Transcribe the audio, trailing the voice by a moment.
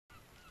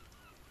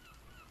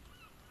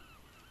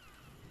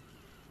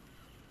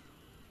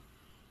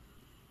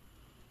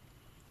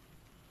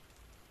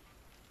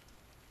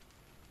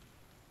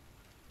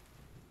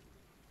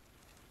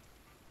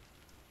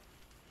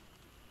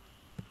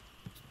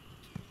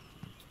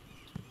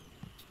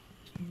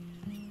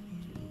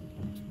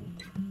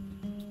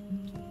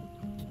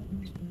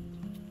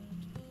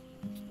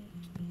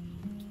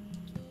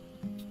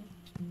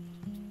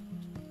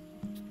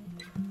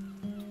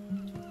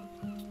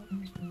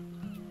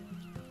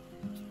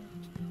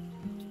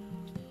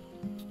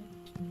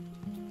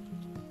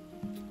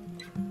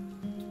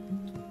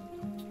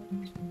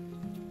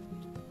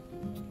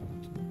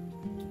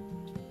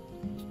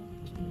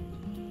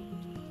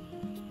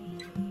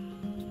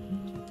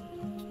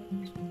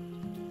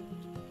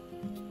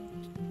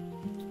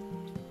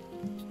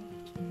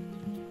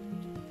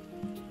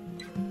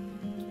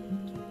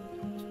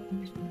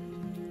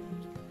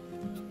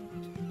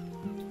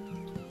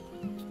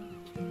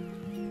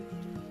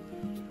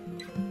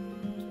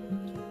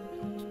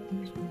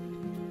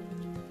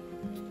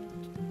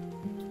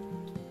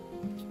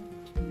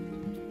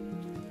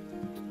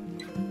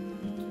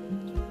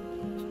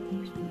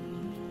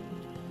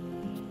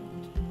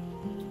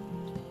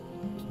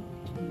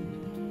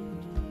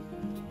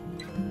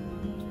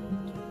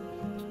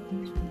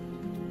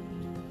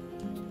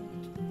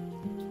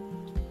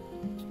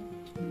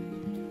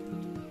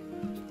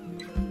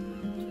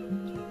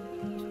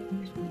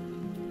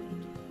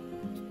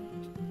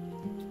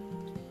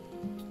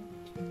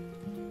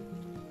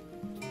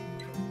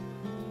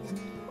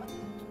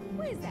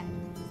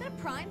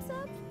Prime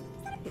sub?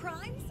 Is that a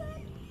Prime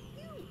sub?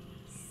 You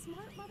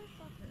smart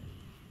motherfucker.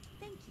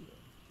 Thank you.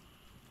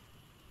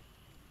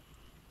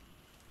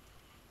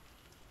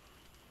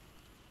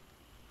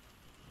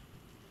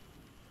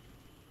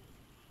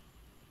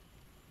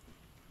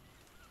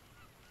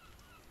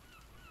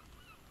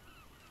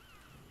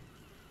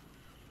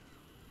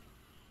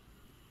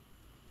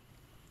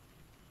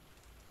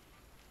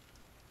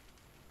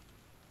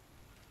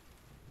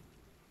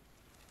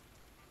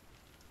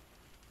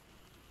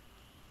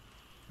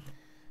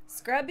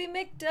 Scrubby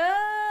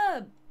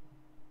McDub!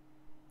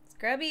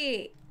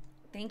 Scrubby,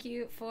 thank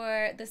you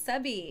for the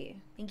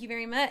subby. Thank you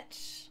very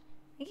much.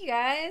 Thank you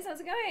guys. How's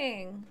it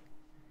going?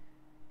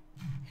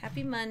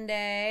 Happy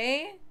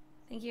Monday.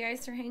 Thank you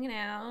guys for hanging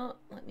out.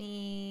 Let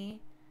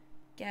me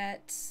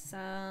get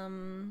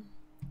some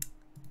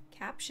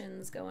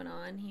captions going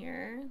on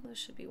here. Those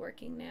should be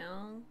working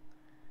now.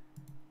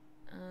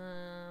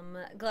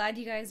 Glad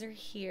you guys are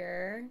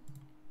here.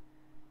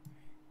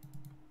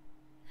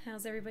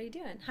 How's everybody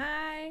doing?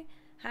 Hi.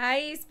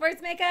 Hi,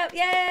 sports makeup.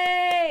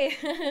 Yay!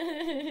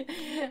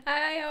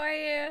 Hi, how are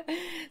you?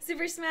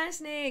 Super Smash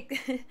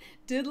Snake.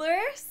 Diddler,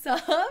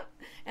 sup?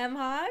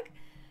 M-Hog.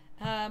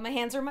 My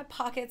hands are in my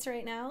pockets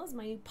right now. Is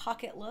my new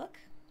pocket look.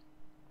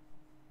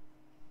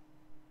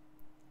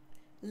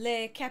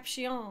 Les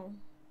captions,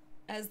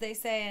 as they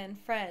say in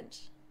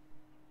French.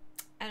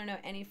 I don't know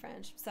any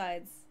French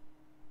besides...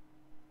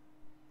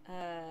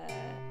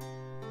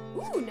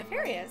 Ooh,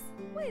 nefarious.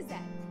 What is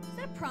that? Is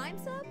that a Prime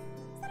sub?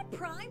 Is that a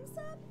Prime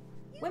sub?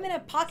 You Women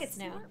have pockets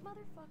now. smart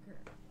motherfucker.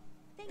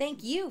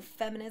 Thank you,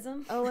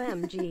 feminism.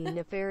 OMG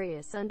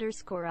nefarious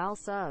underscore al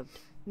subbed.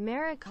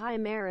 Merrick hi,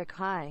 Merrick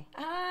hi.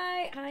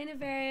 Hi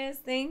Nefarious.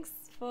 Thanks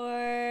for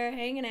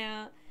hanging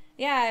out.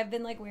 Yeah, I've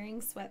been like wearing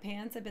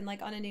sweatpants. I've been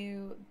like on a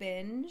new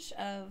binge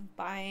of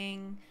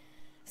buying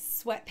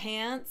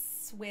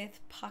sweatpants with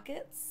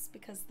pockets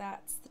because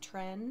that's the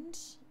trend.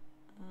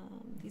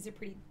 These are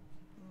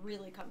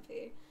really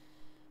comfy.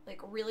 Like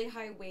really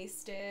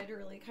high-waisted,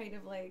 really kind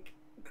of like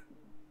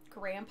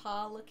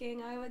grandpa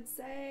looking, I would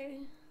say.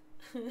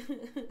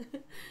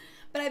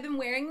 But I've been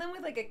wearing them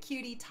with like a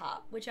cutie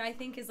top, which I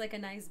think is like a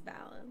nice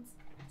balance.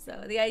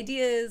 So the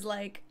idea is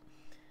like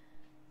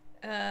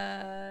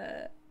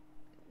 90s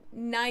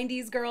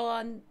girl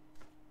on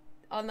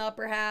the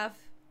upper half,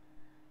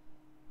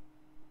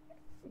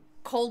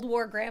 Cold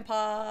War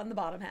grandpa on the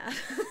bottom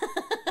half.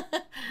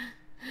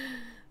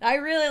 I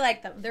really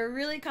like them. They're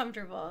really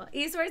comfortable.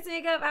 Esports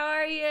Makeup, how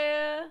are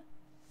you?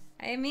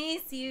 I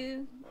miss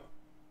you.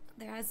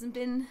 There hasn't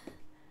been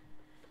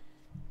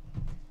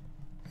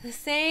the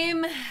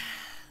same.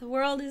 The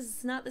world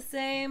is not the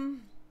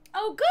same.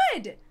 Oh,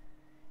 good.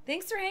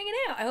 Thanks for hanging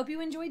out. I hope you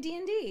enjoy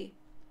D&D.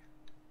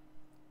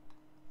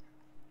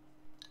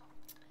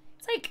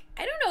 It's like,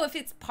 I don't know if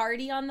it's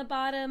party on the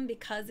bottom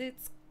because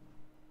it's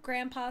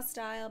grandpa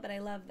style, but I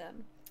love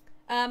them.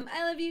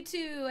 I love you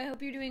too. I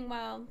hope you're doing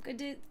well.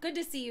 Good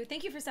to see you.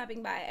 Thank you for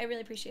stopping by. I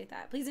really appreciate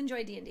that. Please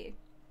enjoy D&D.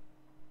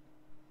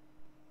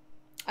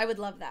 I would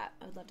love that.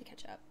 I would love to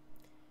catch up.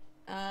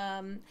 I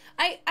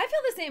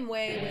feel the same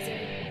way, Wizard.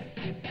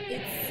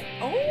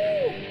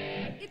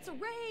 It's a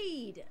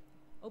raid.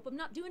 Hope I'm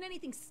not doing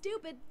anything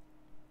stupid.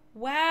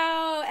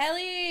 Wow,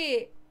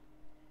 Ellie.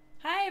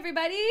 Hi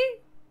everybody.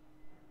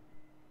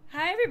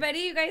 Hi everybody.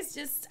 You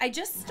guys I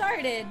just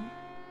started.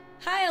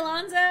 Hi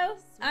Alonzo.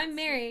 I'm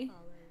Mary.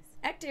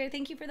 Hector,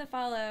 thank you for the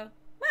follow.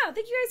 Wow,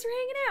 thank you guys for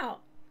hanging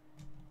out.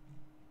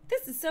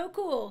 This is so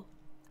cool.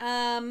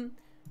 I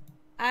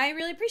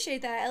really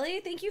appreciate that, Ellie.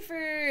 Thank you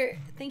for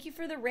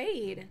the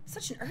raid.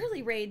 Such an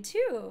early raid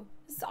too.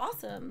 This is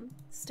awesome.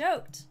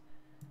 Stoked.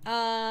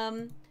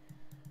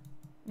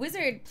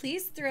 Wizard,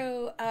 please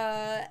throw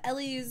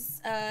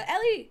Ellie's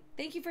Ellie,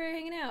 thank you for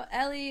hanging out.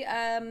 Ellie,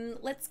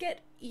 let's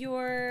get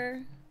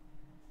your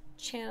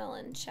channel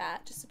in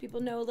chat just so people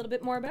know a little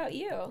bit more about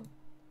you.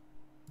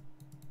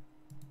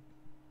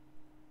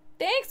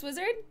 Thanks,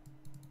 Wizard.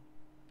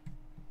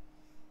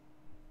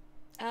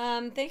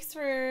 Thanks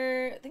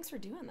for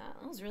doing that.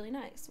 That was really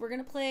nice. We're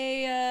gonna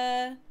play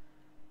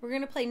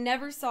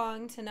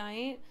Neversong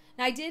tonight.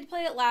 Now I did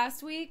play it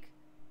last week,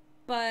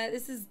 but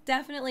this is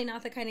definitely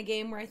not the kind of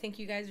game where I think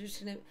you guys are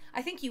just gonna.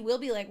 I think you will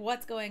be like,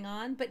 "What's going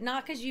on?" But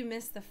not because you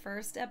missed the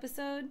first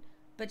episode,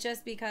 but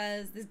just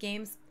because this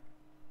game's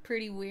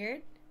pretty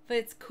weird. But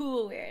it's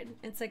cool weird.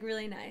 It's like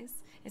really nice.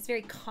 It's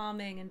very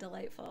calming and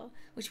delightful,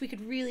 which we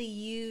could really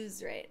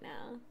use right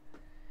now.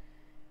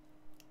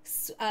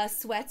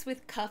 Sweats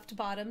with cuffed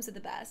bottoms are the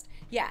best.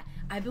 Yeah,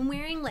 I've been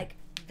wearing like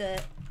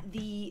the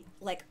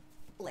like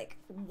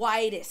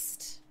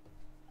widest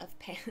of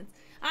pants.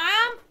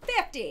 I'm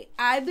 50.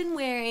 I've been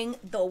wearing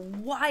the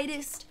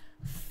widest,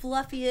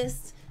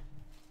 fluffiest,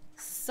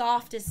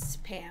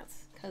 softest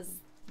pants because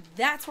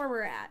that's where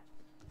we're at.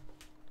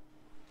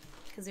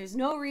 Because there's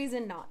no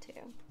reason not to.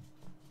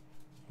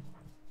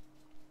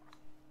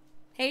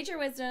 Hey, Your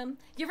Wisdom.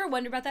 You ever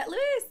wonder about that?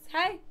 Luis,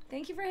 hi.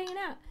 Thank you for hanging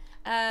out.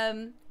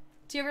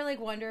 Do you ever like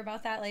wonder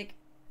about that? Like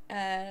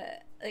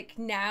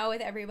now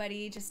with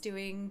everybody just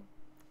doing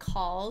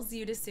calls,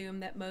 you'd assume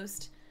that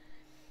most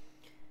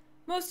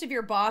most of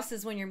your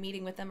bosses, when you're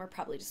meeting with them, are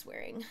probably just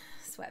wearing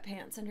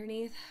sweatpants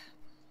underneath.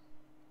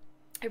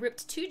 I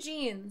ripped 2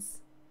 jeans.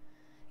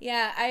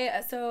 Yeah,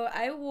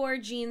 I wore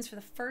jeans for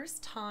the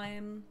first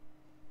time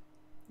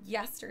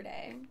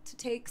yesterday to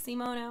take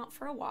Simone out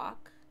for a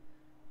walk.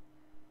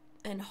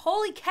 And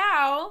holy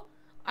cow,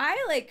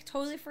 I like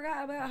totally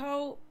forgot about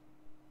how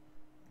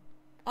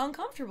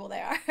uncomfortable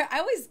they are. I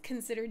always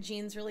considered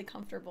jeans really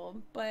comfortable,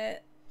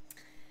 but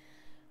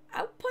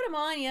I put them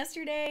on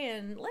yesterday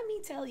and let me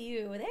tell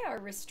you, they are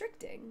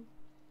restricting.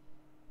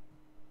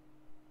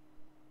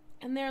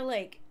 And they're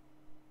like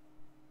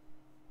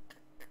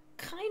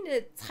kind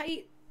of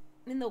tight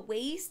in the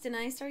waist, and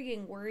I started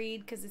getting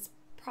worried because it's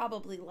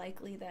probably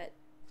likely that,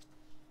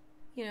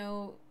 you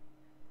know,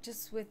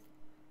 just with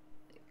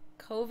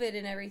COVID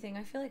and everything,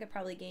 I feel like I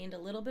probably gained a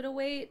little bit of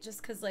weight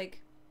just because,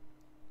 like,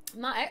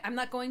 I'm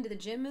not going to the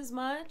gym as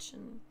much,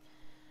 and,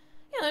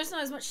 you know, there's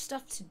not as much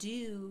stuff to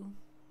do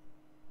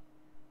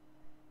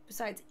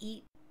besides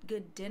eat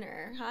good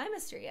dinner. Hi,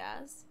 Mr.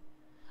 Yaz.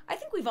 I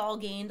think we've all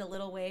gained a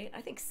little weight. I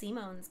think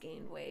Simone's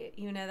gained weight.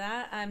 You know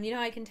that? You know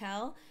how I can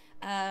tell?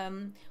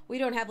 We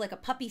don't have like a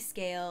puppy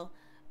scale,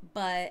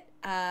 but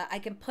I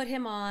can put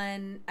him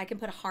on, I can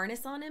put a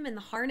harness on him, and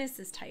the harness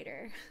is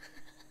tighter.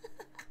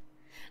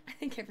 I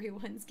think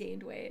everyone's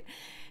gained weight.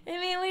 I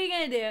mean, what are you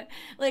gonna do?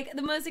 Like,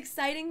 the most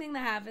exciting thing that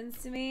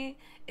happens to me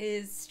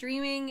is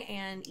streaming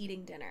and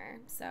eating dinner.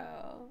 So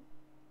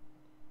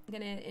I'm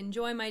gonna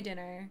enjoy my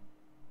dinner.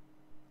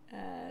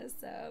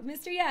 So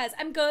Mr. Yes,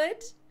 I'm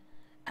good.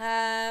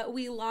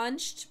 We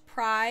launched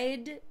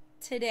Pride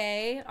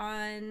today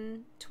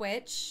on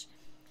Twitch.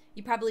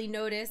 You probably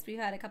noticed we've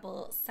had a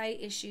couple site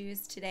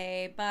issues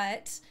today,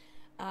 but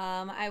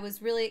I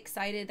was really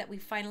excited that we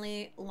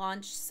finally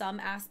launched some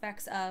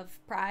aspects of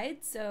Pride.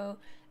 So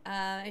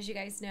as you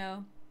guys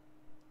know,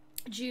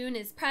 June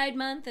is Pride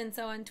Month, and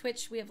so on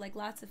Twitch we have like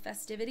lots of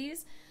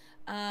festivities.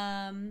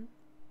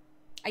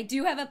 I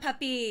do have a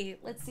puppy.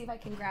 Let's see if I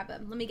can grab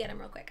him. Let me get him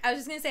real quick. I was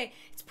just gonna say,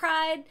 it's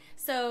Pride,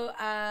 so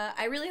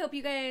I really hope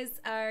you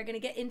guys are gonna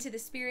get into the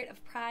spirit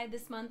of Pride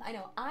this month. I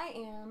know I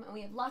am, and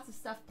we have lots of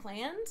stuff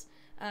planned,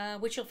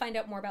 which you'll find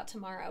out more about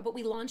tomorrow. But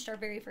we launched our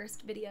very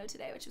first video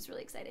today, which is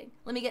really exciting.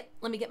 Let me get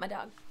my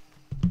dog.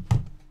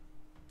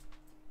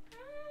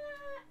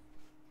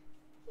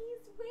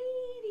 He's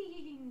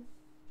waiting.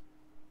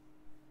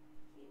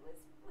 He was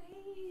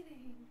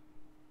waiting.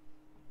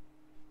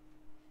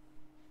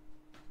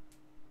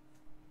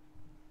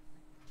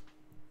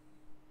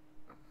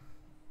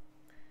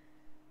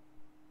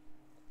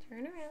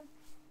 Turn around.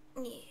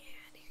 Yeah,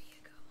 there you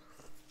go.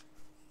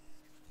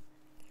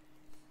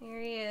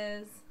 There he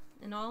is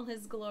in all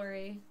his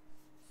glory.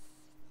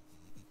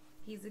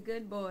 He's a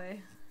good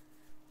boy.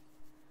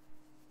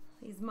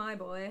 He's my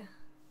boy.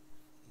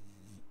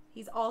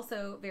 He's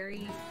also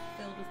very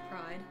filled with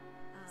pride.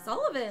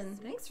 Sullivan,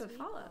 thanks for the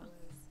follow.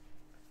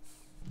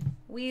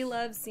 We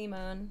love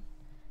Simone.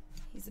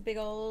 He's a big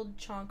old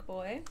chonk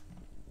boy.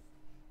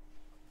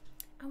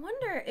 I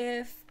wonder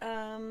if,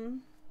 I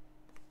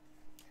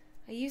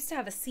used to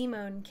have a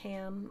Simone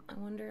cam. I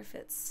wonder if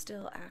it's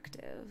still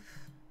active.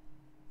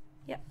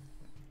 Yep.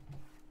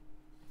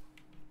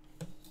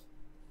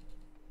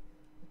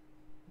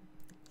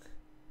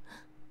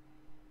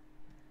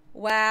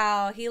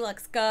 Wow, he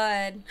looks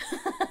good.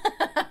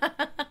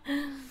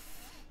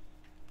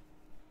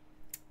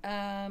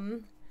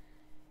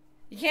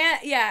 You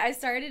can't, yeah, I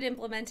started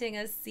implementing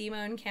a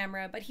Simone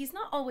camera, but he's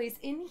not always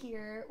in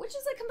here, which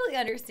is like completely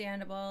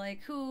understandable.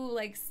 Like, who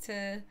likes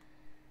to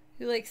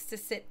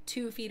sit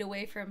 2 feet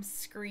away from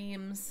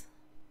screams?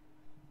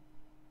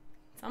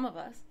 Some of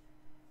us.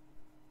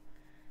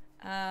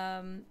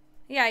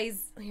 Yeah,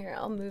 he's here.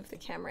 I'll move the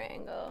camera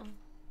angle.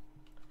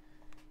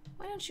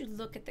 Why don't you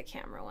look at the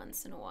camera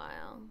once in a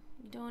while?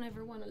 You don't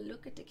ever want to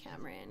look at the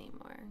camera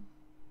anymore.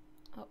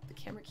 Oh, the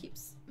camera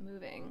keeps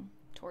moving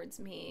towards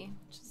me,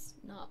 which is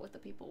not what the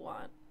people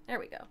want. There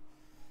we go.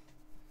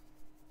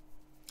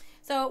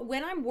 So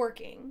when I'm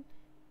working,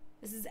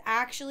 this is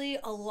actually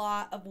a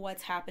lot of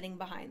what's happening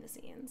behind the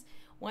scenes.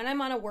 When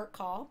I'm on a work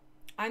call,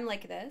 I'm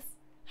like this.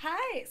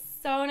 Hi,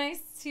 so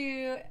nice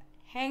to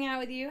hang out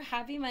with you.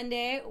 Happy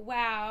Monday.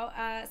 Wow.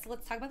 So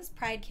let's talk about this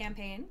Pride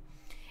campaign.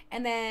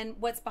 And then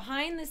what's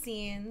behind the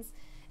scenes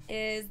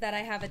is that I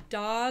have a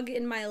dog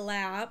in my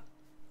lap,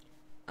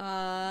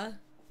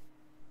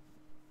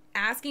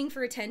 asking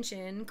for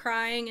attention,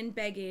 crying and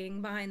begging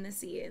behind the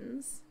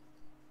scenes.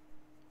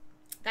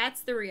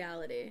 That's the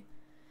reality.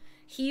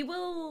 He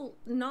will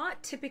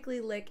not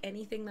typically lick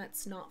anything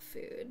that's not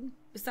food,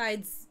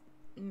 besides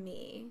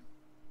me.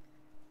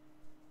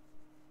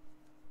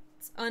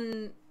 It's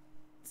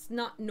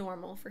not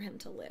normal for him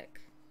to lick.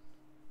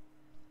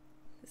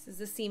 This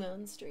is a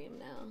Simone stream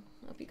now.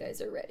 Hope you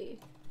guys are ready.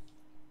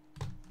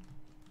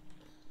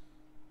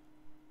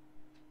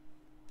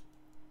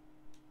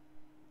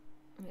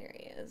 There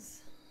he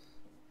is.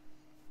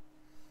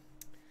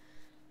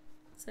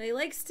 So he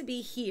likes to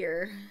be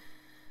here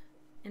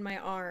in my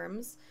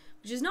arms,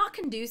 which is not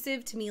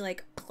conducive to me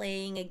like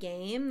playing a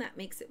game. That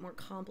makes it more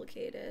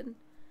complicated.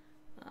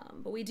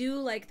 But we do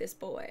like this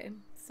boy,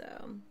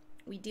 so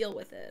we deal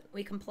with it.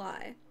 We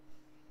comply.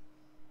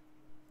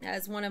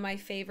 As one of my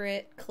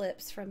favorite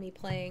clips from me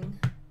playing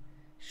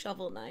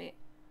Shovel Knight,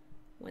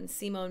 when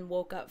Simone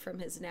woke up from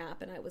his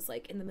nap and I was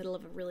like in the middle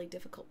of a really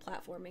difficult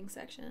platforming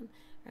section.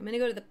 I'm gonna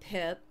go to the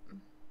pip.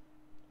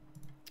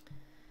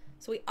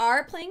 So we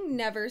are playing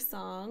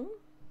Neversong,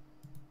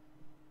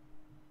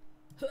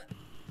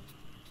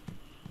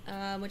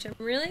 which I'm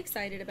really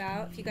excited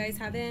about. If you guys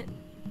haven't,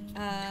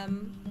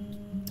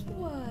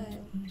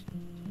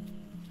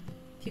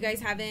 If you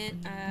guys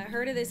haven't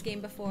heard of this game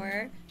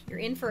before, you're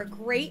in for a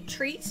great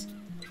treat.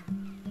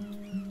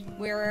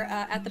 We're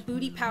at the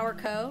Booty Power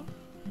Co.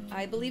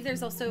 I believe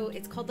there's also,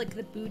 it's called like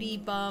the Booty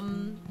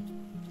Bum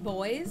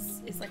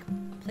Boys is like a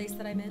place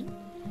that I'm in.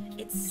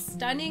 It's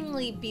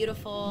stunningly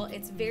beautiful.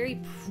 It's very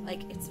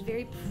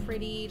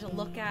pretty to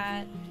look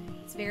at.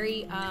 It's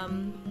very,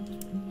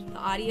 the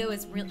audio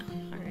is really,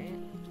 all right.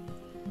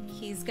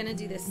 He's gonna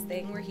do this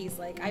thing where he's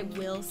like, I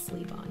will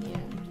sleep on you.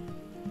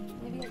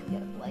 Maybe I can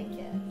get a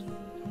blanket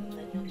and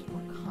then you'll be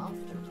more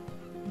comfortable.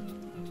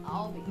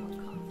 I'll be more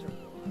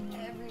comfortable.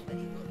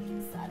 Everybody will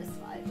be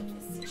satisfied with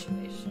this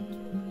situation.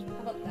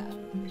 How about that?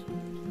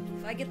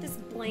 If I get this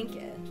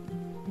blanket,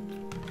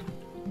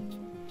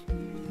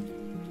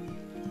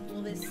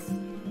 will this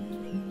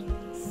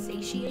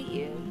satiate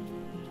you?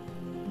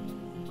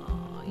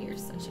 Oh, you're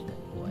such a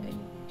good boy.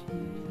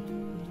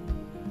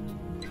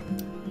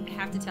 I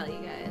have to tell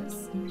you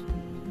guys,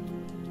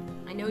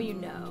 I know you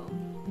know,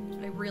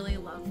 but I really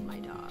love my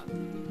dog.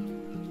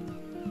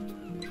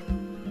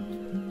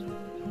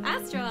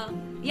 Astral.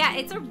 Yeah,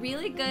 it's a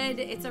really good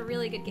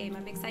game.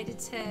 I'm excited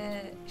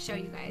to show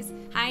you guys.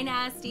 Hi,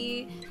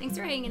 Nasty. Thanks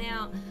for hanging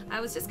out. I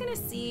was just gonna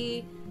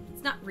see,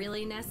 it's not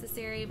really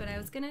necessary, but I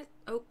was gonna,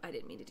 oh, I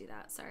didn't mean to do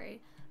that,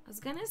 sorry. I was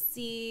gonna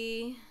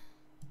see,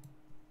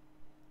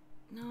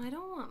 no, I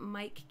don't want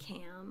Mike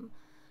Cam.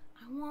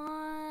 I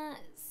want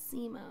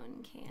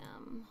Simone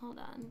Cam. Hold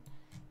on.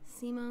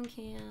 Simone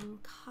Cam,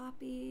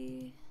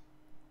 copy.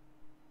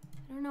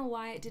 I don't know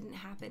why it didn't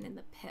happen in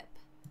the pip.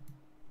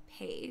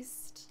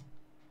 Paste.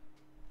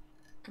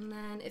 And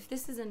then if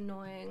this is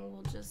annoying,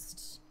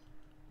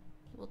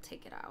 we'll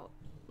take it out.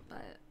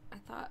 But I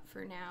thought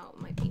for now it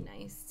might be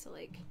nice to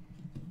like,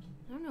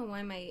 I don't know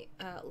why my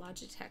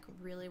Logitech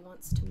really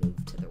wants to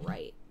move to the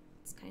right.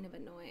 It's kind of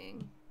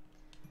annoying.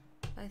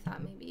 But I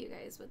thought maybe you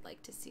guys would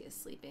like to see a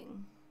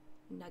sleeping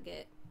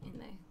nugget in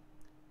the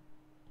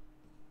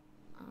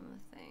on the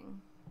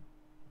thing.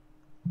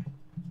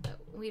 But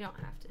we don't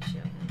have to show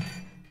him.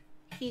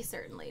 He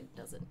certainly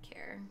doesn't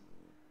care.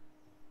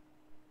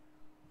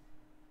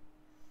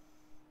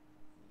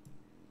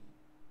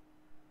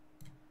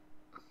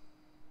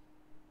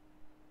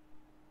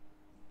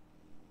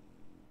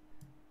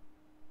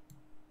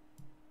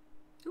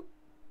 Oop.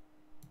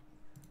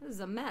 This is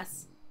a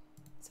mess.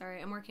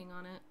 Sorry, I'm working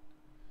on it.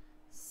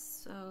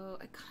 So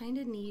I kind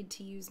of need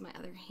to use my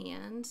other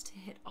hand to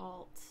hit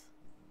Alt.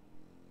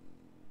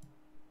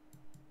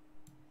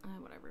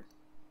 Whatever.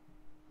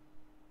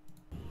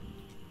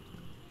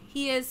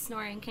 He is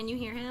snoring. Can you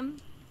hear him?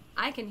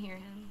 I can hear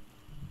him.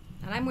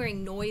 And I'm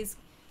wearing noise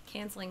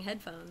canceling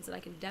headphones and I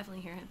can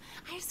definitely hear him.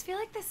 I just feel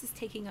like this is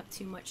taking up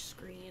too much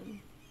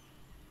screen.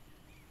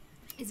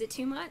 Is it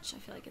too much? I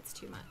feel like it's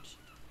too much.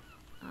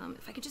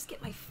 If I could just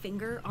get my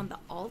finger on the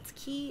Alt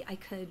key, I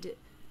could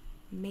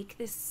make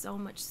this so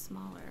much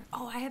smaller.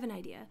 Oh, I have an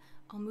idea.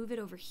 I'll move it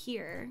over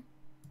here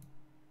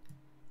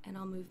and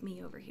I'll move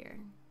me over here.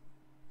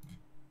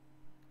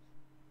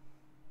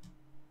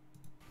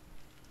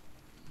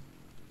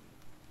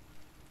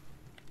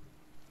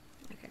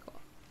 Okay, cool.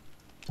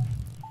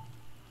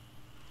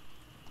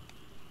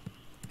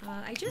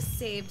 I just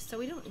saved, so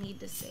we don't need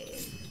to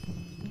save.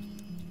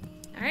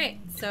 All right,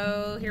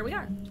 so here we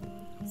are.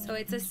 So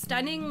it's a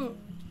stunning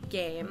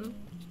game,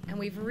 and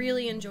we've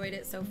really enjoyed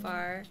it so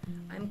far.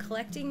 I'm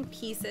collecting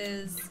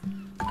pieces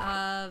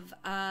of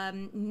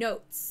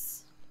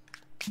notes.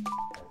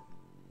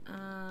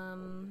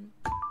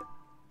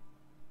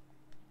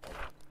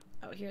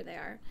 Oh, here they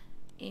are.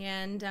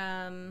 And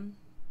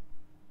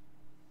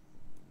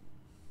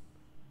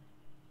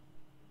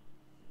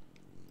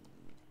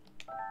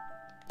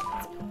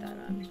let's put that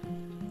on.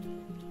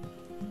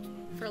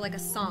 For like a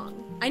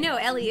song. I know,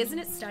 Ellie, isn't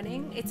it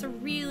stunning? It's a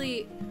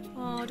really...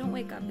 Oh, don't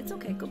wake up. It's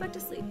okay. Go back to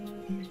sleep.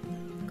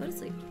 Go to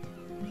sleep.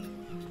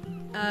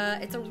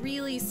 It's a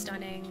really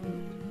stunning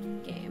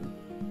game.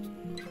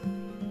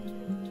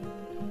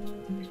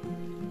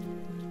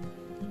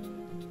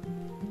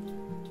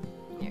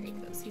 There he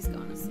goes. He's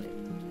going to sleep.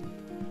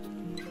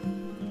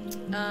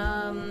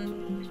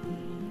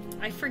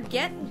 I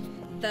forget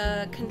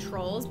the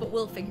controls, but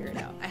we'll figure it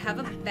out. I have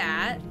a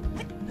bat.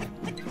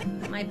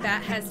 My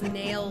bat has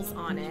nails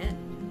on it,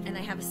 and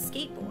I have a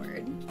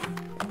skateboard.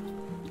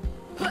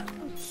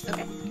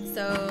 Okay,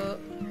 so,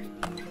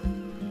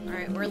 all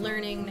right, we're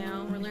learning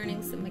now. We're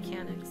learning some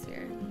mechanics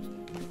here.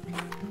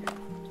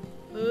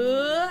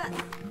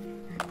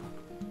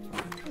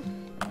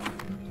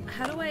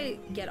 How do I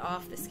get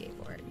off the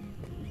skateboard?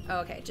 Oh,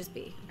 okay, just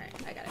B. All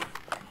right, I got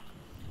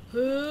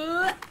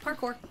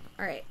Parkour.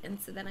 Alright, and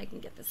so then I can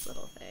get this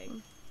little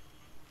thing.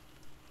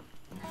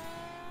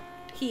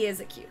 He is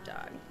a cute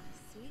dog.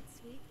 Sweet,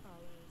 sweet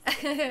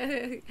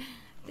follows.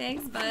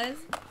 Thanks, Buzz.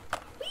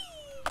 Whee!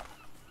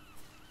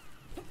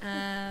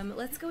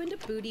 Let's go into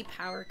Booty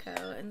Power Co.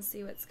 and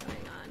see what's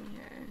going on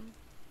here.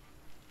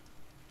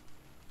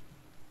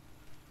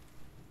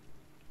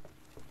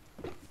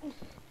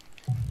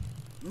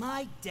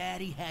 My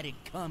daddy had it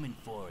coming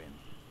for him.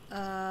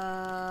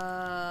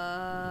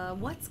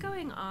 What's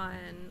going on?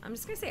 I'm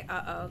just gonna say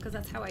uh-oh, because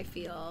that's how I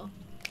feel.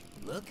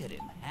 Look at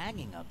him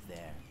hanging up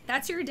there.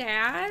 That's your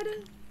dad?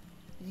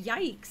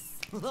 Yikes.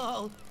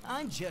 Lol,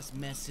 I'm just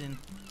messing.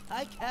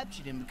 I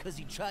captured him because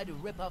he tried to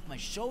rip off my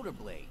shoulder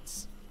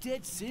blades.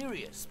 Dead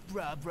serious,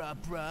 brah brah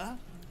brah.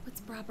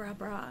 What's bra bra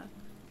bra?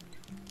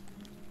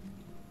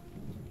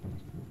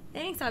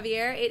 Thanks,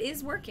 Javier. It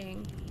is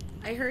working.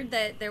 I heard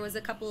that there was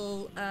a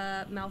couple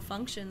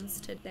malfunctions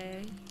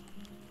today.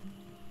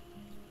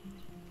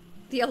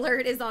 The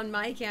alert is on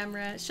my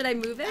camera. Should I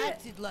move it?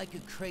 Acted like a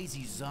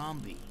crazy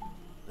zombie.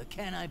 But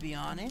can I be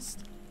honest?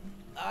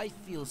 I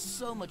feel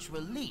so much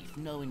relief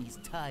knowing he's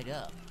tied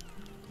up.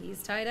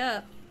 He's tied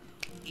up.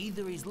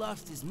 Either he's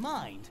lost his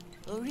mind,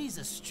 or he's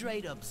a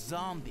straight-up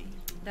zombie.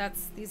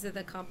 These are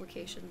the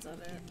complications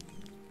of it.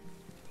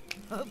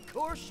 Of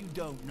course you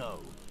don't know.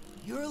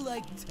 You're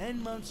like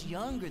 10 months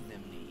younger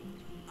than me.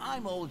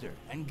 I'm older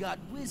and got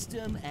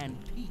wisdom and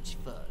peach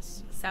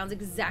fuzz. Sounds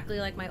exactly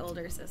like my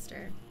older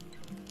sister.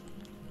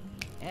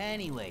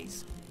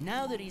 Anyways,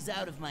 now that he's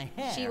out of my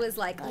hair, She was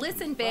like, I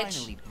listen, can bitch,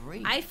 finally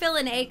breathe. I fill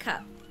an A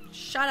cup.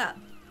 Shut up.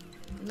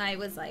 And I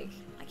was like,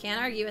 I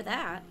can't argue with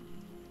that.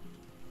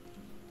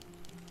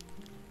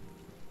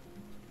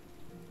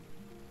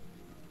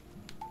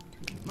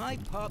 My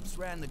pups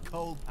ran the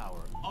coal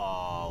power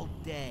all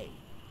day.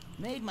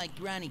 Made my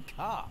granny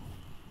cough.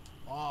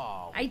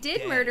 All I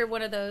did day. murder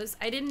one of those.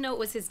 I didn't know it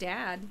was his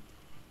dad.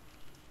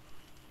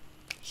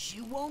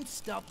 She won't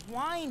stop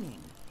whining.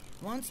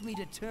 Wants me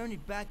to turn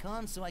it back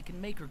on so I can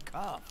make her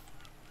cough.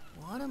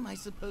 What am I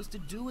supposed to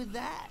do with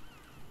that?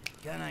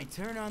 Can I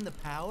turn on the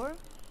power?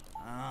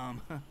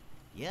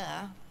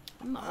 Yeah.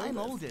 I'm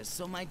oldest,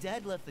 so my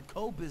dad left the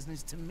coal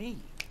business to me.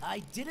 I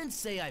didn't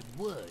say I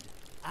would.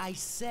 I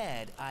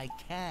said I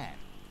can.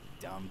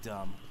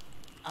 Dum-dum.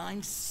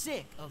 I'm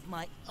sick of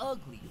my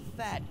ugly,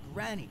 fat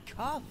granny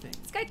coughing.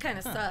 This guy kind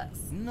of sucks.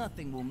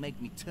 Nothing will make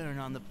me turn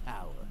on the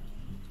power.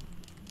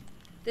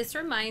 This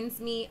reminds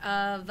me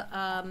of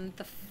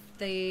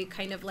the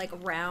kind of like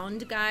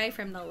round guy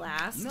from the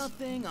last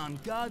Nothing on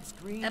God's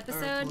green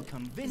episode. earth will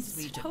convince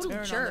me He's a to total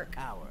turn jerk. on the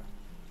power.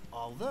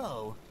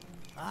 Although,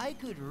 I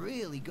could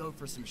really go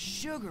for some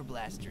Sugar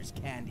Blasters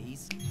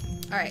candies.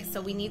 All right, so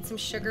we need some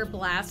Sugar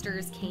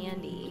Blasters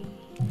candy.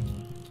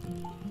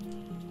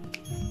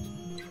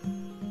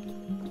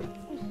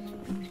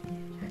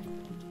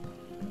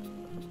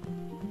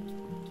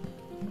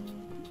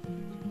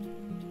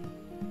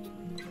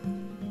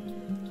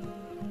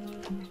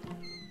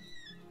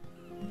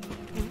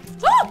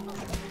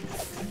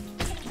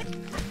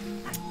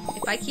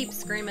 If I keep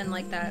screaming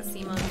like that,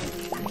 Simon will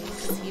leave me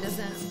because he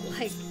doesn't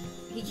like.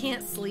 He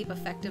can't sleep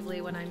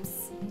effectively when I'm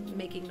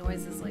making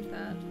noises like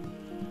that.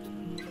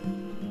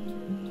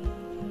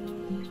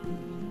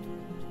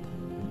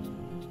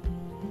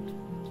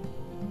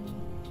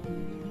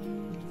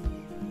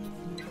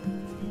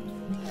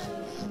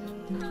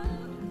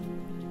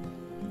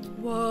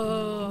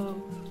 Whoa.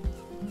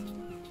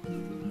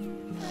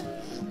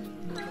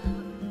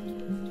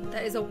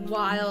 That is a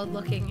wild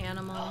looking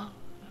animal.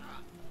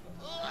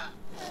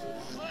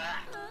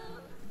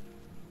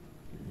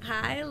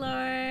 Hi,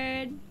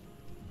 Lord.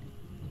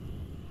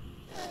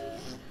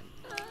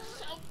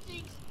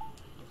 Something's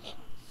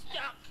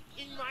stuck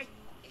in my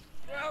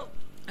throat.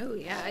 Oh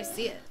yeah, I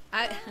see it.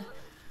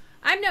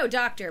 I'm no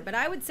doctor, but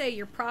I would say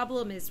your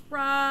problem is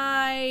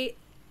right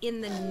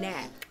in the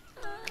neck.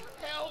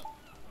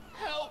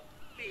 Help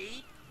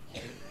me.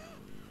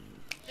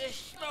 The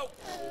smoke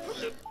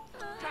from the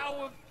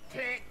power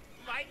plant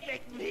might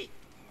make me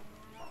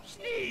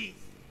sneeze.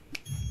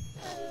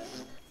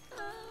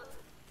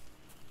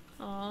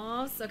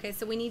 Oh, okay,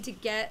 so we need to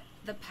get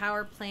the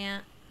power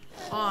plant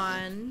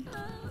on,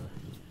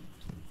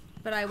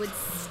 but I would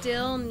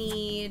still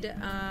need,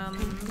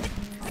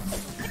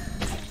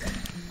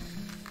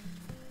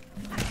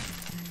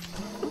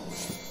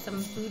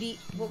 some booty,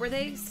 what were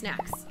they?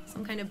 Snacks.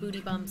 Some kind of booty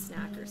bum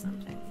snack or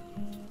something.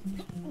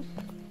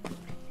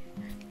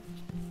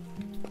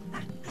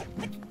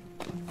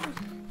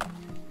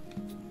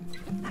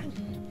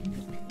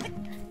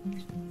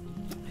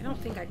 I don't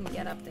think I can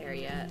get up there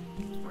yet.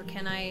 Or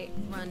can I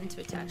run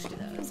to attach to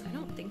those? I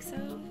don't think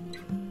so.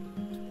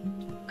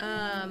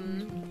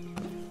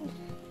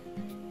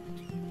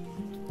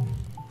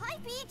 Hi,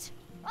 Pete.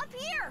 Up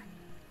here.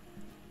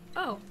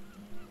 Oh.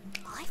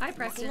 I've Hi, been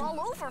Preston. looking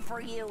all over for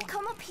you.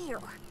 Come up here.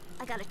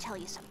 I gotta tell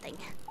you something.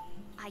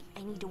 I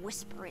need to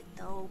whisper it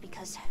though,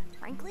 because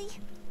frankly,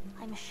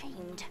 I'm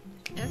ashamed.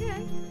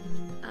 Okay.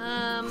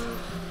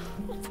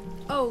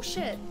 Oh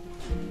shit.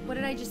 What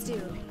did I just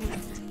do?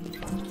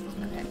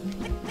 Okay.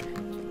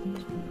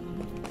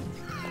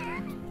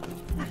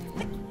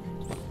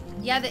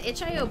 Yeah, the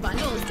itch.io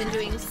bundle has been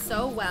doing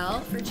so well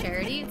for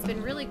charity. It's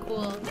been really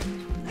cool.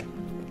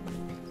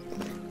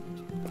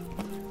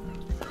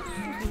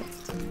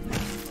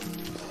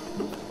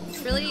 It's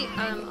really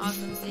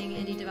awesome seeing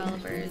indie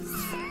developers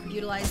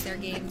utilize their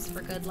games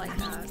for good like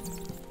that.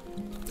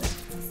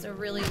 It's a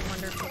really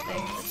wonderful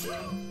thing to see.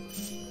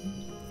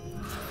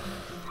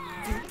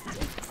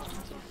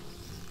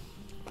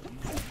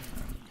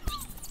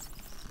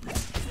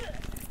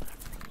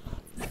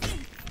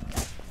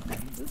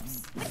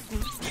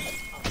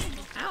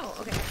 Ow,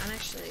 okay, I'm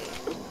actually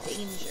in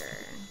danger.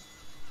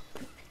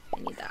 I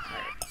need that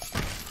heart.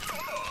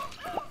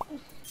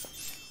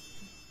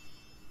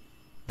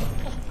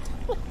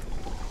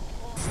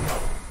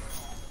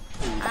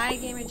 Hi,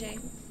 Gamer J.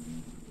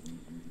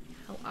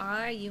 How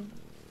are you?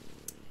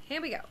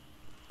 Here we go.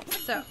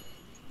 So,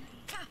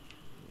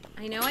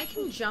 I know I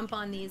can jump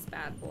on these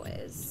bad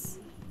boys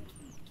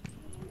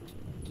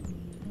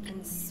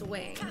and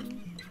swing.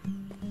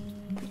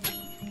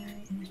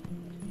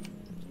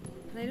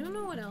 But I don't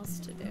know what else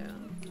to do.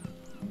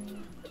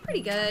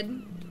 Pretty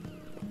good.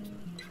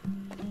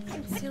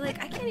 See,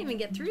 like, I can't even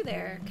get through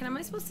there. Am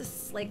I supposed to,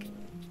 like...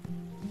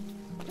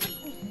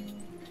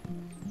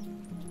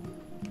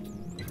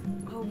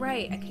 Oh,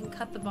 right, I can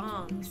cut the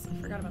bombs. I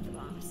forgot about the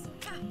bombs.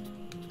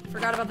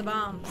 Forgot about the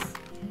bombs.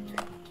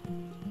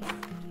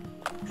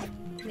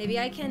 Maybe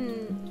I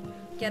can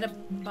get a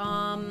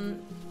bomb...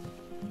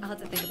 I'll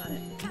have to think about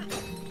it.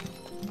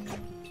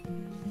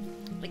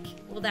 Like,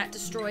 will that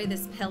destroy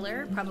this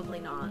pillar? Probably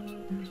not.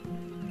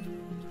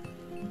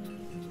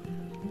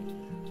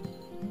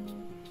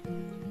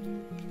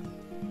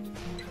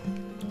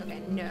 Okay,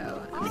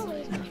 no.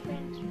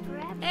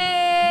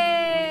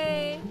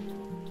 Hey!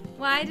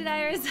 Why did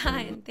I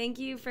resign? Thank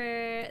you for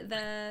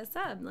the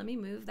sub. Let me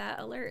move that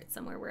alert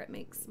somewhere where it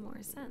makes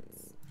more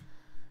sense.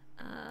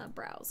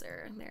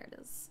 Browser. There it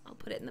is. I'll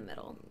put it in the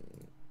middle.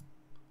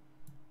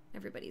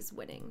 Everybody's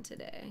winning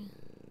today.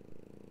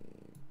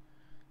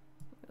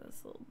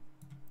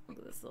 Look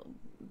at this little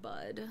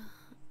bud.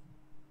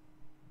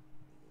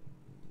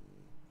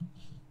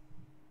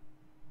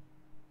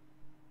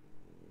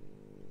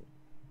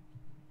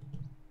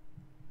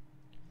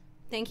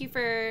 Thank you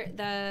for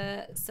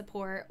the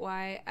support.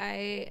 Why,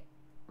 I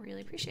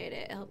really appreciate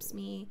it. It helps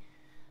me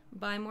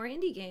buy more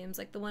indie games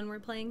like the one we're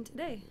playing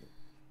today,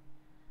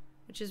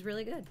 which is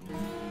really good.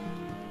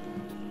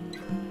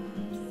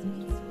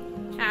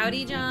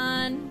 Howdy,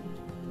 John.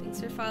 Thanks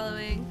for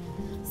following.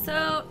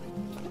 So,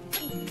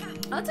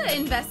 I'll have to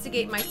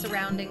investigate my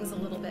surroundings a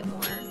little bit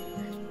more.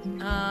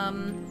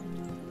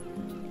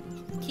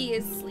 He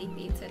is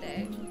sleepy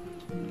today.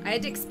 I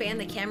had to expand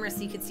the camera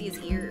so you could see his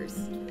ears.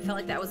 I felt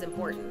like that was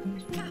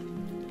important.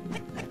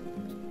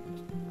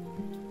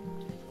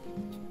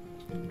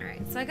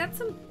 Alright, so I got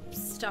some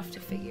stuff to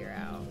figure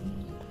out.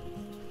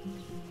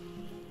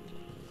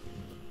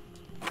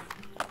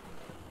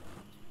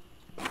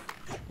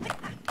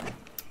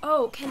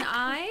 Oh, can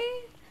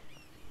I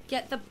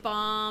get the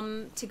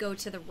bomb to go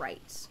to the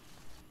right?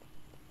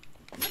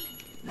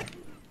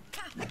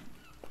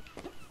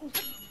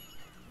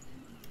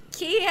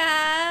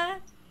 Kia!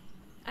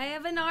 I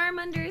have an arm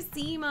under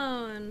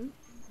Simone.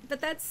 But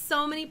that's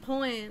so many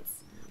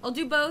points. I'll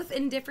do both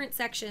in different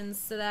sections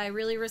so that I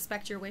really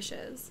respect your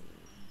wishes.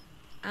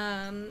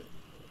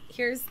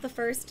 Here's the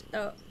first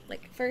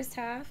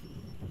half,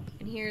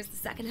 and here's the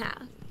second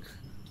half.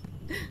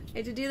 I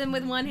had to do them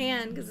with one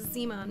hand because of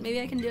Simone.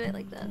 Maybe I can do it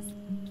like this.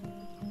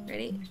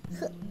 Ready?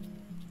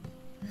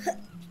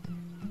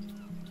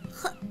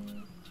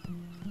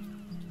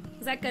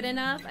 Is that good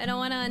enough? I don't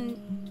want to...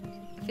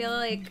 I feel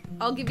like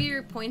I'll give you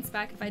your points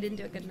back if I didn't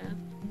do it good enough.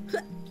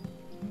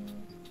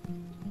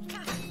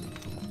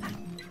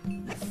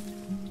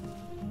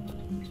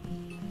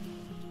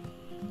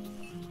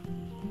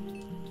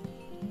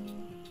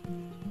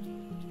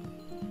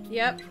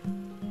 Yep.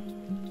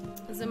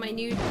 Those are my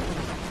new...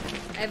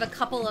 I have a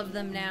couple of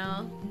them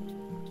now.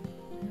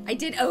 I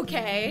did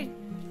okay.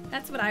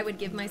 That's what I would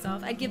give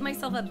myself. I'd give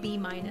myself a B-.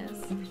 Alright,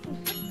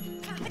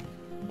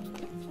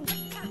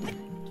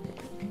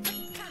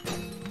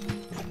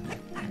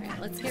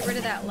 let's get rid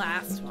of that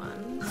last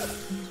one.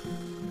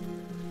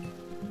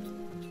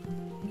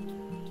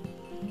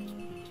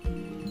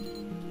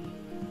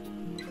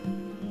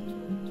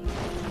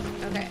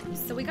 Okay,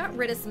 so we got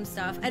rid of some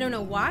stuff. I don't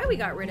know why we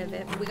got rid of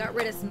it, but we got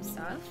rid of some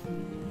stuff.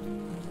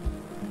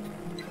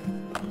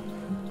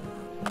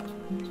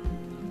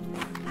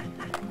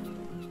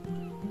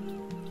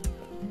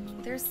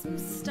 There's some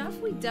stuff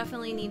we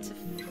definitely need to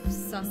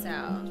suss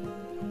out.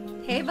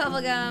 Hey,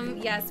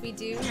 Bubblegum. Yes, we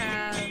do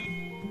have...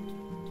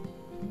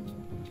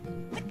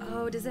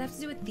 Oh, does it have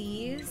to do with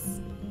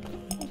these?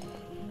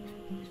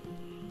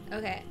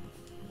 Okay.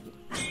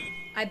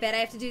 I bet I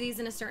have to do these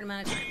in a certain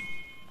amount of time.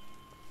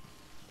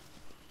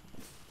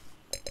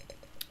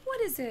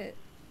 What is it?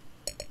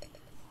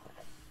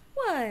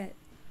 What?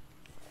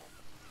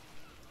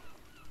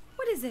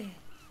 What is it?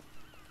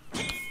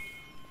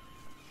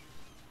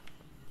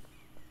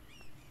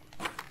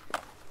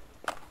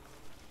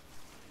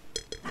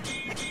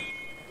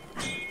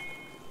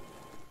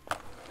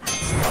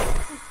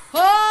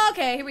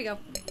 Okay, here we go.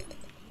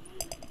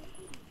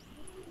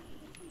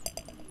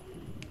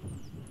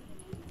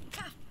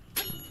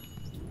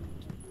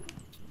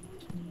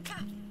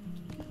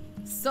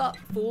 Sup,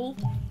 fool?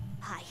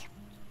 Hi.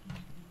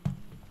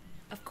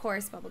 Of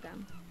course,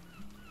 Bubblegum.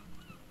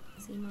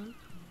 Simon?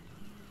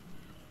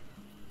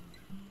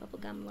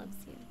 Bubblegum loves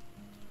you.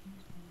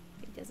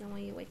 He doesn't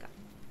want you to wake up.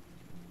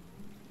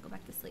 Go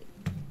back to sleep.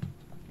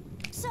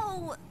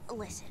 So,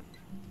 listen.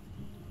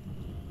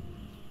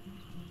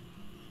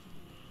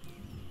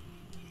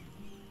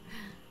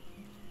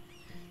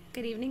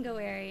 Good evening,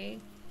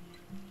 Goeri.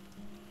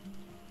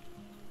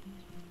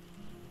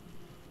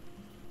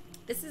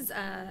 This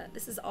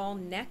is all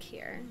neck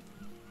here.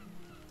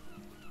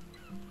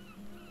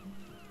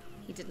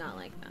 He did not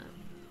like that.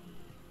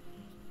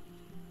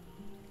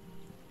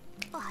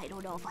 I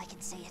don't know if I can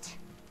say it.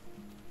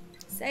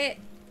 Say it.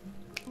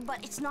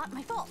 But it's not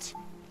my fault.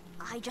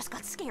 I just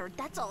got scared,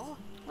 that's all.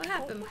 What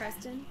happened,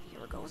 Preston?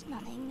 Here goes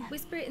nothing.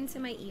 Whisper it into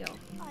my ear.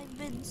 I've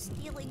been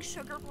stealing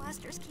Sugar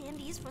Blaster's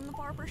candies from the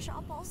barber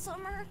shop all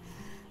summer.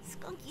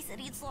 Skunky said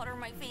he'd slaughter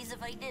my face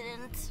if I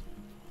didn't.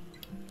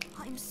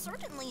 I'm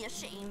certainly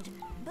ashamed,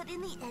 but in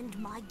the end,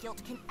 my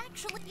guilt can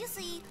actually... You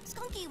see,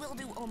 Skunky will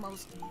do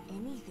almost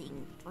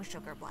anything for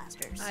Sugar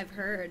Blasters. I've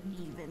heard.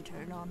 Even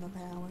turn on the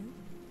power.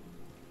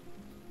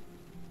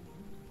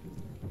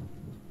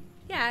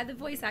 Yeah, the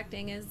voice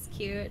acting is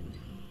cute.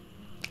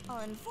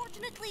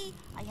 Unfortunately,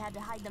 I had to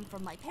hide them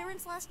from my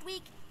parents last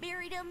week,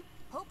 buried them,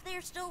 hope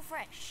they're still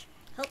fresh.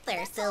 Hope they're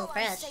That's still all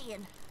I'm fresh.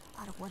 saying.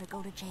 I don't want to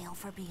go to jail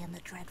for being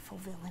the dreadful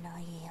villain I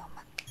am.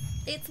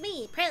 It's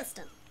me,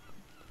 Preston.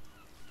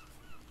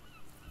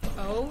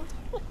 Oh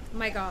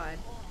my god.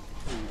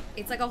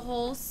 It's like a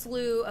whole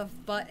slew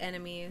of butt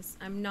enemies.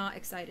 I'm not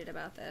excited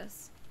about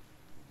this.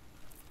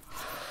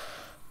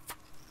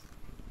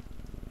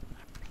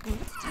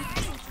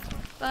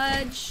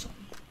 Fudge.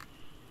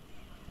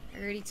 I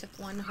already took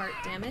 1 heart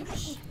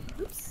damage.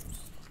 Oops.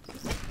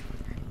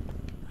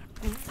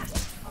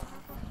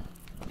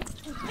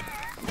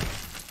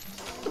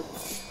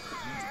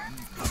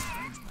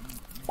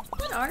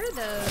 What are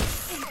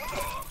those?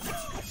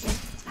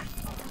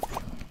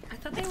 I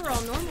thought they were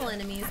all normal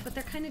enemies, but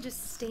they're kind of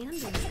just standing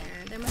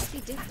there. They must be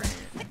different.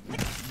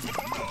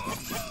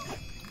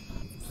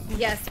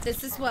 Yes,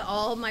 this is what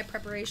all my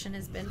preparation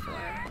has been for.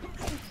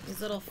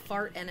 These little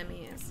fart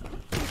enemies.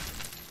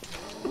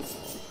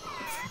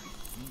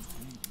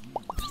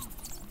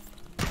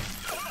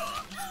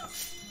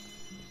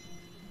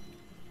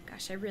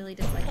 Gosh, I really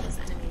dislike those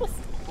enemies.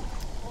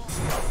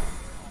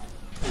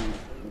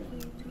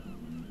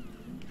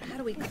 How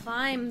do we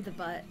climb the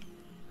butt?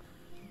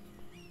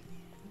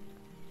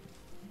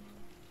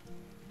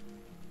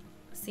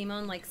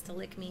 Simone likes to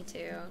lick me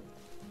too,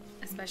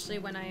 especially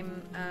when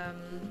I'm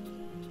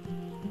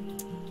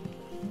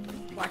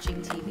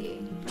watching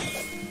TV.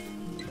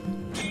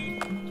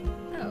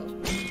 Oh.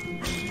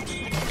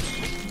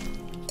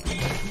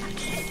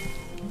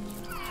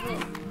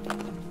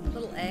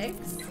 Little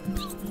eggs.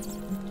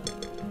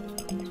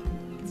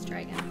 Let's try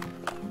again.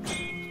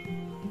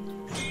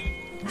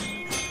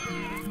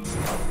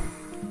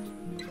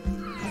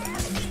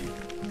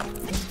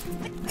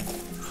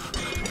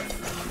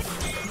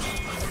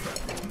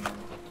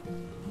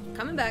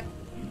 Coming back.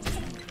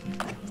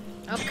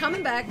 I'm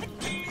coming back.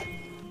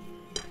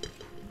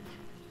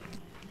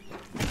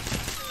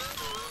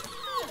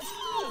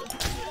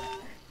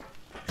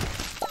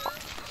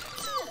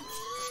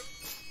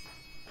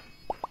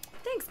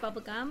 Thanks,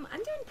 Bubblegum.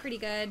 I'm doing pretty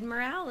good.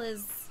 Morale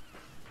is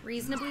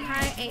reasonably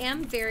high. I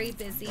am very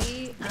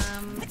busy.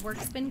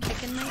 Work's been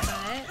kicking my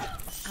butt.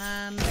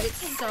 But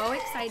it's so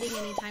exciting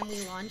anytime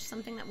we launch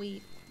something that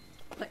we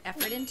put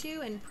effort into,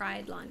 and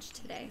Pride launched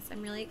today, so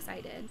I'm really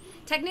excited.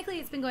 Technically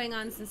it's been going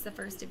on since the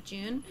 1st of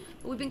June,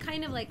 but we've been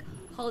kind of like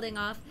holding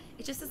off.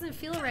 It just doesn't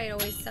feel right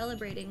always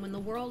celebrating when the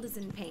world is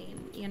in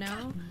pain, you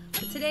know?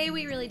 But today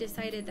we really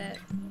decided that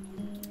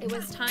it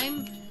was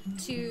time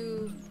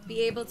to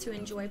be able to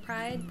enjoy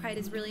Pride. Pride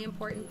is really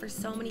important for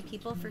so many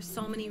people for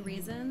so many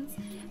reasons,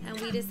 and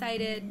we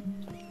decided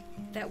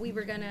that we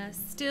were gonna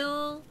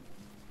still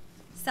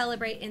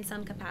celebrate in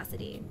some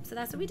capacity. So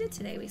that's what we did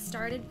today. We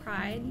started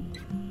Pride.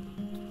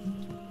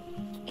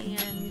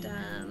 And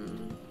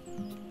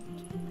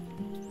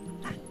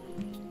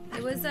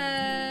it was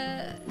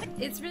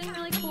it's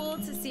really cool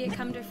to see it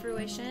come to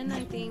fruition.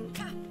 I think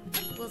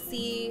we'll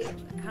see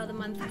how the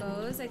month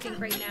goes. I think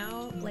right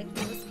now, like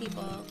most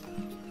people,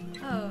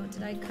 oh,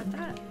 did I cut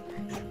that?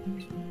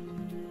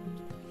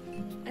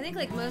 I think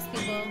like most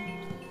people,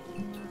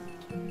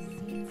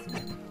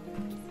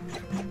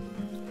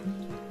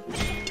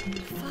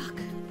 fuck,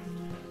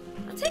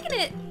 I'm taking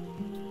it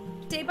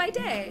day by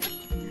day,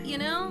 you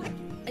know?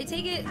 I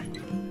take it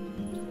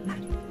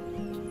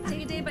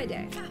day by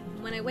day.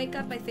 When I wake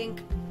up, I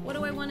think, what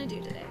do I want to do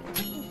today?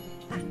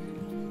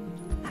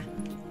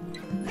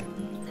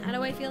 How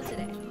do I feel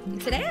today?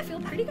 Today I feel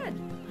pretty good.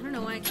 I don't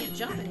know why I can't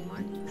jump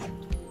anymore.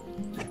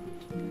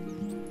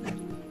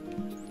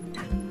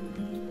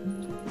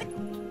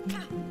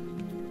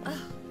 Ugh,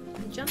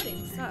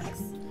 jumping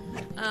sucks.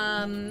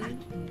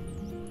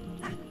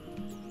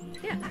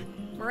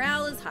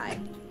 feels high.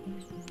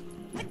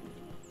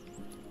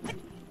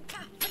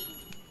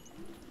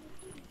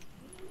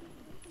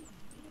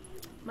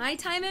 My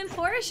time in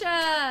Porsche.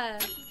 I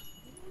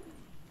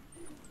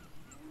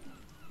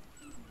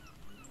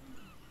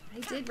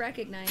did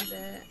recognize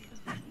it.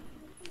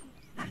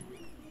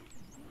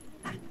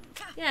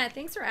 Yeah,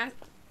 thanks for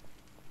asking.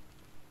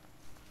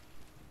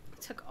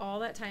 Took all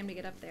that time to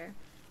get up there.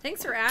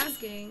 Thanks for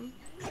asking.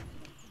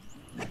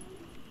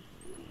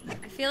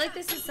 I feel like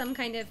this is some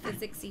kind of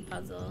physicsy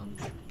puzzle.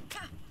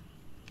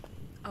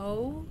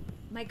 Oh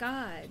my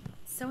god.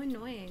 So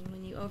annoying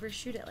when you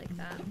overshoot it like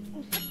that.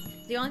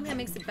 The only thing that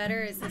makes it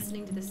better is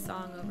listening to this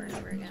song over and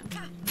over again.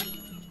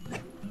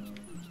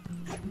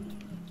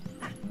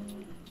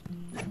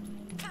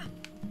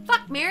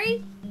 Fuck,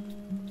 Mary!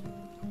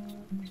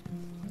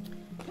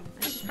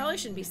 I probably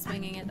shouldn't be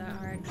swinging it that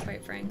hard,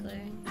 quite frankly.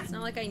 It's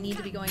not like I need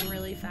to be going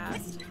really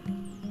fast.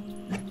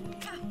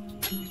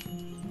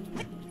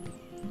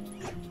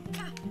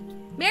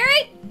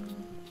 Mary!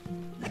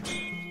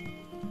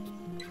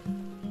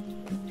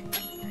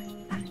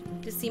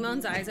 Do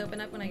Simone's eyes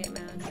open up when I get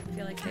mad? I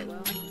feel like they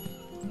will.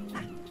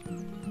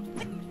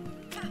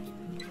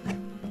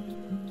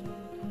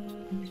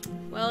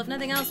 Well, if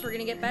nothing else, we're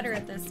gonna get better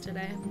at this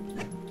today.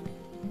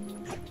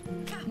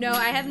 No,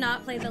 I have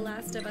not played The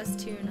Last of Us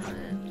 2, not.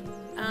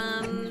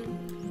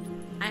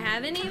 I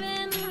haven't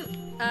even,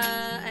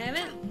 I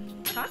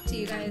haven't talked to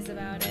you guys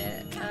about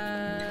it,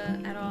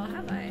 at all,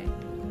 have I?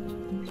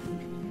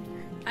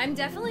 I'm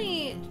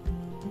definitely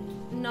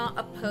not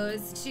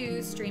opposed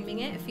to streaming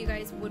it if you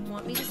guys would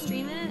want me to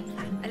stream it.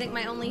 I think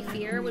my only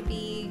fear would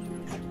be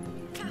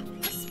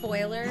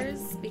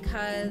spoilers,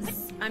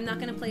 because I'm not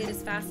gonna play it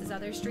as fast as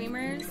other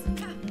streamers.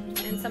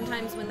 And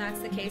sometimes when that's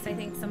the case, I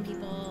think some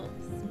people,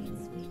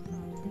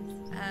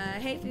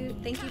 hey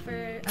Food, thank you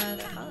for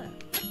the follow.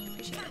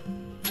 Appreciate it.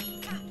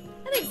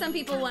 I think some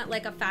people want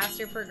like a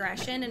faster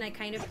progression, and I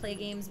kind of play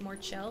games more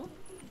chill.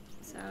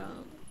 So,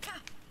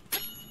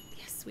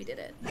 yes, we did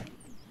it.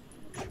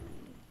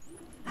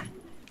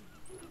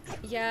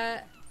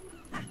 Yeah.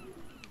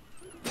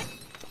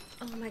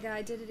 Oh my god,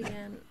 I did it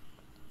again.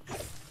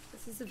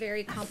 This is a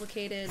very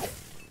complicated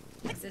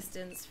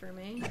existence for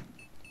me.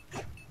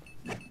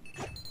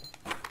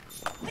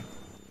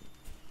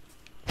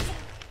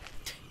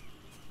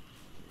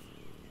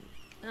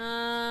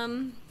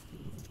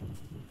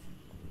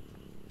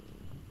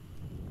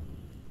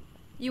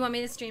 You want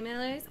me to stream it,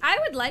 Liz? I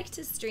would like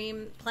to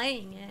stream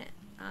playing it.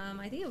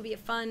 I think it would be a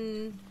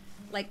fun,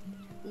 like,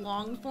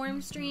 long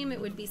form stream. It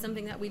would be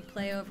something that we'd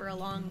play over a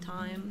long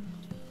time.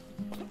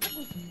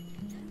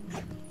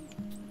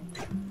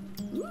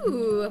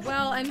 Ooh,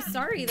 well, I'm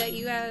sorry that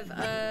you have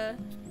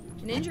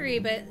an injury,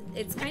 but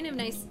it's kind of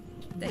nice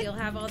that you'll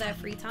have all that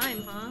free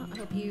time, huh? I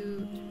hope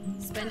you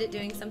spend it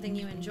doing something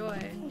you enjoy.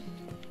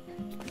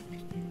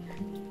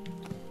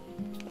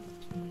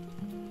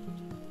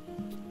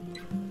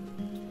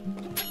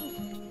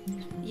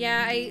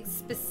 Yeah, I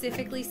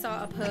specifically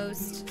saw a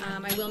post,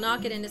 I will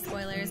not get into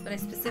spoilers, but I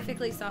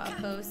specifically saw a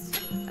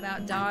post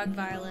about dog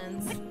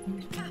violence.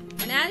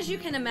 And as you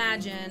can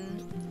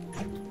imagine,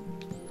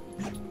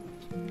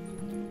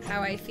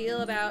 how I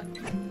feel about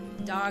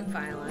dog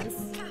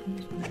violence,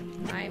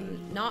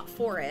 I'm not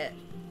for it.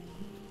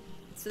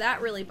 So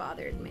that really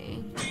bothered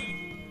me.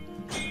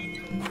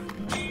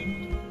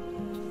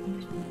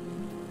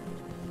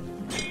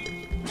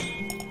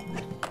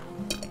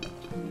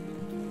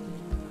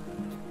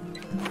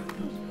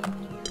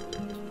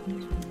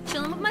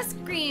 Chilling with my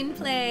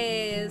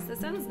screenplays. That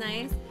sounds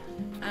nice.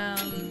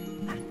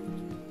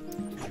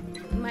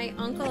 My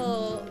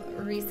uncle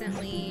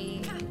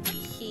recently,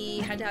 he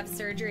had to have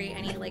surgery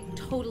and he like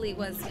totally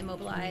was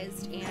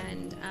immobilized,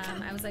 and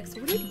I was like,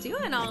 so what are you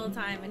doing all the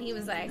time? And he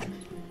was like,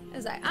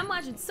 I'm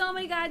watching so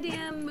many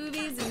goddamn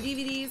movies and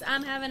DVDs,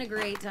 I'm having a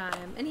great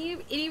time. And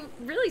he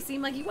really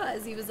seemed like he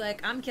was. He was like,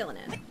 I'm killing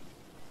it.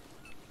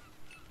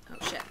 Oh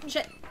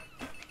shit.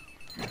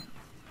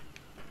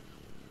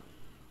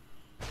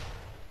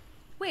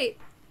 Wait,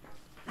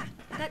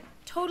 that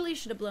totally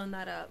should have blown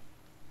that up.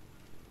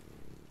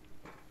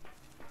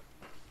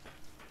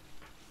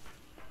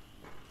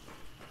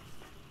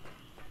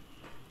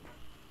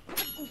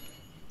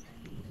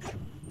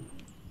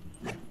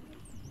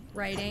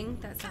 Writing,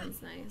 that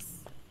sounds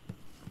nice.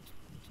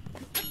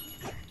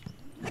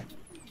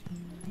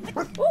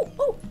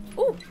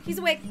 Oh, he's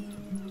awake.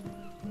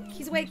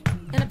 He's awake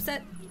and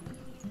upset.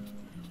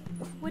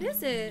 What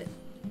is it?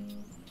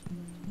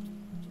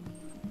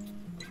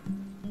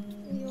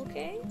 Are you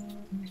okay?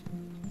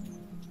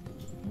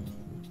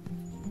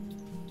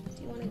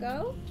 Do you want to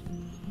go?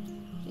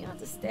 You don't have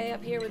to stay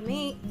up here with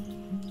me,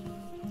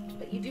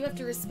 but you do have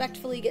to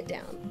respectfully get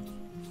down.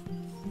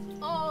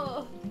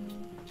 Oh,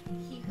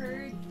 he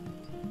heard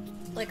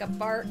like a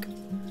bark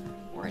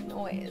or a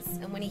noise,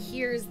 and when he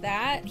hears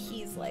that,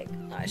 he's like,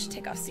 oh, I should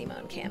take off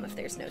Simone cam if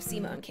there's no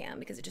Simone cam,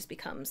 because it just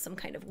becomes some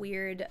kind of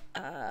weird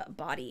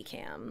body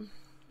cam.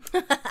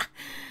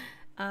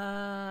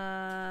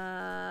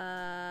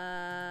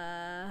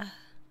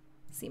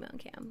 Simone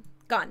cam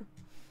gone.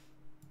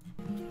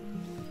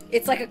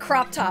 It's like a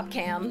crop top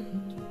cam.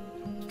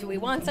 Do we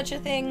want such a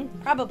thing?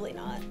 Probably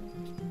not.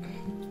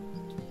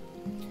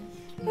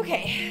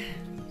 Okay.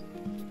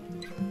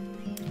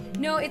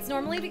 No, it's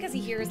normally because he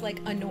hears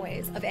like a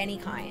noise of any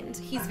kind.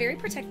 He's very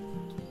protective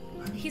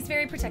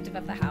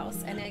of the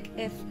house, and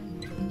if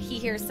he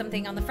hears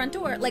something on the front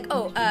door, like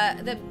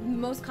the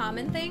most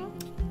common thing,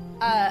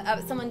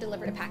 someone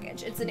delivered a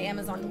package. It's an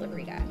Amazon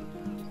delivery guy.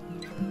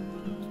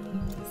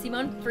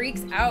 Simone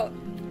freaks out.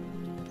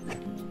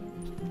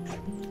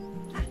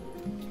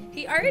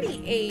 He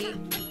already ate.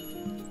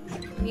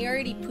 And he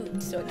already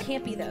pooped, so it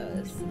can't be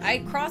those. I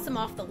cross him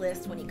off the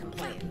list when he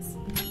complains.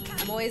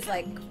 I'm always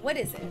like, what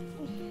is it?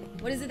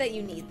 What is it that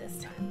you need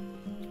this time?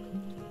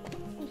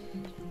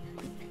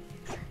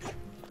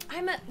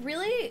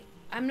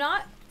 I'm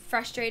not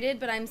frustrated,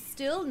 but I'm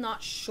still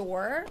not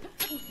sure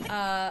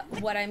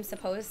what I'm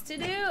supposed to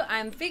do.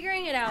 I'm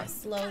figuring it out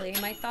slowly.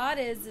 My thought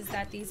is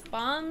that these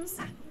bombs,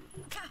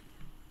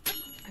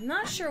 I'm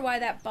not sure why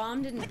that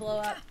bomb didn't blow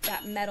up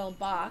that metal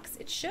box.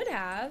 It should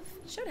have.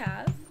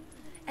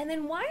 And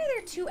then why are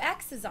there 2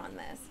 X's on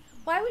this?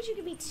 Why would you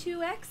give me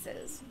 2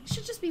 X's? It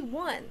should just be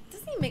 1.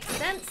 Doesn't even make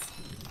sense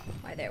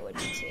why there would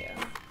be 2.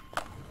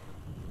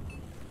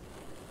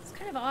 It's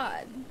kind of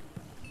odd.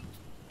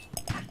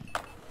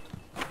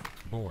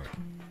 Pork.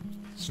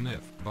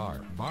 Sniff.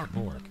 Bark. Bark.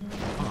 Pork.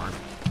 Bark.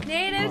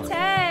 Native Bark.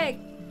 Tag!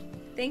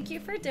 Thank you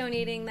for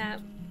donating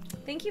that.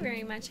 Thank you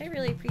very much. I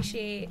really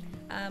appreciate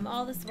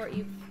all the support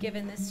you've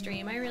given this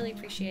stream. I really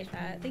appreciate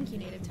that. Thank you,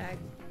 Native Tag.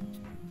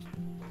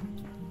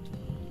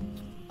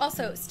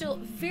 Also, still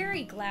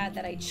very glad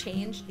that I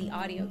changed the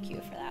audio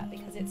cue for that,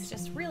 because it's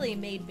just really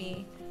made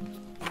me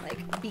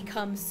like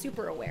become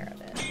super aware of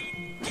it.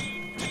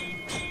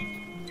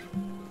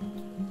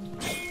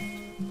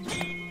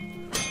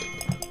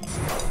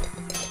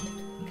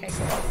 Okay,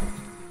 cool.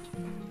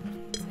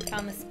 So I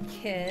found this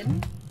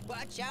kid.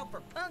 Watch out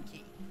for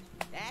Punky.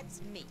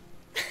 That's me.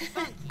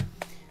 Punky.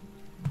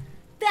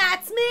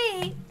 That's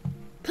me!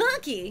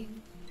 Punky!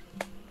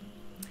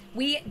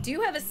 We do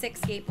have a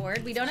 6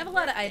 skateboard. We don't have a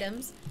lot of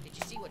items. Did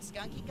you see what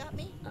Skunky got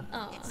me?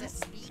 It's a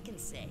speak and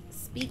say.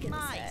 Speak and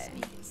My say.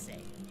 speak and say.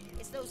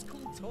 It's those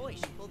cool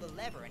toys. You pull the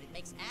lever and it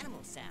makes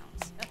animal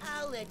sounds.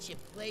 I'll let you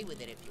play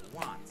with it if you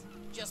want.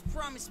 Just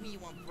promise me you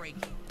won't break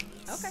it.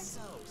 It's Okay.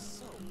 so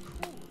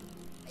cool.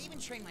 I even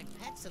trained my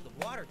pets at the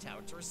water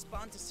tower to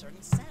respond to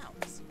certain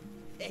sounds.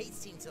 They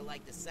seem to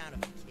like the sound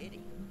of a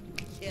kitty.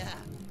 Yeah,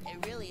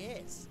 it really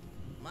is.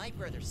 My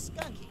brother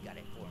Skunky got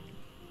it for me.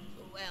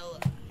 Well,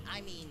 I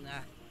mean,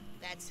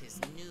 that's his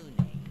new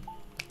name.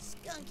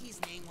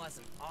 Skunky's name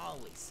wasn't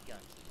always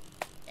Skunky.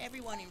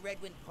 Everyone in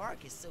Redwind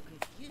Park is so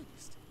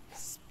confused,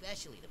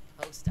 especially the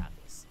post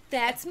office.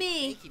 That's They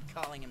me. keep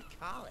calling him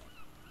Colin.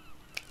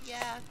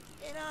 Yeah,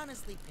 it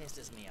honestly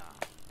pisses me off.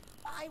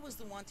 I was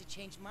the one to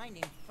change my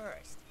name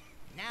first.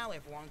 Now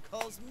everyone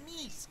calls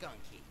me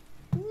Skunky.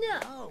 No.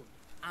 Oh,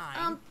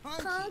 I'm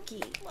Punky.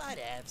 Punky.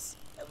 Whatevs.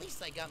 At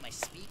least I got my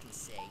speak and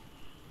say.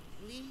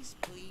 Please,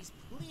 please,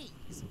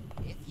 please,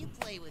 if you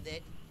play with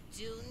it,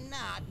 do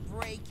not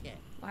break it.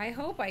 I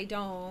hope I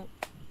don't.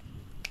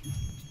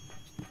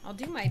 I'll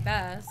do my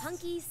best.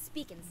 Punky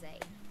speak and say.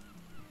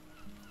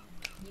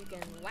 You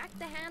can whack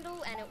the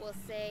handle and it will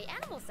say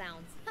animal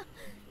sounds.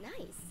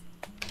 Nice.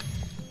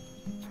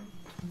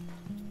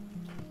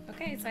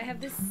 Okay, so I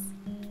have this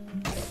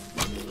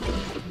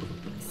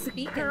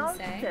speak and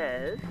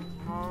say.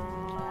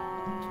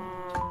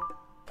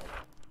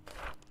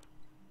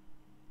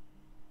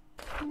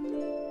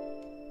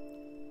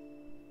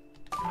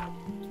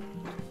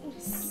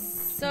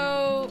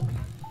 So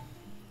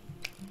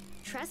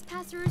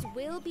Trespassers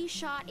will be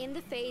shot in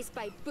the face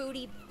by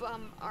Booty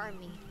Bum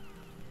Army.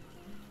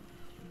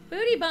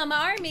 Booty Bum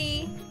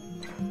Army.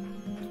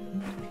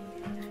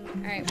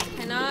 Alright, we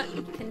cannot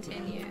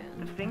continue.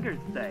 The fingers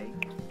say.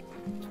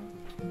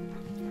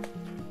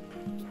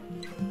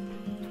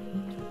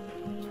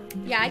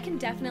 Yeah, I can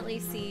definitely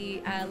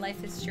see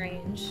Life is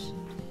Strange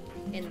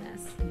in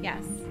this.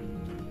 Yes.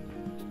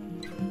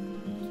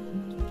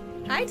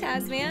 Hi,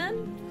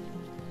 Tasman.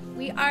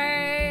 We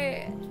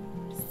are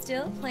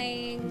still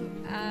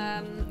playing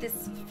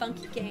this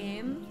funky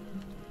game.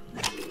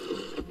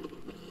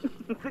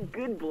 The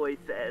good boy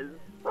says.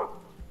 A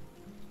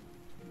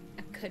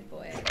good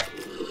boy.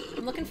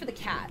 I'm looking for the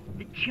cat.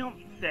 The chump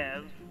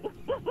says.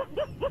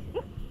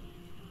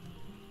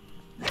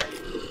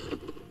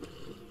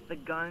 The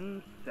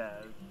gun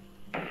says.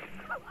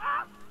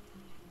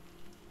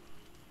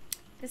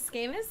 This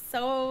game is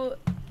so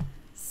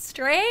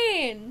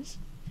strange.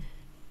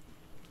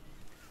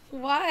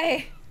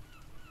 Why?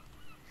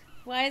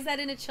 Why is that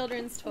in a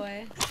children's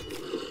toy?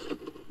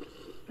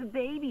 The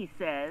baby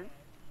says.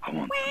 I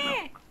want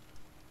Wah!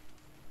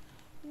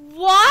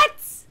 What?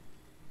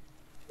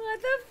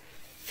 What the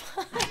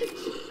fudge?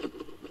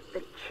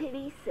 The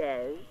kitty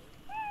says.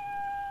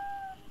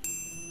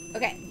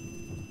 Okay.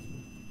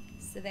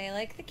 So they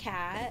like the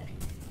cat.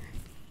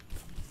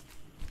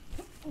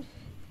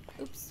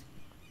 Oops.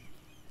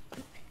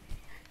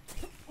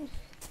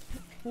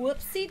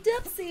 Whoopsie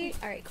doopsie.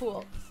 Alright,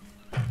 cool.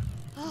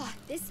 Oh,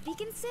 this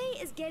speak and say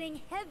is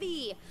getting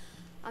heavy.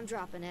 I'm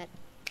dropping it.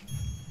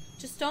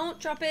 Just don't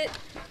drop it.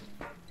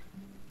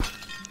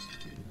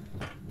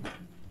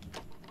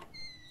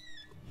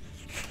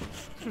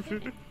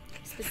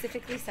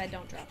 Specifically said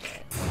don't drop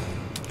it.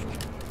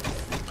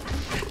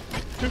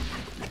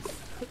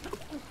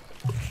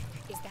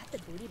 Is that the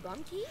booty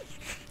bum key?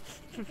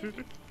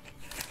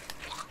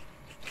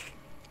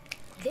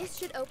 This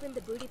should open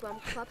the booty bum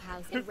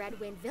clubhouse in Red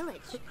Wind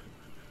Village.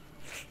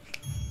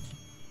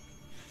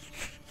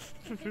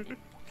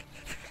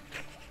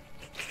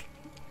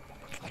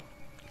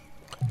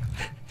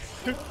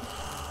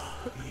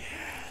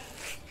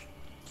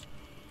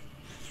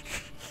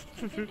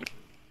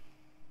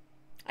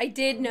 I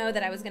did know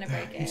that I was gonna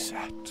break He it.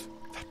 sat,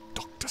 that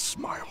Dr.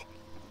 Smile,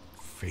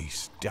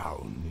 face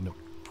down in a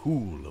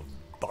pool of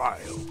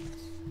bile.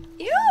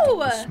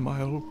 Ew!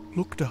 Smile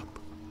looked up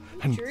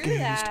and Drew gazed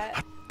that.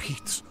 at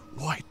Pete's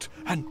white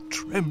and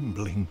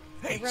trembling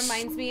face. It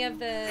reminds me of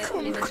the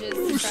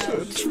images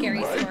from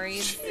scary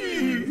stories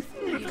you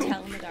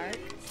tell in the dark.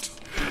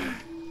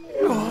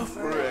 Your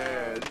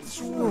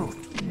friends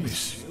won't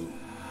miss you.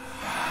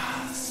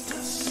 Fast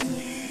asleep.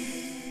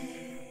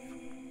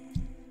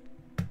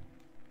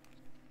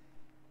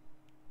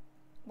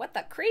 What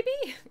the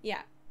creepy?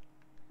 Yeah.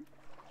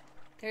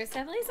 There's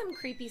definitely some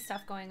creepy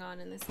stuff going on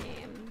in this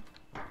game.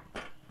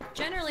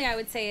 Generally, I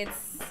would say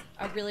it's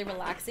a really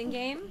relaxing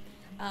game.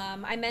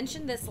 I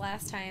mentioned this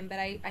last time, but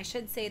I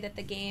should say that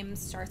the game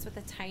starts with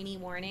a tiny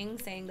warning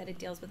saying that it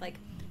deals with like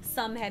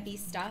some heavy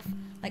stuff,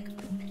 like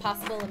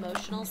possible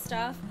emotional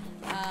stuff.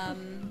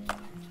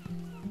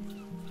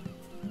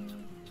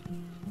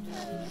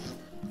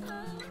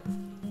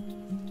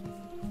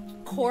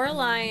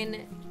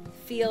 Coraline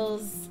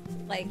feels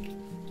like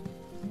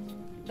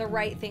the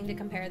right thing to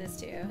compare this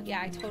to.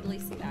 Yeah, I totally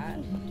see that.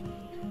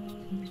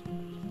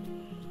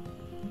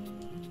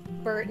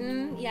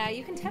 Burton, yeah,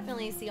 you can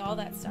definitely see all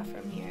that stuff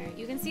from here.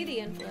 You can see the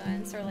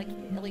influence, or like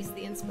at least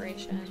the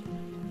inspiration.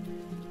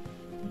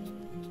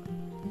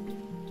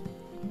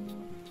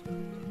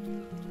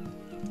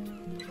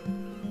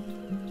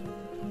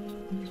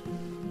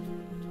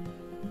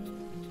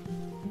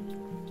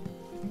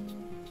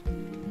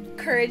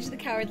 Courage the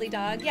Cowardly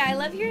Dog. Yeah, I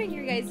love hearing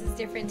your guys'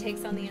 different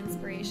takes on the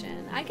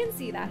inspiration. I can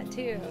see that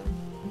too.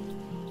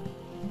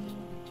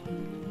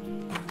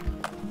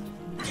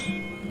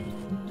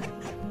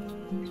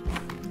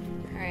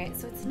 Alright,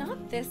 so it's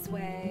not this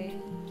way.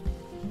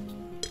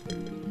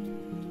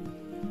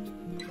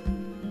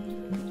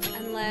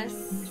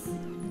 Unless...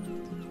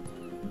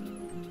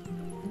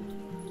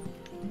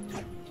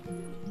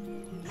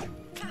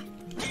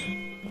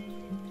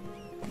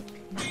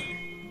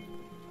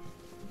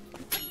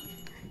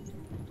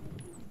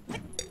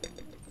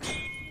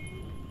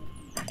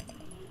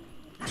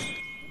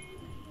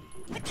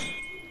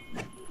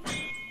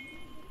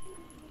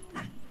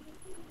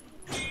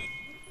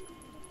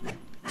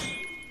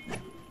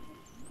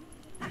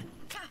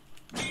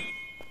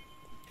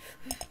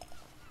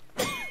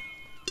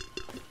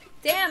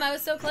 Damn, I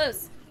was so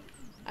close.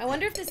 I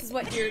wonder if this is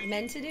what you're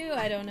meant to do.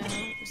 I don't know.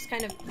 Just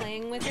kind of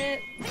playing with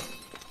it.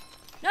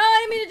 No, I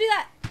didn't mean to do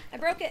that. I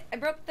broke it. I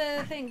broke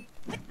the thing.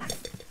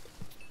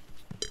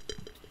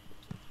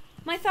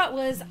 My thought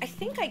was, I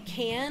think I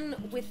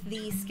can with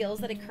the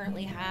skills that I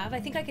currently have. I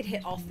think I could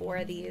hit all 4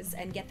 of these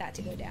and get that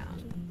to go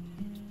down.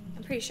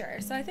 I'm pretty sure.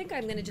 So I think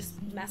I'm going to just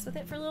mess with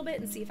it for a little bit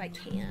and see if I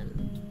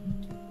can.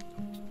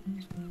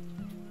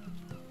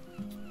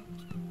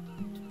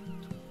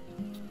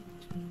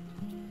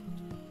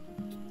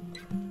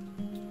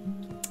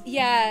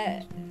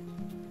 Yeah,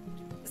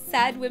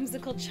 sad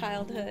whimsical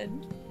childhood.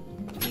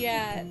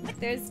 Yeah,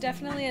 there's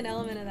definitely an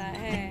element of that,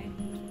 hey.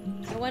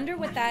 I wonder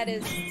what that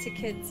is to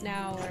kids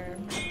now, or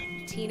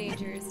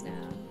teenagers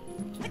now.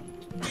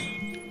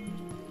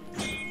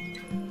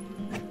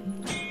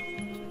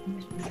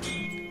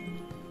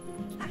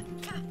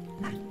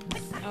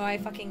 Oh, I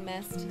fucking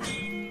missed.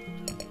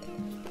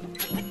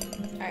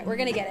 Alright, we're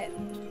gonna get it.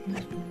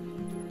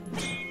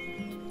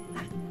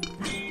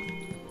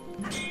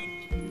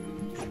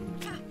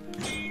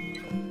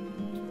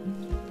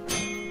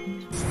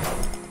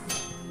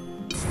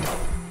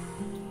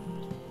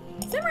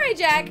 Samurai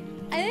Jack!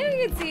 I think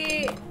we can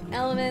see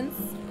elements.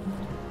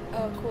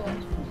 Oh, cool.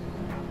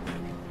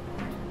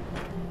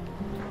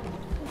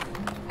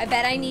 I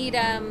bet I need,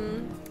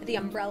 the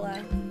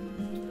umbrella.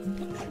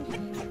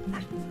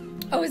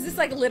 Oh, is this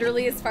like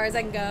literally as far as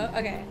I can go?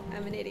 Okay,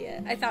 I'm an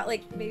idiot. I thought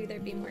like maybe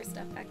there'd be more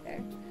stuff back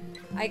there.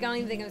 I don't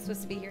even think I'm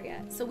supposed to be here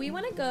yet. So we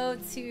want to go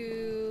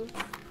to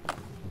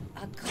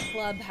a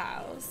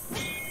clubhouse.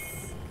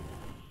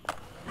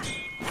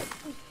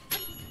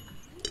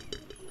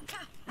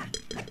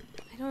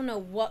 I don't know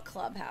what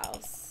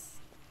clubhouse.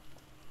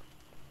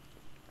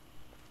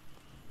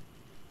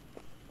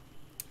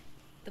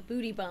 The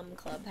Booty Bum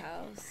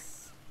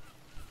Clubhouse.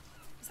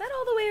 Is that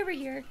all the way over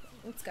here?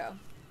 Let's go.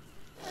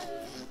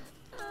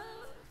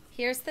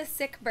 Here's the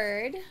sick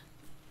bird.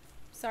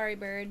 Sorry,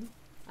 bird.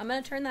 I'm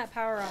gonna turn that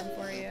power on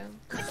for you.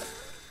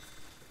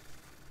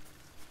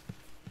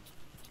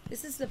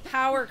 This is the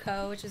Power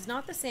Co., which is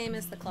not the same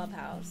as the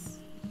clubhouse.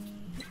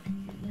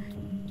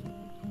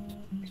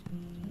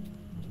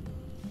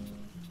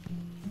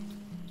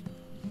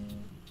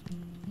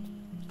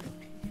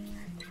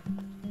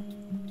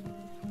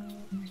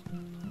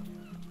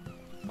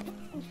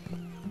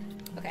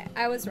 Okay,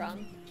 I was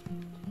wrong.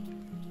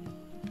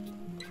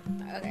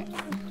 Okay.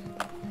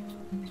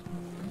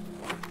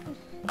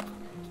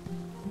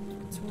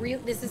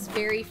 This is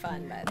very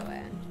fun, by the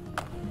way.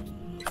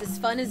 It's as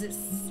fun as it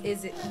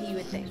you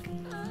would think.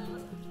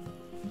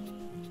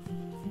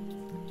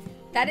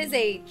 That is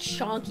a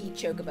chonky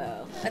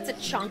chocobo. That's a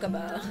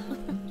chonkobo.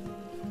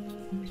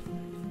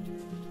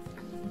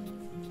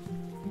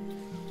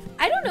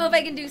 I don't know if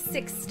I can do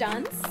 6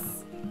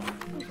 stunts.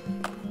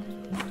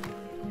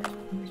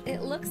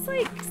 It looks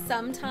like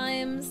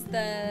sometimes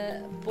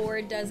the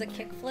board does a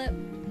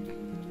kickflip.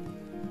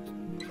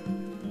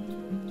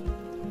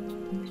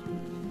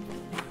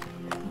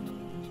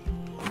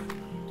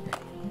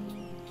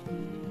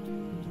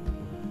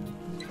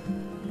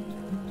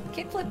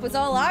 Kickflip was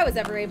all I was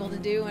ever able to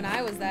do when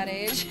I was that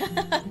age.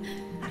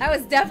 That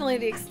was definitely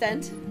the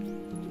extent.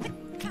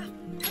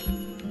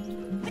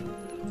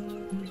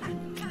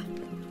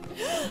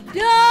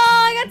 No,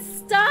 I got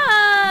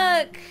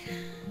stuck!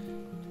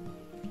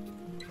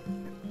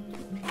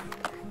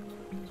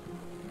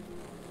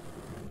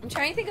 I'm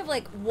trying to think of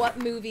like what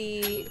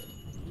movie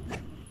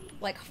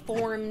like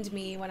formed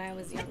me when I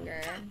was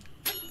younger.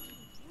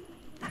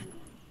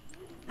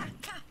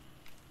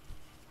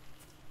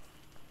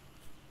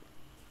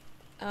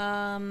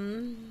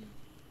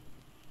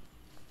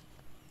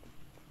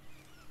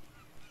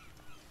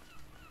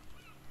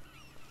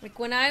 Like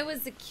when I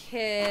was a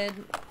kid,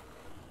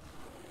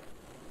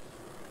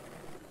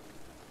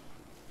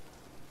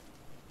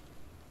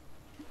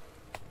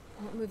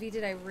 what movie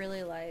did I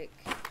really like?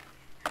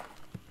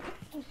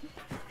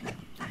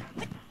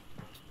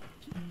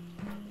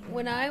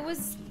 When I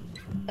was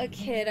a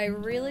kid, I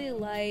really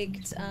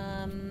liked,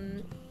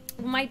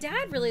 my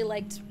dad really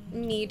liked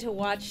me to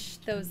watch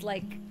those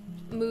like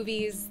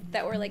movies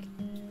that were like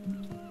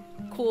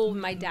cool when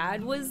my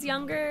dad was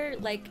younger,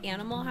 like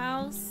Animal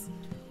House,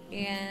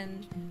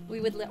 and we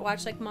would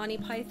watch like Monty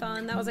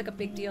Python. That was like a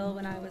big deal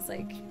when I was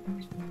like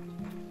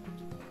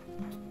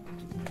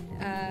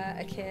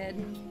a kid.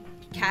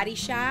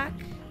 Caddyshack,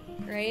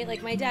 right?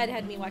 Like my dad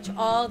had me watch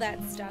all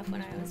that stuff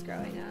when I was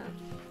growing up.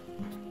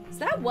 So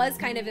that was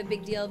kind of a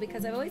big deal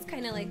because I've always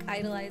kind of like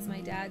idolized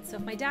my dad. So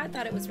if my dad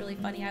thought it was really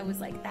funny, I was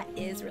like, that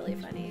is really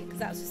funny, because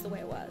that was just the way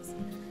it was.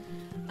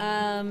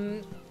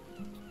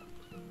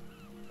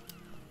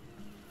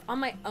 On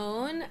my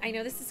own, I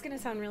know this is gonna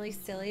sound really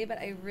silly, but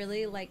I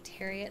really liked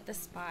Harriet the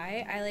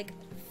Spy. I like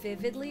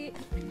vividly,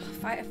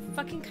 I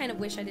fucking kind of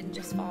wish I didn't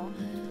just fall.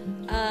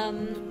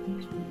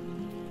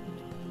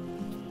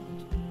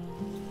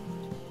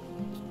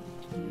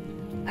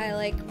 I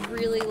like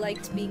really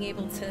liked being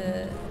able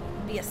to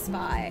be a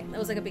spy. That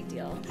was like a big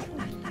deal.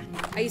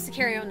 I used to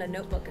carry on a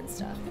notebook and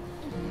stuff.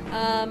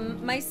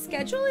 My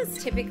schedule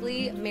is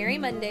typically Merry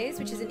Mondays,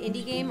 which is an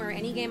indie game or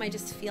any game I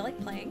just feel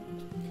like playing.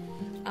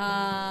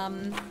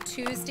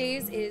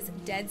 Tuesdays is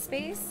Dead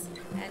Space,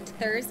 and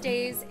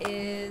Thursdays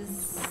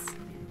is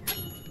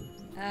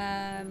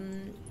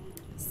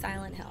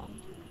Silent Hill.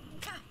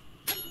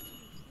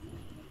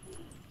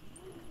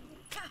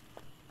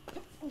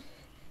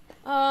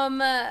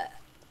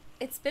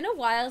 It's been a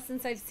while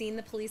since I've seen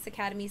the Police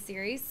Academy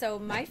series, so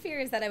my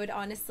fear is that I would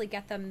honestly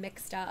get them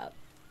mixed up.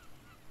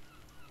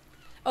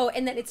 Oh,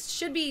 and then it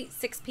should be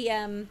 6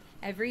 p.m.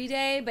 every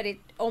day, but it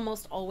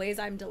almost always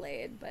I'm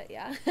delayed, but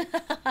yeah.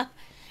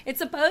 It's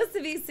supposed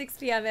to be 6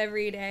 p.m.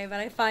 every day, but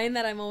I find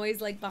that I'm always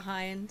like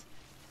behind.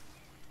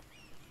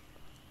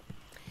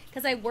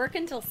 Because I work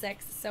until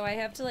 6, so I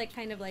have to like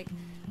kind of like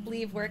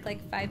leave work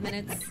like 5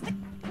 minutes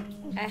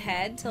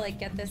ahead to like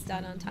get this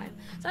done on time.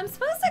 So I'm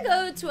supposed to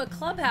go to a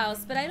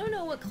clubhouse, but I don't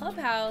know what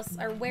clubhouse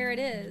or where it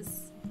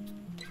is.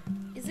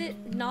 Is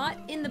it not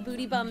in the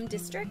Booty Bum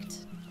district?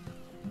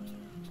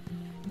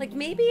 Like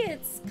maybe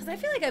it's because I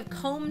feel like I've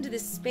combed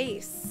this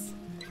space.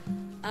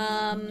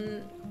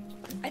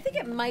 I think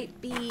it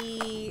might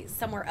be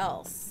somewhere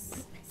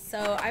else.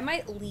 So I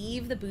might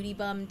leave the Booty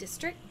Bum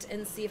district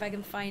and see if I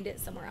can find it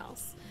somewhere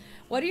else.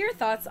 What are your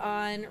thoughts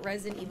on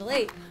Resident Evil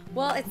 8?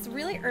 Well, it's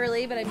really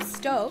early, but I'm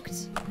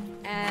stoked.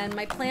 And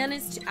my plan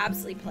is to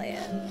absolutely play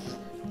it.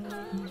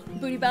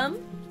 Booty Bum?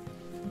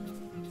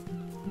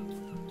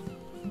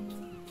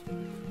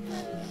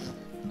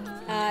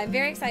 I'm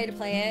very excited to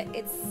play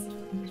it.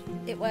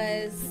 It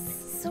was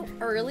so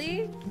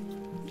early.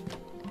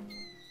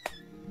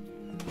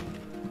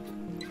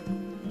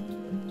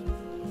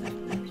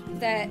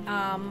 That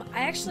I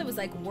actually was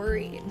like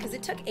worried because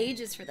it took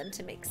ages for them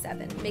to make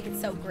 7, make it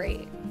so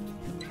great.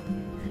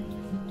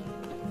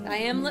 I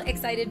am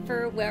excited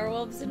for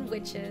Werewolves and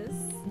Witches.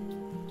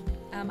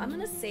 I'm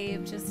gonna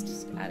save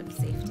just out of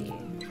safety.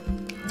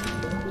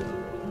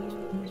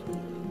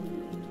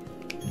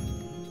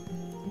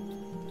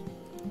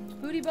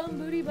 Booty bum,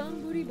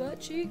 booty butt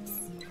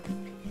cheeks.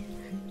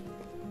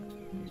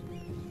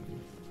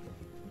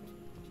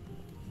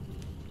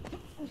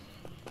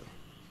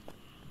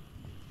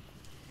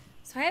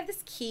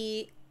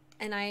 key,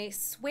 and I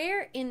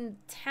swear in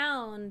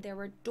town there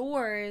were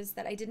doors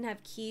that I didn't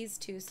have keys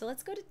to. So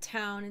let's go to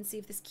town and see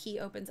if this key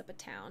opens up a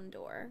town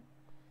door.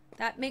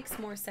 That makes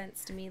more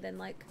sense to me than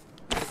like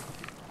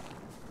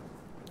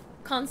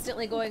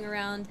constantly going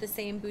around the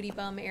same booty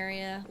bum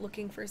area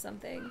looking for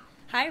something.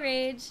 Hi,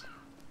 Rage.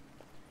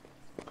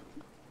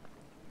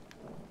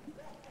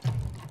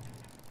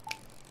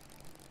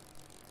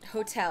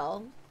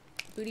 Hotel.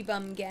 Booty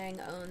bum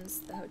gang owns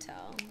the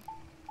hotel.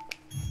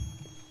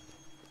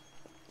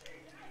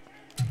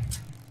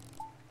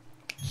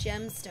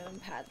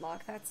 Gemstone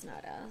padlock. That's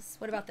not us.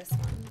 What about this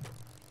one?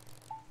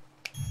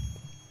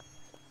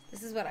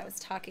 This is what I was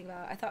talking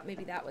about. I thought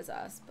maybe that was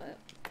us, but...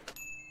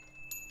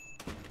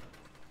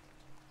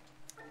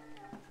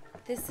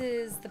 This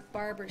is the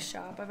barber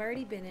shop. I've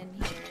already been in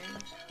here.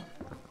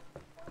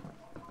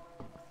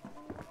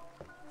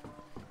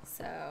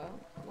 So,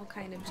 we'll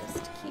kind of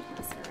just keep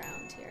this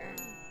around here.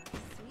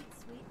 Sweet,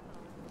 sweet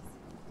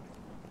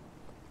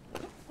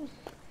bones.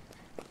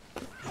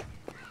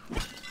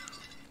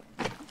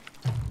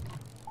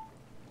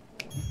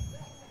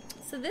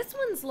 So this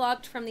one's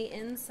locked from the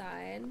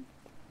inside.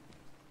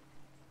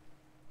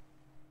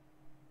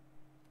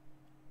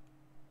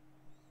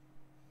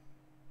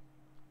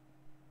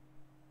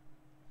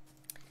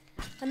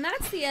 And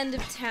that's the end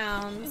of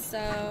town,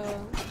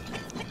 so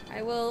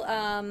I will,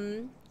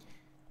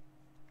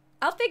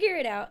 I'll figure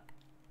it out.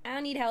 I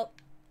don't need help.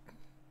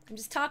 I'm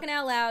just talking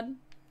out loud.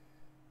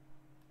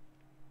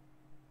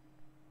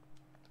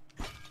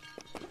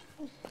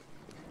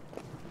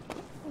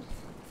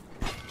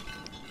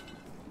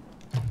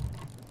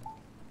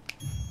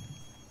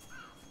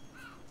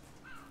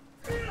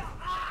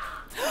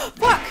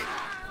 Fuck!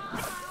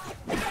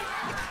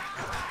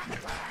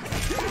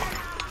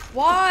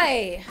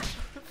 Why?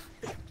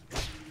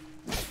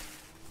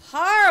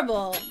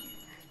 Horrible.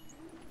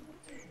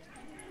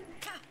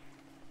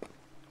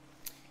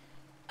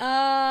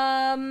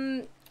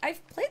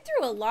 I've played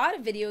through a lot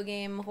of video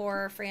game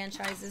horror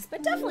franchises,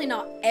 but definitely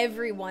not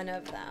every one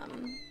of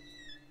them.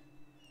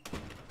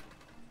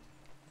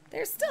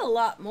 There's still a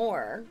lot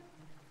more.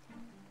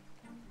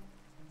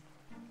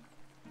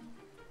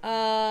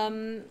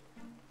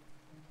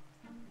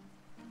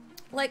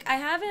 Like, I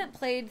haven't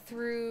played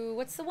through...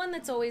 What's the one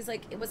that's always,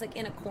 like, it was, like,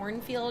 in a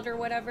cornfield or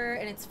whatever,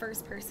 and it's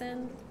first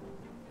person?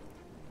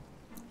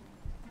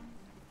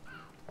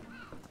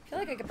 I feel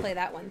like I could play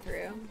that one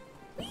through.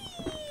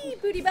 Whee!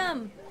 Booty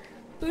bum!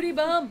 Booty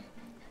bum!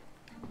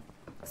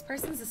 This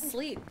person's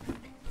asleep.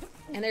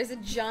 And there's a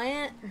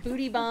giant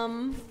booty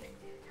bum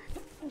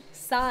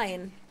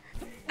sign.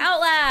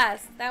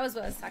 Outlast! That was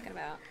what I was talking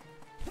about.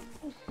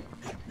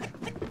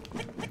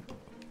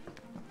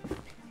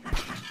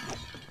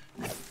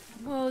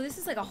 Whoa, this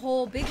is like a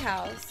whole big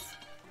house.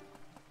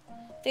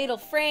 Fatal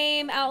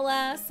Frame,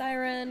 Outlast,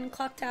 Siren,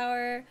 Clock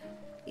Tower,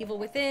 Evil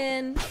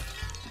Within.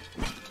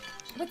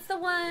 What's the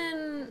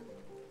one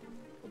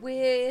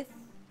with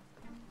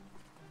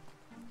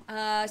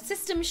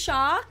System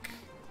Shock?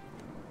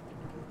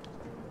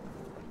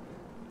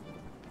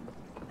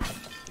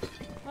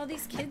 All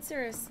these kids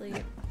are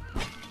asleep.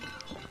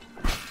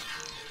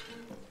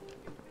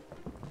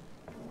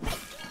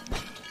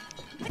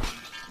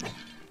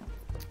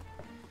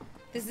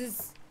 This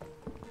is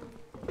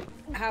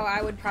how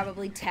I would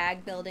probably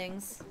tag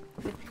buildings,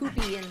 with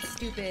poopy and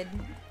stupid.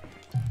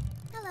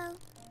 Hello.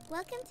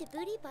 Welcome to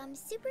Booty Bum's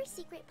super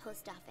secret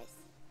post office.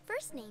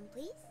 First name,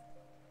 please.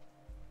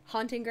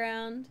 Haunting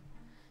Ground.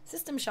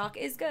 System Shock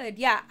is good.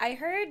 Yeah, I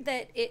heard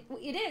that it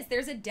is.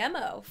 There's a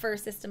demo for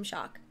System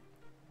Shock.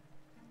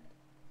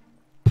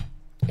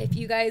 If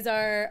you guys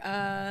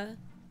are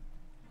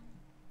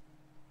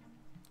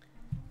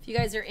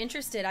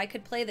interested, I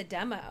could play the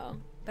demo.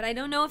 But I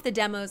don't know if the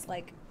demo's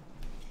like,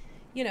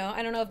 you know,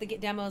 I don't know if the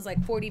demo's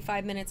like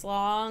 45 minutes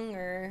long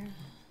or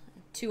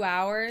 2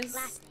 hours.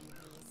 Last name,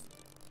 please.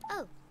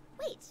 Oh,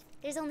 wait.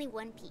 There's only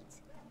one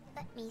Pete.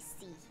 Let me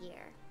see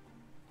here.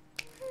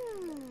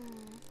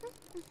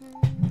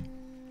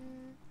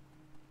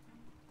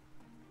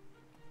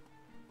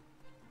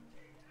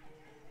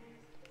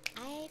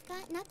 I've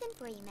got nothing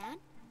for you, man.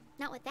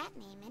 Not with that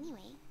name,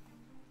 anyway.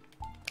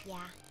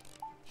 Yeah.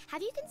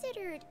 Have you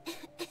considered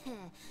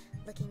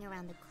looking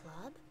around the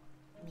club?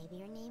 Maybe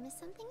your name is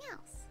something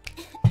else.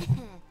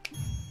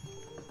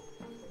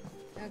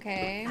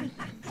 Okay.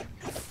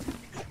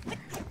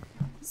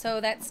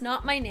 So that's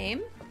not my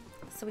name.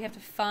 So we have to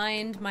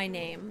find my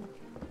name.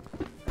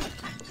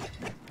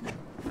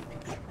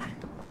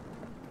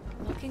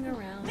 Looking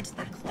around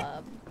the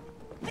club.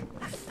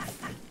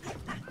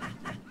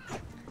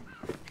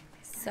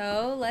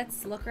 So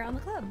let's look around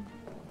the club.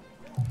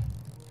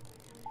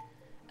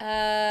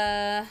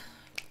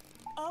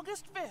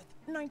 August 5th,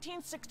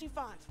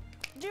 1965.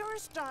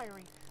 Dearest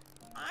Diary,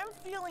 I'm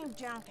feeling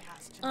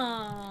downcast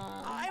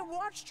tonight. I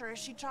watched her as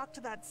she talked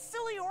to that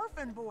silly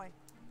orphan boy.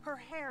 Her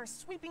hair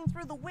sweeping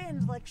through the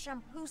wind like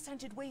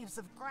shampoo-scented waves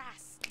of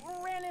grass.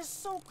 Ren is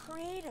so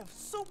creative,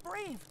 so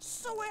brave,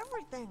 so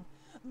everything.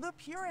 The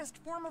purest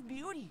form of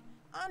beauty,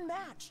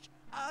 unmatched.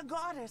 A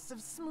goddess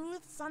of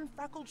smooth,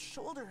 sun-freckled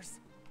shoulders.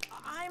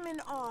 I'm in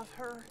awe of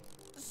her.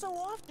 So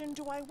often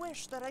do I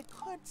wish that I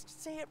could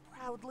say it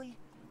proudly,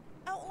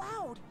 out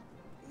loud.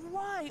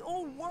 Why,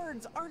 oh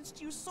words,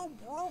 aren't you so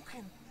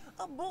broken?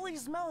 A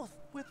bully's mouth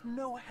with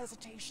no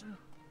hesitation.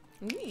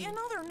 In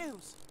other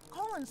news,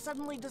 Colin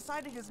suddenly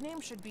decided his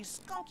name should be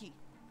Skunky.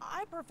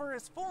 I prefer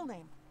his full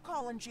name,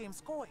 Colin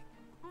James Coy.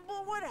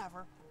 But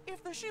whatever,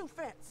 if the shoe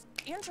fits.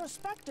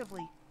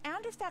 Introspectively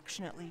and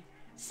affectionately,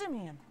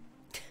 Simeon.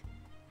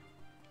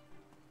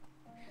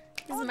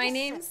 Is my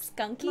name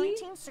Skunky?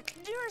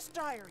 1960. Dearest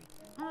Diary,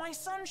 my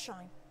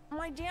sunshine,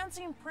 my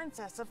dancing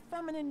princess of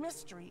feminine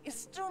mystery is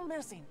still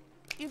missing.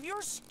 If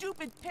your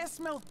stupid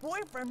piss-mouthed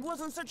boyfriend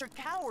wasn't such a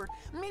coward,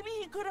 maybe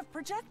he could have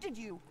protected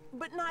you.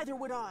 But neither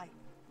would I.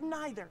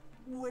 Neither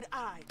would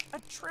I. A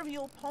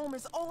trivial poem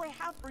is all I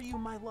have for you,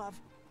 my love.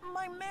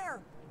 My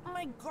mare,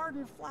 my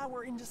garden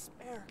flower in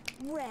despair.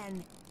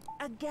 Wren,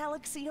 A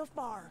Galaxy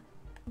Afar,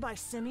 by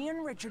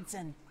Simeon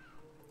Richardson.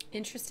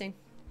 Interesting.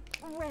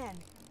 Wren,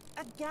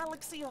 A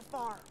Galaxy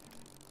Afar.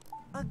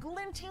 A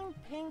glinting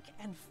pink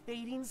and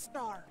fading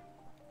star.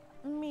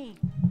 Me,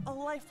 a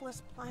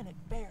lifeless planet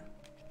bare.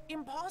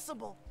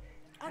 Impossible.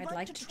 I'd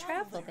like to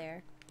travel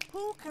there.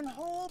 Who can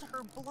hold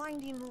her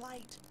blinding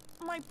light?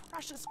 My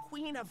precious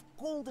queen of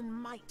golden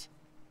might.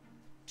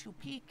 To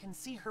peek and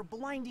see her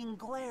blinding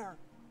glare.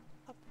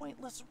 A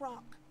pointless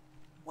rock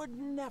would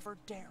never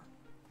dare.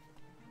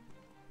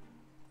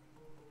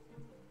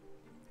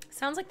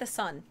 Sounds like the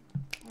sun.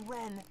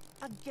 Wren,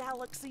 a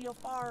galaxy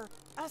afar,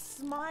 a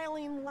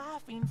smiling,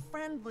 laughing,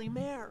 friendly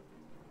mare.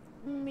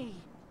 Me,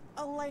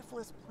 a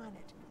lifeless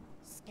planet,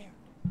 scared.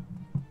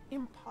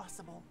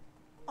 Impossible.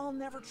 I'll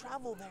never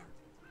travel there.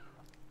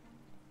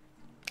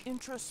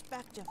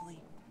 Introspectively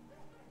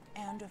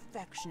and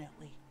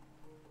affectionately,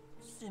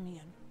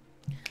 Simeon.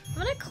 I'm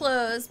gonna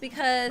close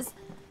because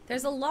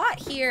there's a lot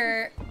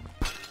here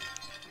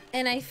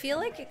and I feel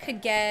like it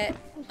could get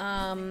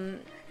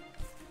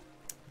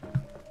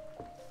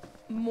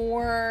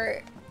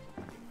more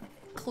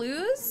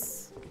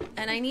clues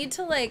and I need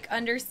to like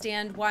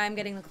understand why I'm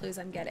getting the clues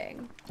I'm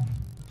getting.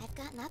 I've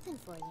got nothing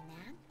for you,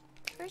 man.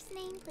 First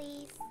name,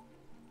 please.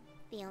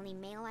 The only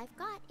mail I've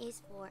got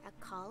is for a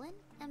Colin,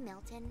 a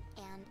Milton,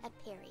 and a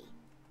Perry.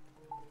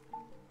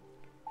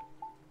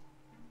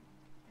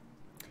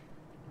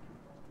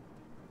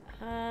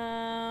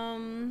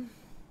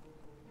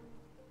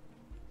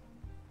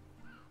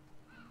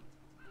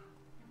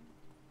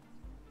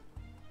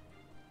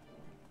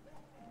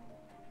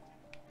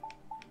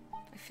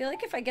 I feel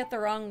like if I get the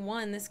wrong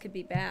one, this could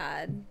be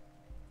bad.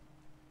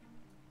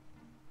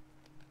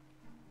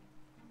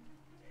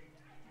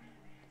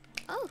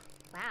 Oh,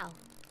 wow.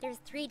 There's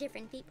 3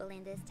 different people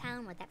in this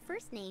town with that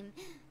first name.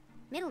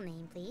 Middle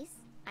name, please.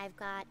 I've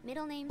got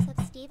middle names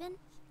of Stephen,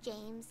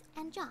 James,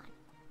 and John.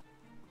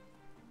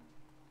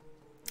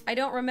 I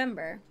don't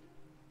remember.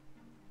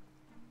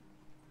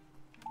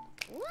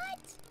 What?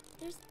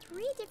 There's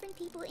 3 different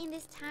people in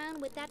this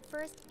town with that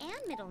first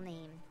and middle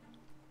name.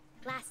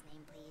 Last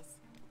name, please.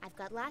 I've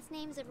got last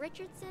names of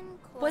Richardson,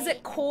 Coy... Was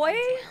it Coy?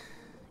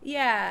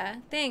 Yeah,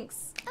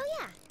 thanks. Oh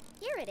yeah,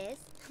 here it is.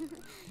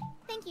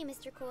 Thank you,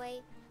 Mr.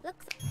 Coy.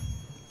 Looks...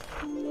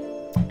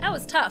 That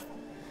was tough.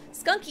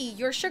 Skunky,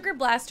 your sugar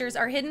blasters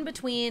are hidden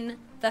between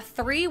the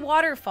 3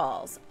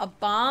 waterfalls. A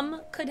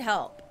bomb could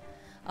help.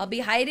 I'll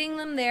be hiding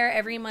them there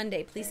every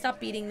Monday. Please stop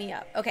beating me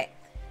up. Okay.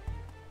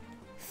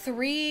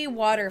 3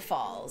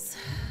 waterfalls.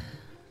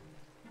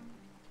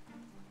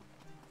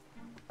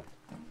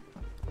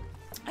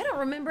 I don't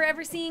remember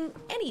ever seeing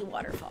any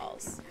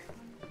waterfalls.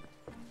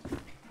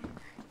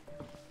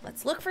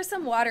 Let's look for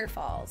some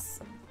waterfalls.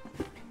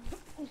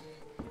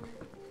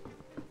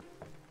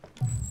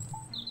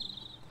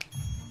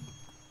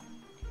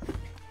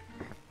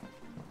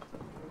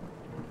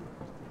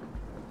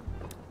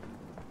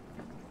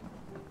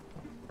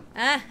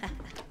 Ah.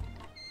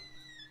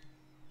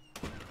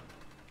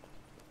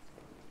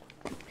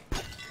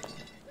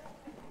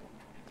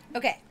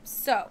 Okay,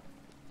 so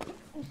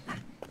oh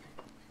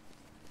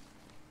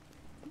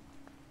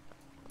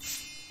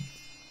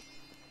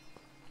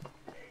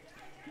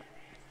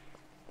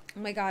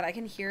my god, I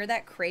can hear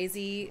that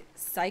crazy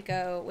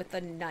psycho with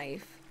the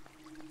knife.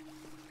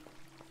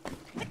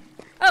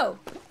 Oh!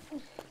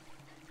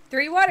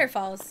 3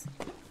 waterfalls.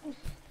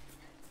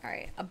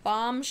 Alright, a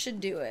bomb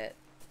should do it.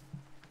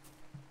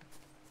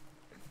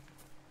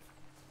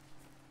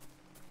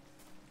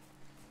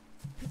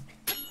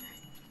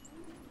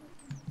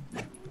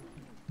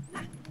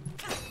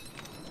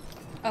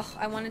 Oh,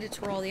 I wanted it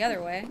to roll the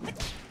other way.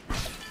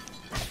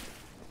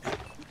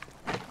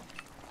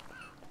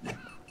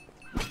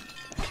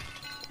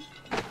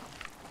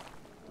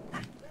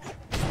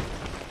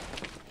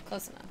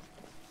 Close enough.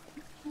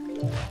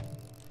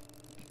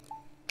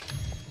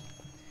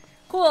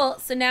 Cool,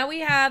 so now we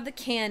have the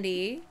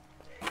candy.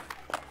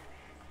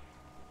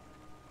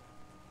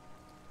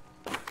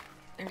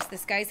 There's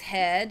this guy's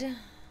head.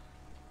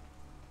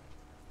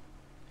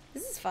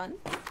 This is fun.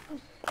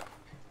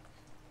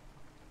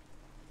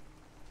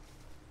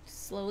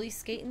 Slowly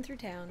skating through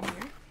town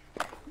here.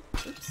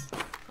 Oops,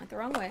 went the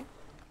wrong way.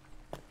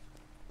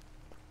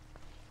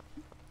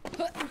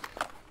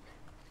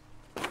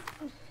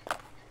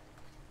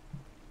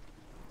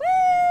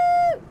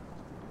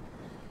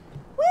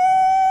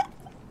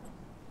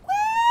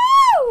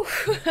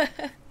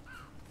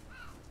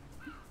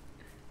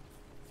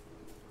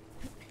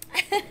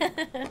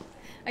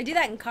 I do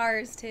that in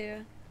cars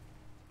too.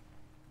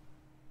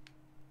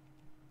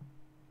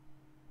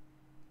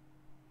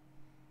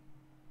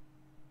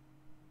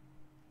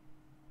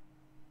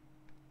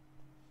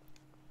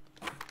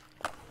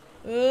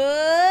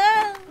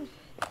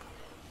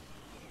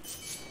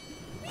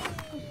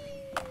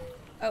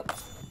 Oh.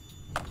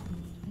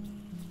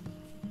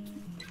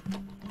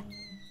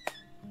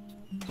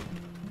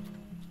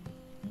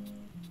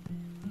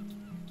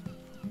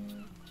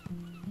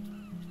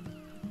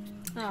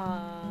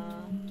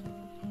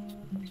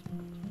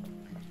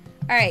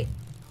 Alright.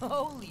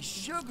 Holy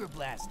sugar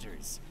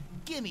blasters.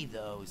 Gimme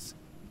those.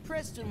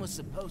 Preston was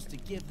supposed to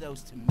give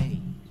those to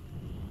me.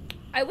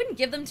 I wouldn't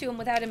give them to him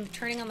without him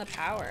turning on the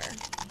power.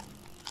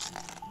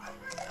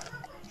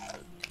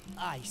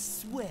 I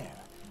swear,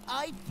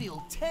 I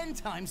feel 10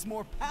 times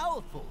more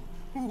powerful.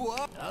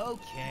 Whoa.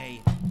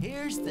 Okay,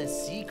 here's the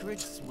secret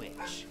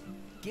switch.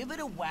 Give it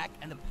a whack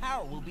and the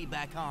power will be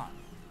back on.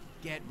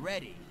 Get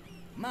ready.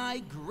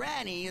 My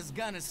granny is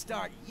gonna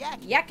start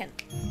yakking. Yakking.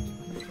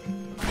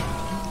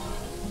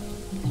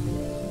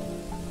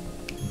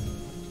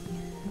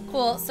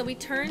 Cool, so we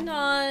turned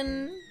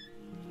on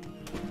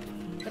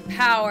the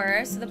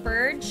power, so the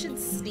bird should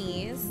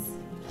sneeze.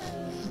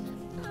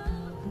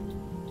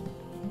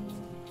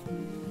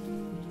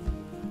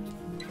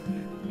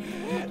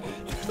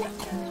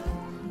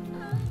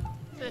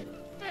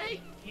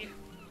 Thank you.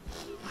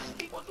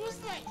 What was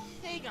that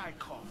thing I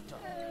coughed on?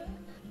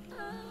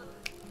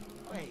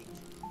 Wait,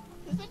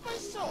 is that my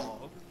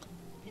song?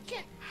 You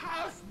can't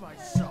have my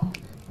song.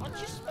 Aren't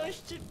you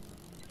supposed to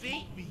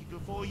beat me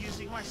before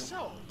using my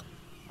song?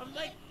 I'm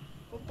like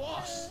a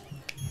boss.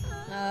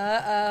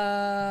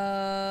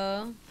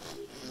 Uh-oh.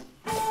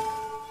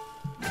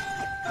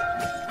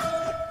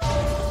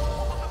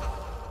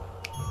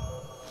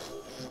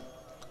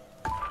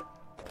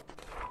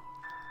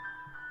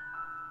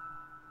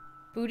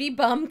 Booty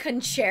Bum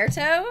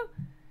Concerto?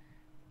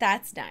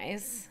 That's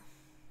nice.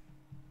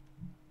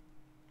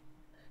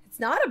 It's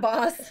not a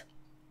boss.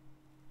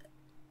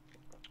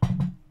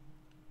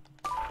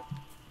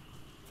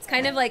 It's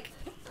kind of like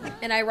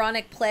an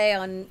ironic play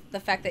on the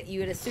fact that you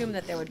would assume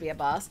that there would be a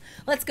boss.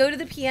 Let's go to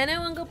the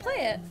piano and go play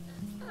it.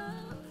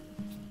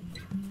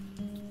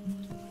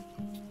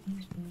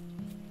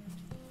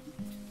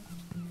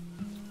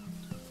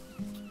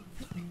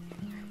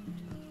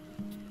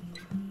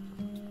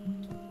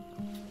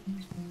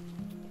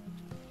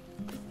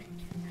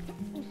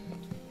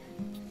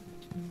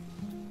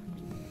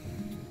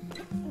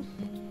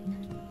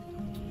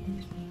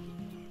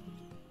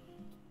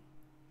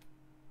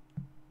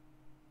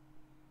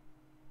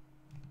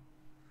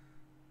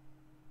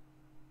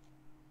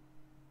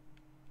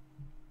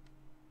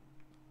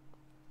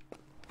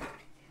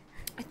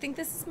 I think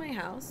this is my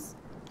house.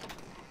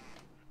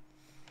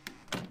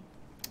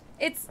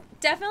 It's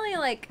definitely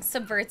like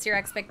subverts your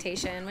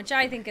expectation, which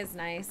I think is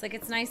nice. Like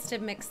it's nice to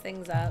mix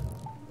things up.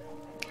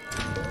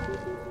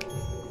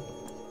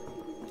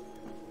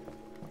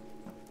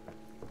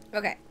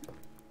 Okay.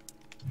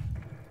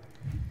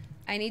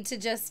 I need to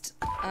just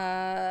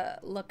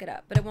look it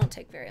up, but it won't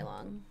take very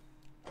long.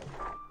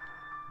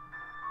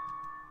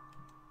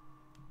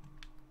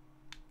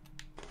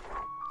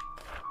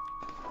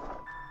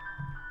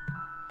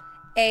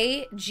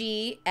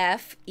 A-G-F-E-D.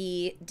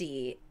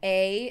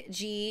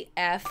 A-G-F-E-D.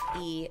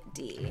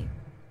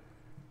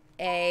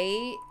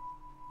 A-E-F-G-D.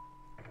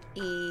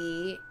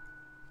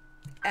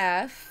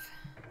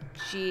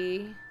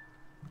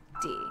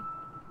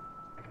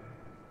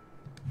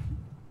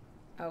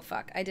 Oh,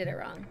 fuck. I did it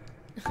wrong.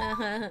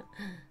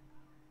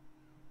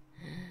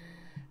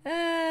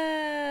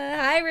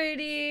 Hi,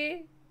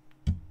 Rudy.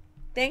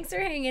 Thanks for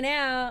hanging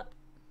out.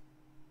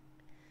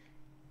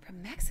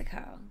 From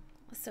Mexico.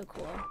 That's so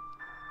cool.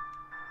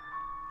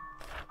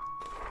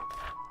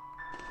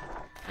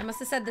 I must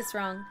have said this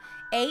wrong.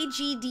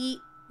 A-G-D,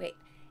 wait,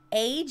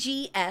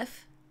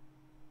 A-G-F,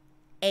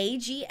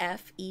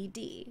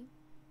 A-G-F-E-D.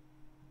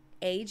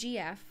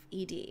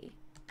 A-G-F-E-D.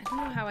 I don't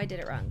know how I did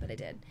it wrong, but I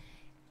did.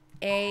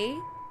 A-G-F-D-E.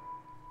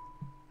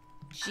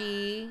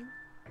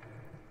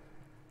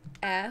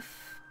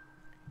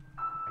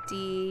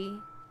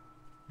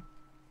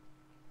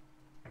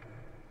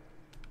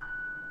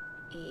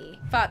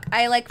 Fuck,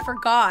 I like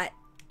forgot.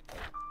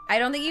 I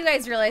don't think you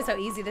guys realize how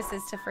easy this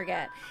is to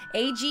forget.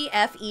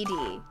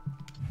 A-G-F-E-D.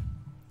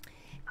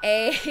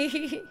 Oh,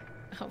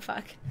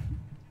 fuck.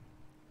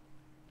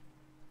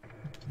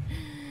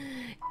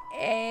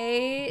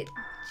 A-G-F-E-D.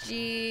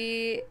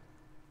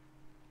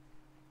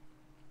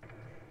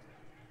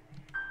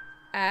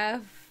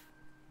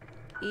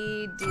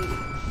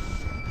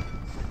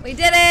 We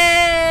did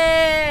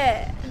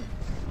it!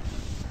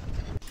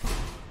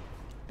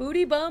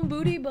 Booty bum,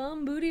 booty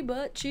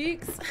butt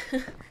cheeks.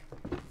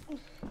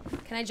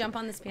 Can I jump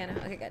on this piano?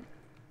 Okay, good.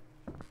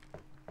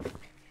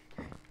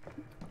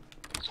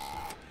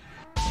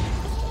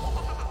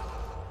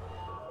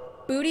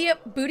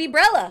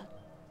 Bootybrella.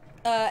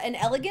 An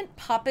elegant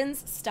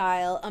Poppins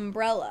style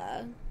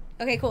umbrella.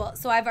 Okay, cool.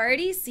 So I've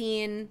already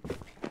seen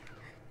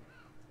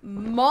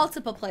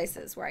multiple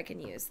places where I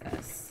can use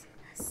this.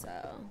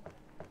 So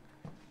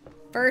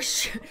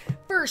First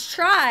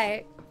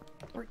try.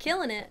 We're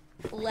killing it.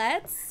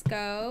 Let's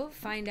go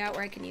find out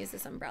where I can use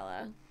this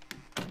umbrella.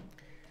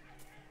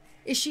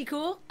 Is she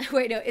cool?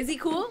 Wait, no. Is he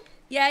cool?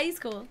 Yeah, he's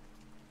cool.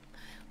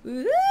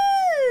 Woo!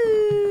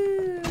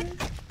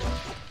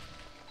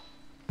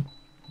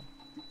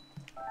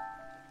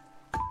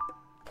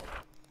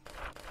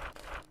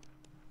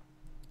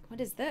 What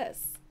is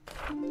this?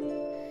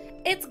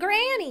 It's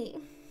Granny.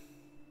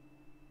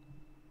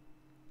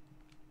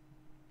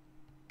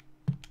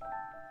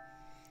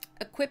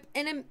 Equip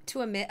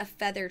to emit a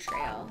feather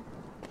trail.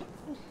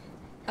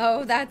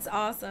 Oh, that's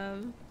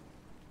awesome.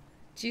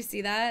 Did you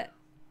see that?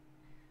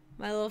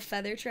 My little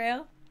feather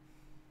trail.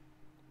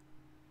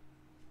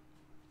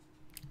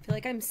 I feel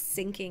like I'm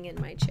sinking in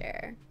my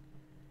chair.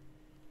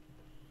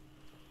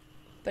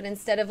 But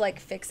instead of like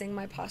fixing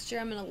my posture,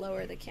 I'm gonna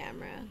lower the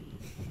camera.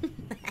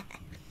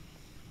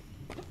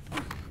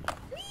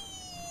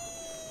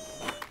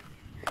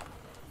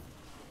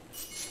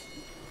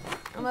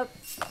 I'm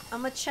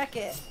gonna check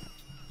it.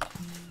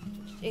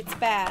 It's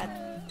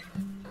bad.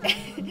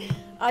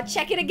 I'll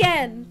check it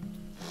again.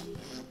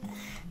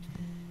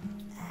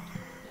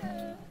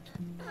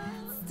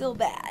 Still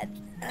bad.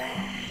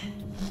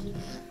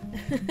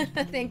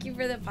 Thank you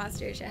for the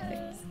posture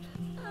checks.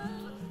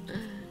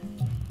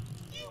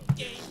 You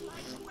gave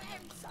my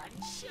grandson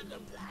sugar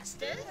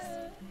blasters.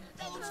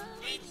 Those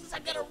things are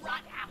gonna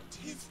rot out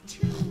his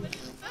tube.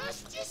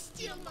 First you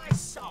steal my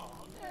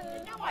song,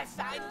 and now I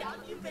find out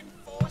you've been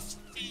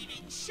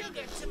force-feeding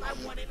sugar to my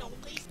one and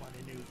only.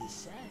 Wanna know the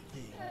sad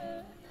thing?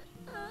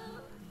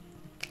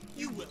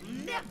 You will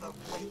never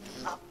wake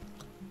up.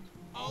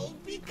 All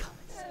because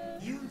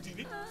you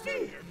didn't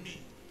fear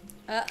me.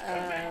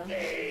 Uh-oh.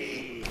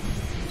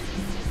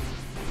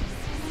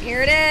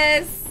 Here it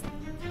is.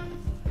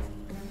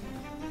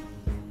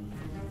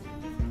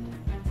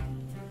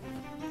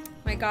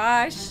 My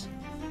gosh.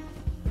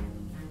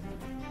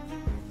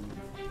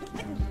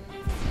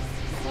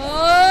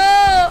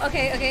 Oh,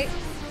 okay, okay.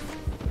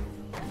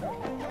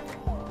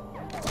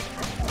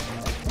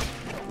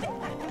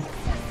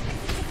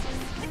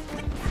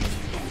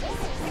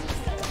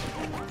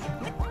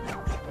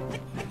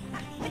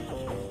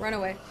 Run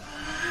away.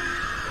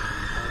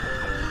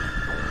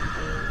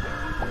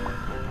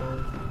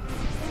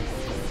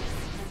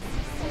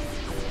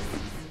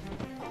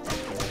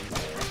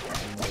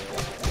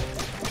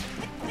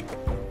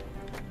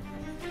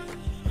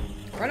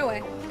 Run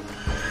away.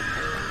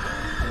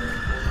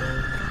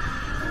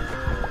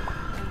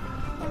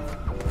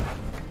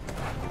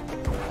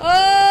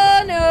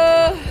 Oh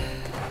no.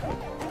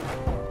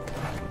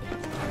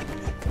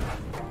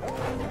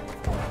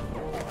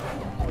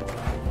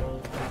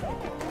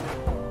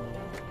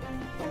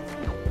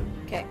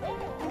 Okay.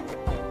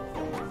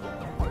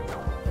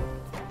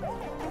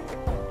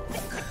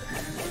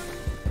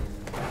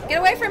 Get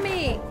away from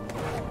me.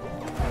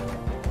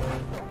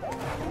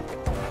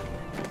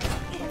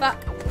 Fuck.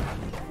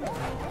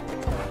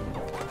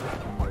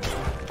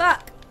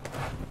 Fuck.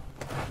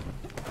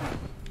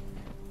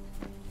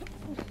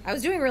 I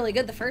was doing really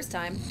good the first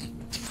time.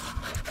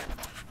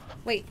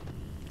 Wait.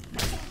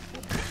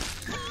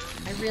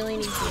 I really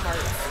need some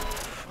hearts.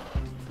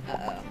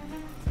 Uh-oh.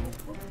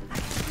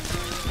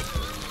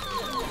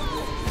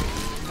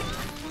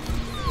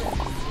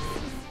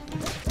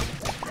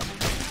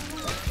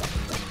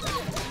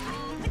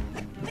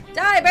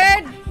 Die,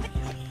 bird!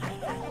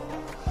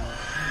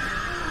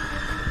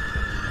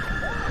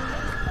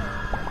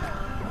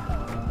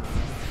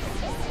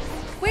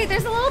 Wait,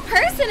 there's a little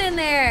person in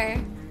there!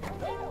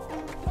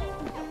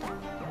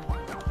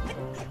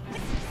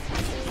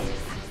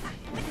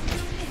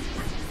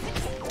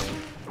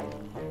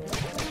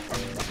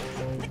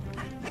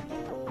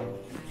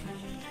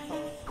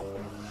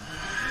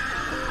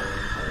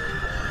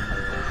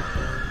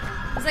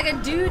 It's like a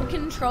dude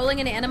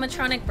controlling an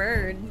animatronic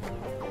bird.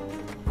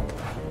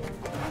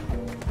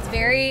 It's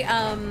very,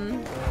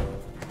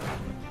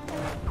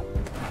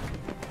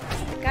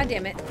 God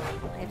damn it.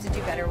 I have to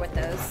do better with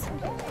those.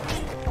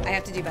 I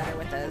have to do better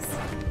with those.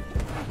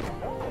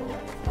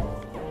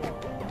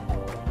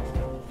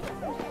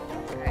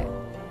 Alright.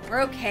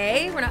 We're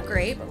okay. We're not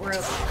great, but we're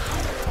okay.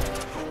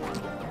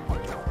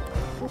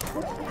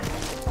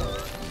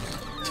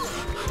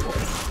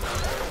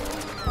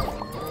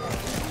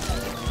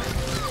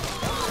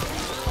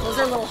 Those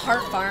are little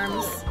heart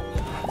farms.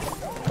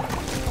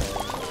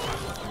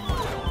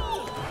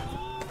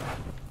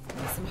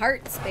 Some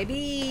hearts,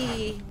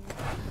 baby.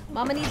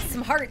 Mama needs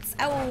some hearts.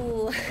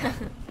 Ow.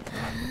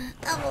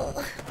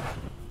 Ow.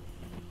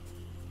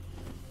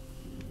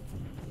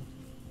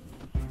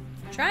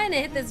 Trying to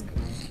hit this.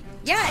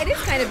 Yeah, it is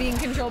kind of being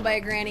controlled by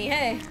a granny.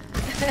 Hey.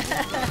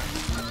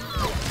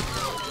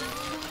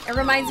 It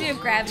reminds me of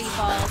Gravity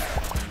Falls.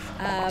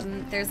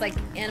 There's like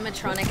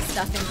animatronic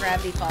stuff in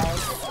Gravity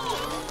Falls.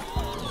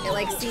 It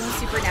like seems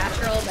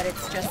supernatural, but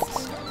it's just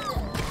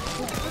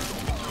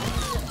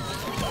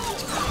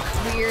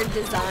weird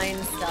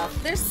design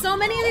stuff. There's so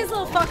many of these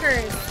little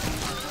fuckers.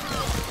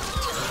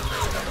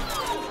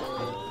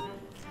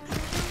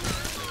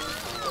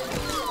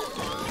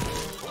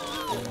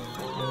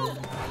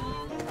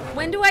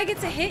 When do I get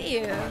to hit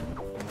you?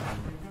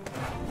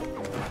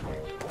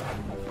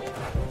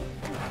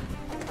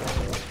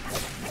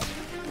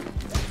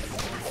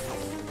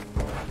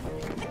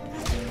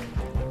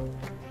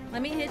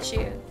 Let me hit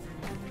you.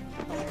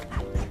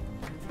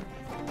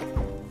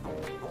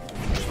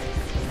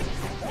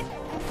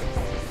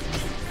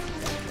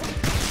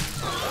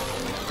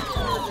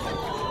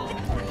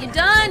 You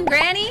done,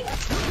 Granny?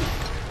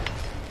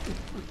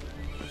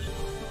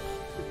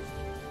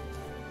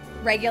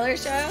 Regular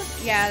show?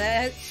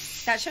 Yeah,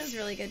 that show's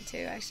really good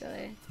too,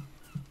 actually.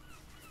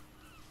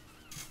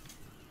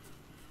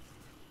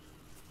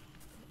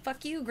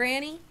 Fuck you,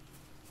 Granny.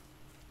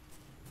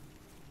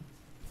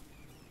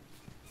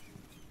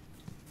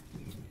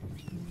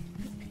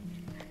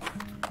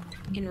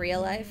 In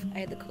real life, I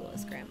had the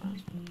coolest grandma.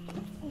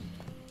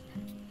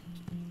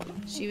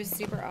 She was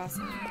super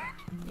awesome.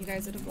 You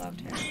guys would have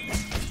loved her.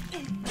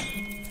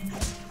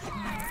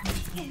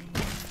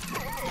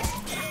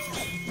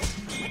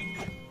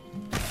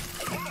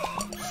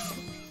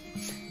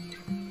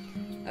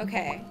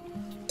 Okay.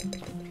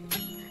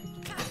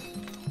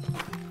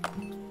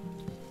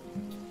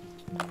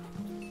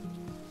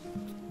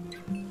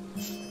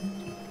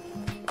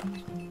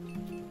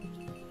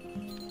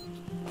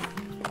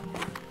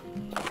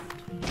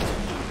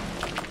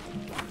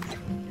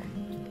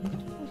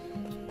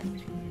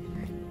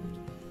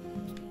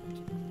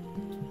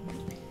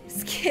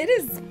 This kid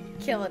is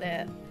killing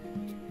it.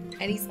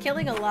 And he's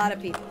killing a lot of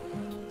people.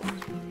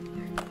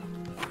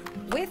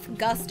 With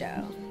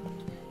gusto.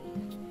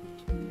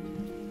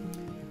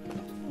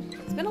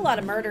 There's been a lot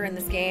of murder in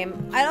this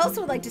game. I'd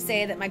also like to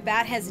say that my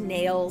bat has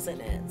nails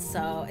in it,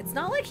 so it's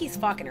not like he's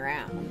fucking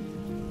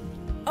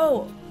around.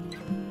 Oh!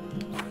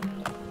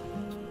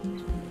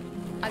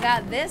 I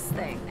got this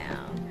thing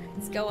now.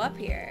 Let's go up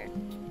here.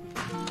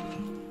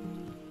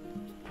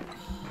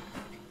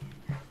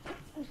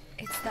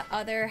 It's the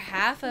other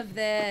half of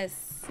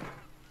this.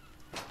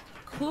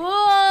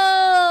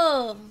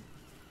 Cool!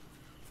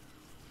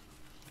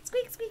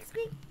 Squeak, squeak,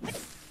 squeak.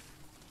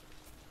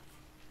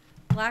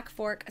 Black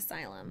Fork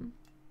Asylum.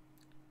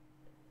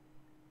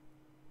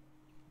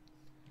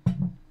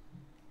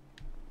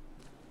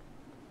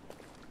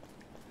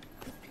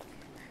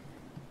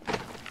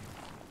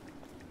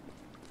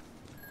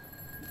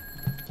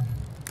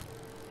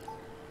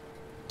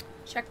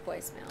 Check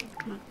voicemail.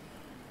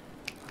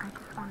 I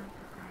just wanted to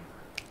say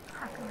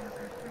happy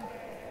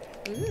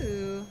anniversary.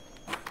 Ooh.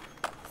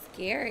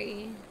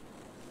 Scary.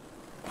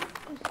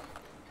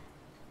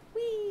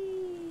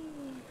 Whee!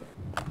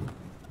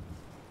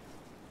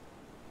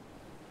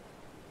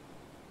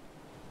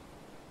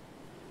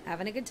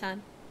 Having a good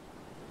time.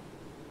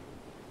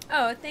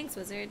 Oh, thanks,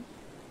 Wizard.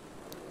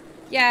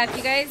 Yeah, if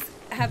you guys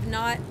have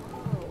not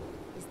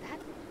Is that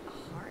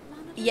a heart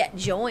monitor? yet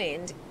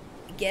joined,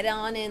 get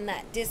on in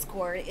that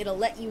Discord. It'll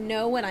let you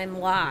know when I'm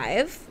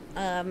live.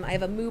 I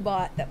have a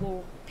Moobot that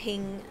will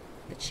ping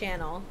the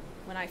channel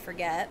when I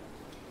forget.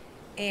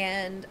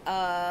 And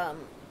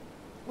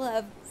we'll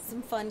have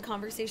some fun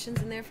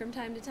conversations in there from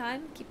time to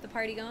time. Keep the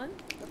party going.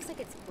 Looks like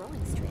it's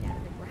growing straight out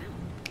of the ground.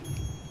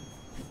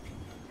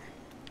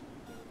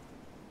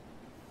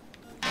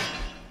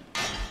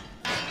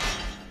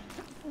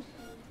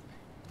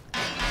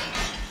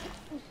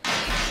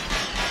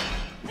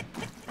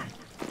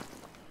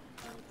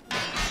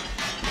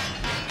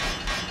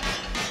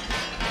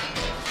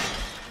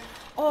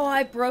 Oh,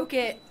 I broke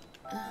it.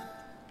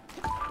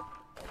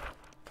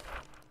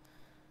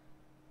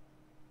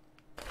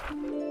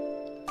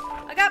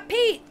 I got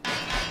Pete.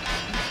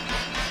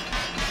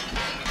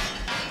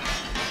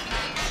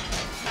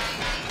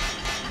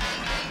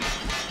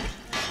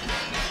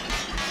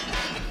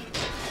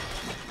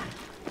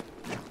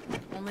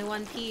 Only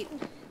one Pete.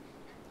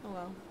 Oh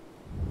well.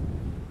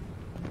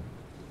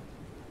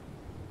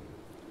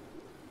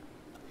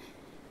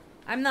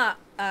 I'm not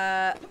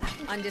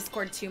on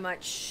Discord too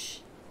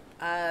much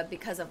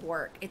because of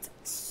work. It's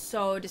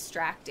so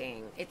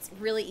distracting. It's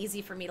really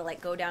easy for me to like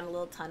go down a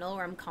little tunnel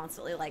where I'm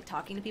constantly like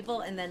talking to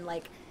people, and then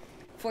like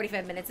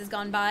 45 minutes has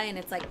gone by and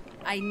it's like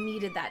I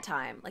needed that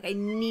time. Like I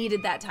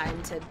needed that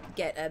time to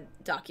get a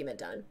document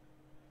done.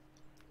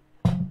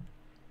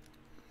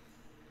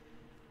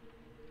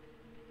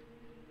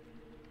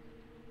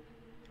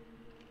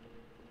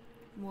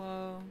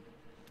 Whoa.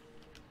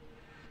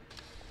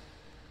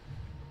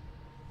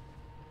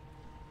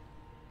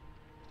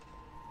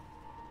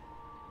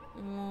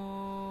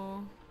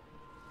 Oh.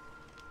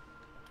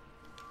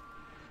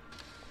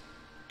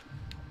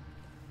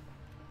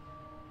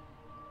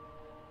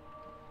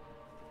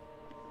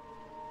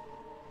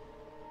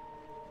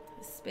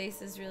 The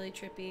space is really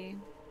trippy.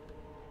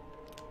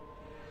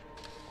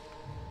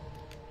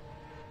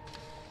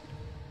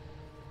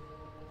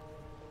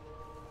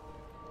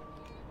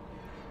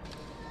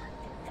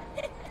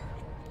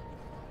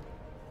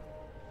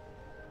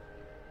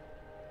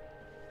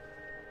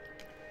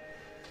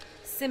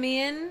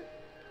 Simeon,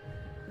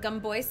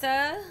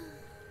 Gumboisa,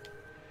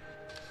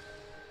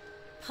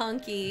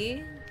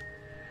 Punky,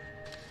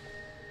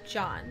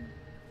 John.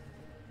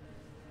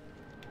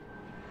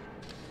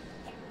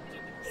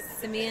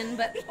 Simeon,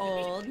 but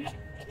old.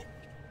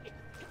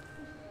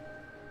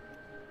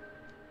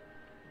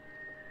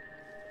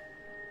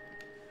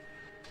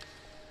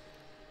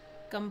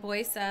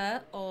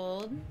 Gumboisa,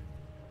 old.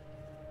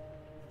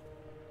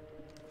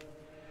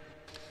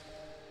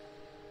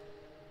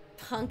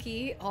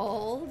 Punky,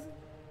 old.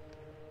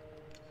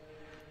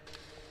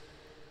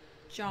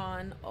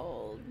 John,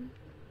 old.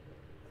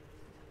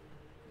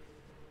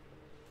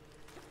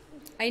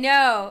 I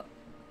know.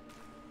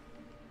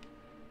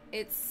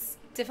 It's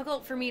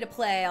difficult for me to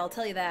play, I'll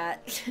tell you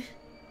that.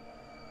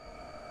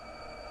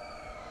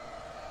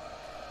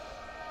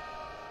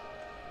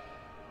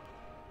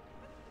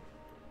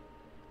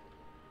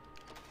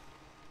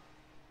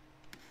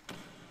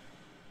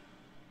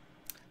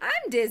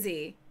 I'm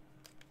dizzy.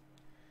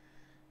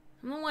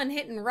 I'm the one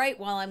hitting right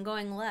while I'm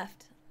going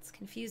left. It's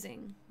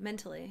confusing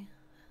mentally.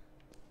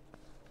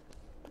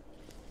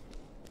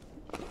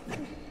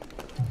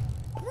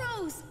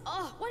 Gross!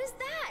 Oh, what is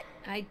that?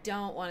 I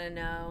don't want to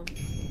know.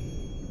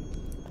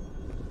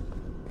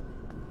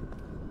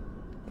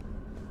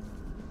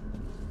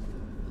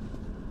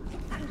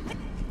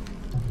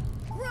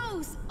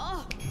 Gross!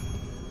 Oh!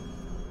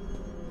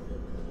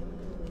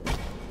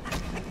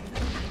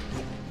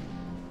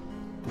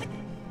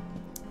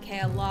 Okay,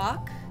 a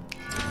lock.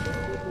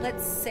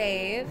 Let's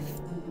save.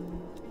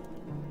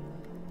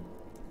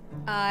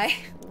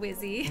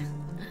 Wizzy.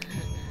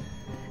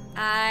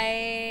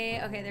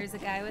 Okay, there's a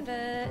guy with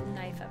a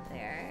knife up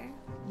there.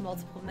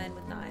 Multiple men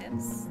with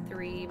knives.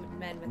 3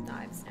 men with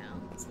knives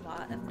now. It's a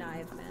lot of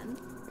knife men.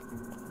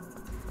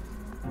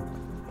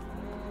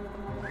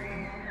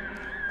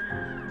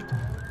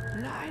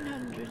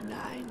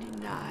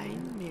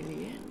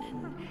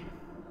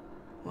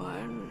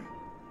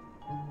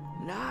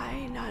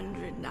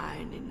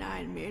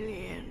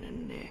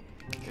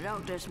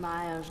 Dr.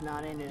 Smile's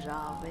not in his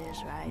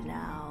office right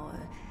now.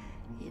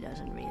 He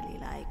doesn't really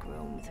like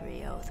room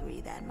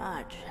 303 that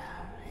much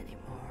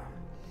anymore.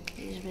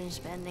 He's been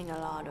spending a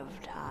lot of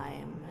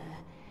time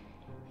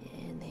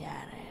in the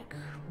attic.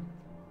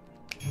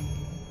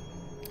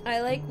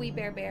 I like We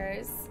Bare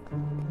Bears.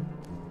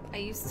 I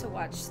used to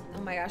watch,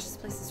 oh my gosh, this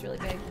place is really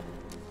big.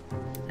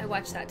 I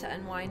watch that to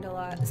unwind a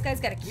lot. This guy's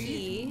got a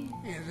key.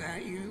 Is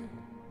that you?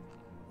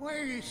 Why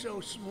are you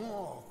so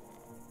small?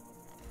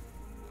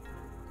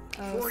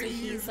 Oh, so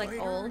he's like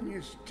old? And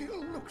you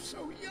still look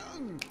so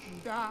young.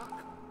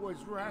 Doc was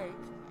right.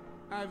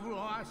 I've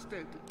lost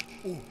it.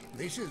 Oh,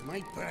 this is my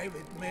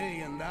private $1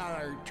 million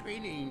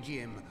training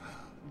gym.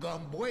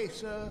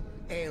 Gombuesa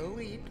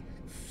Elite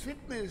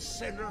Fitness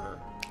Center.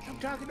 I'm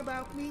talking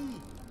about me.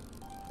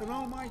 And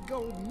all my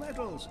gold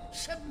medals.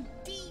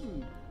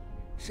 17.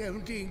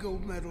 17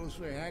 gold medals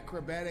for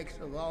acrobatics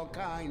of all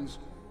kinds.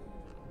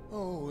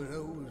 Oh,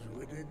 those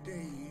were the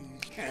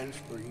days.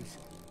 Handsprings,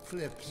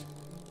 flips,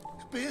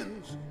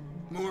 spins,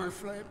 more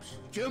flips,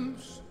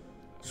 jumps,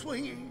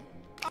 swinging.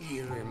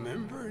 You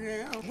remember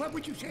now? What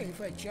would you say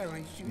if I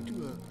challenged you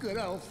to a good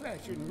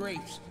old-fashioned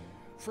race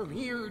from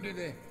here to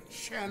the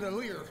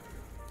chandelier?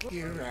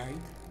 You're right,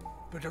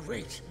 but a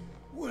race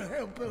will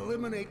help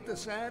eliminate the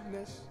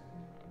sadness.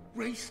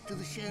 Race to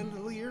the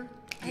chandelier.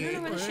 I don't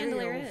know what a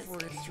chandelier is. For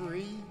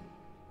 3,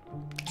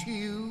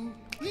 2.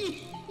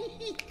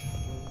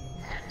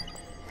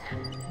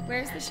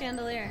 Where's the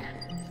chandelier?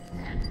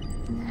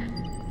 Oh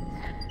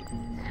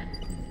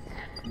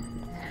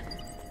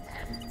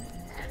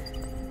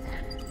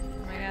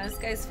my god, this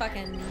guy's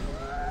fucking...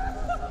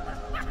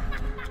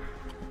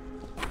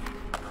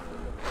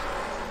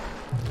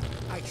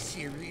 I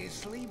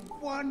seriously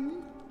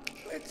won.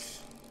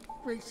 Let's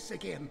race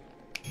again.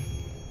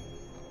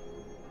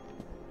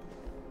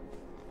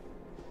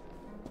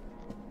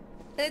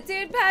 The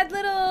dude had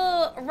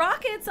little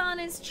rockets on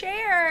his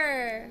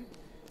chair.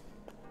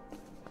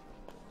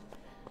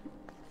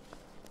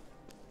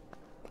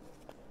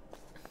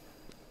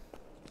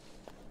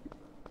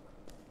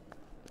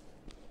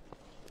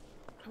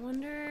 I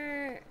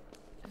wonder...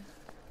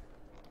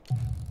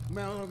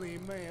 Melanie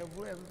may have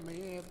left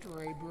me after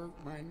I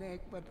broke my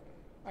neck, but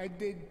I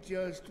did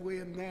just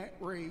win that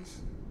race.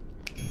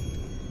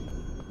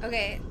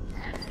 Okay.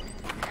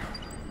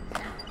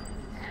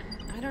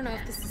 I don't know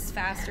if this is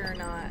faster or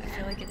not. I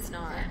feel like it's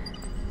not.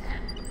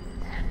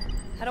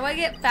 How do I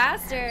get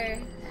faster?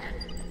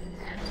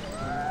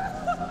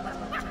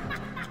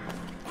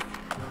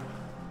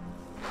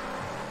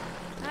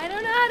 I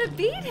don't know how to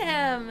beat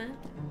him.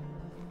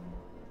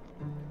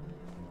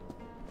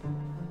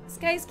 This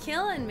guy's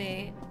killing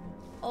me.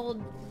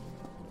 Old...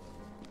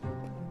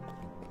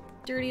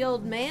 dirty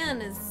old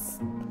man is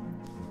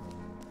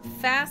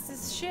fast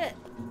as shit.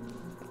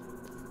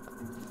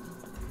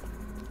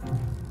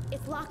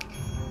 It's locked.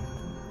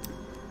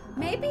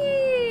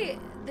 Maybe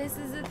this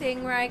is a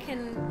thing where I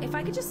can, if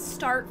I could just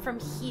start from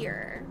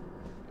here.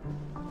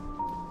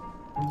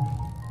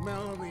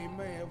 Melanie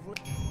may have...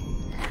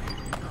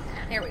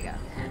 There we go.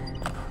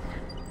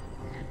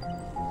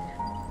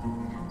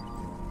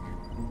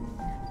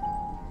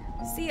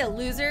 See ya,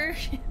 loser.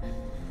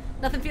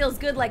 Nothing feels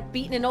good like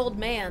beating an old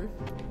man.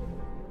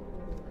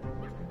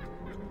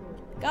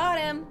 Got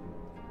him.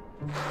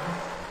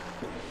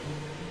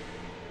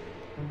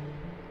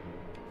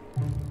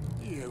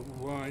 You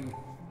won.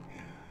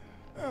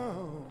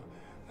 Oh,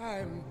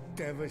 I'm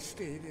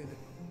devastated.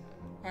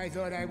 I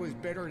thought I was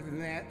better than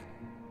that.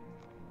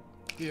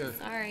 Here.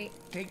 Sorry.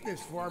 Take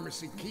this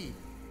pharmacy key.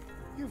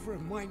 You've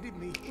reminded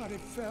me what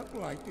it felt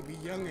like to be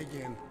young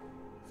again.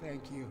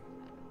 Thank you.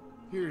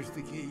 Here's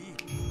the key.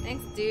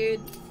 Thanks,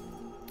 dude.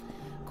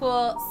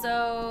 Cool,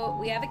 so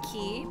we have a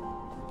key.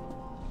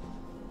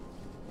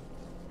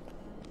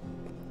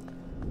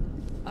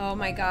 Oh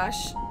my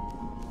gosh.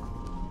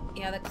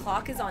 Yeah, the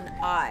clock is on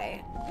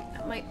I.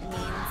 That might mean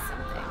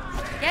something.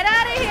 Get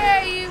out of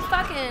here, you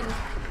fucking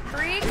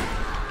freak!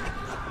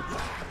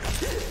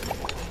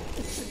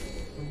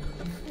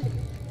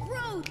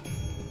 Road!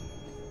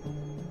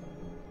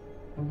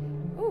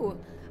 Ooh,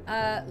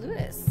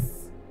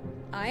 Lewis.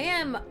 I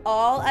am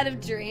all out of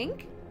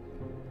drink,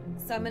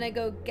 so I'm gonna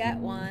go get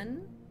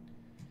one.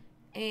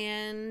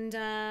 And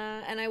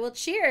I will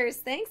cheers.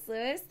 Thanks,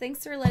 Lewis.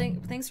 Thanks for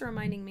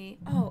reminding me.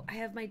 Oh, I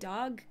have my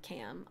dog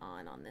cam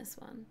on this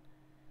one.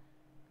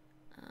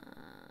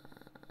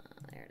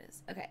 There it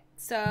is. Okay,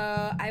 so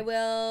I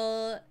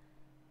will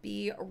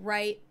be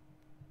right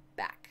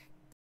back.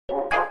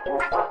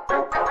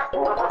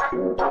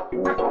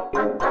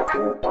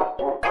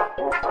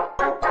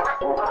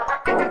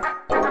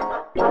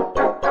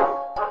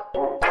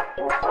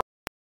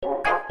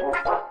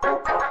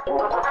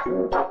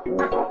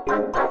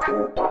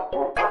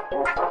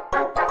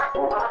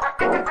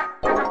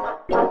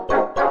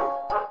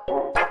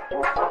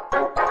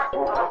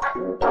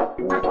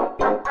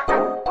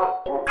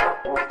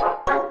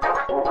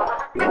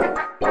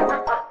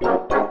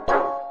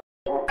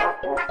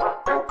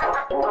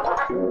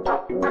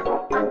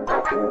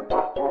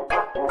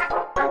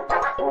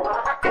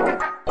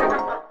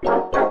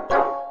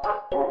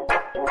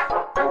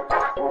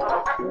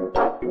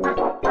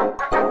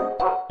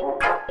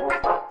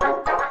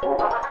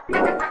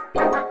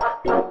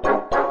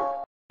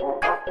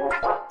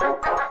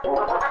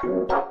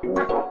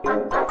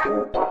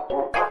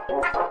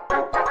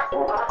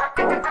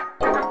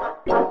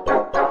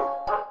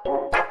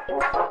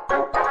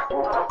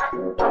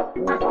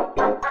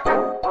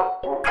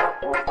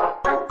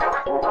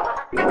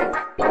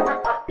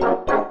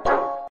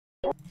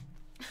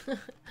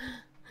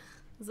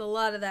 There's a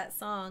lot of that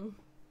song.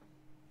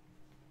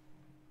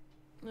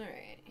 All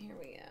right, here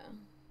we go.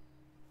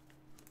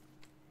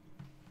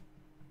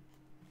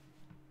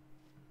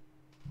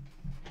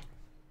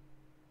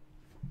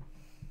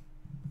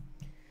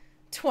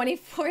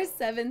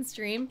 24/7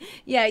 stream.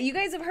 Yeah, you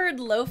guys have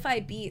heard lo-fi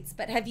beats,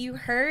 but have you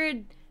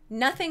heard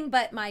nothing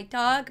but my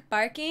dog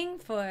barking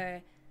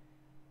for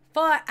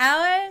 4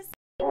 hours?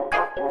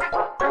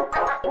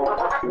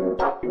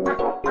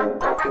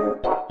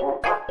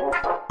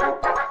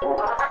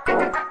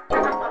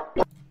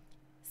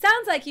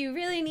 Sounds like you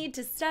really need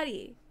to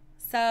study.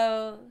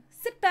 So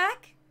sit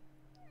back,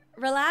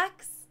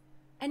 relax,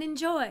 and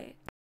enjoy.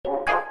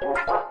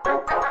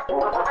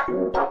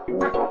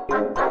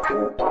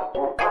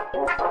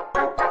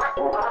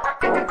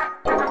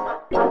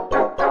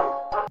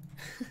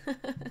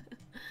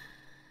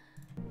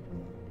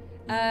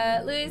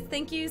 Louis,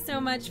 thank you so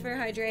much for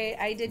hydrate.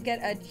 I did get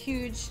a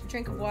huge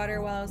drink of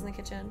water while I was in the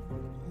kitchen.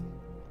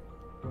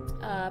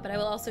 But I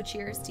will also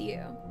cheers to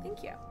you.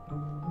 Thank you.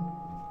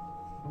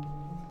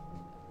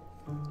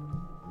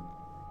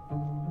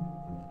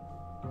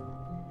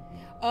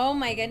 Oh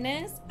my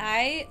goodness,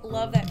 I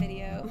love that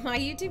video. My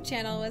YouTube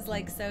channel was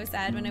like so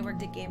sad when I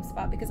worked at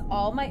GameSpot because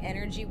all my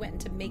energy went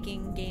into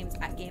making games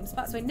at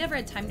GameSpot, so I never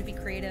had time to be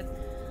creative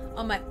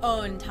on my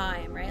own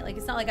time, right? Like,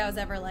 it's not like I was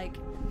ever like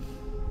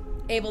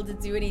able to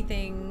do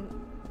anything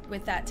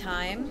with that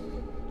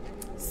time.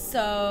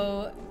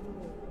 So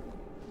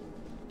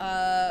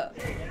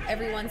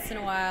every once in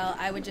a while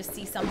I would just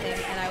see something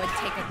and I would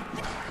take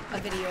a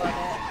video of it.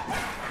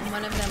 And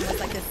one of them was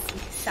like this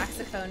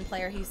saxophone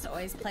player he used to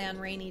always play on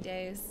rainy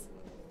days.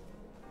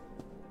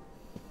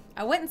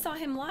 I went and saw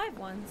him live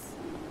once.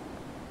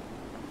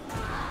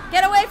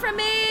 Get away from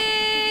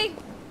me!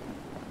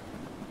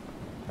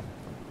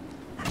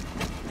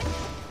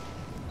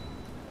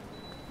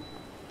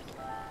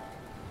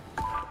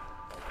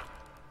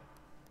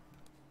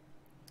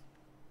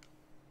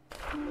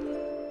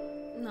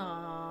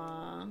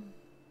 Aww.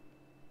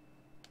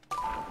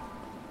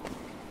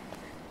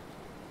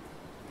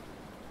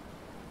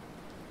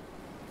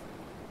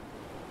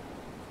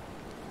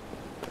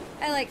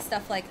 I like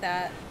stuff like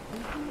that.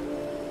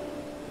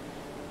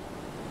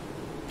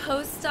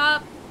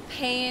 Post-op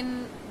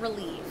pain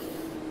relief.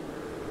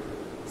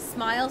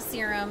 Smile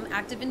serum,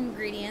 active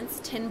ingredients,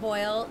 tin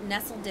boil,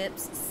 nestle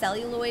dips,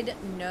 celluloid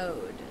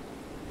node.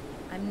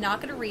 I'm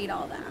not gonna read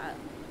all that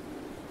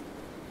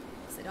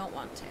because I don't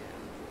want to.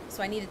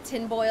 So I need a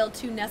tin boil,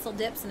 2 nestle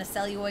dips, and a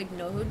celluloid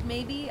node,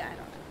 maybe? I don't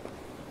know.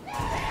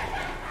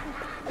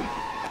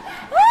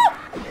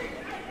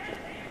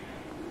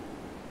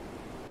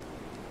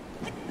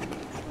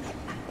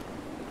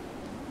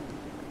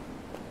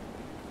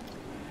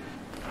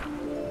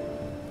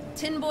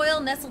 Tin boil,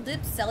 nestle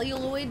dip,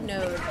 celluloid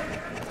node.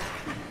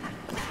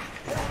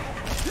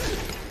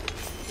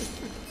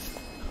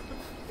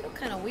 feel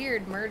kind of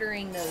weird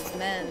murdering those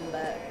men,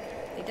 but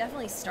they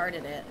definitely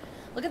started it.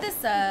 Look at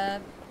this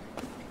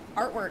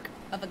artwork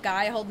of a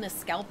guy holding a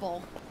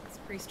scalpel. It's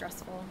pretty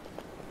stressful.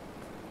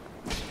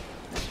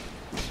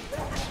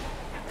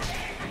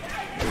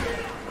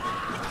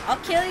 I'll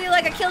kill you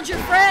like I killed your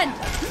friend!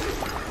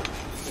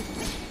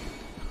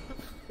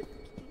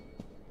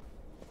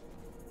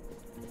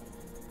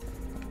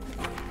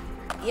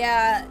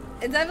 Yeah,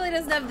 it definitely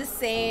doesn't have the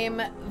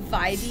same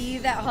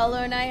vibey that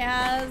Hollow Knight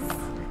has.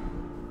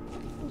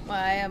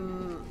 I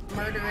am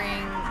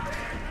murdering...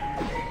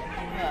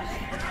 Ugh.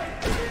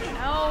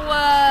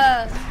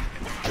 Ow!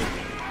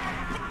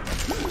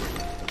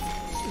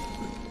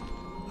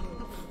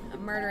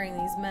 I'm murdering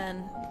these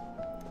men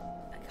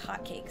like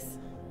hotcakes.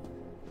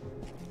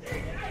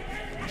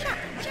 Chop,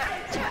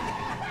 chop, chop.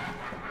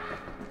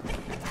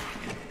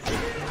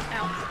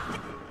 Ow.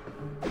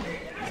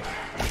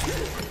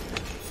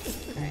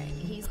 Alright,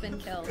 he's been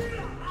killed.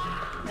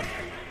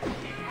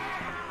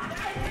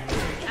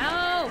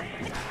 Ow!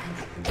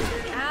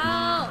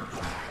 Ow!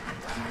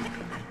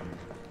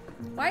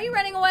 Why are you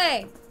running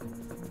away?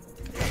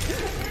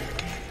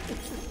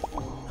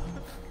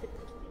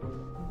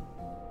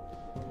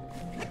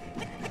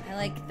 I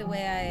like the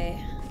way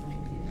I...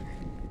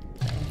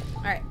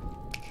 Alright.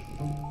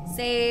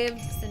 Saved.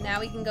 So now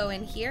we can go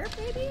in here,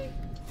 maybe?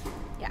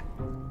 Yeah.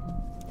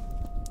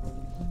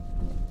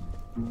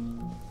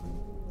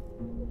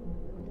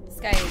 This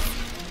guy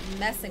is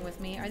messing with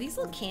me. Are these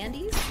little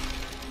candies?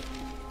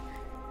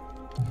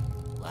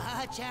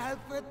 Watch out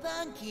for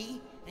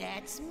Punky.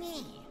 That's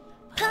me.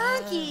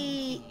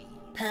 Punky!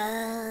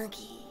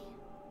 Punky.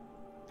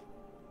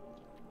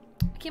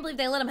 I can't believe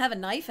they let him have a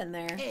knife in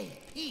there. Hey,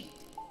 Pete.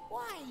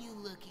 Why are you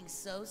looking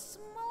so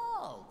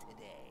small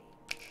today?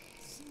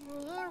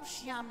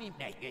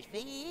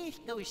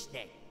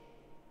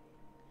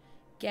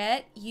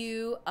 Get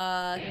you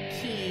a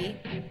key.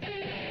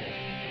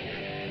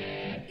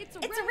 It's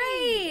a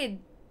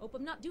raid! Hope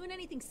I'm not doing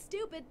anything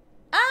stupid.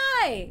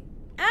 Hi!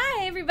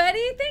 Hi,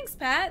 everybody. Thanks,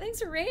 Pat.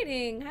 Thanks for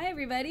raiding. Hi,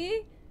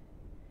 everybody.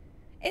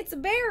 It's a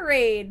bear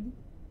raid.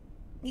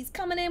 He's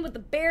coming in with the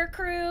bear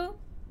crew.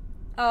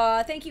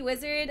 Thank you,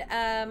 Wizard.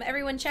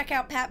 Everyone check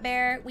out Pat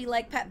Bear. We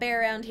like Pat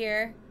Bear around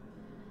here.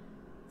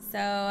 So,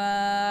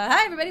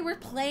 hi, everybody. We're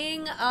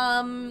playing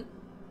more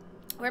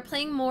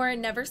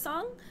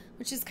Neversong,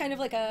 which is kind of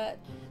like a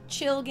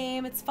chill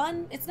game. It's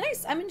fun. It's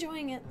nice. I'm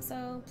enjoying it.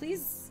 So,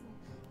 please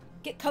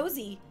get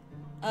cozy.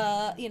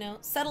 You know,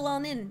 settle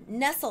on in.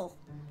 Nestle.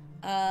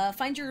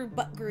 Find your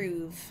butt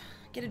groove.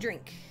 Get a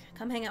drink.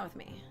 Come hang out with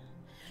me.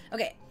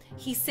 Okay,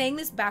 he's saying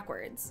this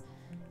backwards.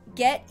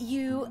 Get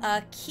you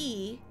a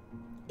key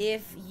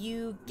if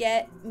you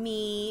get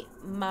me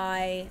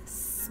my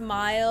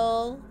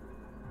smile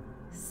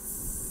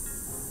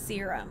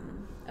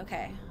serum.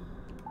 Okay.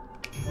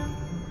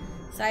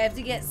 So I have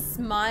to get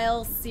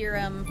smile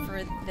serum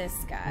for this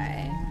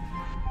guy.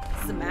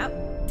 This is a map?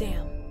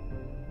 Damn.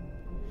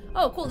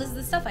 Oh, cool. This is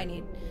the stuff I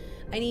need.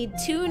 I need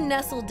 2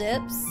 Nestle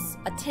dips,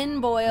 a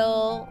tin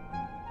boil,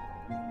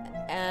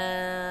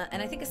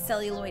 and I think a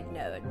celluloid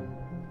node.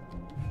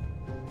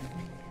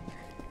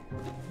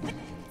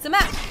 It's a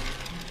map!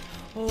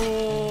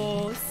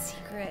 Oh,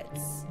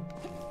 secrets.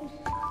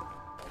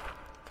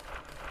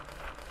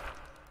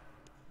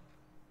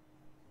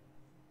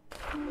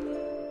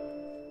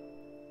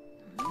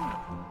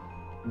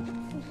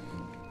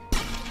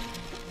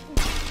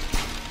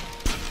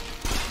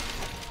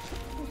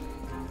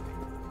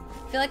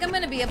 I feel like I'm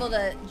gonna be able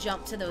to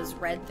jump to those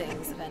red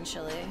things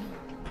eventually.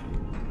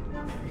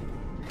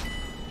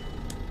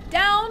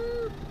 Down!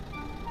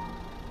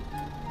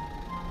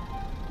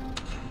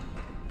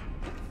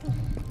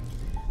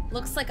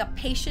 Looks like a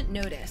patient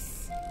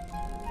notice.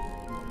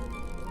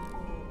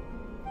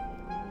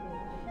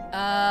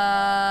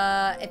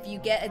 If you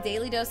get a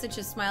daily dosage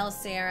of Smile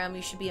Serum,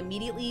 you should be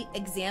immediately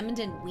examined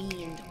and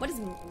weaned. What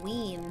is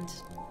weaned?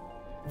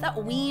 I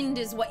thought weaned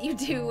is what you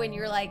do when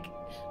you're like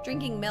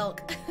drinking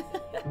milk.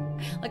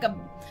 like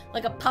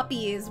a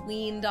puppy is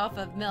weaned off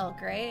of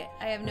milk, right?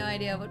 I have no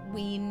idea what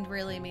weaned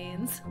really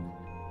means.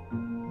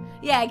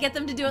 Yeah, get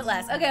them to do it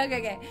less.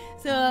 Okay.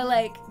 So,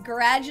 like,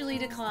 gradually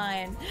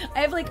decline. I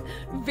have, like,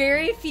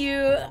 very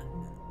few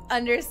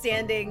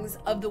understandings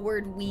of the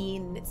word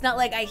wean. It's not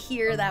like I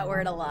hear that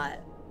word a lot.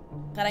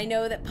 But I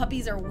know that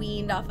puppies are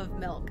weaned off of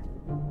milk.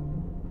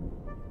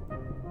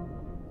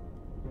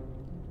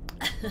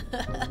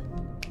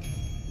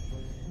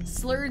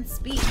 Slurred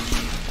speech.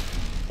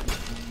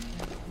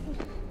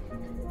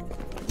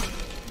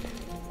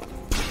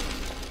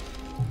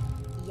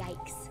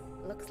 Yikes.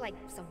 Looks like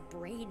some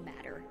brain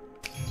matter.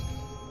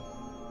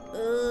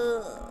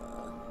 Ugh.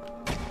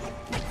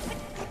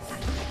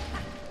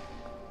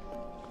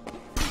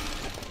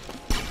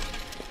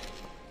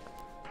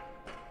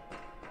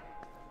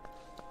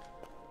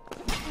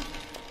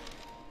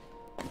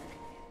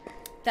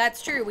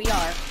 That's true, we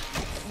are.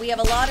 We have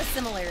a lot of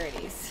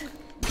similarities.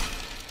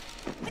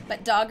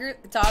 But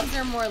dogs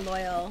are more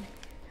loyal.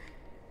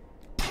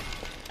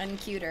 And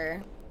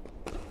cuter.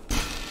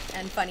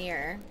 and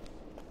funnier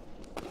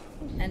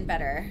and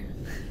better.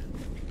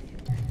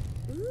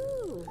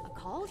 Ooh, a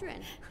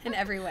cauldron. In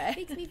every way.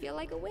 Makes me feel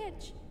like a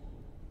witch.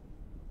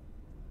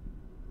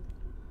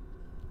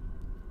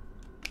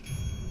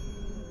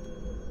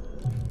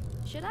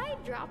 Should I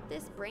drop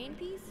this brain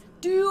piece?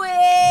 Do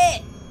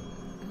it!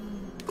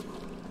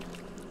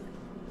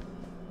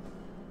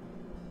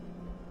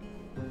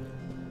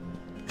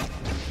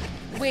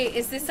 Wait,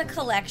 is this a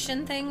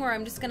collection thing where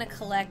I'm just gonna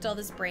collect all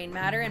this brain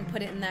matter and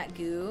put it in that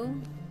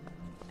goo?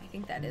 I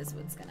think that is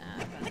what's gonna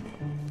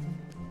happen.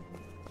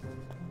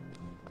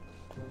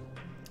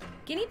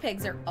 Guinea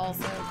pigs are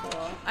also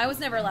cool. I was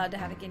never allowed to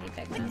have a guinea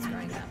pig when I was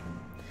growing up.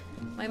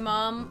 My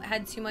mom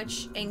had too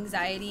much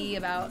anxiety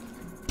about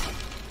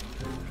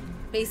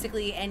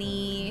basically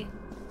any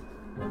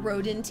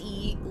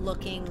rodent-y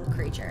looking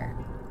creature.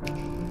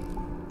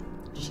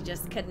 She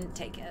just couldn't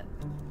take it.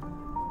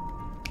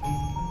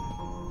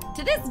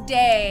 To this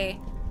day,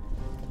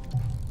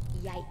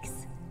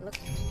 yikes. Look.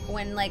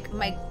 When like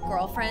my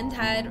girlfriend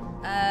had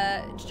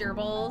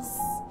gerbils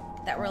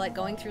that were like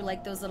going through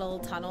like those little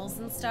tunnels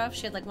and stuff,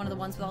 she had like one of the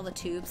ones with all the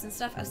tubes and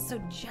stuff. I was so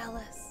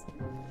jealous.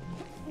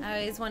 I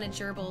always wanted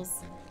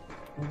gerbils.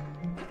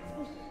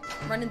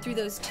 Running through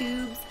those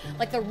tubes,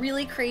 like the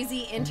really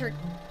crazy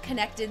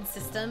interconnected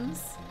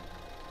systems.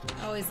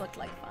 Always looked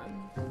like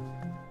fun.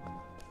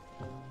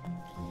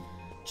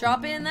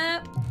 Drop in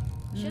that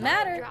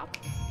matter.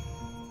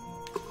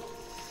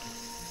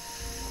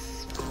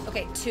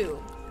 Okay, 2.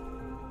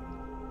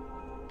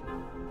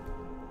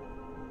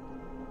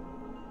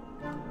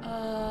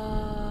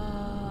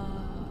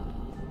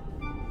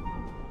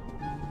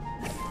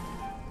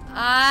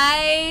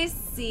 I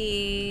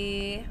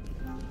see.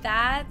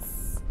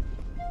 That's...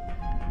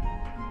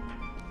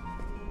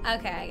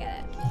 Okay, I get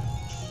it.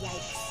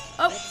 Yikes.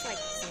 Oh! Looks like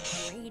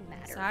some brain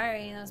matter.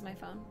 Sorry, that was my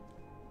phone.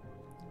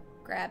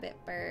 Grab it,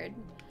 bird.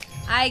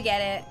 I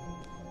get it.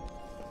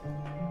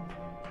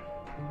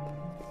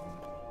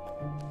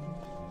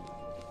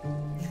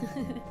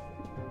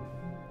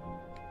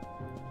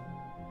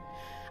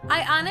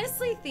 I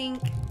honestly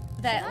think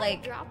that, Should like,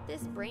 I drop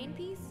this brain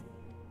piece?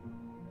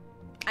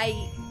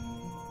 I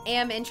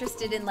am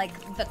interested in, like,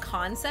 the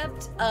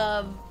concept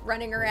of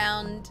running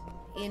around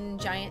in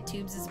giant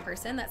tubes as a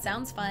person. That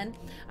sounds fun.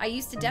 I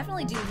used to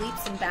definitely do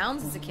leaps and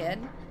bounds as a kid.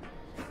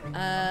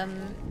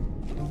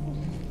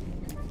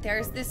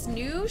 There's this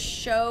new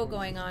show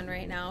going on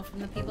right now from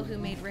the people who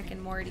made Rick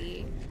and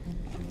Morty,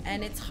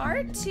 and it's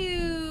hard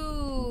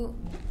to...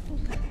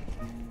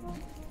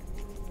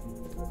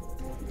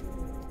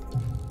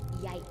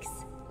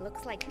 Yikes.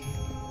 Looks like...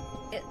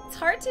 It's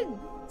hard to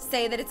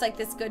say that it's like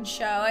this good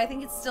show. I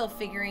think it's still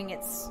figuring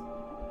its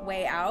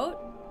way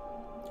out.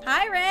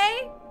 Hi,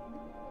 Ray!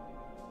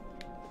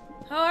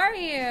 How are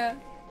you?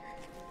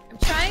 I'm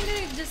trying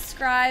to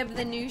describe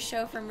the new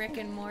show from Rick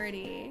and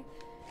Morty.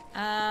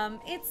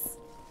 It's...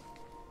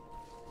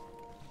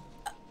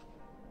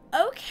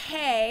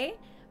 okay,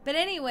 but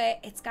anyway,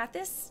 it's got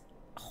this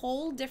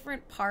whole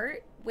different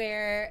part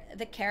where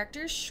the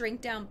characters shrink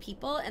down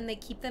people and they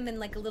keep them in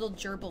like a little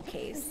gerbil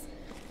case.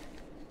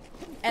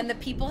 And the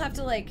people have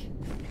to like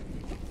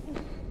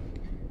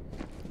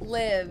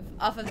live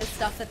off of the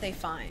stuff that they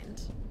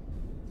find.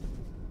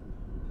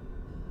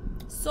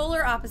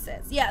 Solar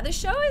opposites. Yeah, the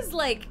show is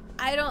like,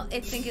 I don't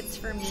think it's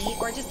for me,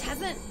 or it just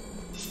hasn't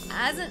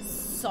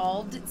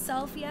solved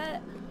itself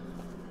yet.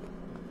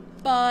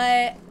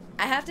 But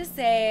I have to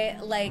say,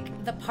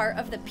 like, the part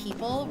of the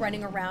people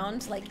running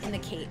around, like, in the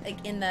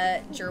like in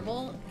the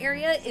gerbil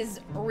area is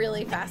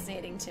really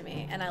fascinating to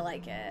me, and I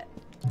like it.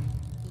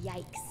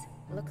 Yikes.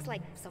 Looks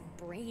like some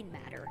brain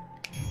matter.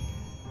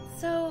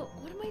 So,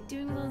 what am I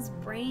doing with all this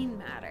brain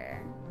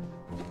matter?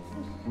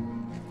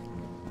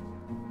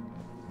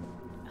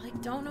 I,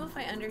 like, don't know if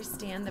I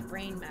understand the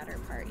brain matter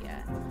part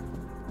yet.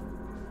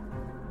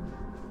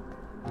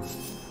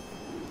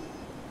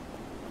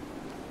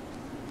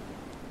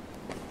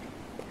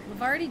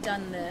 We've already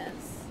done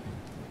this.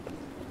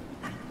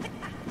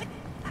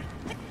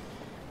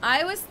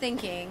 I was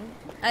thinking,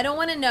 I don't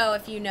want to know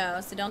if you know,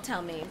 so don't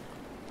tell me.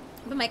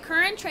 But my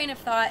current train of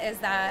thought is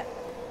that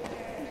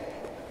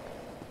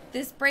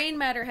this brain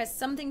matter has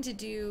something to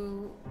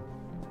do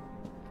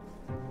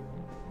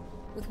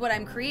with what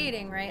I'm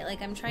creating, right?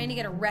 Like, I'm trying to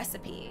get a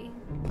recipe.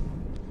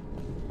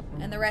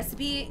 And the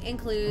recipe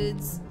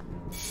includes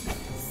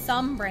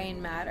some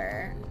brain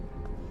matter.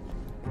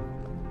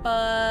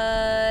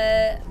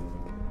 But...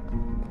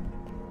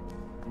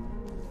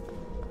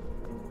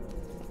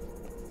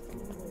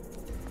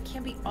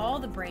 can't be all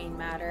the brain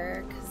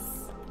matter,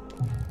 because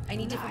I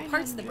need different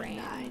parts of the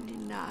brain.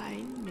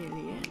 99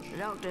 million.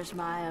 Dr.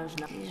 Smiles,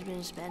 he's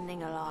been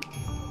spending a lot.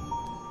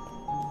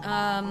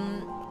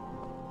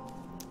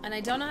 And I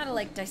don't know how to,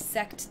 like,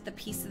 dissect the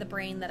piece of the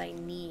brain that I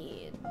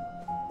need.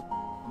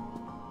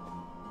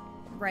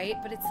 Right?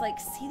 But it's like,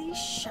 see these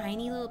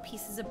shiny little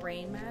pieces of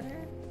brain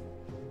matter?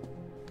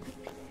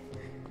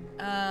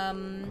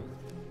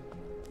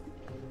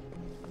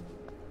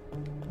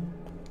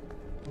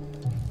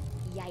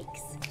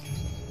 Yikes.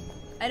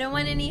 I don't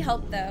want any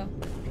help, though.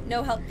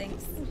 No help,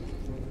 thanks.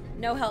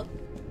 No help.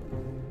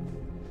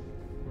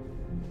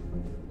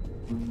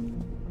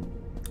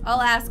 I'll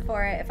ask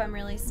for it if I'm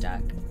really stuck.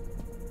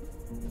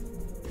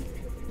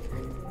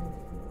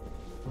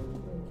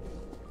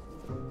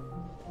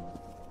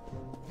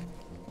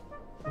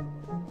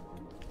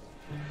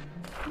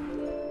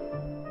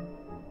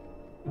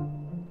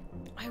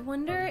 I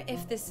wonder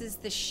if this is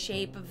the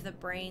shape of the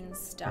brain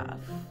stuff.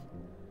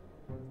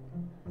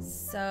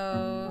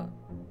 So,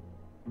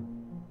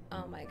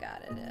 oh my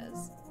god, it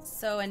is.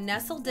 So a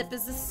nestle dip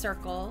is a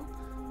circle.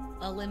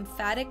 A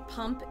lymphatic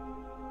pump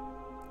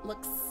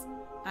looks,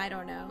 I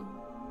don't know,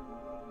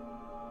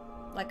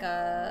 like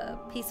a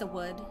piece of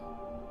wood.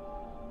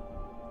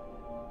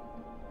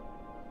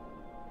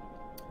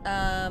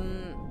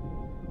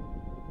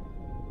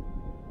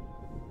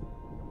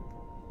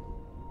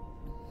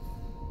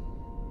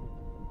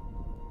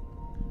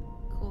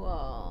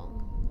 Cool.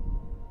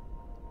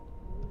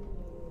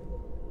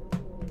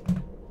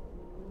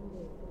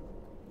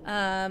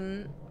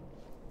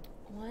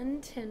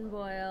 One tin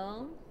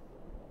boil.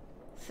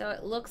 So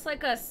it looks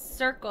like a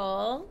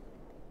circle.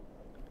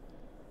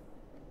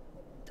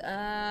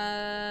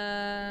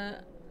 Okay,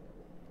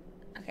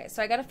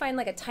 so I gotta find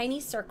like a tiny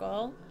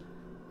circle.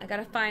 I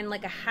gotta find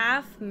like a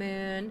half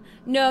moon.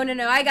 No,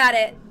 I got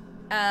it.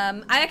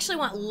 I actually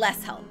want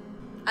less help.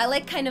 I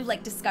like kind of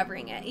like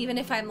discovering it, even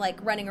if I'm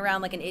like running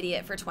around like an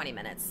idiot for 20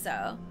 minutes.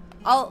 So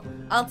I'll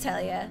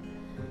tell you,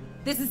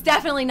 this is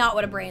definitely not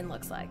what a brain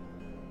looks like.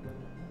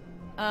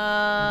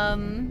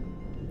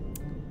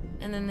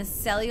 And then the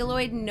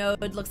celluloid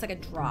node looks like a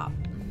drop.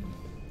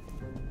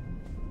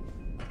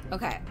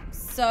 Okay,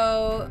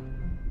 so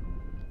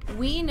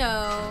we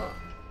know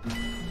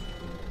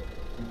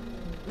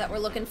that we're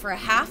looking for a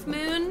half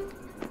moon.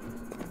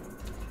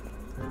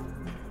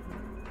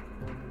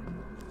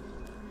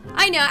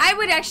 I know, I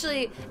would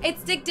actually,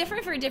 it's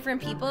different for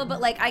different people,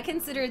 but like I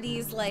consider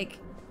these like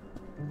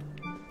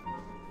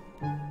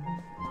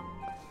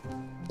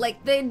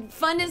the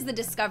fun is the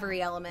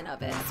discovery element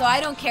of it. So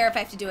I don't care if I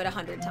have to do it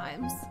 100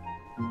 times.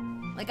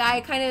 Like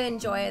I kind of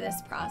enjoy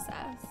this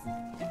process.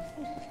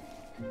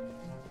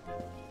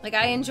 Like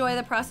I enjoy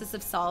the process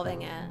of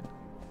solving it.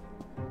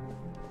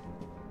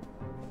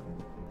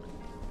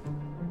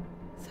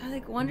 So I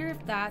like wonder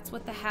if that's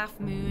what the half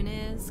moon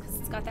is, because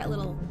it's got that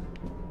little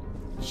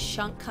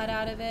chunk cut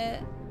out of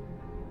it.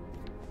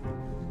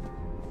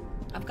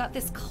 I've got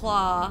this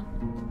claw.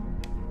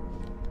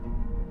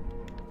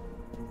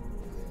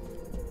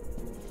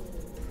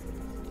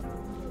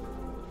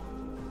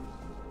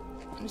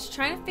 I'm just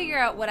trying to figure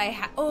out what I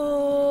have.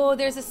 Oh,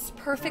 there's this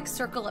perfect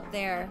circle up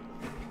there.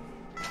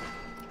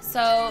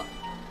 So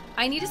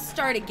I need to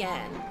start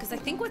again because I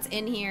think what's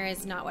in here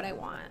is not what I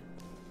want.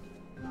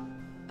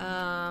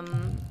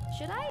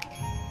 Should I?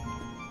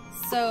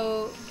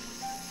 So,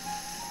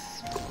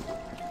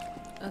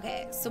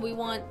 okay, so we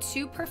want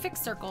 2 perfect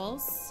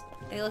circles.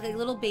 They look like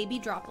little baby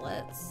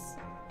droplets.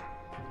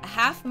 A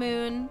half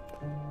moon,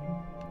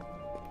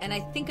 and I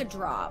think a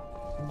drop.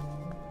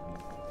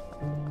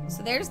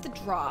 So there's the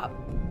drop.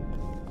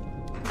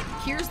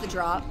 Here's the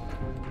drop.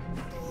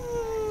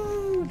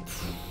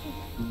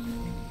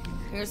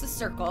 Here's a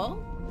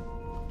circle.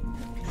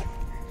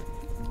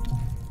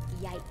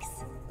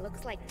 Yikes.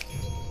 Looks like...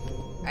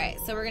 Alright,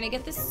 so we're gonna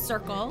get this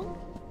circle.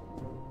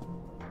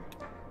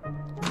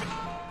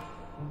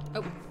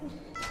 Oh.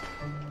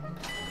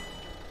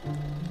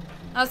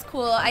 That was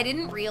cool. I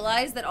didn't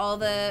realize that all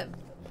the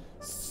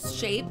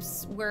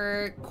shapes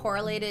were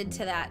correlated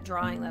to that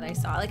drawing that I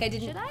saw. Like I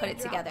didn't put it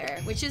together,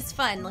 which is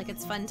fun. Like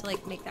it's fun to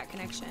like make that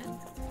connection.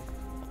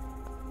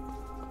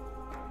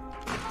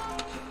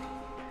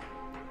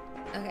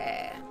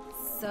 Okay,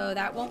 so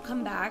that won't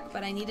come back,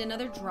 but I need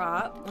another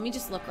drop. Let me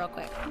just look real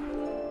quick.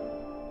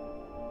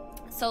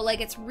 So like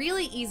it's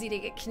really easy to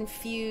get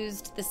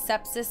confused, the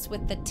sepsis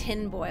with the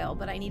tin boil,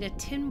 but I need a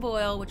tin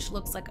boil which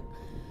looks like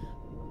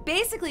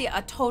basically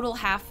a total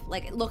half,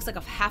 like it looks like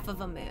a half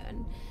of a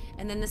moon.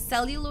 And then the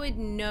celluloid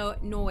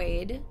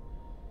node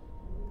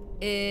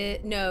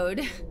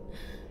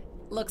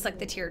looks like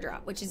the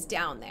teardrop, which is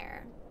down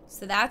there.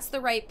 So that's the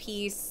right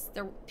piece.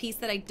 The piece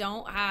that I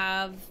don't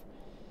have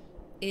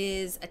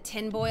is a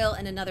tin boil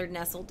and another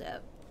nestle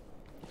dip.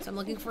 So I'm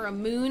looking for a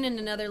moon and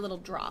another little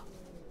drop.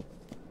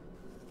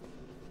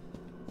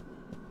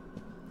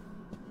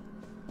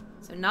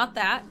 So not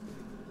that.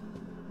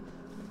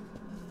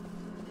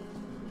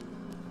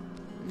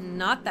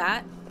 Not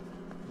that.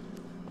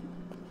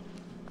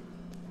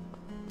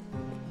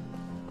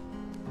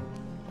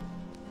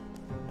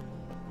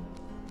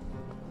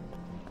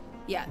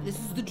 Yeah, this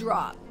is the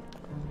drop.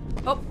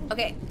 Oh,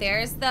 okay.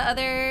 There's the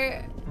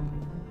other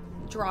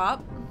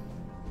drop.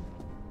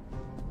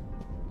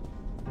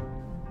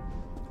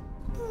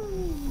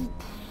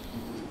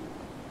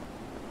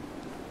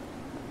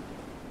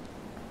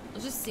 I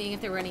was just seeing if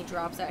there were any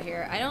drops out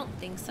here. I don't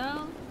think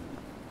so.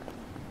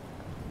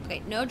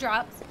 Okay, no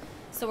drops.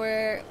 So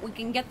we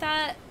can get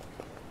that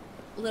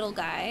little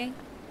guy.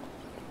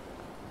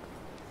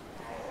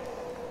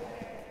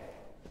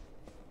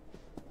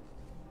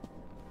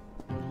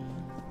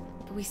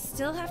 We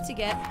still have to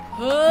get...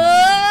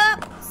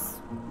 Oops!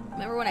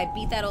 Remember when I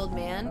beat that old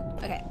man?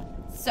 Okay,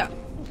 so.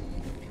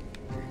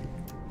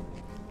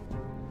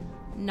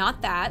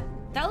 Not that.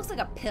 That looks like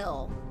a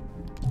pill.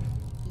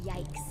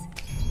 Yikes.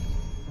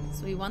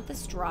 So we want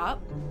this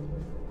drop.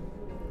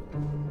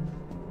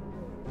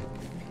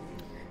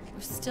 We're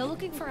still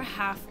looking for a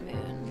half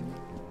moon.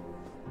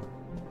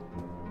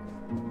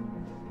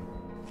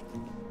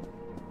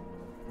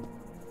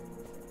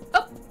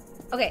 Oh!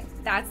 Okay,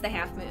 that's the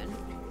half moon.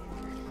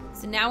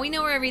 So now we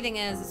know where everything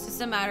is. It's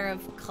just a matter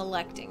of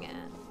collecting it.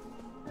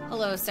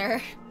 Hello,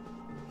 sir.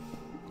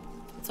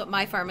 That's what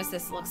my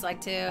pharmacist looks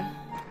like, too.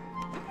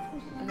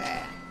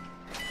 Okay.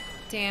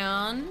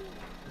 Down.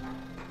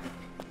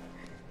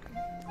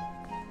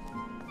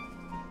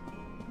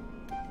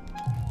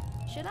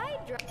 Should I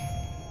drop?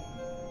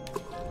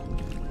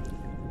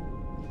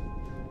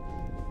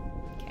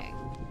 Okay.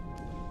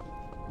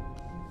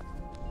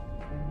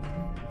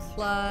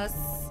 Plus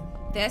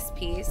this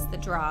piece, the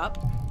drop.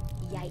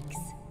 Yikes.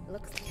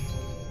 Looks.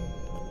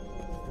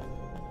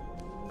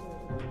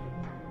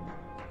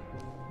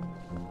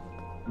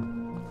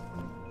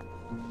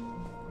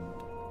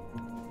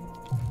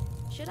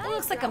 Should I? It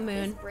looks like a drop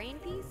moon. This brain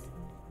piece?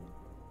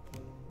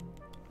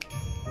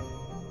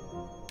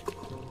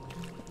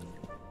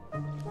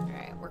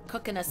 Alright, we're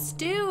cooking a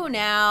stew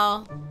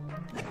now.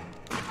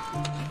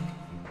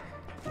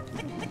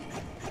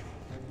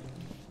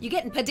 You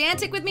getting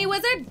pedantic with me,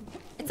 wizard?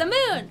 It's a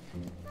moon.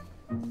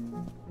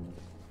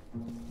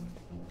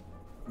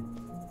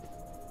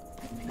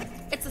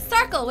 It's a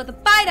circle with a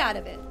bite out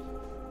of it.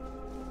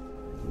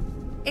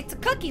 It's a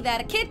cookie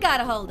that a kid got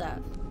a hold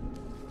of.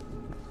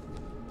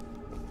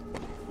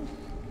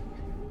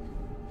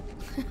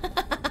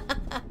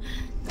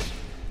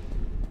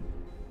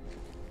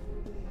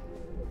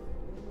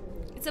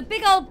 It's a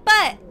big old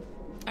butt.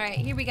 All right,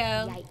 here we go.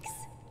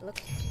 Yikes.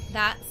 Look.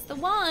 That's the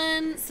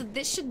one. So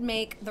this should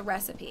make the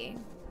recipe.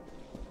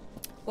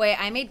 Wait,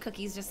 I made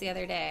cookies just the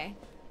other day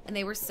and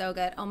they were so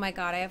good. Oh my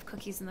God, I have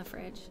cookies in the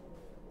fridge.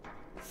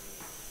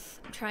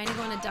 I'm trying to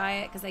go on a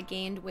diet because I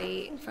gained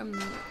weight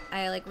from,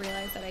 I like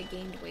realized that I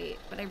gained weight,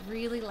 but I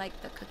really like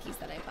the cookies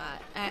that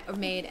I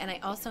made, and I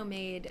also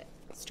made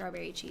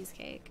strawberry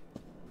cheesecake.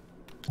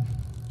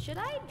 Should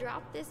I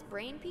drop this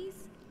brain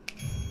piece?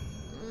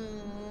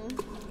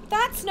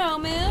 That's no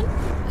moon.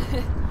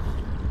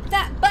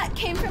 That butt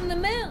came from the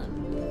moon.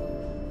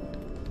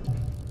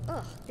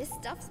 Ugh, this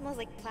stuff smells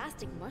like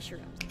plastic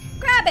mushrooms.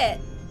 Grab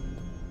it.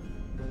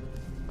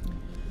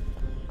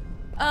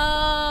 I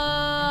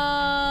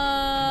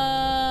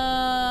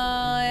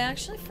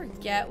actually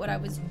forget what I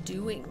was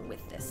doing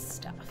with this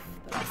stuff,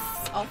 but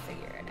I'll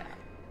figure it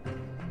out.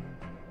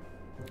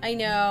 I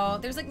know,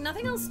 there's like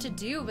nothing else to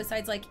do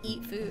besides like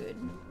eat food.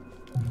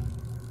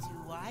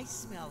 Do I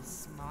smell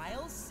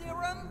smile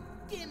serum?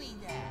 Gimme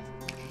that.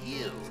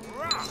 You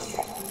rock.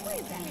 What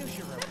is that? Is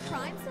that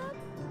crime sub?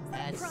 A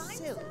Crime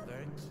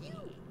silver key.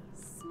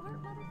 Smart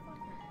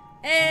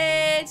motherfucker.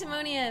 Hey,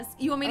 Timonius.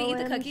 You want me to eat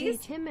the cookies?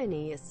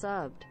 Timony is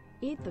subbed.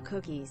 Eat the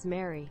cookies,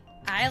 Mary.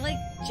 I like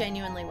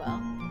genuinely will.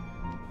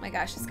 My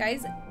gosh, this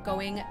guy's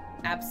going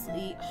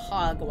absolutely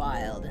hog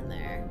wild in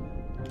there.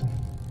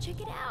 Check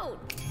it out.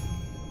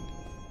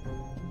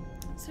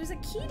 So there's a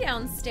key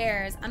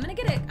downstairs. I'm gonna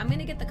get it. I'm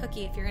gonna get the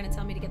cookie. If you're gonna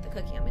tell me to get the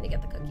cookie, I'm gonna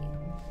get the cookie.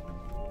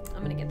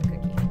 I'm gonna get the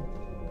cookie.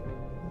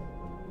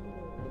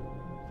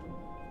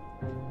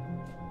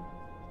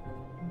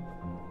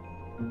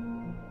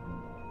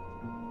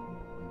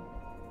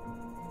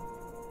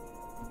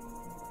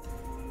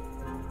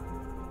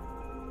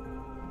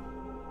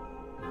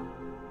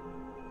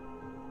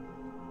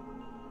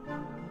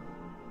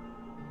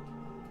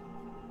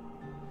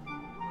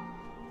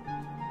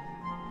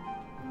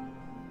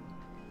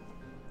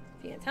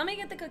 If you tell me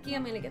to get the cookie,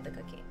 I'm gonna get the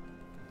cookie.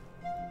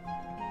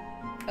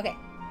 Okay,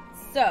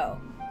 so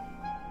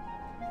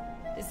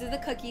this is the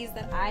cookies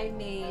that I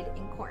made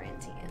in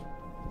quarantine.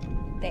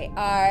 They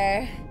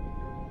are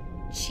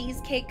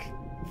cheesecake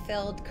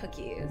filled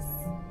cookies.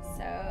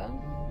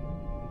 So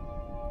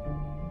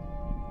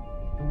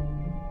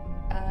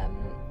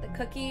the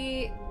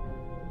cookie,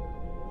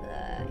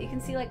 you can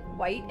see like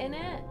white in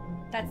it.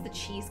 That's the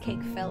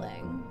cheesecake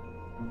filling.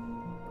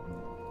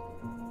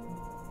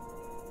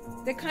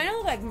 They kind of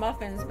look like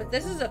muffins, but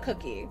this is a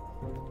cookie.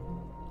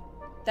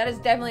 That is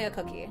definitely a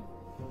cookie.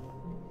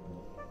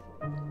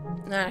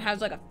 And then it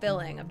has like a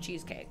filling of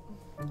cheesecake.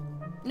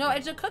 No,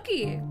 it's a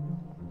cookie.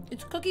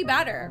 It's cookie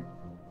batter.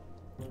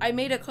 I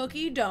made a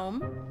cookie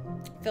dome,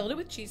 filled it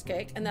with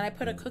cheesecake, and then I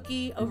put a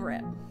cookie over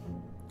it.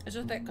 It's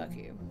a thick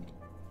cookie.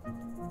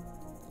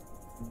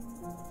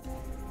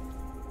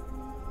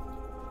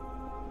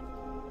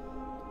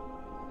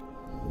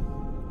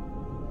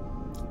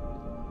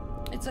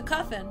 It's a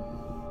cuffin.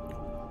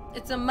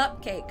 It's a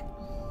mup cake.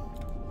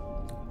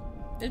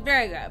 It's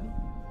very good.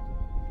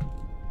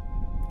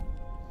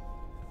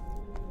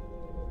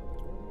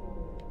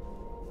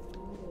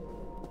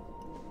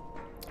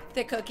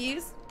 Thick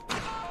cookies.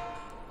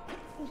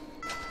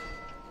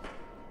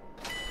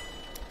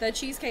 The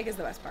cheesecake is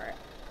the best part.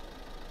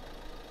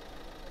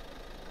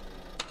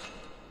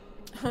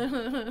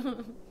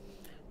 A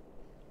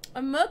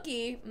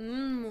mookie?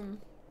 Mmm.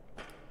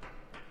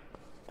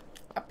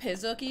 A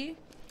pizookie?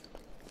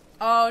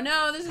 Oh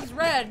no, this is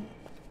red.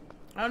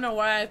 I don't know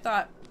why I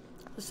thought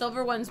the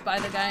silver one's by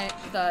the guy,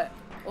 the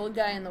old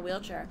guy in the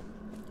wheelchair.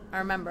 I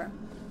remember.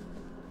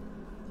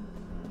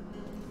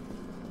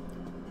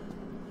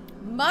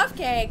 Muff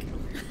cake.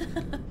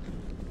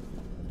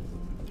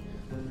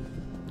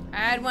 I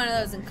had one of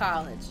those in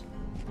college.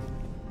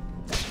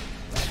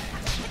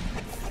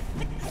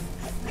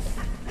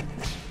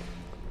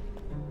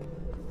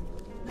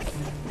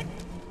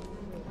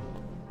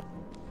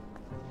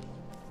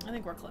 I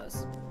think we're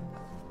close.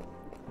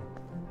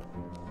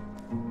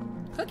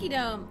 Cookie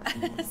dome.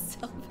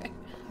 Silver.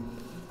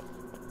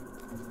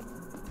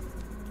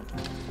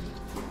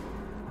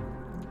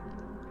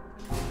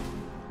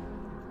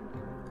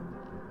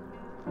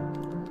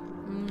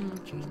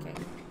 Cheesecake.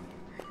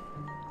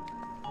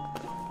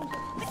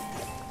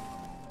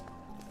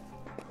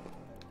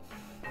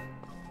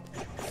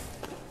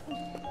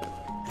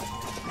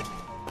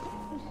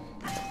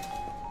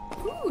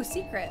 Ooh,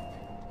 secret.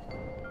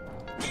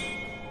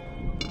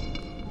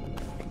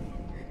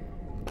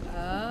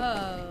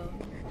 Oh.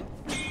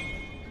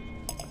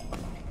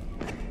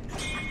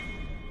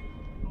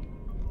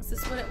 Is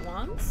this what it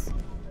wants?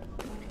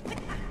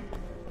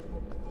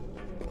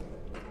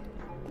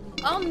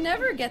 I'll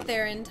never get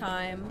there in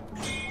time.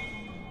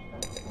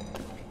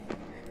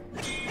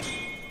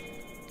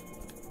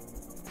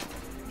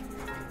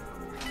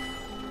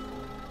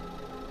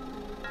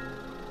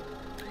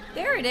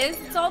 There it is.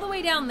 It's all the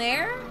way down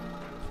there.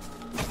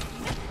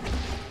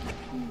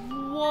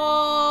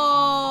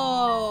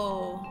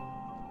 Whoa.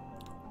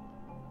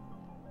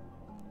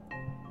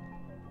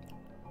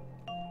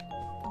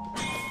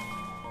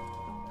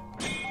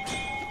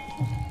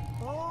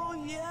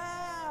 Oh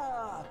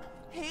yeah.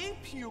 Hey,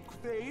 puke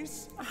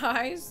face.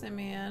 Hi,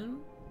 Simeon.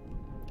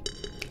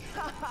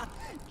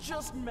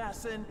 Just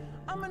messing.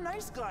 I'm a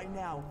nice guy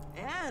now,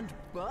 and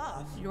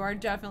buff. You are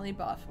definitely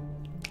buff.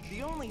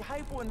 The only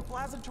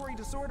hypoinflammatory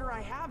disorder I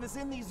have is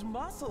in these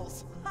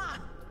muscles. Ha!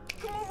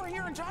 Come over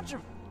here and touch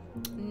them.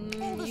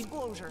 Full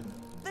disclosure,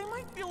 they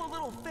might feel a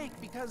little fake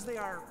because they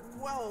are,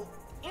 well,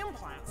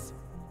 implants.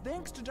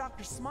 Thanks to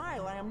Dr.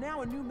 Smile, I am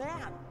now a new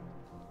man.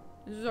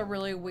 This is a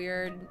really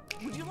weird...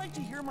 Would you like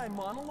to hear my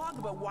monologue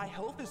about why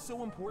health is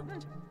so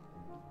important?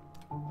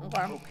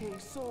 Okay. Okay,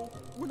 so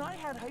when I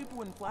had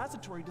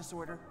hypoinflammatory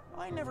disorder,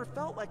 I never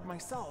felt like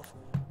myself.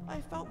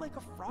 I felt like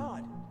a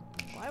fraud.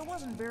 I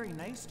wasn't very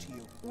nice to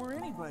you, or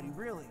anybody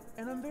really,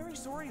 and I'm very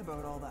sorry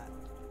about all that.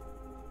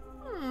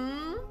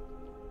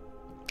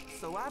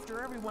 So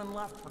after everyone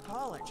left for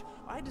college,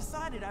 I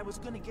decided I was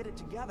going to get it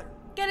together.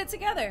 Get it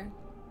together.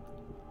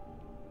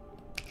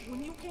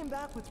 When you came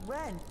back with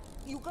Ren,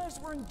 you guys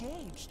were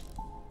engaged.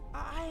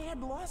 I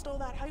had lost all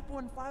that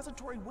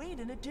hypoinflammatory weight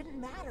and it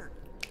didn't matter.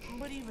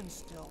 But even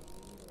still,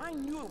 I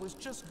knew it was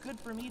just good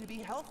for me to be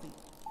healthy.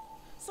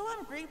 So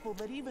I'm grateful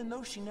that even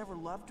though she never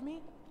loved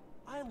me,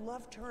 I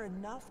loved her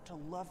enough to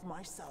love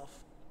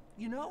myself.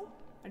 You know?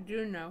 I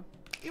do know.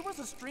 It was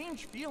a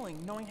strange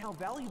feeling knowing how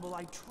valuable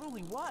I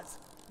truly was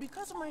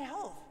because of my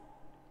health.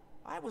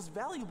 I was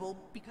valuable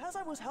because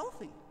I was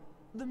healthy.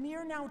 The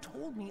mirror now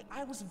told me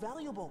I was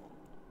valuable.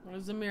 What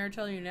does the mirror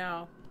tell you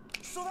now?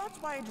 So that's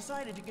why I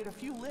decided to get a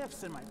few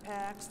lifts in my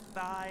pecs,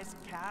 thighs,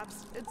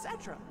 calves,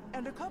 etc.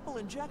 And a couple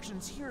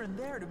injections here and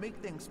there to make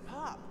things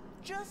pop.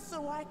 Just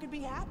so I could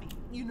be happy,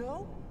 you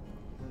know?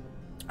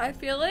 I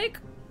feel like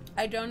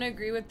I don't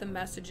agree with the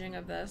messaging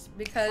of this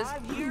because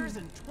 5 years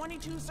and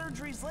 22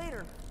 surgeries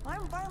later,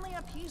 I'm finally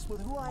at peace with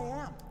who I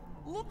am.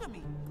 Look at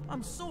me.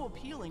 I'm so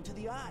appealing to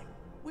the eye.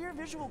 We're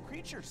visual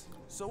creatures,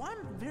 so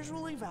I'm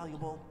visually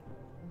valuable.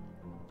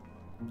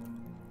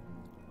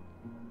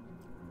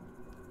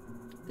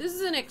 this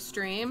is an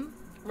extreme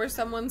where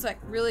someone's like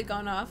really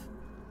gone off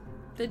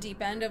the deep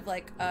end of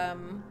like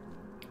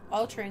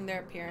altering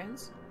their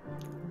appearance.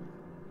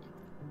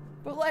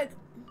 But like,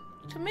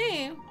 to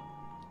me,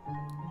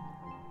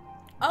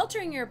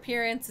 altering your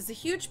appearance is a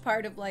huge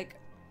part of like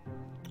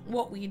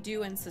what we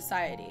do in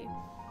society.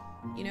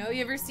 You know,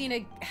 you ever seen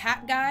a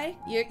hat guy?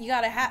 You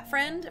got a hat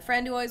friend, a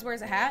friend who always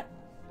wears a hat?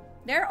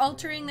 They're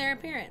altering their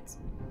appearance.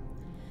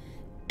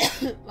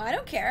 Well, I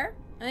don't care.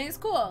 I think it's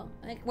cool.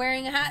 Like,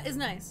 wearing a hat is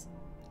nice.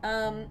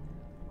 I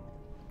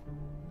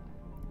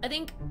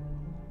think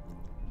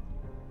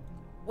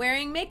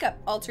wearing makeup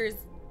alters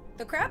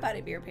the crap out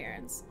of your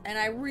appearance. And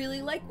I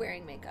really like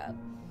wearing makeup.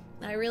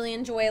 I really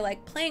enjoy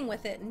like playing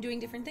with it and doing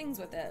different things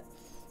with it.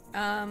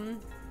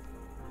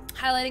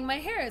 Highlighting my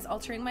hair is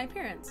altering my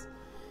appearance.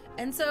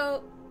 And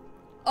so,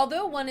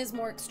 although one is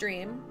more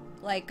extreme,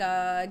 like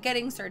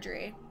getting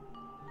surgery,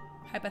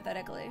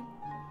 hypothetically,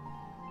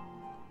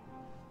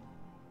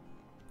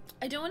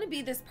 I don't want to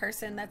be this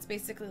person that's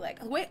basically like,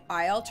 the way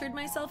I altered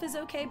myself is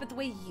okay, but the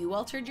way you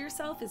altered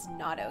yourself is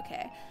not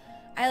okay.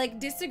 I like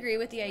disagree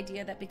with the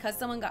idea that because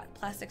someone got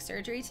plastic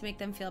surgery to make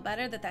them feel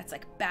better, that that's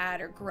like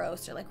bad or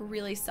gross or like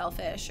really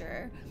selfish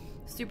or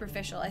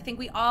superficial. I think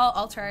we all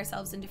alter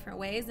ourselves in different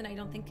ways, and I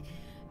don't think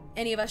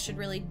any of us should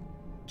really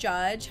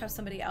judge how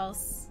somebody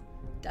else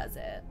does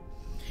it.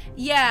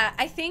 Yeah,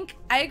 I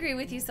agree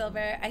with you,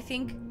 Silver. I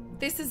think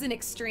this is an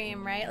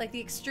extreme, right? Like, the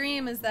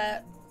extreme is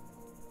that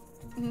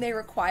they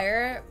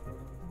require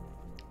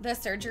the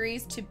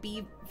surgeries to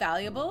be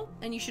valuable,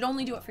 and you should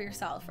only do it for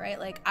yourself, right?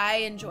 Like, I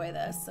enjoy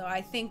this, so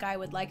I think I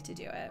would like to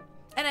do it.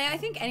 And I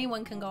think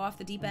anyone can go off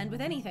the deep end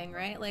with anything,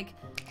 right? Like,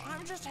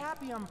 I'm just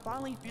happy I'm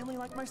finally feeling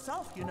like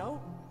myself, you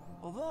know?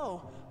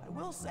 Although, I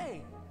will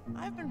say,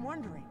 I've been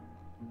wondering,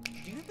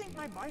 do you think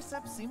my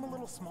biceps seem a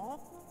little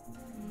small?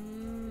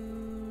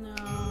 No.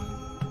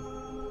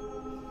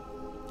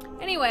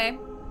 Anyway,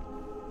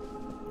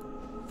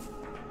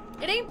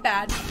 it ain't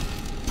bad.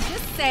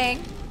 Just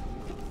saying.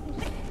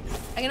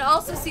 I can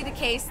also see the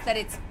case that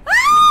it's...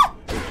 Ah!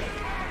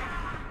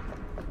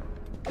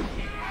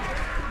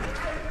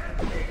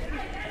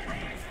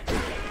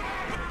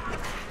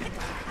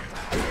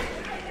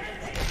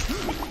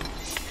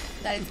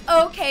 That it's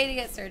okay to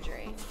get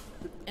surgery.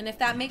 And if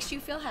that makes you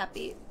feel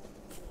happy,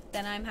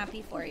 then I'm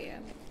happy for you.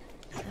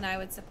 And I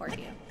would support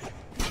you.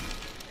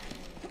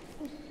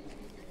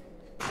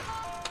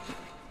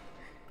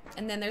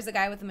 And then there's a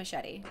guy with a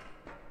machete.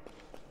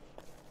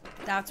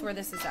 That's where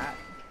this is at.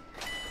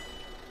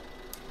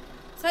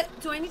 So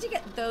do I need to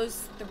get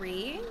those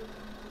 3?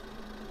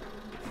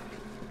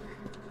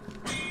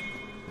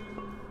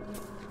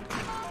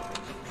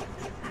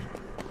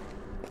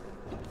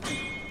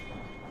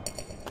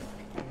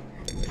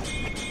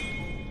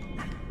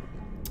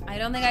 I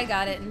don't think I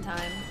got it in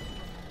time.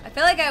 I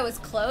feel like I was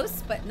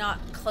close, but not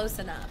close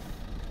enough.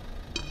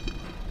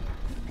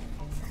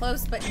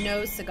 Close, but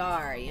no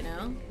cigar, you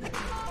know?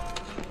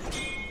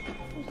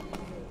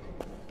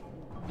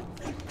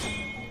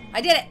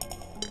 I did it!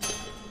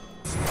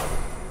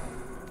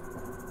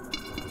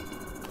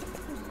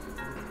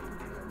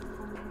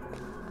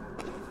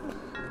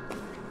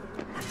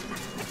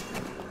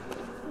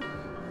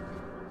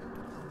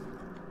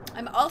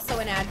 I'm also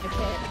an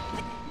advocate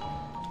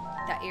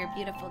that you're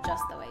beautiful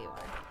just the way you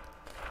are.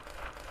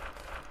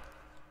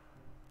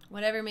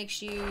 Whatever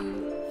makes you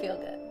feel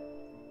good.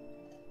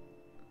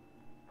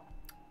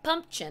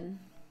 Pumpkin.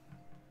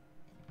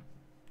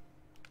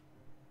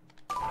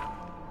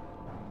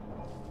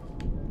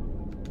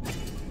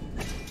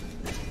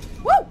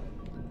 Woo!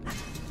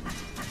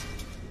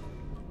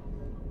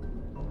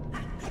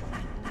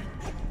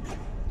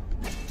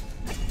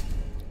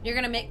 You're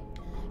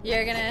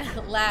gonna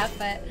laugh,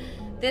 but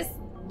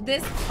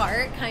this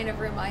part kind of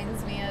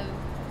reminds me of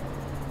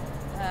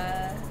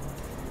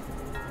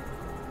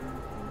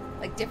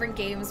like different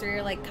games where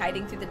you're like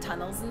kiting through the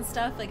tunnels and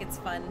stuff. Like, it's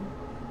fun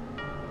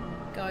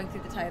going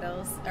through the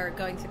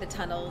going through the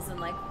tunnels and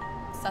like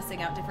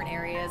sussing out different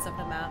areas of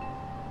the map.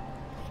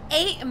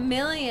 8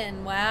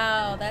 million!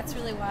 Wow, that's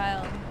really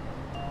wild.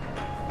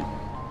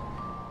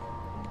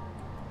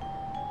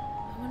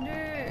 I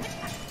wonder...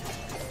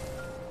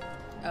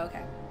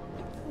 Okay.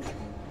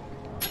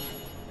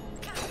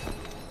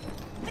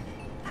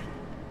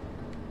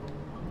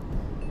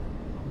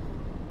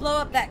 Blow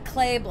up that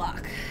clay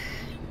block.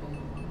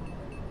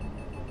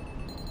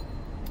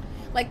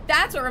 Like,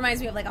 that's what reminds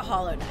me of like a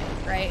Hollow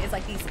Knight, right? It's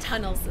like these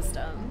tunnel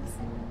systems.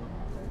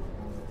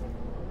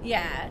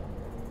 Yeah.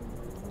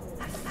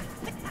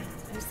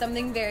 There's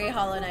something very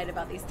Hollow Knight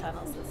about these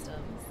tunnel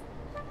systems.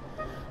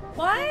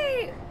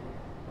 Why?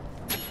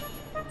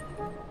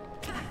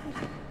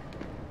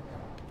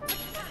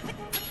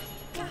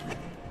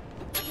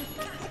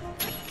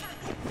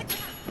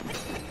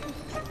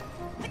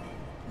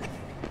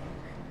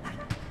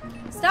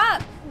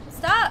 Stop!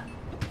 Stop!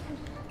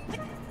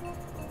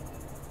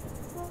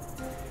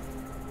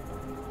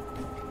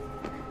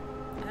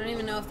 I don't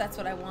even know if that's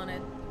what I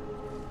wanted.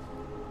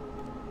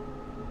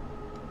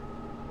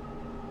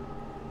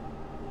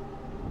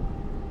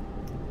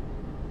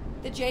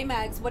 The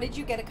J-Mags, what did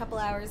you get a couple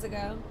hours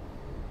ago?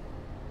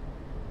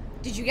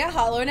 Did you get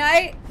Hollow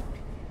Knight?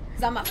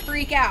 Because I'm a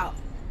freak out.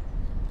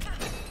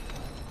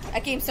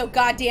 That game's so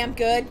goddamn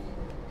good.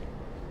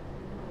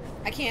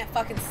 I can't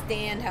fucking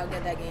stand how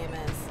good that game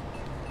is.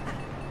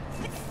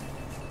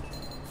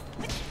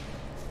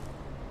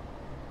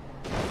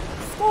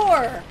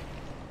 Score!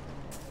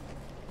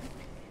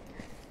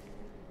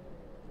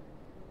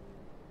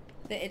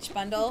 The itch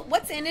bundle.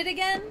 What's in it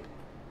again?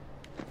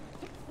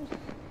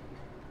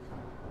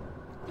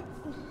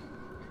 Oh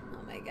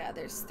my god,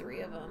 there's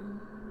 3 of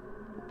them.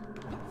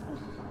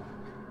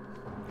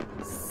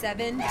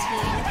 1,700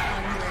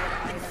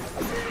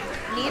 items.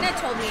 Nina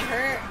told me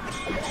her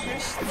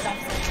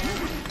stuff's in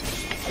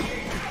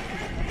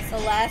it.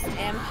 Celeste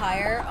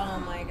Empire. Oh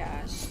my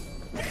gosh.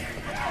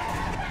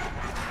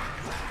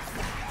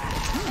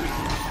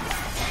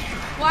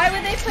 Why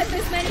would they put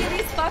this many of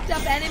these fucked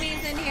up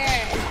enemies in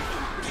here?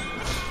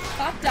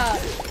 Fucked up.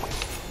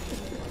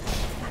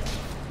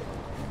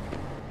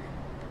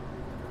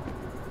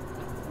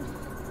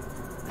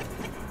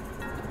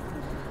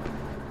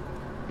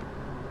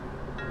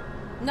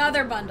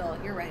 Another bundle.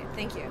 You're right.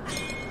 Thank you.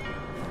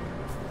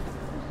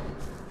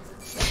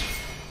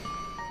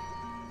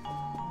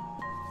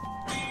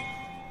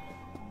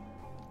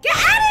 Get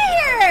out of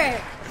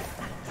here!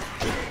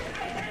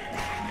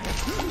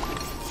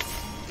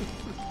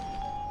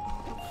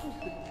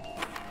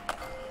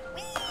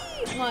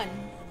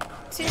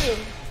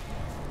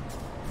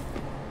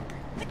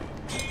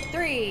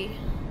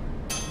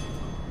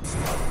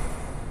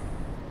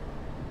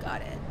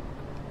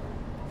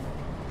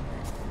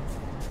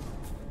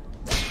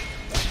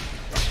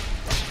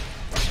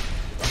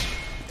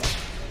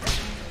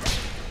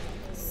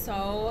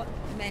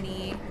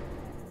 many.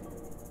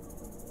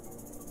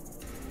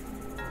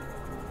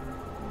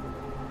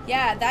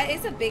 Yeah, that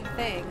is a big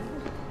thing.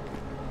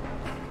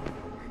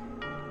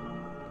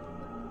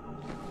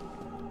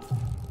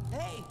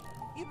 Hey,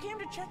 you came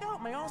to check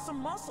out my awesome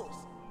muscles.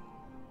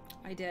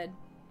 I did.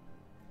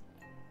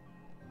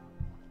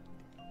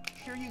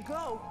 Here you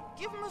go.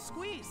 Give him a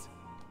squeeze.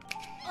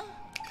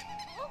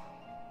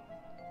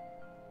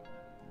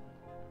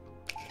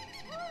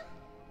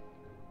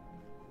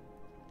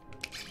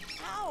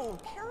 Ow,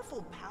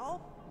 careful,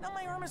 pal. Now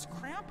my arm is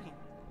cramping.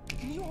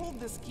 Can you hold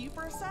this key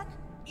for a sec?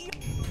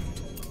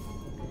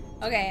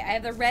 Okay, I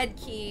have the red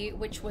key,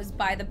 which was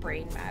by the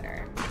brain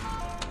matter. So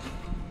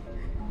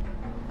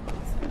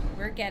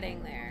we're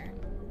getting there.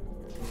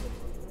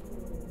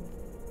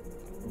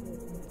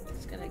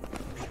 Just gonna...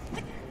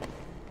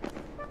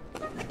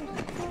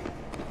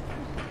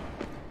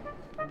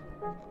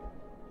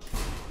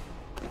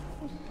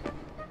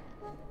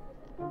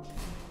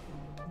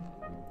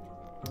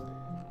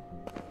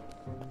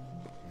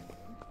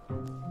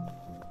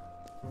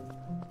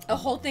 The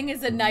whole thing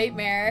is a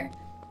nightmare.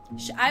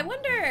 I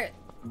wonder...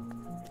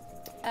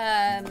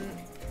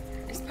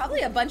 there's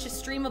probably a bunch of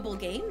streamable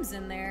games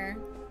in there.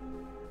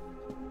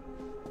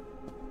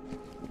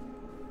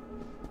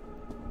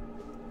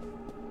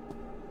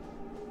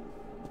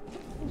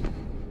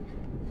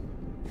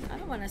 I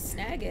don't want to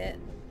snag it.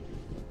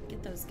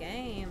 Get those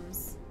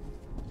games.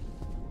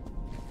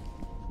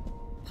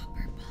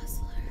 Pupper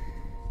Puzzler.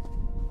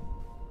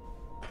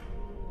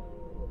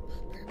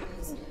 Pupper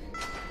Puzzler.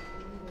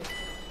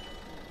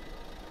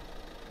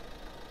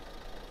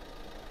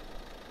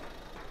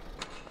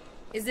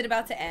 Is it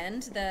about to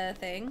end, the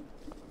thing?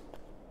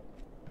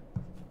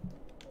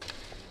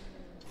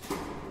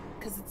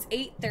 Because it's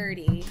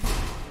 8:30.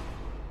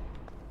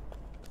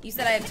 You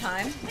said I have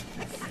time?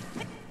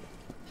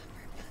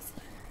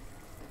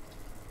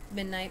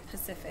 Midnight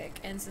Pacific.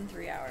 Ends in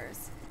 3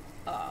 hours.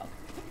 Oh.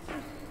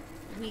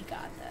 We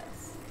got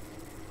this.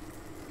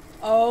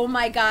 Oh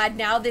my god,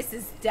 now this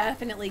is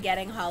definitely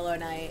getting Hollow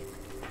Knight.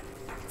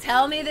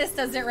 Tell me this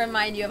doesn't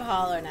remind you of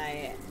Hollow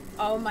Knight.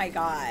 Oh my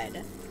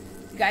god.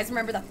 You guys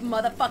remember the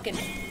motherfucking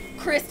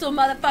crystal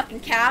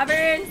motherfucking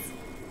caverns?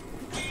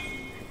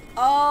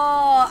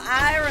 Oh,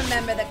 I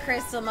remember the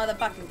crystal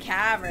motherfucking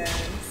caverns.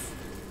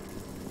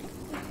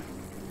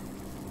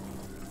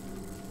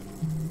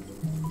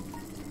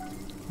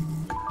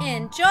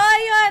 Enjoy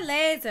your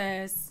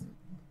lasers.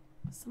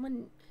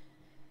 Someone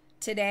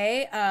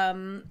today,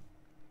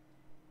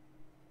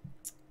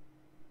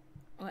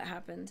 what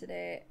happened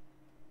today?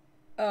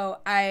 Oh,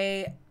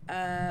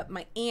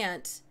 my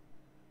aunt,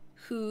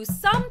 who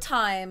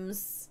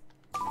sometimes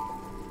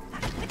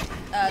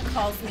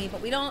calls me,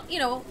 but we don't, you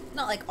know,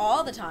 not like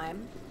all the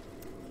time.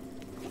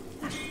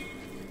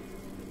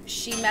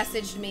 She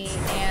messaged me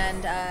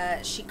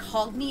and she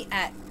called me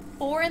at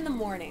 4 in the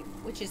morning,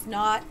 which is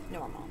not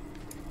normal.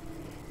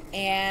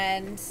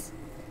 And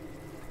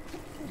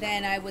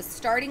then I was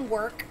starting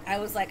work. I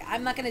was like,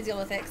 I'm not gonna deal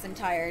with it because I'm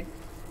tired.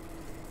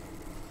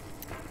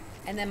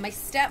 And then my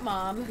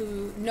stepmom,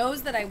 who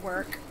knows that I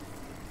work,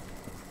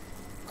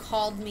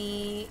 called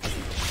me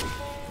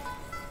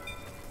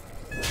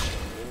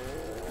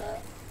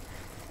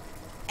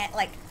at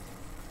like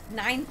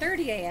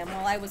 9:30 a.m.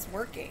 while I was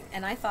working.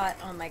 And I thought,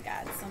 oh my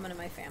god, someone in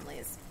my family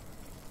is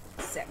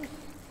sick,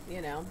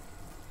 you know?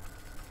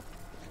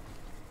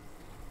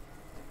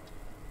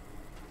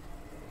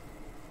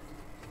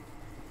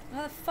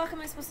 How the fuck am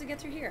I supposed to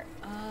get through here?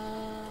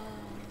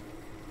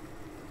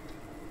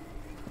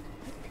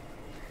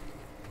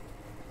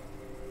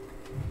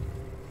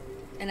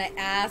 And I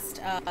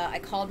asked, I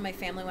called my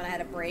family when I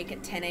had a break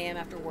at 10 a.m.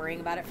 after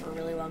worrying about it for a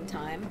really long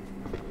time.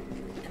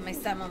 And my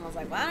stepmom was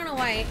like, well, I don't know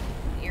why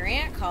your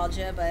aunt called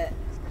you, but...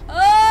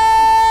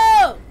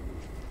 Oh!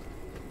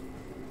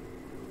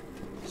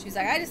 She was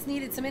like, I just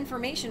needed some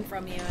information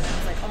from you. And I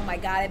was like, oh my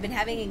god, I've been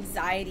having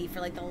anxiety for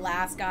like the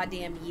last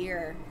goddamn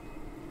year.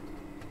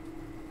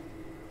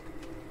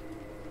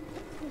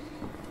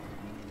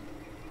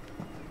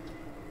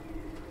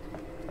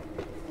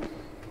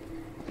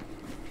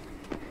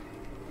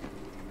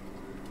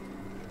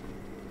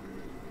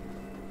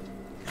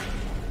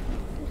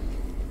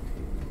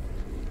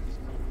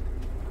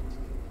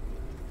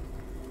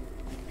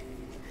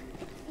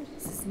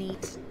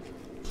 Neat.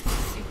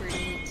 Super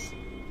neat.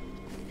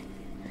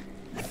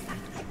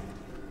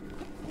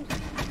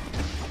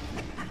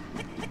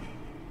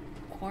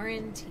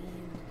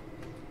 Quarantine.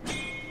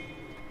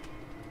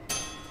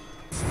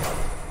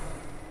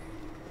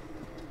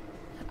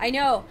 I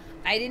know.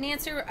 I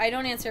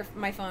don't answer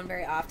my phone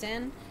very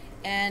often.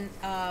 And,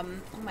 oh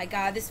my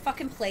god, this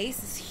fucking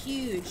place is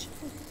huge.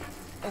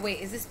 Oh wait,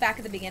 is this back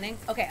at the beginning?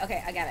 Okay,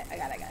 I got it.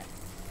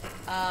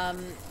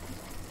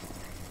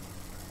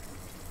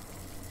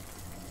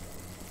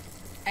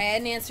 I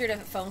hadn't answered a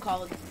phone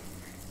call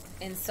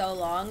in so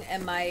long,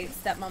 and my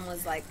stepmom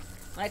was like,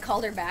 when I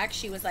called her back,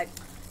 she was like,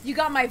 you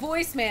got my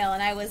voicemail,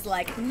 and I was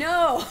like,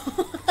 no.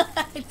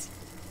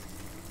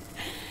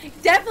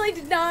 Definitely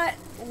did not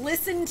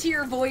listen to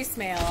your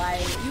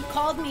voicemail. You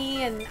called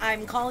me and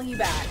I'm calling you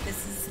back.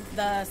 This is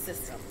the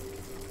system.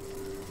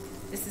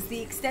 This is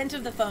the extent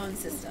of the phone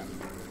system.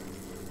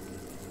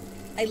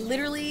 I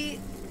literally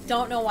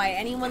don't know why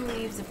anyone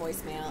leaves a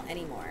voicemail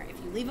anymore. If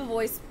you leave a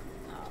voice...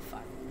 Oh,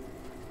 fuck.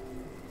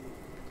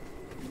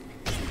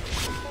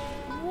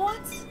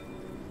 What?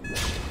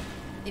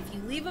 If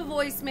you leave a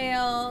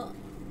voicemail,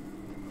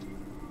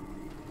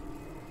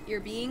 you're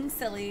being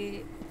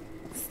silly.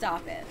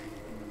 Stop it.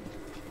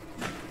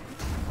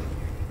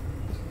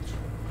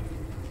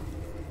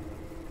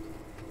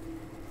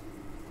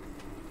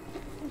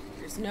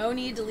 There's no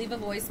need to leave a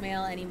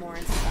voicemail anymore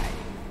in society.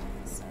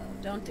 So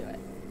don't do it.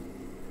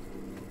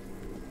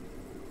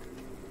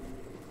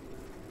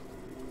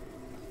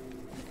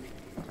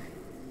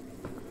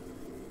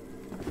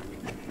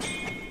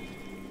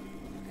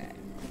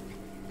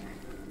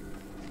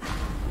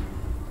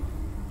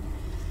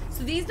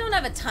 So these don't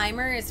have a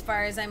timer as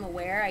far as I'm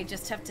aware. I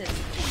just have to...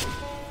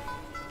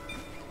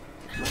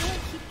 How do I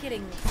keep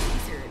getting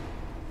lasered?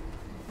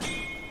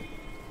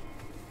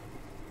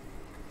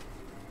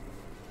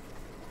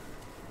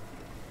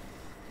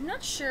 I'm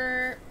not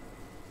sure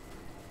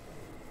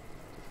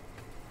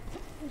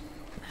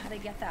how to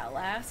get that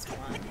last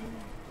one.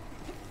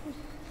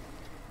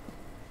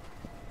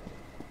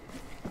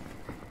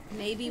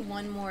 Maybe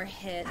one more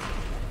hit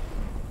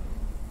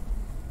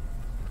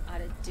ought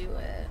to do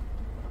it.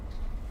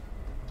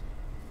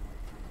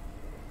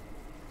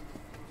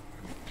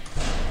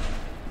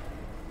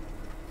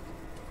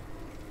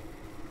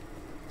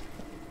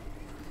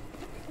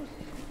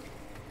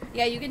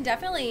 Yeah, you can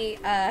definitely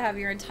have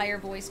your entire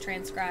voice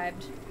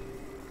transcribed.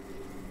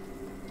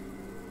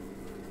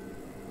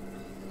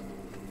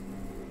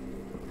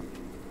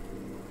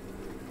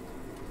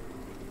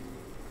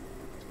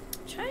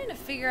 I'm trying to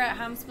figure out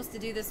how I'm supposed to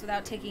do this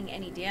without taking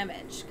any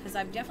damage, because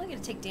I'm definitely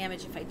going to take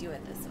damage if I do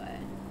it this way.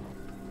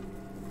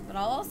 But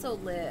I'll also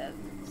live,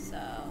 so...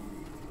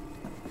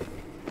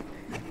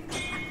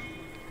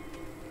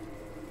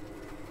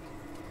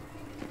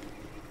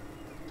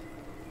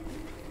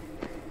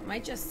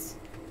 Might just...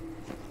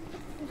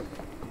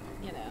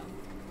 you know,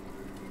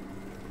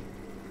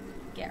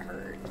 get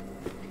hurt.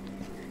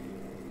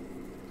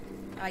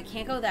 I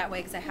can't go that way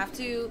because I have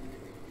to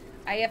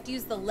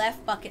use the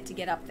left bucket to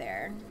get up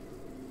there.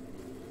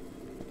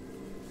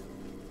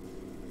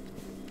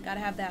 Gotta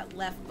have that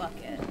left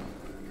bucket.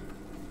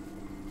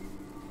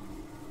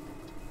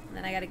 And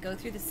then I gotta go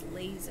through this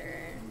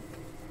laser.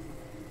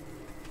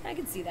 I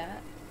can see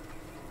that.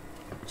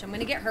 Which I'm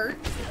gonna get hurt.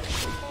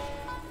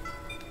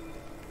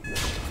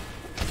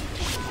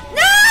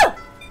 No!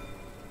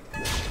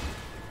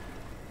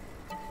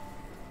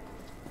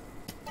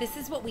 This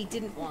is what we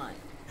didn't want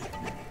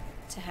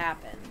to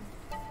happen.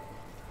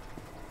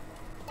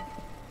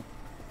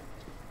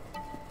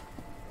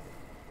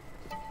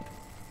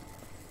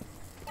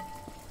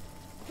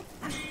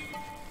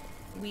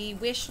 We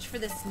wished for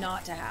this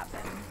not to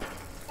happen.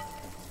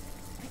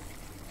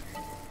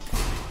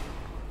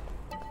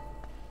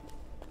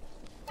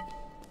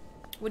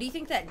 What do you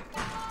think that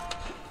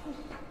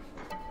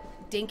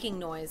dinking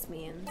noise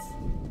means?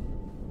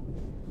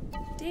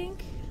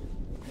 Dink,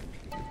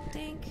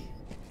 dink,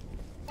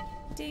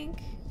 dink,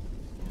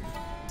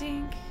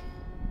 dink.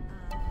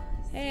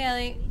 Hey,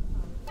 Ellie.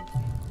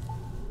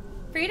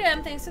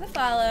 Freedom, thanks for the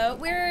follow.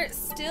 We're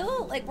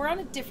still, like, we're on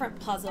a different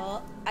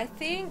puzzle. I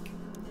think...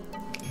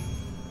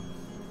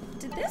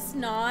 Did this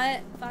not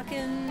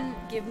fucking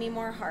give me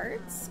more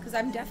hearts? Because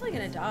I'm definitely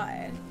gonna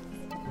die.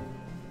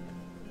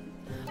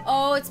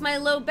 Oh, it's my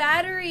low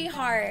battery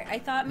heart. I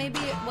thought maybe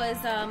it was,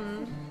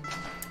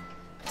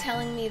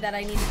 telling me that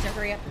I needed to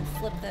hurry up and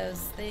flip those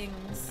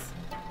things.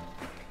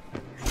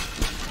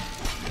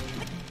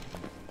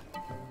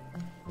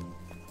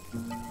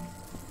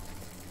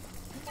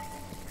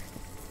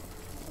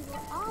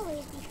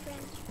 Always be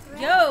friends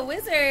forever. Yo,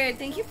 Wizard,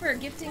 thank you for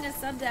gifting a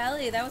sub to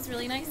Ellie. That was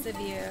really nice of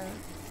you.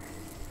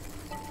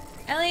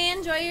 Ellie,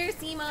 enjoy your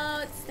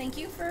emotes. Thank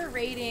you for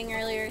raiding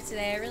earlier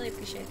today. I really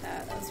appreciate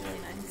that. That was really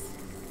nice.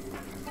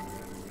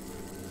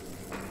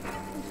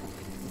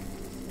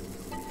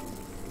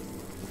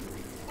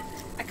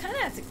 I kind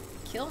of have to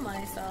kill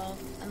myself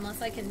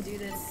unless I can do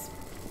this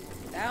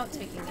without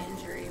taking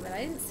injury, but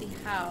I didn't see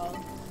how.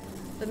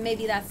 But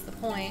maybe that's the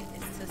point,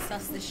 is to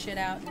suss this shit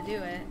out and do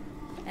it.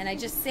 And I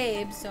just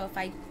saved, so if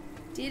I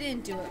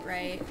didn't do it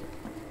right,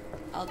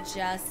 I'll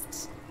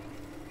just...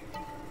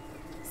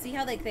 See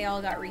how, like, they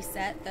all got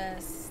reset, the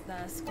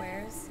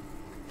squares?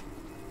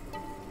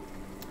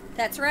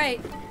 That's right.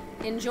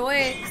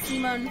 Enjoy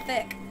Simone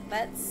Thick.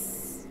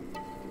 That's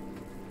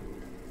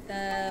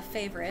the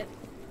favorite.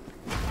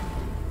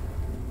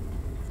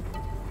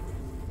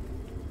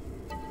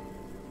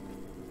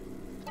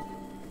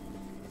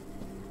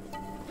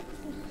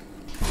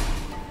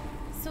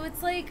 So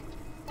it's like,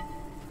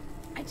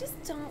 I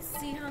just don't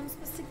see how I'm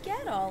supposed to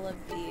get all of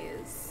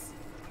these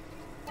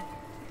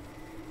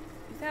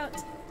without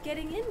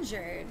getting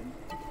injured.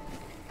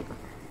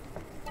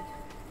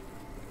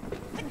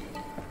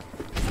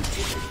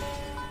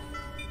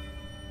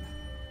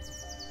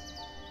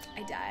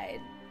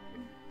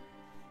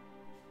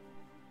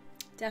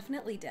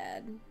 Definitely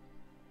dead.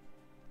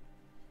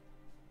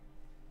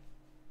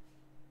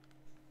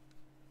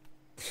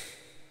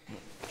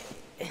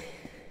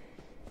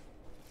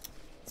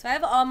 So I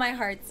have all my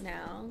hearts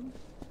now.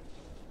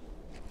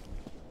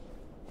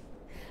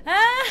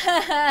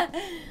 Ah,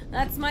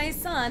 that's my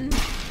son.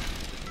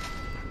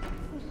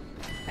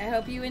 I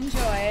hope you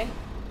enjoy.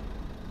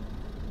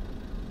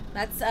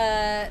 That's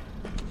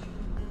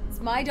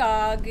it's my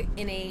dog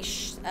in a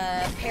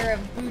pair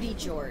of booty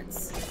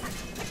jorts.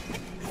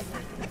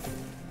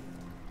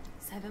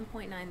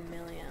 7.9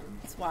 million.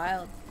 It's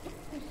wild.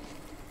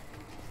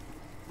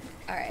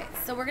 All right,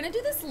 so we're gonna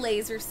do this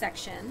laser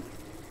section.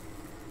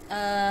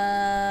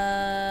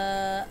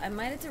 I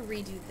might have to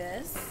redo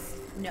this.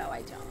 No,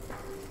 I don't.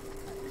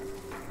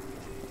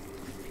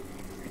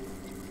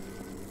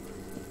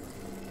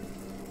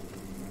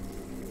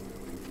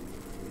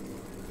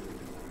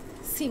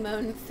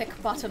 Simone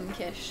Thick Bottom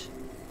Kish.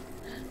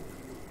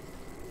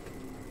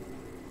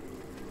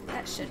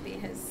 That should be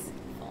his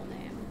full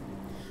name.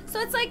 So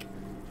it's like,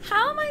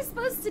 how am I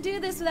supposed to do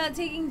this without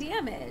taking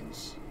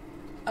damage?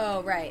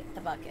 Oh, right,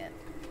 the bucket.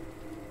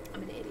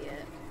 I'm an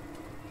idiot.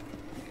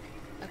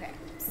 Okay,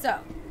 so.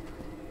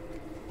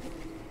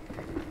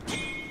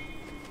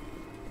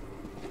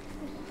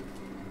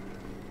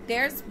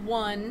 There's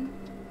one.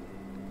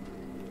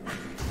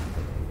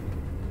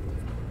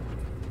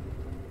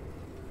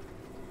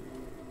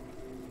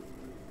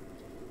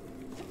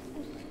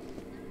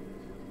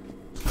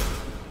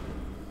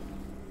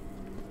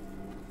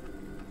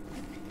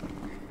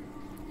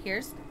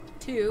 Here's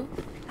two.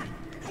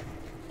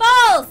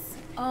 Balls!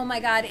 Oh my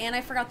god, and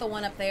I forgot the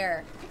one up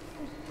there.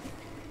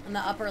 On the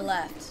upper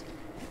left.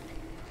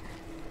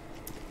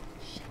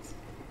 Shit.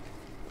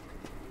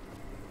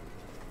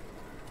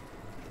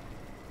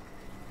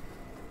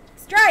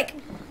 Strike!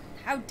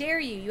 How dare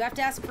you? You have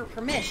to ask for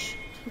permission.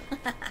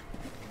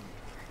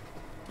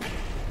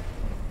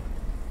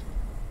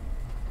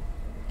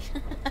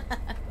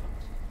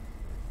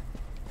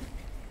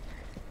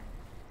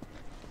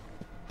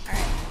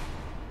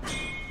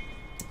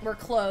 We're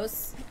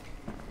close.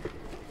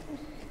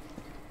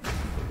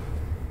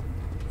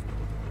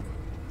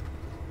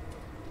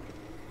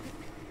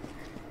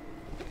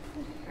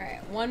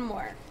 Alright, one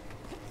more.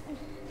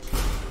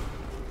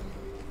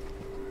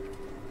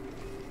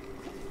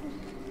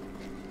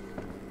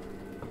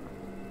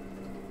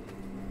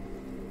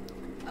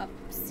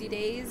 Upsy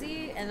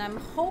daisy, and I'm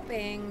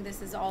hoping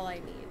this is all I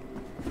need.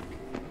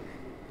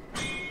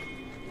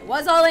 It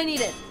was all I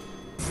needed.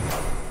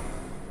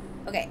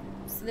 Okay.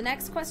 So the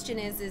next question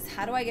is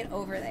how do I get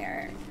over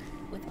there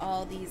with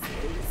all these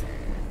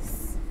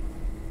lasers?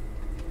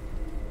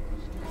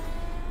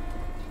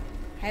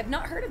 I have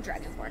not heard of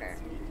Dragon Quarter.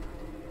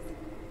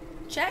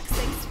 Chex,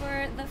 thanks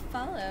for the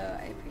follow.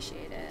 I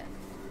appreciate it.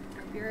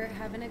 Hope you're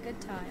having a good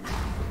time.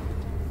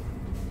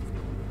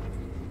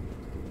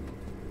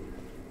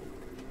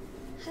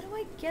 How do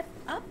I get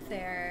up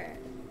there?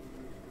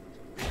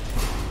 I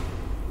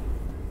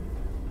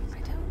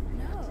don't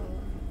know.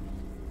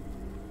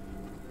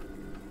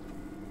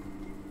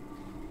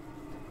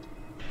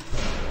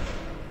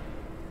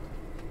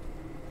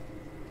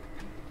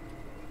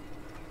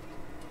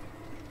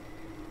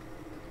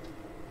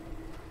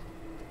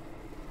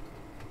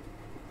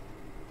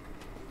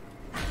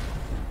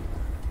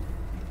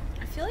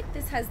 I feel like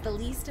this has the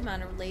least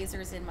amount of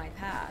lasers in my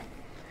path.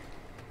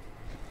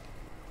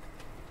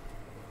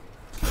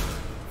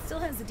 Still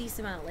has a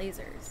decent amount of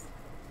lasers.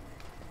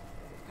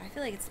 I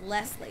feel like it's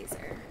less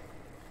laser.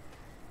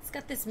 It's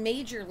got this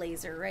major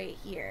laser right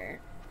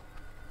here.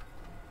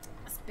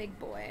 This big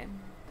boy.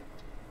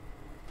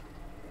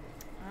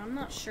 I'm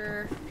not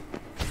sure.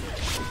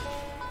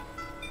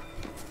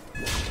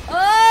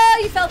 Oh,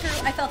 you fell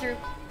through. I fell through.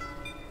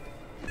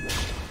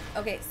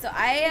 Okay, so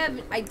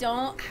I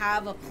don't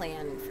have a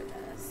plan for this.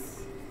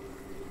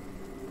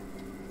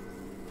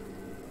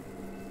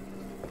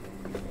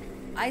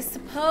 I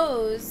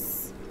suppose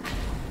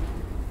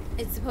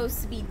it's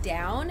supposed to be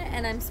down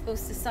and I'm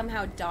supposed to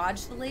somehow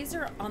dodge the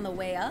laser on the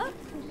way up?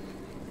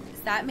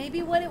 Is that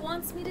maybe what it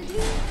wants me to do?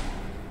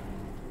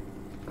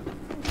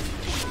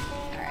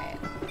 Alright.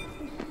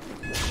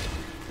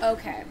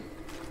 Okay.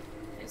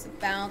 There's a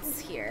bounce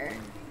here.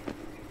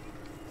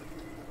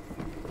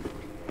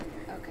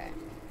 Okay.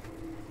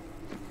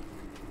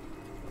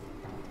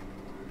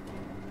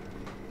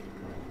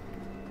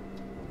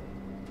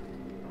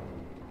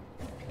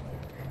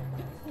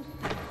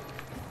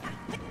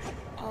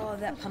 Oh,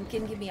 that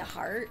pumpkin give me a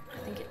heart? I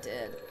think it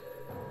did.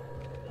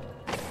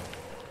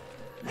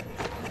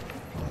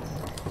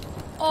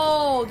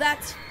 Oh,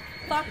 that's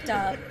fucked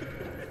up.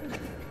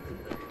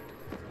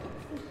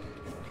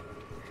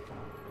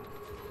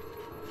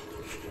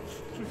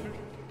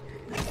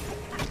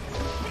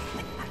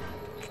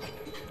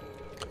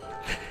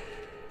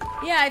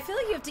 Yeah, I feel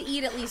like you have to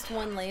eat at least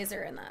one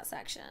laser in that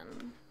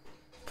section.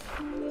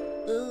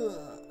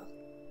 Ugh.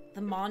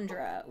 The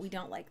Mondra, we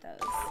don't like those.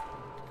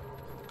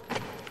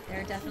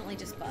 They're definitely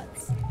just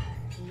buds.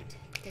 Pete,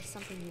 there's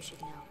something you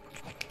should know.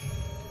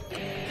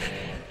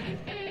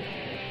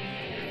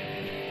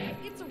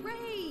 It's a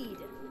raid!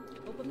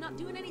 not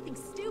doing anything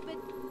stupid.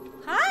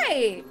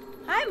 Hi!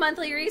 Hi,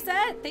 Monthly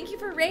Reset. Thank you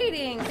for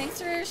raiding.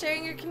 Thanks for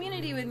sharing your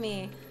community with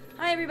me.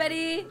 Hi,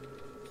 everybody.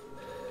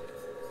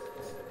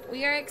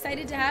 We are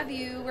excited to have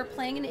you. We're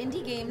playing an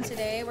indie game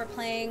today. We're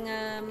playing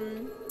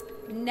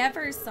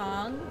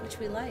Neversong, which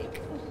we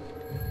like.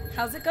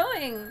 How's it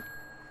going?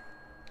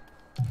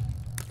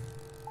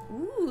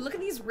 Ooh, look at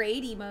these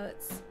raid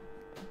emotes.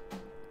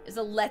 There's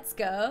a let's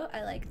go.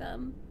 I like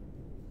them.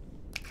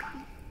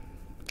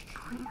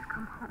 Please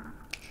come home.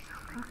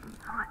 Something's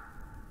hot.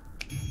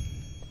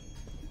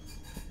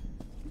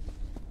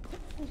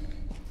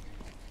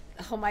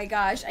 Oh my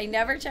gosh, I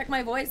never check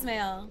my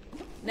voicemail.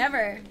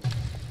 Never.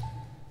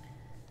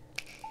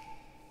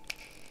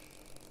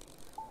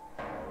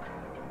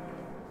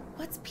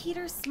 What's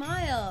Peter's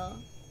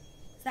smile?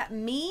 Is that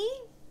me?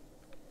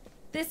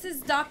 This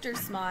is Dr.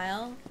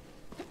 Smile.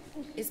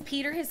 Is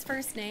Peter his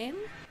first name?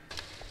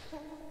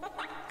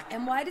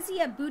 And why does he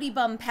have Booty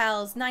Bum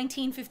Pals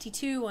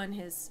 1952 on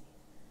his...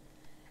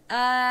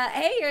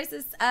 hey, yours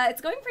is, it's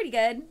going pretty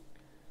good.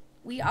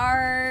 We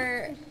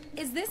are...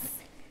 Is this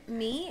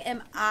me?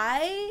 Am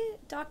I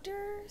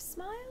Dr.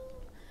 Smile?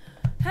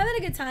 Having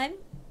a good time.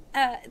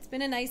 It's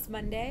been a nice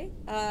Monday.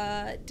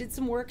 Did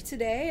some work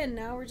today, and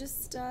now we're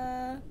just,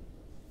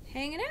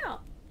 hanging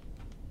out.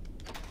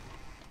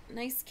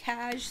 Nice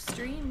cash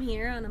stream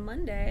here on a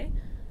Monday.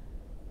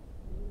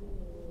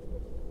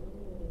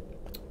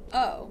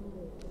 Oh.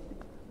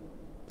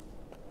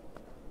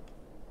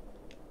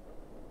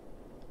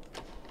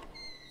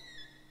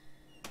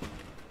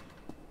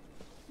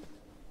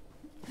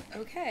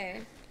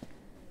 Okay.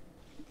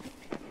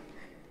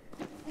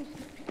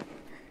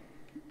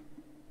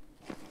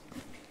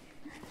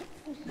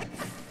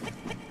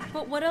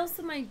 But what else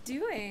am I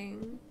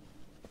doing?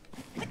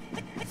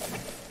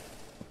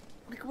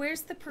 Like,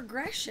 where's the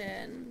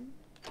progression?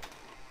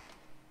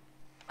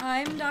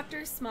 I'm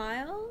Dr.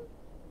 Smile?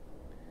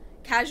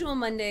 Casual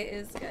Monday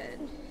is good.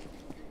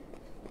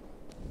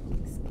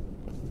 This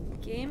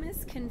game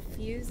is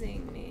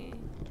confusing me.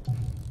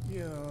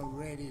 You're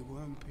already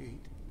one, Pete.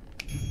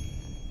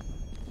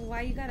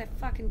 Why you got a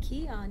fucking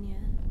key on you?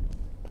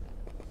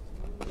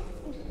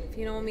 If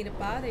you don't want me to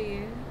bother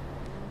you.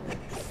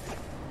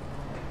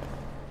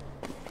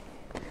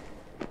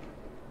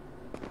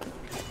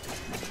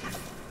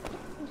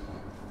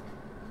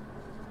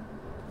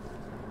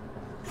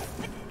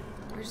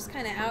 We're just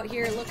kind of out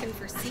here looking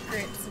for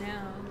secrets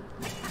now.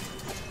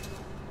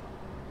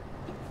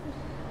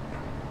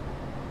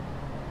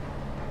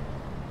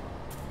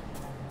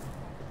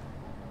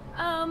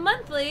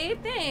 Monthly,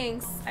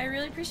 thanks. I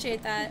really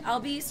appreciate that. I'll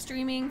be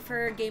streaming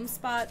for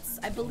GameSpot's,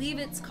 I believe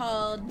it's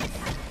called,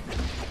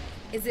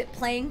 is it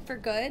Playing for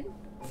Good?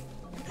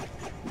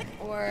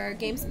 Or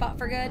GameSpot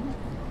for Good?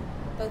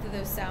 Both of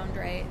those sound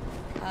right.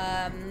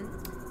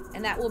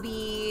 And that will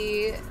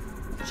be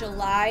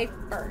July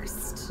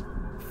 1st.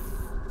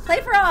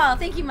 Play for All!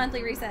 Thank you,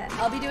 Monthly Reset.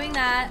 I'll be doing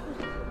that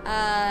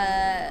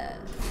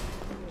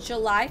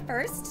July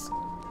 1st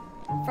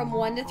from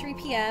 1 to 3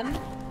 p.m.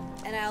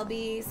 And I'll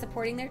be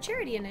supporting their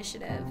charity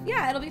initiative.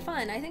 Yeah, it'll be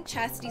fun. I think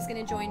Chastity's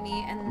gonna join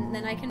me, and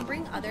then I can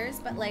bring others,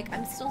 but like,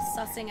 I'm still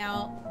sussing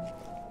out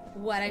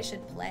what I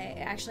should play.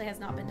 It actually has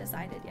not been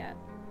decided yet.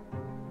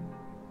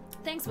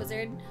 Thanks,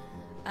 Wizard.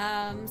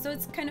 So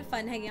it's kind of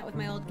fun hanging out with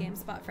my old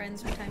GameSpot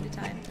friends from time to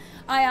time.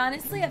 I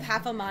honestly have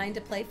half a mind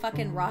to play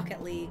fucking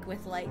Rocket League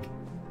with like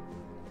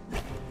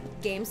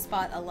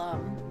GameSpot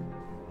alum.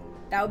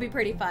 That would be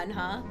pretty fun,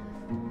 huh?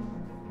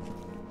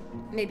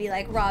 Maybe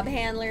like Rob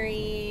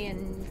Handlery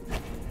and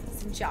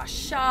some Josh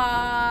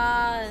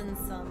Shaw and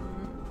some...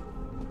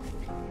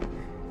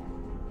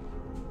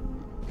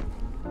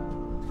 I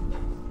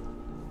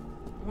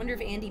wonder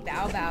if Andy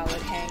Bow Bow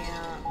would hang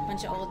out. A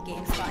bunch of old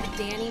GameSpot.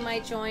 Danny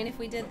might join if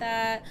we did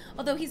that.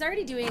 Although he's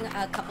already doing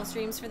a couple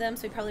streams for them,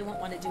 so he probably won't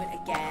want to do it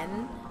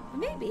again.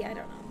 Maybe, I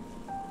don't know.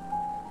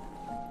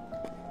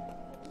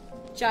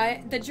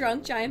 The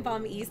Drunk Giant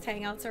Bomb East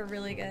hangouts are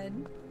really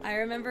good. I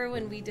remember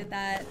when we did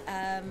that,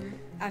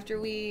 after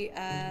we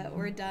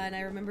were done, I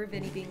remember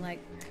Vinny being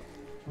like,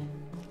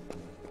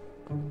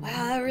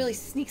 wow, that really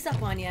sneaks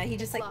up on you. He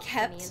just like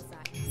kept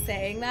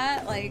saying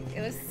that. Like,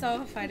 it was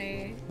so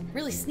funny.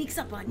 Really sneaks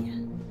up on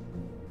you.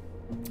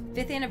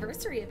 5th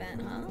anniversary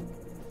event, huh?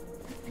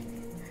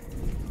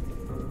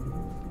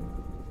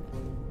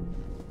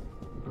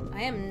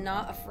 I am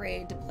not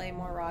afraid to play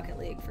more Rocket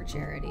League for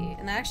charity.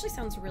 And that actually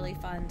sounds really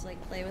fun to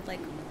like play with like...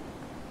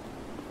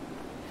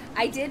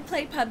 I did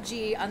play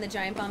PUBG on the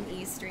Giant Bomb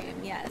E stream,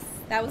 yes.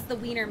 That was the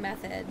Wiener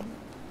Method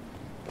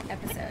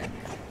episode,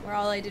 where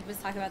all I did was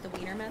talk about the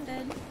Wiener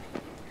Method.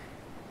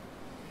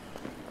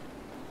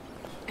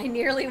 I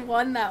nearly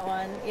won that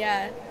one,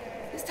 yeah.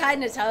 It was tied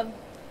in a tub.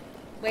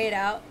 Weigh it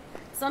out.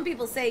 Some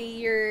people say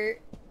you're, you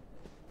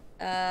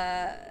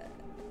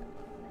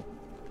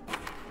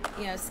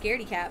know,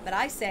 scaredy cat, but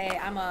I say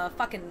I'm a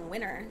fucking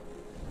winner.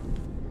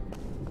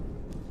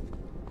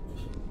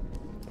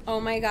 Oh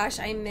my gosh,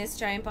 I miss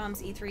Giant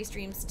Bomb's E3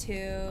 streams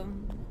too.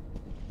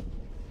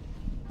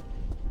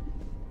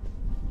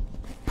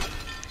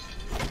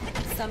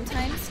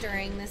 sometimes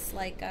during this,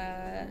 like,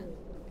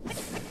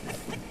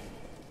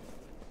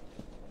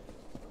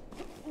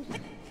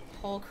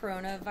 whole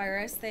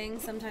coronavirus thing,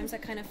 sometimes I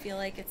kind of feel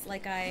like it's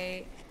like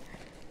I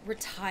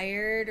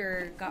retired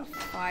or got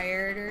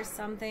fired or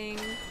something,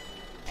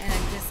 and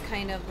I'm just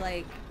kind of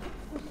like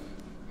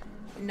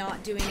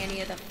not doing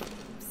any of the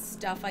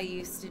stuff I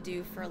used to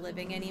do for a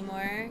living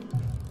anymore.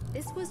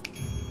 This was...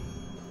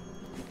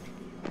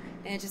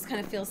 And it just kind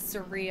of feels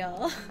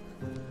surreal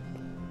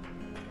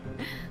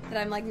that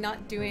I'm like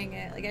not doing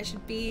it. Like I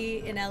should be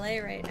in LA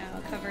right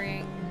now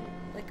covering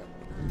like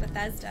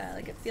Bethesda.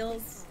 Like it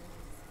feels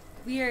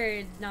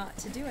weird not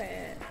to do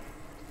it.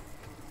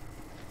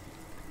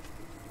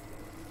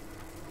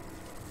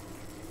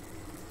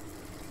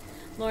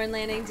 Lauren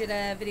Lanning did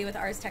a video with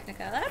Ars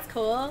Technica. That's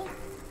cool.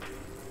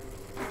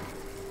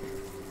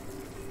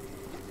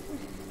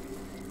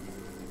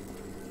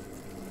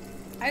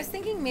 I was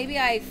thinking maybe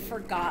I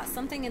forgot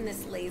something in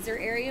this laser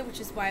area, which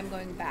is why I'm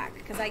going back.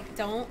 Because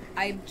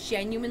I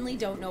genuinely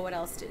don't know what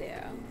else to do.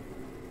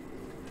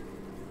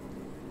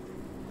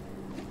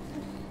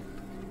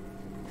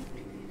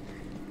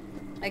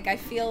 Like, I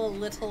feel a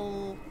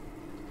little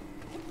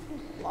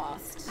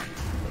lost.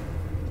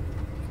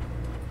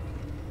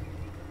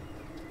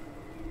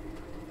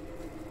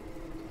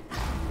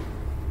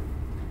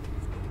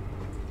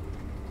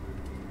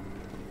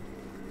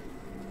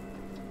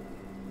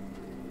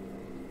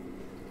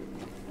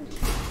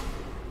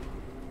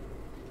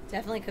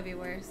 Definitely could be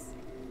worse.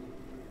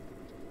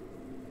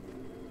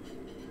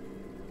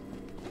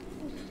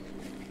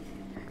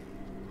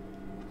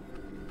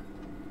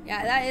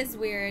 Yeah, that is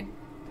weird.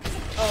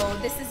 Oh,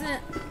 this is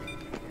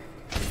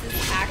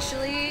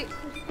actually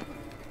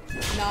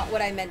not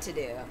what I meant to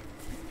do.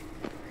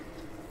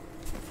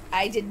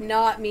 I did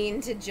not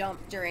mean to jump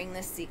during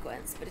this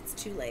sequence, but it's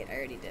too late. I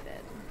already did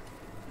it.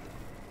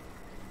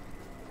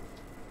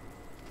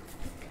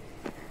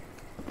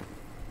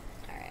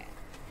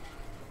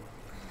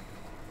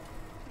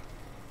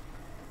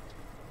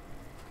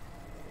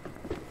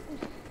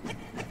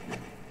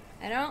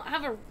 I don't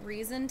have a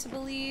reason to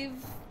believe,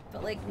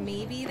 but like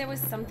maybe there was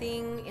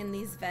something in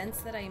these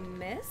vents that I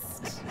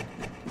missed.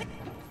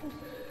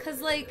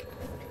 Cause like,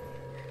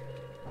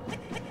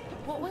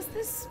 what was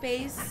this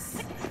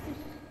space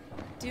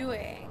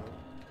doing?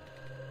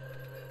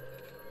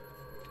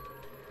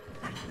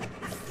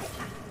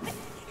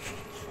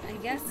 I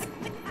guess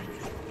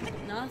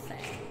nothing.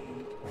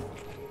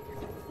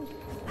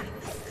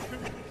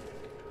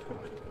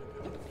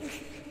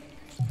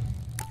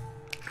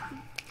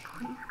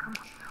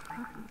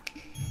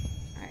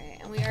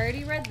 We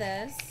already read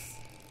this.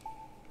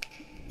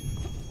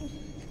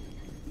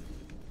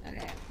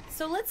 Okay,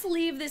 so let's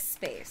leave this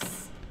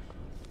space.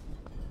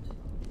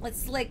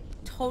 Let's like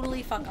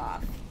totally fuck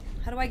off.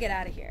 How do I get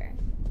out of here?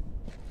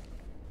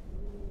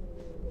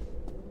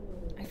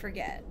 I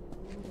forget.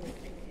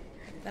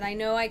 But I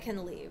know I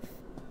can leave.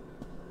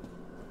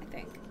 I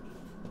think.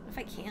 What if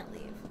I can't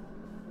leave?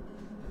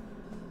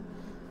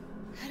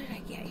 How did I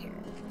get here?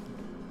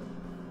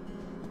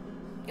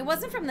 It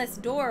wasn't from this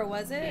door,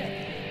 was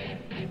it?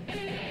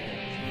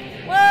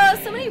 Whoa,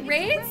 so many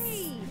raids?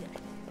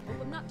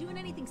 Hope I'm not doing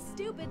anything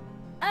stupid.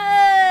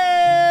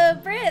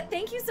 Britt,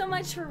 thank you so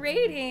much for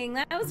raiding.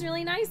 That was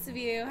really nice of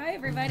you. Hi,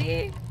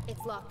 everybody.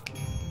 It's locked.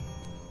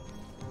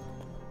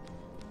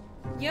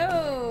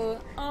 Yo,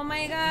 oh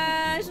my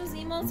gosh, those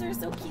emotes are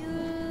so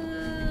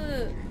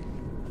cute.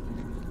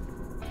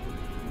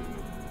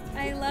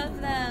 I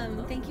love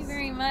them. Thank you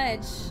very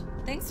much.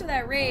 Thanks for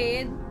that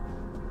raid.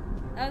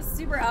 That was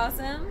super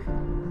awesome.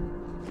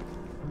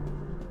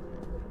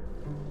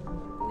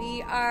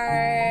 We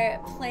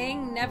are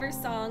playing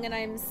Neversong and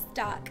I'm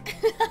stuck.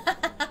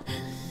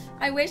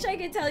 I wish I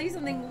could tell you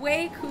something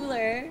way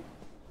cooler.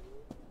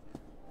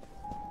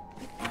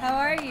 How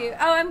are you?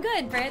 Oh, I'm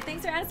good, Britt.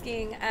 Thanks for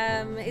asking.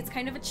 It's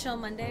kind of a chill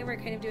Monday. We're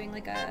kind of doing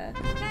like a...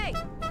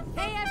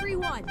 Hey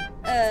everyone!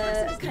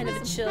 Kind of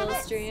a chill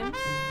stream.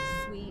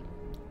 Sweet.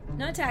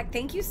 No attack.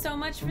 Thank you so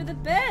much for the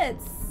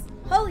bits.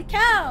 Holy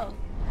cow!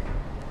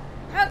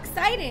 How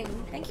exciting!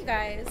 Thank you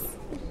guys.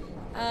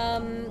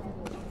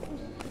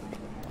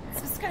 It's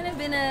just kind of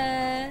been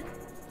a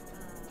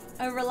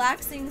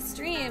relaxing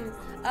stream.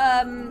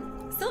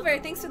 Silver,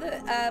 thanks for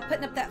the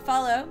putting up that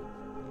follow.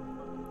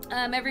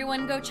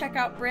 Everyone go check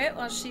out Britt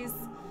while she's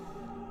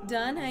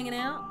done hanging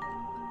out.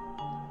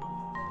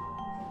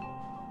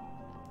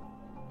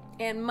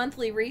 And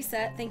monthly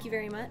reset, thank you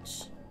very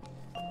much.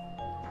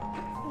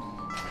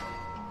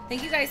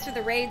 Thank you guys for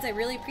the raids. I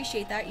really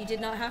appreciate that. You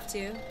did not have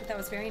to, but that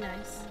was very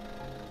nice.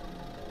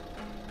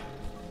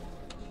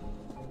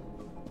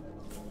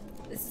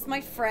 This is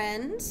my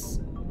friend.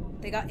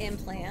 They got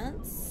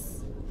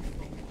implants.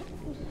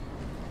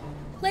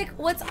 Like,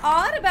 what's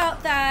odd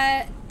about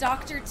that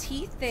Dr.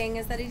 Teeth thing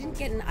is that I didn't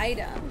get an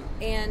item.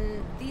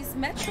 And these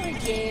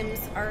Metroid games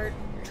are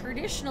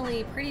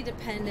traditionally pretty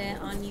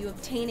dependent on you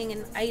obtaining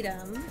an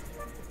item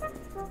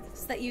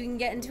so that you can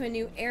get into a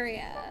new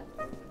area.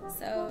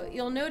 So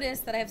you'll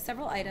notice that I have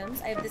several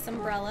items. I have this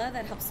umbrella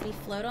that helps me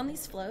float on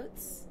these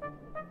floats.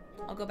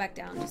 I'll go back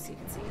down just so you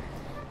can see.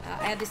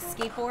 I have this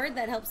skateboard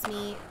that helps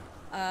me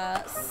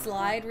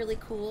slide really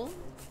cool.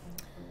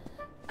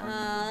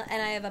 And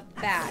I have a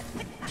bat.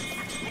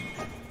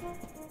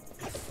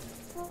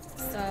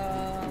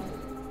 So,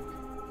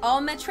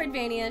 all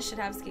Metroidvania should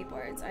have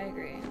skateboards, I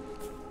agree.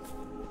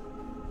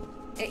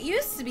 It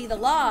used to be the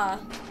law.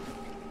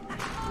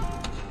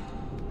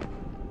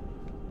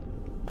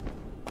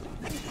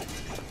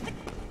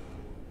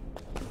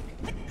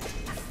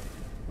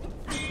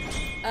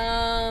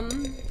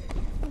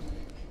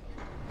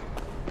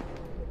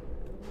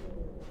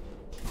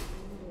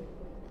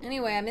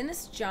 Anyway, I'm in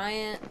this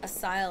giant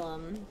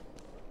asylum.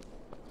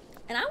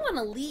 And I want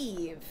to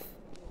leave.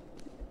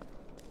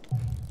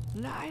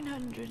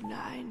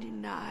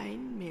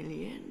 999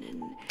 million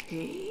and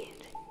 8?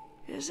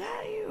 Is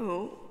that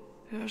you?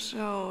 You're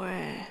so,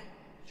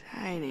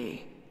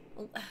 tiny.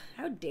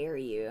 How dare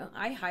you?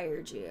 I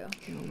hired you.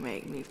 You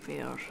make me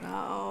feel so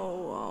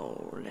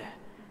old.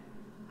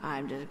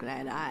 I'm just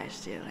glad I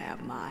still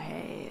have my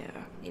hair.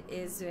 It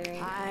is very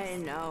nice. I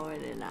know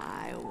it and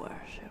I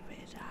worship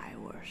it. I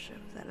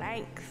worship the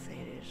length.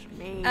 It is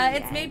me.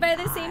 It's made by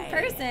the same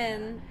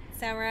person,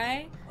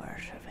 Samurai.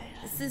 Worship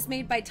it. This is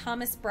made by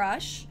Thomas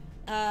Brush.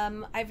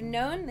 I've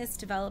known this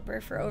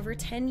developer for over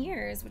 10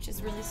 years, which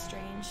is really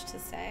strange to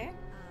say.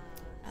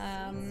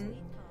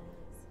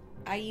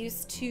 I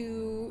used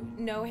to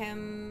know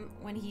him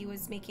when he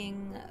was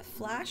making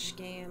Flash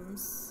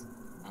games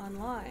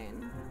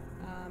online.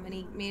 And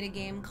he made a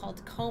game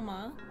called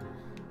Coma,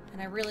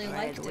 and I really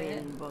liked it.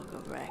 Red Book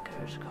of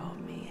Records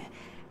called me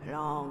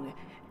Long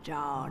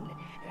John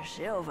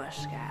Silver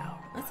Scout.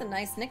 That's a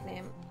nice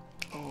nickname.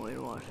 Oh,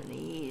 it wasn't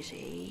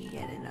easy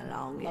getting the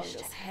longest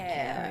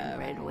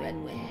hair in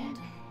Redwind.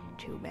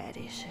 Too bad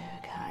it's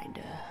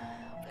kinda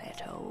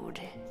plateaued.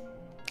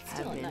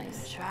 Still I've been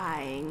nice.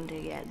 trying to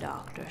get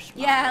Dr.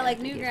 Smile. Yeah, like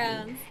to give me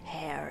Newgrounds.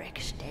 Hair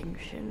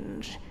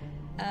extensions.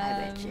 I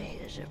bet you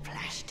his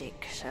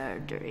plastic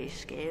surgery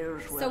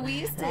skills will So we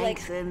used to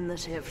lengthen the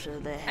tips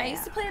of the hair. I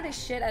used to play the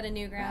shit out of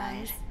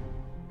Newgrounds.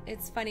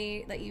 It's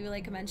funny that you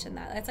like mentioned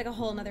that. That's like a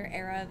whole nother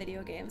era of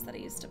video games that I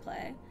used to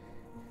play.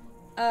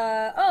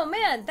 Oh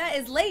man, that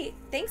is late.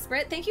 Thanks,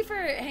 Britt. Thank you for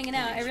hanging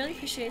out. I really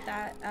appreciate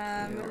that.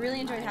 Really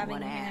enjoyed having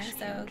you here.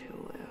 So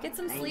get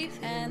some sleep,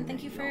 and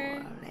thank you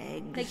for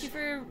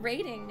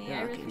rating me.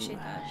 I really appreciate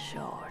that.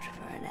 Short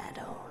for an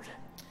adult.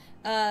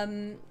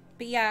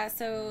 But yeah,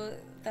 so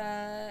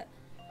the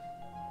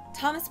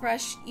Thomas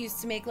Brush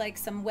used to make like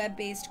some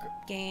web-based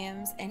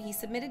games, and he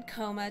submitted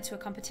Coma to a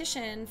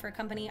competition for a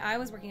company I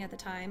was working at the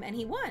time, and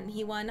he won.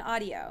 He won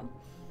audio.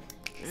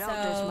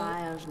 Dr.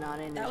 Smile's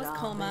not in that his was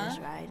office Coma,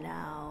 right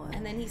now.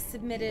 and then he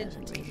submitted.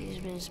 He's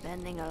been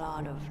spending a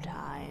lot of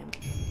time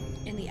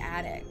in the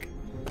attic.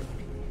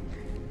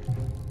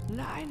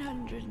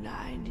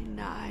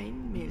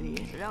 999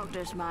 million.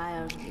 Dr.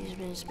 Smiles, he's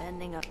been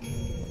spending a.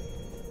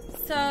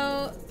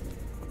 So.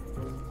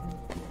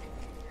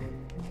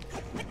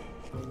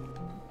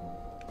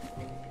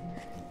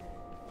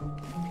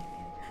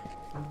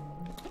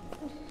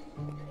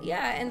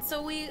 Yeah, and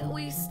so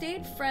we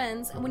stayed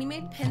friends. When he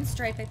made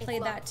Pinstripe, I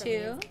played that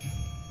too.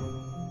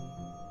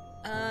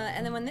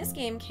 And then when this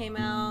game came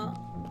out,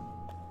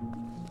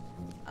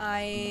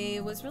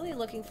 I was really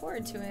looking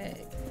forward to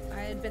it. I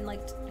had been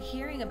like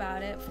hearing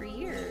about it for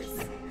years.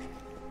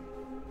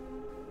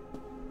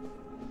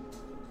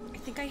 I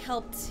think I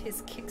helped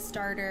his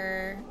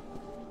Kickstarter.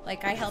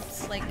 Like I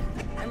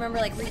remember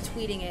like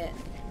retweeting it,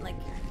 like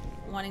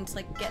wanting to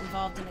like get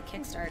involved in the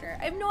Kickstarter.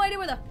 I have no idea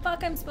where the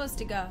fuck I'm supposed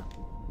to go.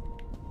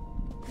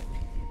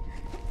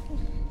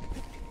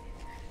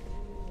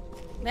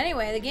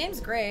 Anyway, the game's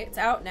great. It's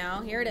out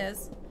now. Here it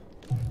is.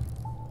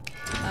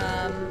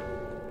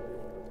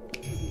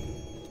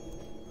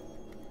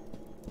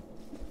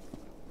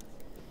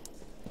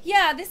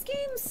 Yeah, this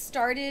game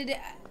started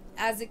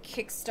as a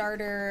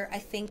Kickstarter, I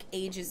think,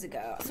 ages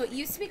ago. So it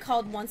used to be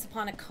called Once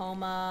Upon a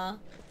Coma.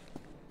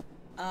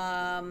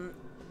 And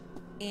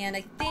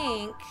I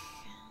think...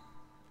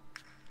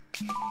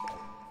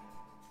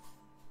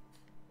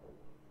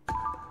 I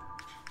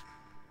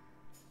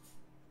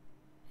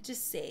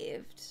just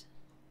saved.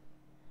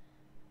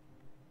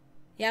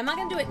 Yeah, I'm not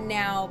gonna do it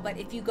now, but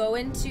if you go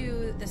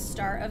into the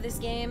start of this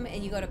game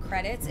and you go to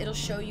credits, it'll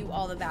show you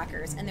all the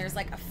backers, and there's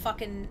like a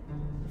fucking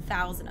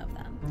 1,000 of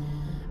them.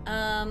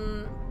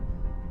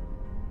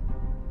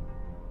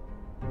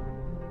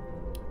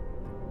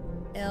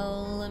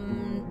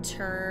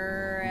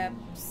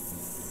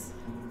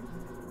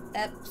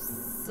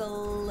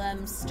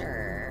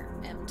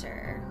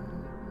 Emter.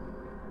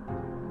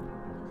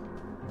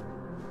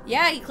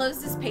 Yeah, he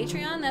closed his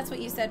Patreon. That's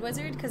what you said,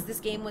 Wizard, because this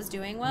game was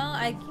doing well.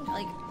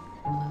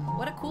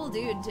 What a cool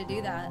dude to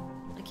do that.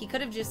 Like, he could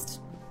have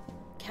just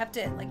kept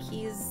it. Like,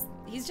 he's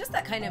just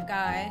that kind of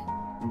guy.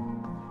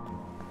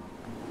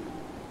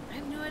 I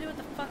have no idea what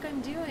the fuck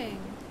I'm doing.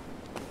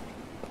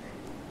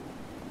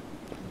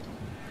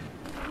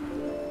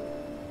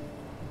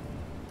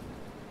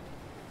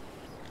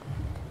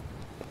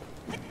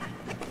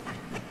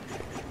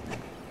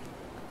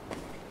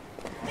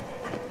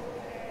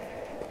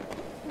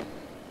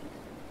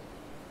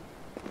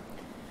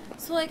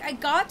 So, like, I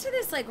got to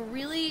this, like,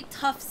 really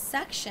tough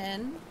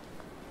section,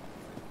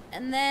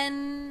 and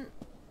then...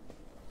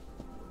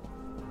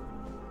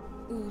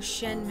 Ooh,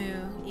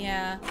 Shenmue,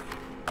 yeah.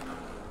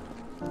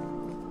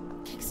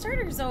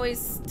 Kickstarter's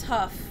always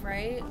tough,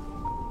 right?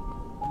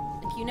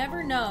 Like, you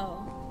never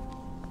know.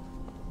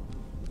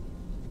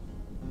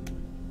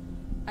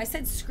 I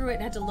said screw it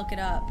and had to look it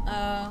up.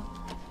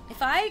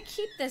 If I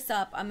keep this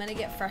up, I'm gonna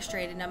get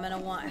frustrated and I'm gonna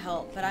want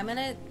help, but I'm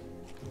gonna...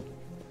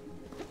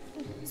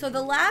 So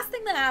the last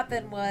thing that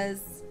happened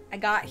was I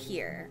got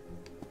here.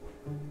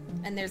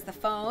 And there's the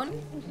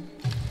phone.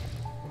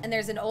 And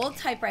there's an old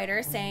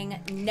typewriter saying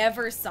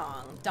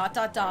Neversong ...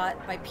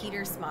 by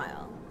Peter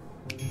Smile.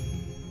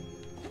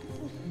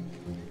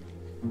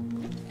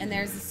 And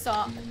there's a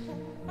song,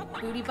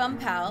 Booty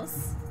Bump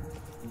House.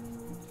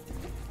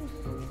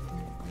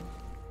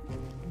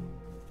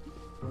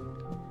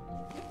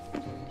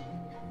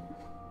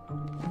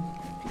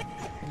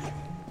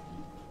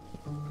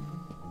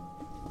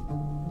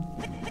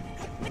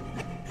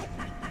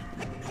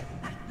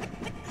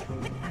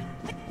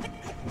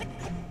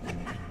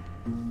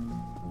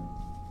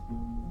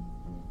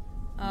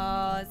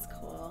 Oh, that's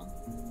cool.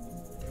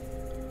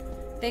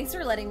 Thanks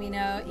for letting me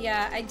know.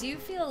 Yeah, I do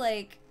feel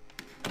like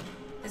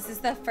this is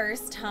the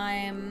first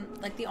time,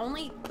 like the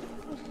only...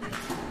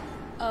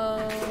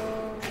 Oh...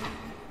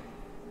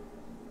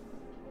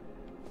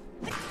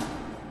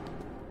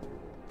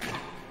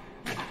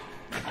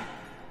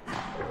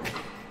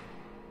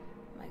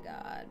 My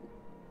God.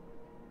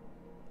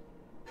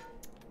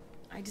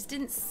 I just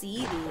didn't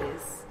see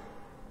these.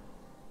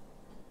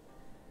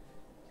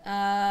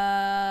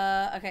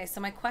 Okay,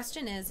 so my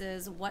question is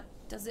what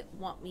does it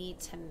want me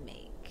to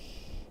make?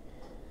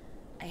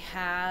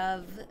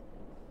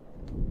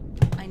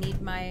 I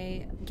need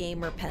my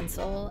gamer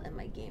pencil and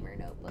my gamer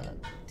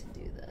notebook to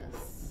do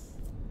this.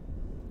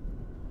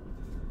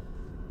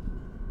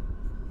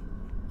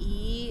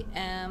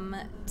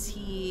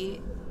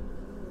 EMTEREPSIL.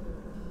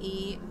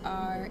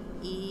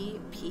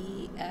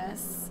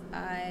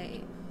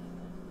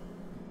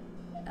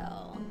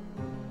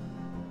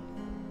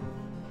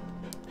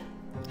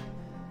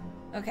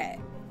 Okay.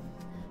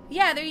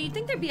 Yeah, there. You'd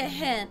think there'd be a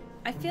hint.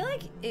 I feel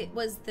like it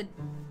was the...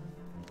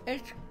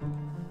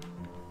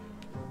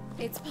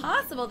 It's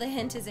possible the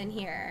hint is in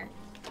here.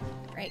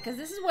 Right? Because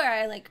this is where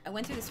I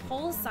went through this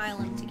whole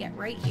asylum to get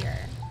right here.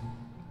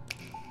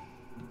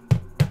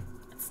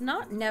 It's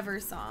not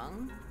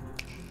Neversong.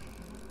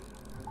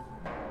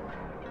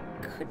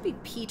 Could be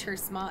Peter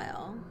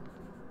Smile.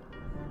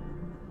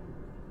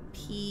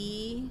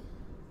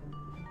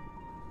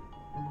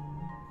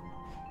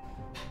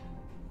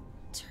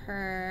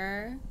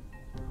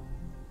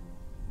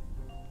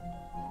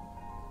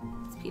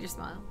 It's Peter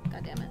Smile.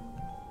 God damn it.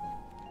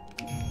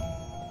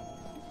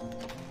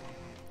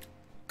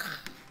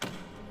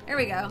 There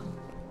we go.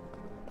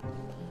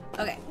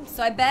 Okay,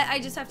 so I bet I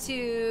just have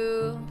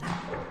to...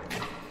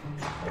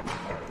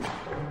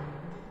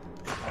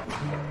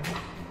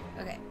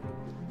 Okay.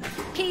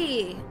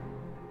 P.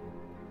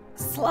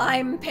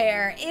 Slime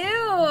pear.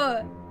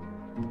 Ew!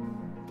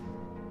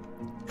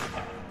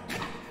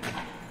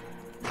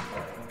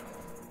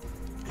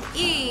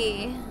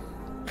 E.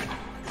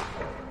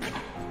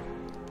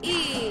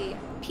 E.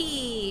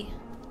 P.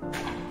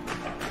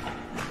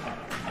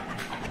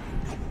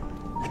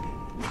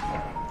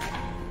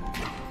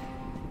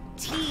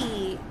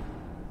 T.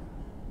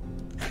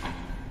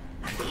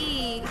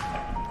 E.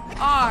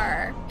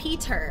 R.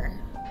 Peter.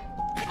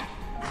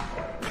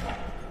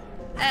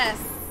 S.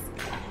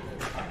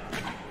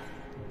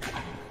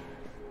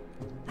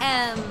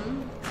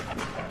 M.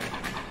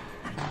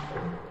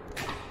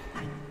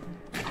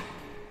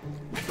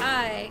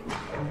 I.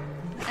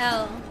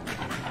 L.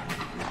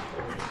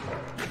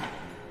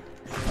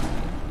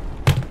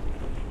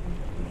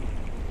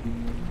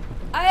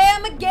 I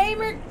am a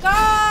gamer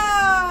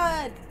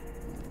god!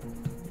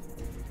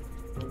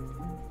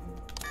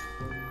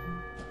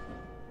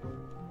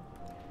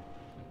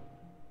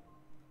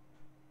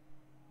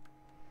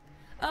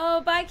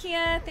 Oh, bye,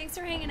 Kia. Thanks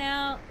for hanging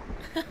out.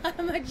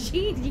 I'm a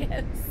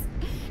genius.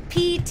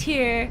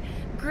 P-tier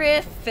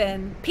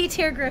Griffin.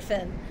 P-tier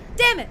Griffin.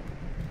 Damn it!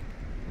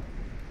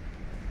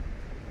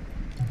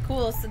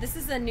 Cool, so this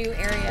is a new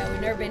area. We've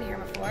never been here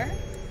before.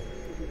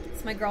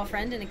 It's my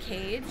girlfriend in a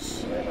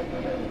cage.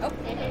 Oh.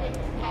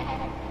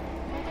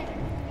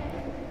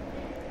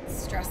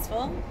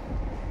 Stressful.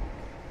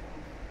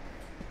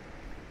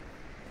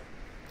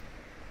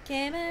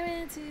 Gamer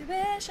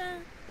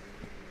intuition.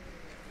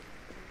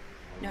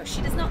 No,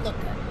 she does not look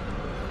good.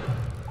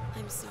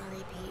 I'm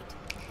sorry, Pete,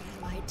 but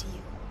I lied to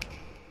you.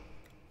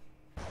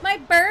 My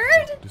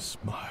bird? The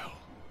smile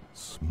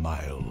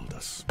smiled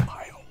a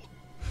smile.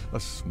 A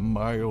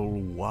smile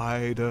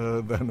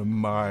wider than a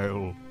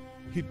mile.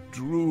 He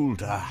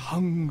drooled a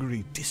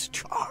hungry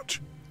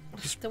discharge.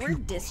 His the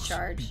word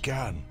discharge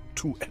began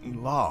to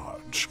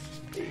enlarge.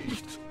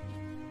 Pete,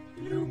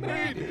 you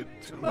made it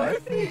to my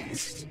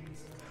feast.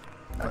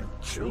 My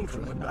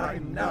children and I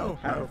now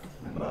have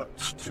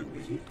much to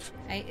eat.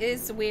 It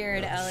is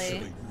weird, Ellie.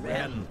 Silly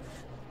men.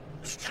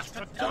 It's just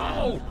a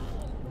doll.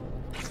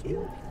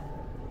 kid.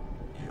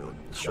 You're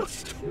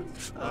just in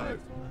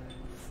time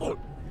for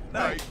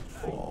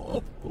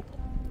nightfall.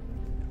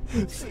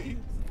 See,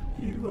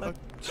 you are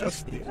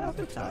just the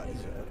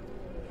appetizer.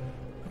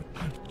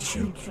 Our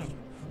children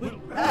will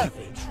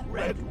ravage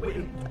Red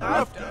Wind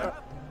after,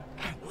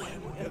 and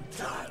when we're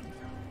done,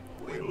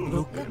 we'll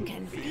look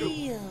and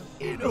feel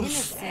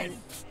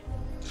innocent.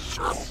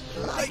 Just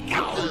like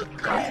our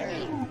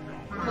girl.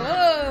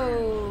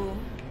 Whoa!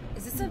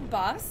 Is this a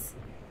boss?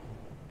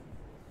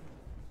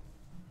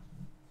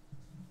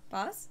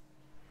 Boss?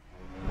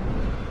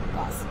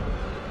 Boss.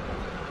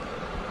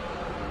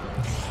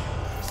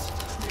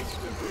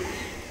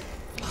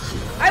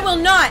 I will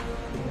not!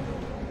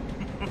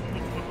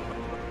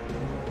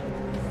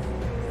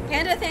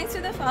 Panda, thanks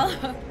for the follow.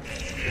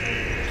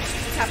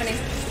 What's happening?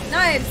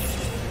 Knives!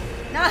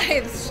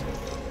 Knives!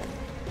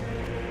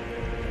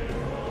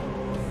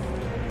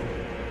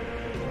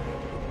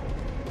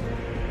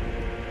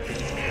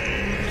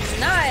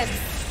 Knives!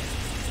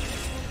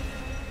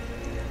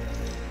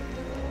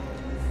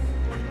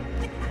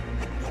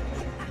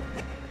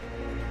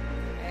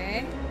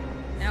 Okay.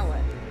 Now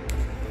what?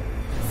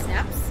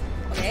 Snaps?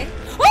 Okay.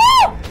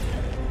 Oh!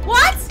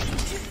 What?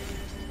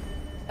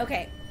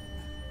 Okay.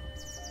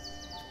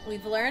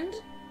 We've learned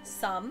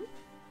some.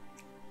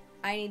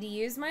 I need to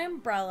use my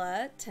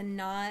umbrella to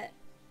not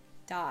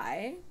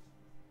die.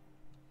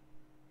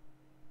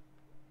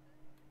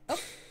 Oh.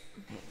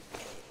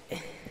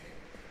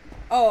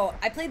 Oh,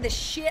 I played the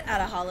shit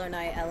out of Hollow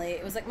Knight, Ellie.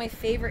 It was like my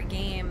favorite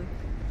game.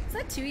 Was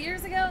that 2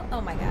 years ago?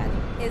 Oh my god.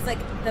 It's like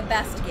the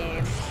best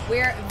game.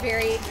 We're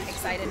very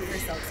excited for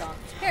Silksong.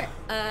 Here,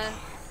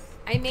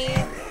 I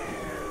made...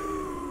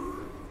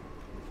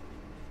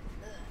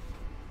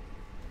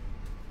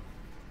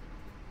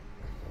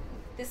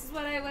 This is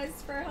what I was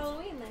for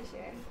Halloween this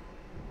year.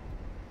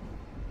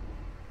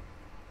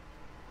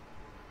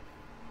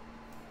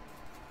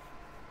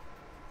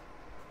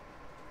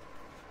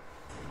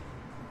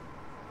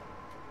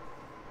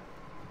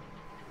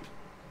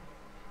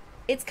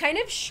 It's kind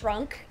of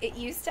shrunk. It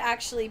used to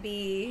actually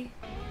be...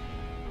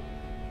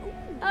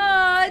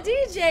 Oh,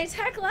 DJ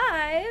Tech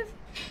Live.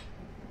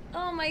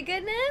 Oh my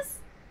goodness.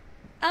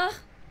 That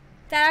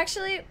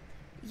actually,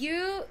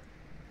 you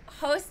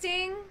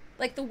hosting,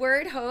 like the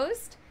word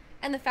host,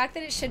 and the fact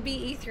that it should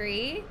be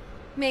E3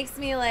 makes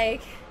me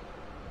like,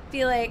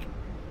 feel like,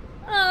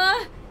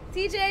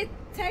 DJ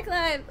Tech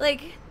Live,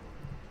 like,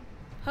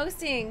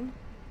 hosting.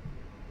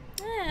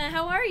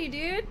 How are you,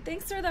 dude?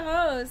 Thanks for the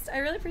host. I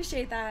really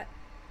appreciate that.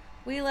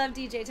 We love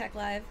DJ Tech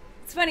Live.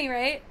 It's funny,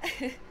 right?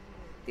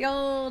 the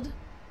old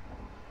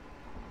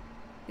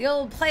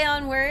play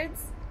on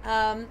words.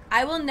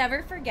 I will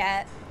never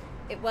forget.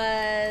 It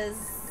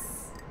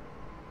was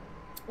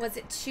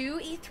it 2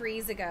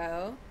 E3s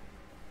ago?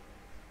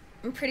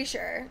 I'm pretty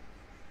sure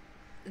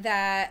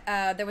that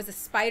there was a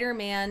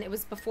Spider-Man. It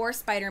was before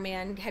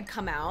Spider-Man had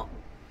come out,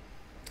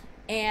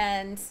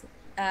 and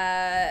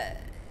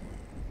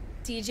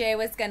DJ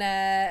was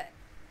gonna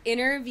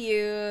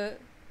interview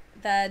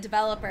the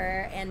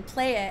developer and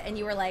play it, and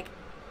you were like,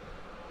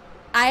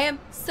 I am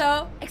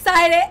so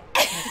excited.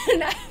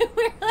 And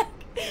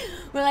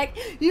we're like,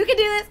 you can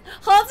do this,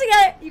 hold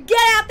together, you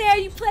get out there,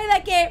 you play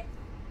that game.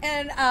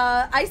 And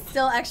I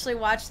still actually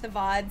watch the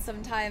VOD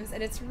sometimes,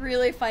 and it's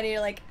really funny.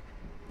 Like,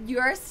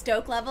 your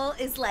stoke level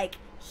is like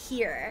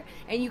here,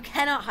 and you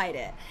cannot hide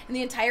it. And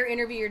the entire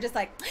interview, you're just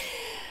like,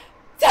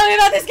 tell me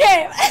about this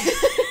game.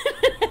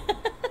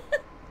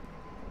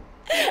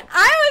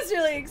 I was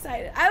really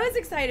excited. I was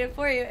excited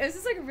for you. It was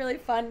just like a really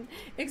fun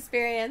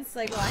experience,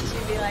 like watching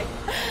you be like,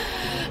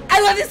 I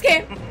love this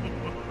game.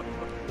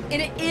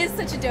 And it is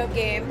such a dope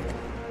game.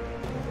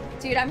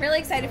 Dude, I'm really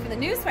excited for the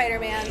new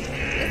Spider-Man.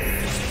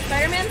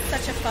 Spider-Man's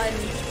such a fun,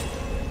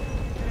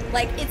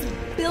 like, it's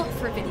built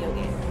for a video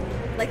game.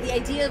 Like, the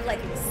idea of,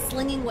 like,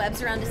 slinging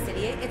webs around a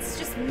city, it's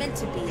just meant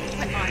to be,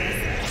 quite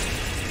honestly.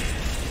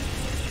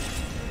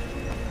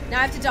 Now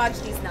I have to dodge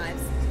these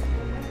knives.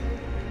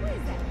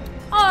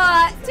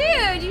 Aw,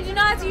 dude, you do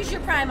not have to use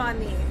your prime on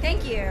me.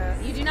 Thank you.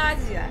 You do not have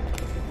to do that.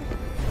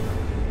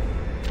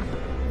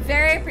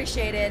 Very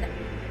appreciated.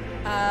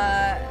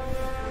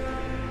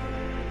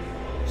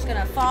 Just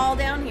gonna fall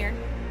down here.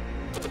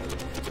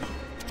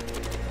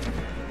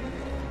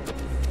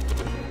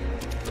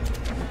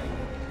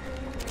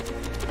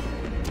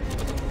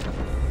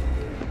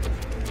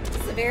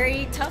 It's a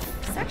very tough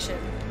section.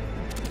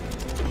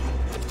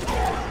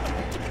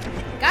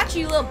 Got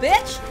you, little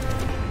bitch.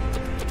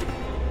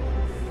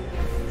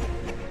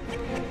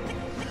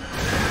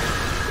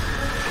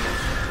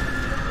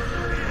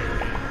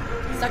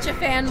 Such a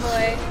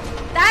fanboy.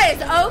 That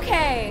is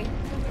okay.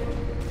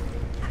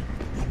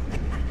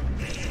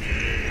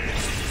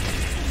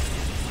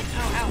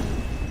 Ow, ow.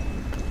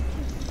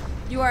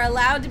 You are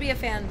allowed to be a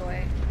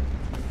fanboy.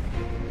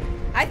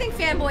 I think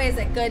fanboy is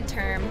a good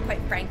term,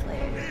 quite frankly.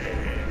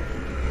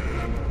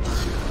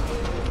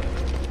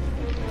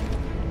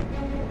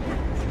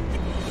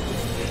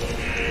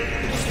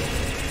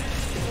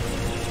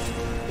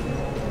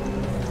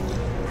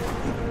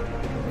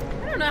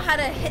 I don't know how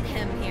to hit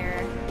him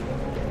here.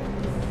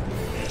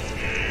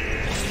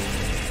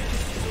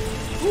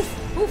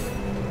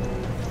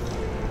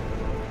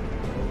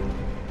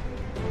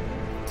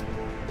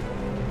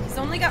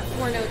 only got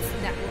 4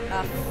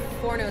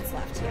 notes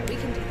left. Yeah, we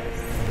can do this.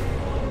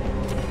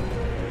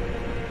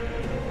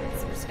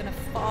 So we're just gonna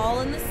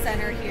fall in the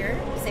center here.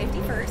 Safety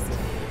first.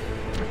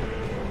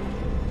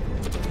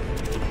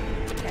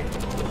 Okay.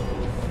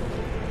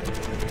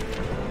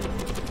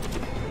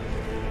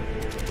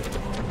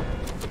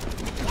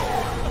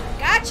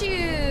 Got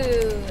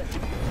you!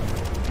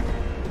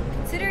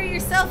 Consider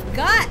yourself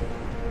got!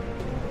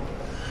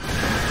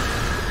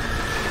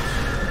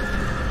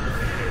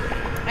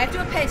 I have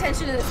to pay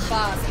attention to this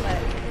boss, but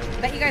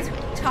I bet you guys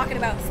are talking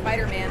about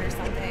Spider-Man or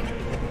something.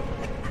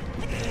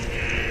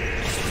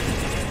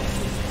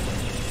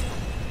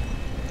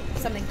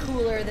 Something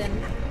cooler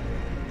than...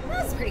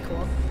 That's pretty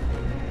cool.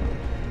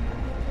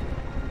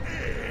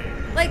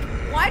 Like,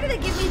 why do they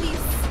give me these...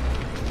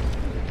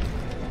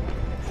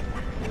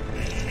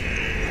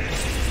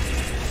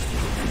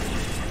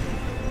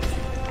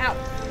 Ow.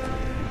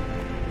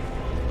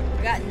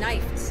 I got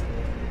knifed.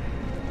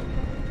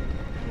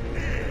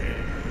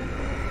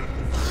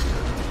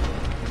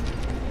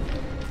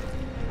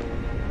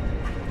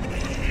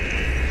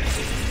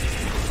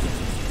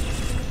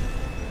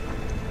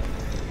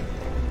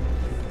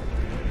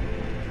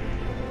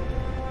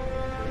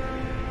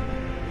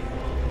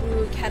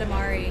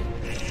 Katamari.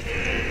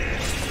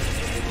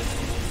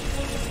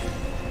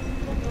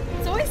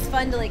 It's always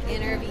fun to like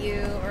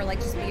interview or like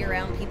just be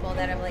around people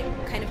that have like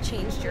kind of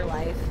changed your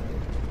life.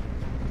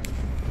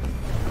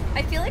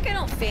 I feel like I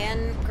don't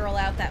fangirl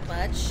out that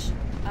much,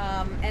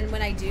 and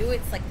when I do,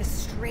 it's like the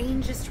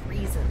strangest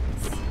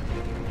reasons.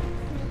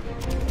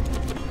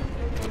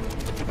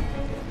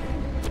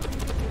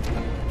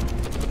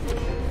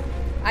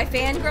 I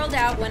fangirled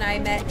out when I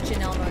met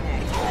Janelle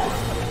Monáe.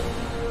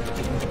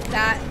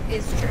 That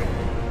is true.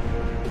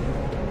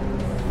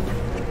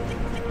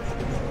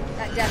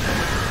 That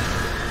definitely.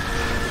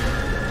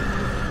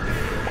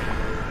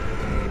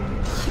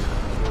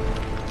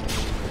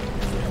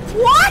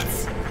 What?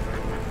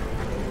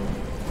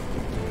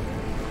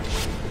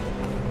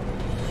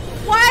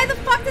 Why the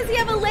fuck does he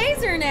have a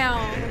laser now?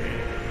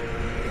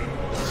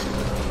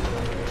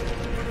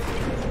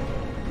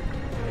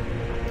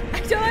 I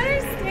don't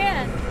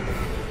understand.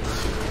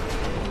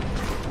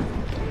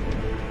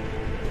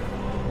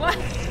 What?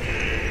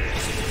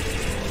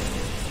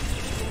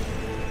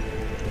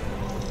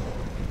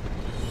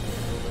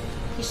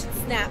 He should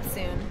snap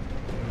soon.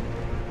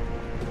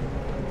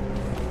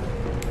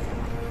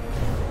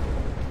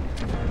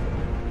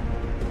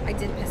 I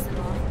did piss him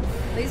off.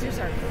 Lasers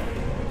are cool.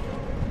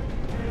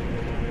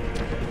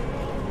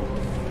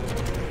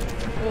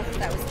 Oh,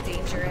 that was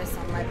dangerous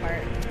on my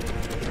part.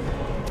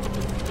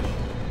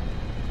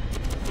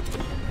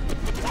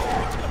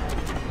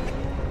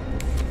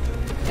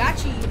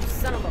 Gotcha, you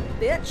son of a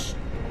bitch.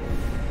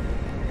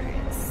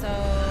 Alright, so...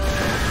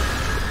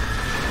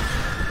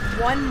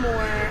 one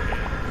more.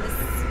 This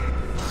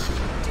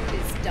dude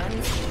is done.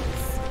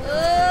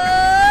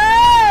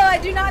 Oh, I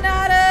do not know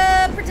how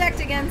to protect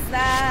against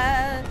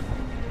that.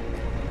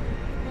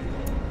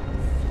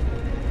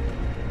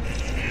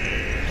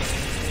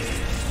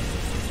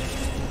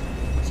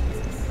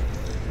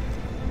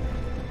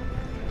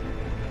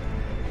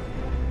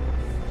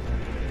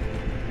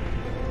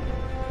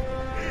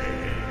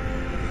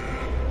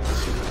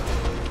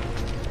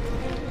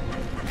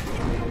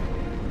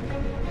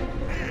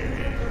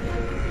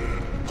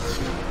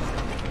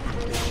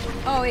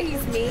 Oh,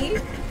 he's me?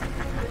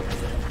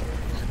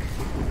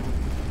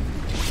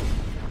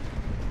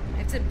 I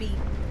have to be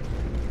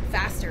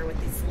faster with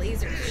this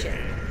laser shit.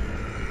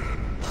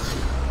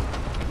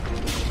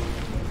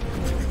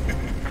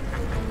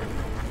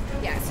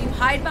 Yeah, so you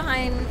hide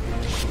behind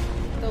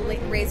the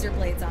razor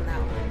blades on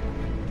that one.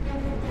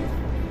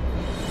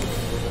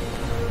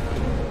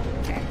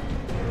 Okay.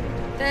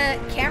 The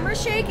camera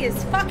shake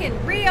is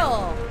fucking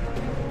real!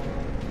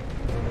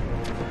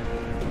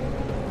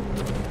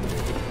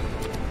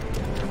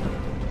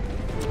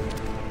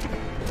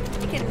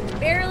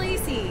 Barely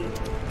see.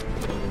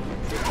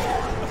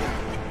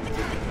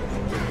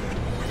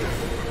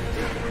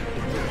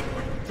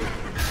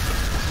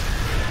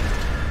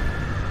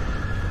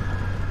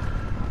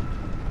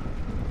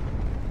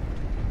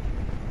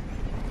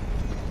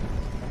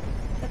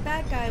 The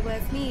bad guy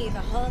was me the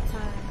whole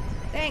time.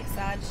 Thanks,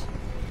 Saj.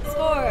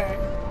 Score.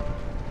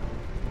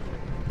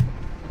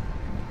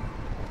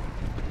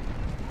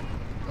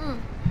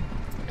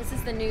 This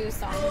is the new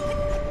song.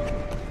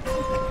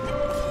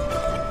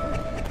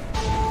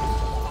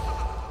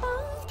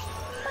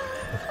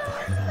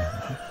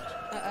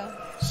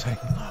 Sang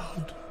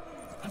loud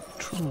and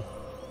true,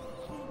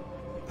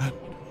 and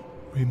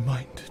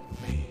reminded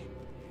me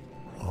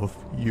of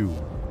you.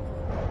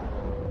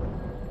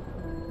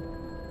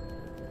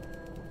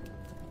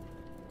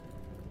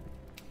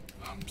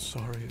 I'm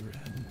sorry,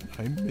 Ren.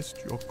 I missed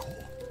your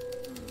call.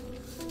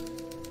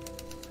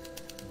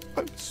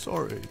 I'm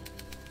sorry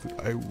that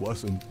I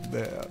wasn't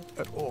there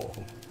at all.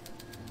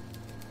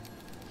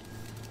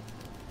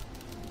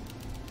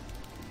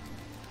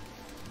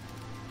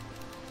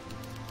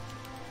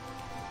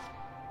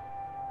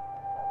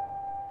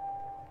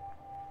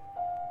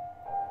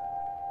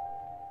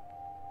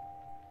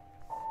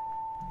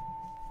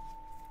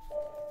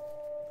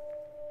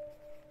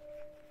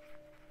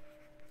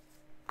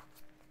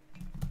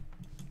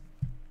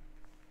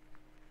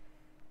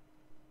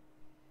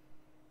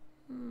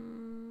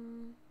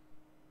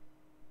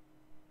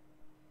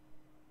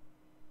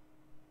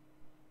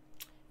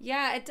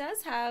 Yeah, it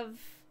does have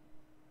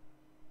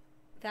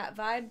that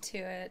vibe to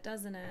it,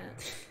 doesn't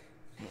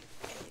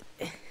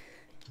it?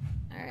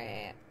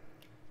 Alright.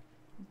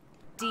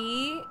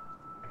 D,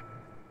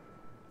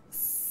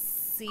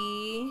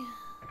 C,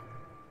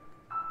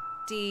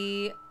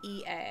 D,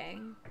 E, A.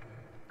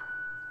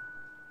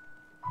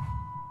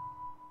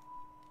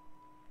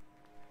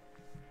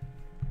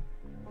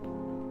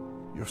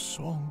 Your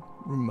song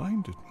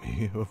reminded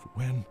me of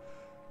when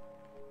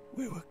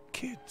we were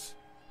kids.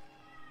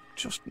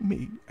 Just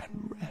me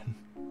and Ren.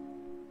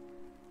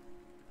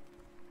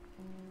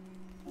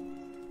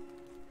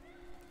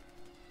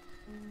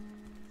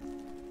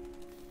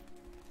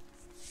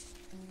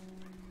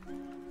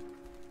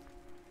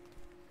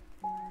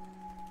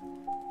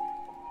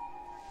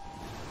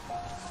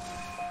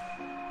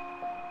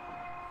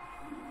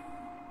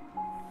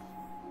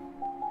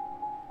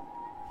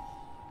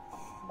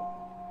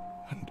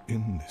 And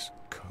in this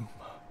coma,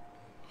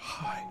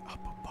 high up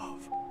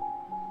above,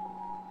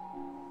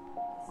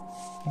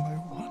 my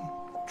one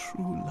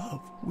true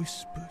love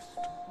whispers,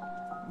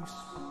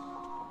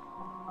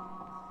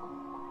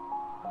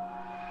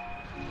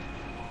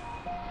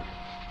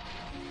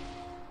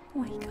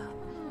 Wake up.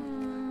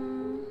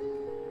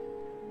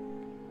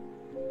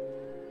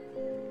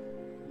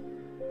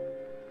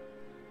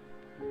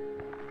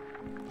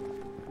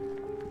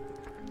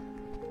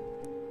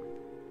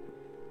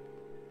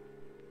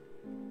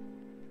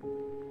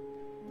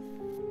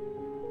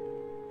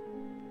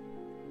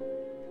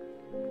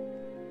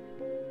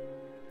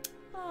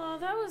 Oh,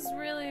 that was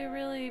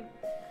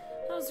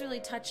really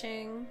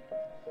touching.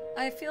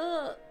 I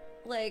feel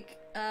like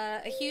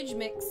a huge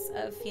mix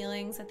of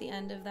feelings at the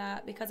end of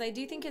that, because I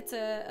do think it's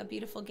a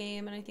beautiful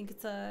game, and I think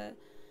it's a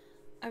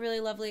really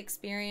lovely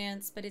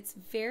experience, but it's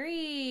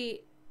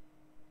very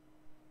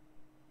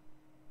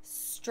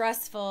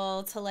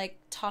stressful to like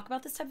talk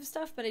about this type of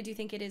stuff, but I do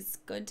think it is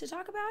good to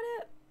talk about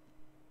it.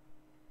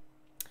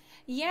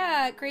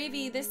 Yeah,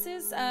 Gravy, this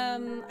is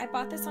I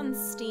bought this on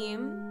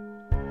Steam.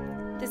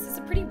 This is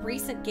a pretty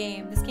recent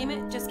game. This game,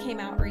 it just came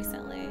out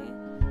recently.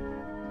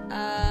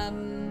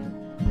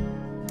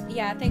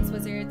 Yeah, thanks,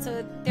 Wizard.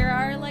 So there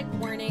are like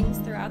warnings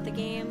throughout the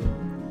game.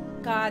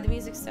 God, the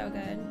music's so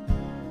good.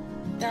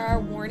 There are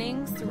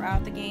warnings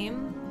throughout the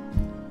game.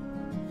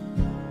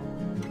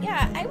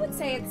 Yeah, I would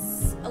say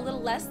it's a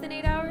little less than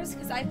 8 hours,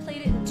 because I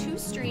played it in 2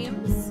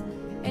 streams,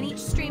 and each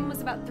stream was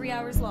about 3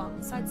 hours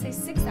long, so I'd say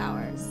 6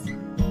 hours.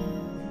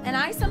 And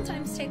I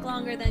sometimes take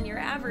longer than your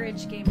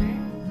average gamer.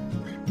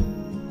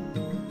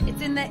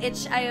 It's in the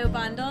itch.io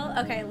bundle.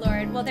 Okay,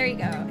 Lord. Well, there you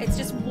go. It's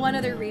just one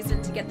other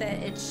reason to get the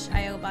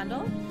itch.io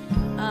bundle.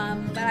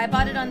 But I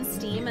bought it on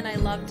Steam and I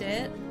loved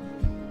it.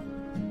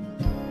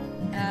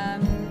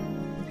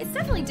 It's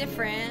definitely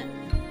different.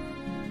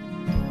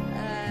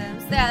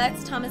 So yeah,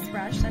 that's Thomas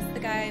Brush. That's the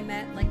guy I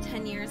met like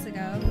 10 years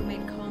ago who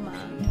made Coma.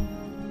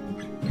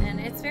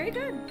 And it's very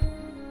good.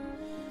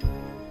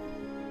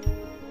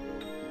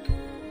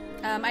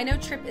 I know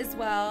Trip as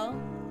well.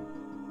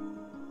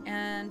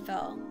 And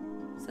Phil.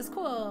 So it's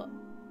cool.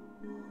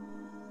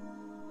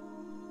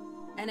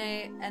 And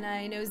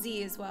I know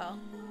Z as well.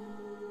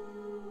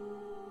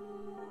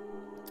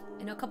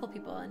 I know a couple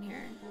people in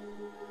here.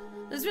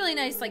 It was really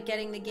nice, like,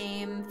 getting the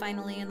game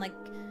finally and, like,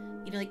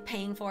 you know, like,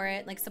 paying for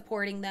it, like,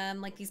 supporting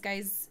them. Like, these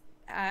guys,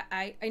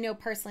 I know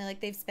personally,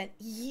 like, they've spent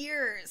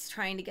years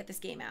trying to get this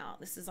game out.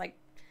 This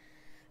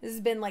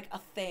has been, like, a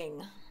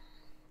thing.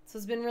 So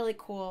it's been really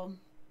cool.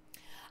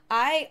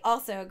 I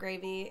also,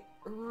 Gravy,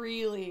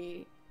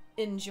 really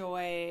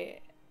enjoy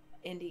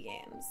indie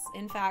games.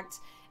 In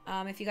fact,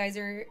 if you guys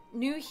are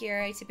new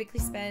here, I typically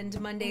spend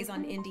Mondays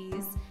on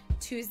indies.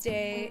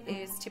 Tuesday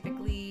is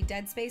typically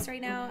Dead Space right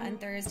now, and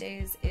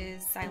Thursdays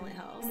is Silent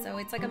Hill. So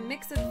it's like a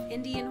mix of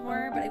indie and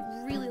horror, but I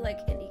really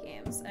like indie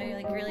games. I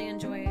like really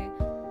enjoy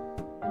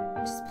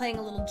just playing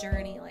a little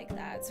journey like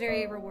that. It's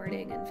very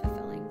rewarding and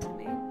fulfilling to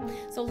me.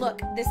 So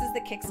look, this is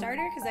the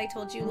Kickstarter, because I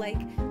told you, like,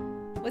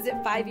 was it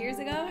 5 years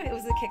ago? It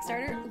was the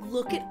Kickstarter.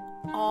 Look at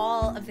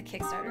all of the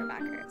Kickstarter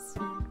backers.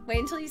 Wait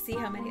until you see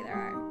how many there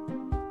are.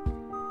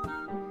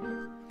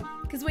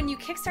 Because when you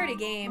kickstart a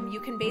game, you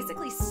can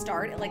basically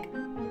start at like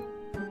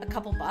a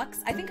couple bucks.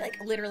 I think like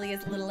literally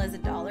as little as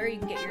 $1, you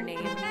can get your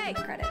name with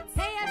credits.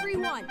 Hey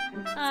everyone!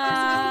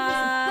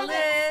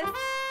 Liz.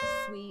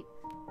 Sweet.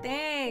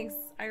 Thanks.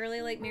 I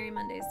really like Merry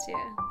Mondays too.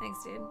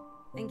 Thanks, dude.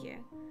 Thank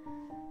you.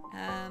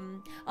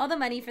 All the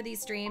money for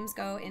these streams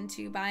go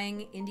into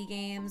buying indie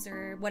games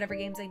or whatever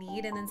games I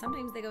need, and then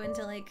sometimes they go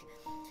into like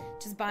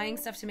just buying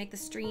stuff to make the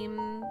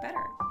stream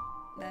better.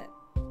 But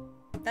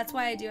that's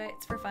why I do it.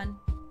 It's for fun.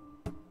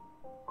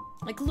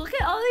 Like, look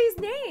at all these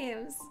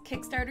names.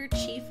 Kickstarter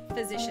Chief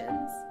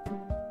Physicians.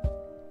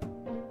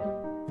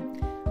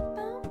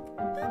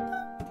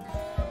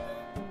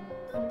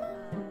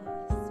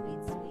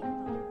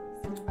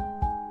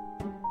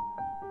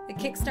 The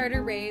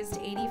Kickstarter raised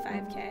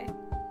 $85K.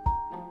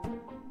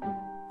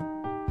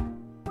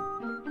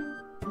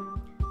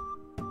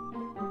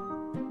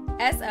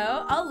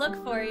 SO, I'll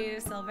look for you,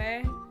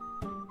 Silver.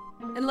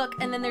 And look,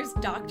 and then there's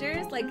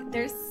doctors. Like,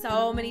 there's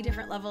so many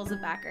different levels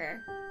of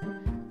backer.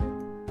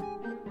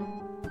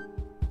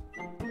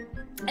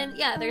 And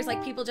yeah, there's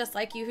like people just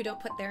like you who don't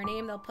put their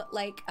name. They'll put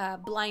like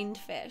blind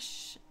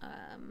fish.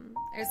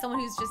 There's someone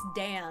who's just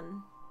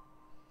Dan.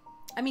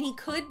 I mean, he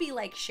could be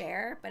like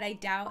Cher, but I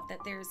doubt that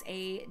there's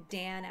a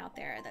Dan out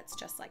there that's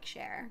just like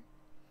Cher.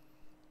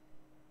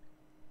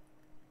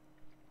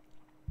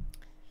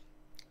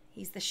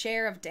 He's the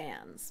Cher of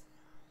Dans.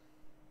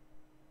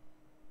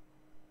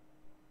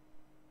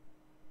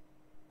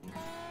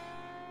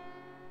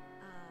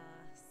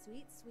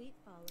 Sweet, sweet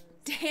follows.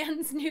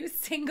 Dan's new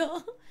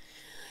single.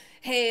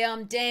 Hey,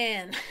 I'm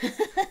Dan.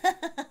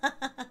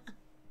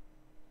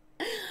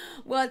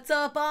 What's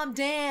up? I'm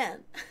Dan.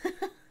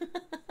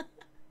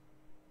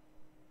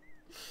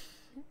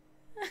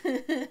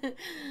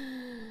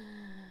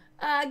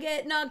 I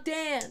get knocked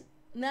down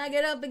and I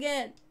get up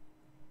again.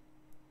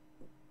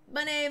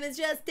 My name is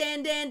just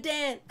Dan.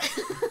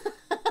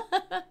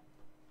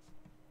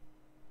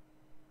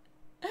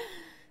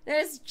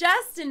 There's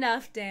just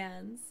enough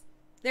Dans.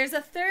 There's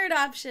a third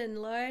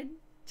option, Lord.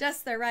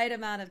 Just the right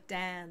amount of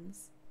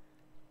Dans.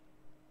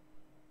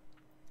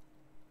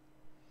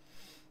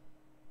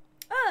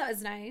 Oh, that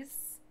was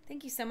nice.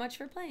 Thank you so much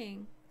for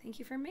playing. Thank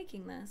you for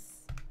making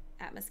this.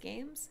 Atmos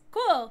Games.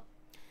 Cool.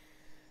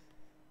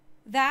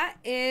 That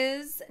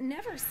is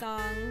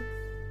Neversong.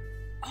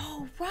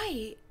 Oh,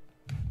 right.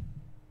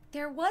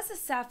 There was a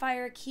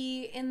sapphire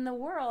key in the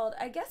world.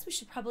 I guess we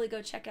should probably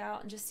go check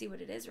out and just see what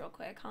it is real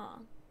quick, huh?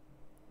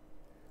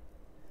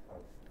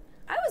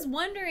 I was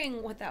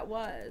wondering what that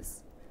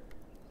was.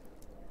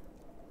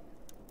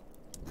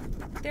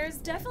 There's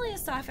definitely a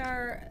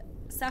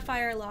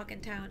sapphire lock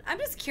in town. I'm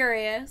just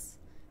curious.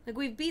 Like,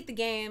 we've beat the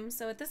game,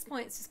 so at this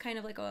point it's just kind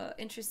of like a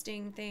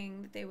interesting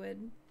thing that they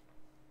would...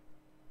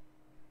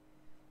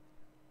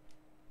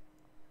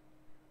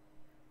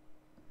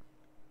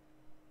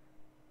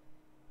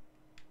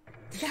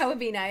 That would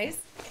be nice.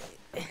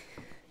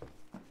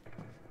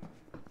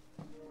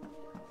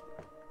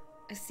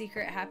 A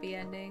secret happy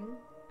ending.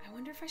 I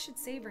wonder if I should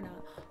save or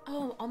not.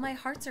 Oh, all my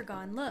hearts are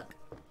gone. Look.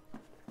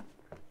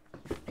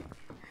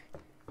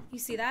 You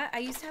see that? I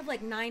used to have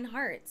like 9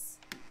 hearts.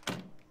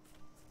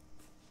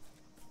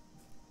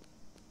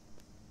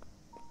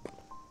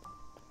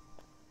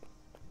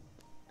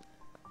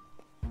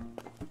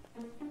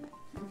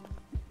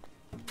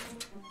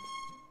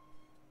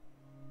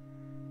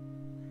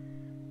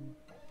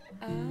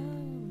 Oh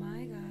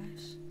my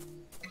gosh.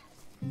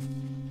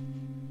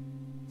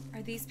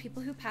 Are these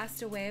people who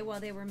passed away while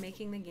they were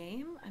making the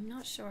game? I'm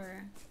not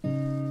sure.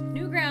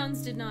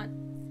 Newgrounds did not...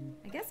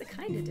 I guess it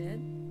kind of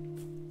did.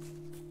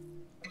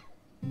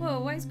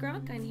 Whoa, why is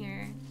Gronk in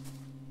here?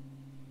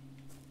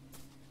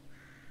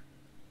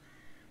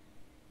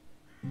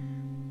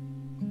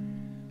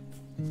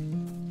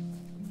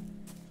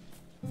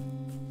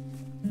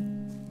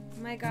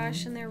 Oh my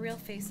gosh, and their real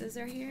faces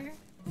are here?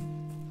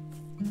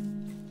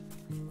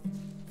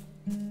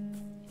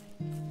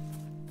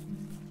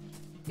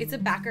 It's a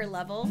backer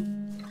level.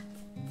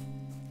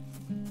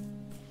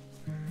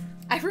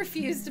 I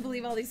refuse to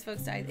believe all these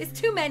folks died. It's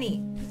too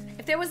many.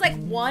 If there was like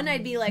one,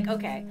 I'd be like,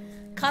 okay.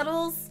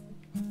 Cuddles,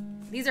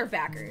 these are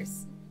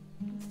backers.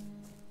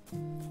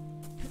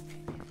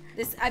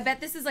 I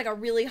bet this is like a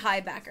really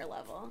high backer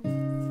level.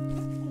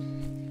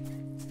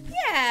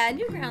 Yeah,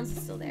 Newgrounds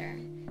is still there.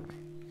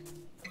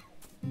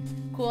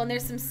 Cool, and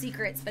there's some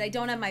secrets, but I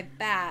don't have my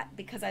bat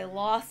because I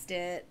lost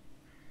it.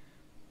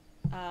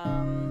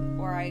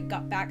 Or I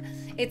got back.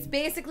 It's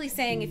basically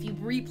saying if you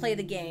replay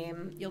the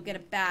game, you'll get a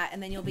bat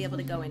and then you'll be able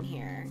to go in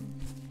here.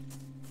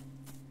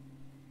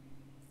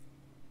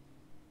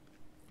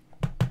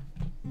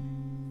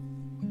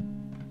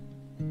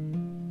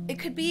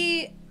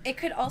 It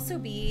could also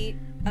be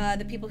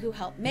the people who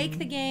helped make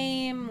the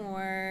game,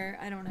 or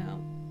I don't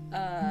know,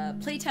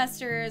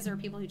 playtesters or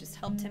people who just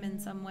helped him in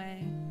some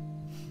way.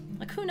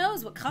 Like, who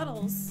knows what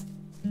Cuddles?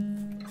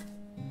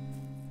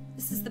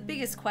 This is the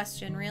biggest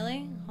question,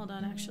 really. Hold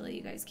on, actually,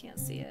 you guys can't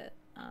see it.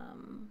 Oh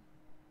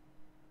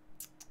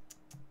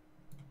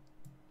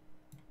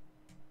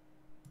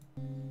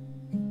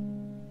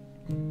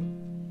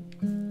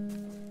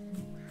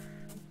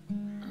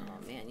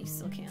man, you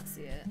still can't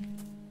see it.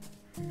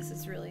 This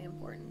is really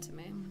important to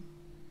me.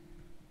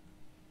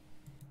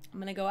 I'm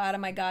gonna go out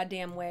of my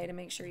goddamn way to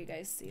make sure you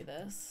guys see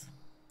this.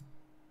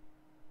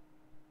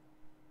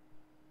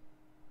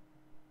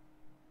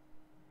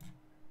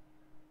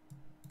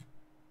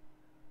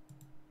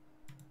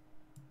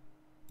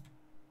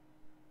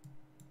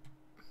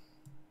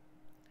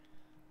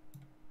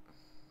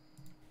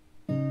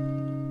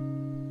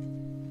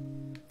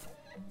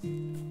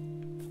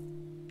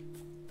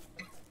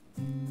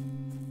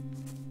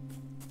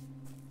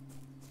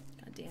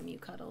 God damn you,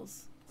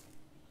 Cuddles.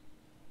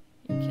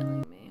 You're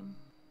killing me.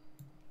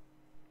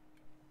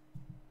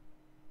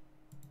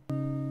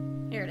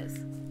 Here it is.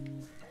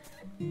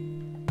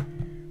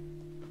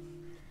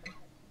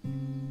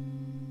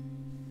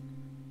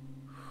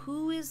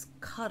 Who is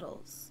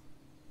Cuddles?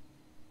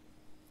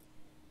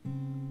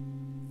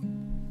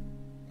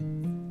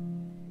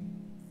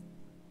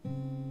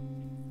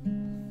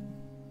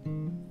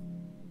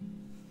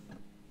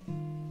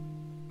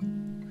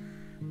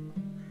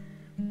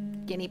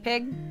 guinea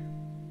pig.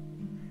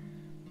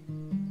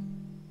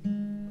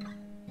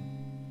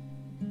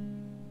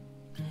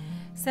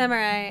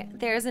 Samurai,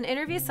 there's an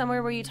interview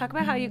somewhere where you talk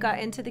about how you got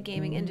into the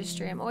gaming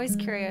industry. I'm always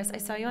curious. I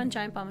saw you on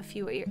Giant Bomb a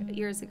few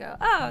years ago.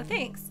 Oh,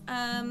 thanks.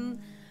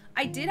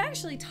 I did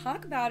actually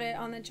talk about it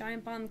on the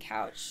Giant Bomb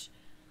couch.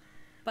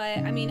 But,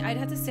 I mean, I'd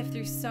have to sift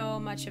through so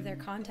much of their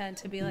content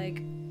to be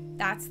like,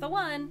 that's the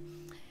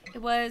one.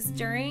 It was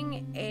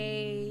during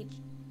a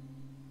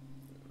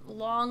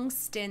long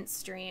stint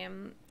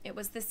stream. It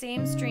was the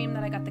same stream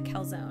that I got the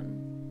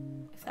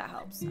Killzone, if that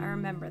helps. I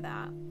remember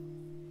that.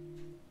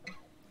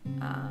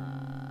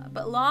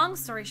 But long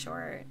story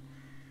short,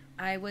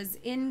 I was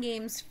in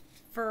games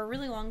for a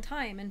really long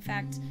time. In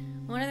fact,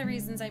 one of the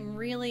reasons I'm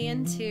really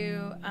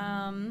into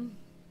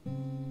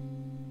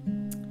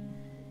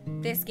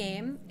this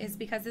game is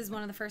because this is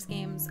one of the first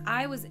games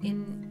I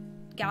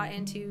got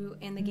into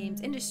in the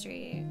games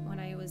industry when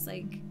I was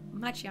like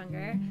much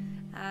younger.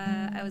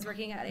 I was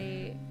working at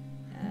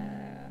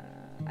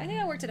I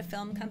think I worked at a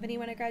film company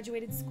when I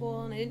graduated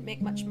school, and I didn't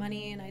make much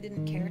money, and I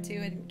didn't care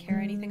to. I didn't care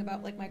anything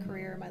about like my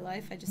career or my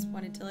life. I just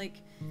wanted to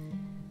like,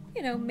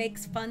 you know, make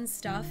fun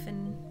stuff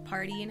and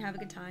party and have a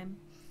good time.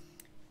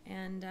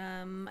 And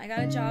I got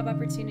a job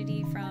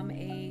opportunity from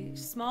a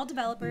small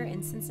developer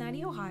in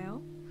Cincinnati,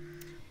 Ohio,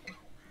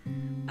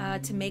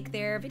 to make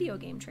their video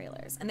game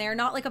trailers. And they're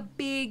not like a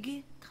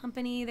big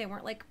company. They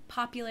weren't like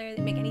popular.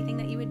 They make anything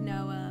that you would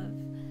know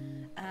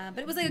of.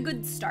 But it was like a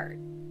good start.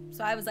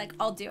 So I was like,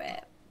 I'll do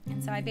it.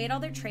 And so I made all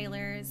their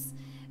trailers,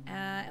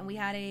 and we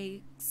had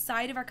a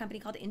side of our company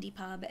called Indie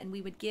Pub, and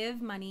we would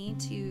give money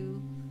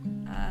to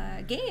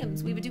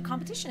games. We would do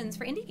competitions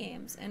for indie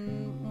games,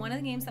 and one of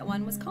the games that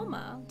won was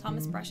Coma,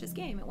 Thomas Brush's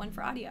game. It won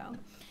for audio.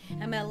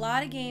 I met a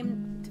lot of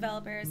game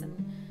developers,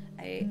 and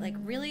I like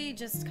really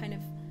just kind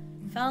of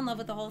fell in love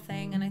with the whole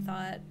thing, and I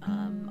thought,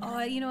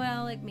 oh, you know what,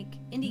 I'll like make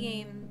indie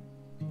game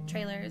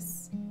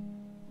trailers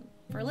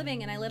for a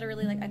living. And I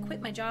literally I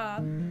quit my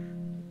job.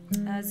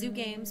 Zoo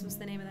Games was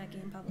the name of that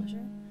game publisher.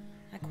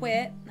 I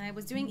quit. I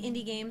was doing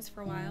indie games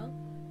for a while.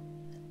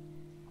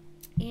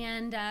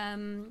 And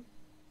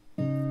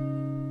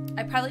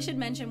I probably should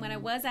mention, when I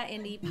was at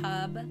Indie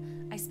Pub,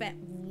 I spent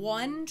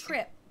one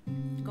trip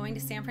going to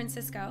San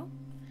Francisco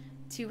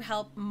to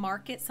help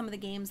market some of the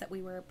games that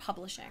we were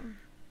publishing.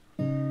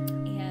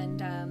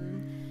 And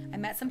I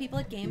met some people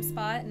at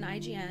GameSpot and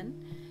IGN.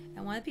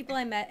 And one of the people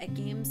I met at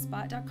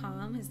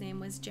GameSpot.com, his name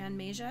was Jan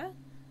Meja.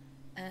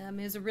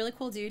 He was a really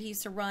cool dude. He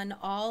used to run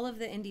all of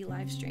the indie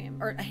live stream,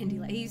 or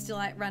he used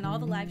to run all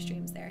the live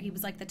streams there. He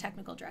was like the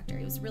technical director.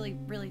 He was really,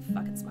 really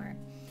fucking smart.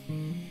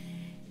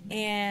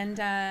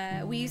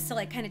 And we used to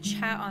like kind of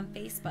chat on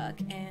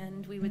Facebook,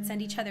 and we would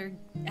send each other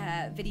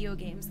video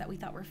games that we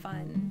thought were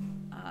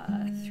fun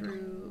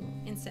through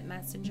Instant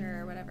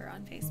Messenger or whatever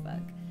on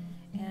Facebook.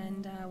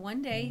 And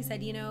one day he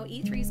said, you know,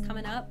 E3's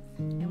coming up,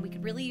 and we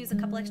could really use a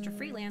couple extra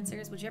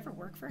freelancers. Would you ever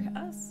work for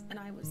us? And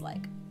I was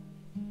like,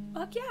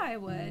 fuck yeah, I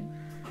would.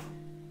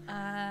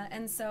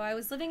 And so I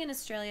was living in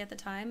Australia at the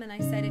time, and I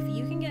said, if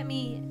you can get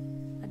me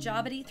a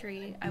job at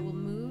E3, I will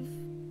move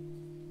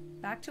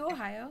back to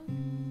Ohio.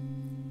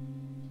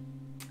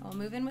 I will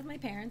move in with my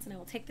parents, and I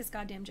will take this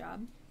goddamn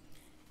job.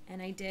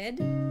 And I did,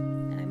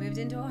 and I moved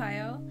into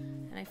Ohio,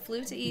 and I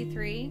flew to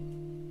E3,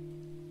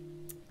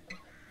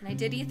 and I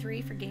did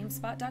E3 for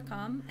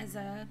GameSpot.com as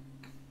a,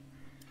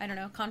 I don't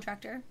know,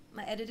 contractor.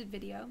 I edited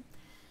video,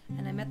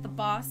 and I met the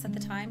boss at the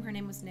time. Her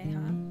name was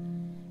Neha.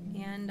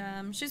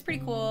 And she was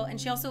pretty cool,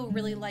 and she also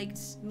really liked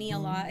me a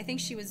lot. I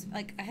think she was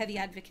like a heavy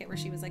advocate, where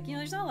she was like, you know,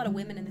 there's not a lot of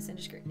women in this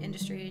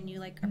industry, and you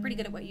like are pretty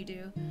good at what you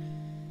do.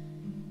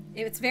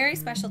 It's very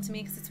special to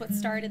me because it's what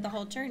started the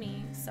whole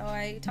journey. So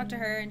I talked to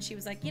her, and she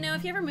was like, you know,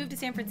 if you ever move to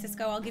San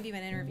Francisco, I'll give you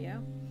an interview.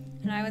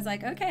 And I was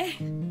like, okay.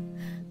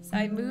 So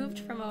I moved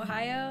from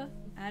Ohio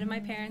out of my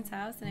parents'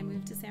 house, and I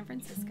moved to San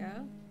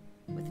Francisco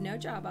with no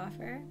job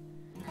offer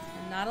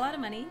and not a lot of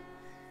money.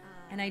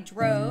 And I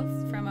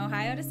drove from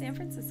Ohio to San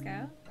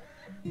Francisco.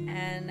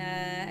 And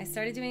I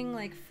started doing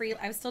like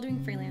I was still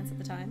doing freelance at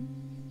the time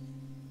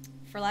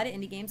for a lot of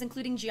indie games,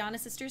 including Gianna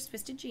Sisters'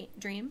 Twisted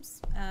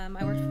Dreams.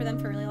 I worked for them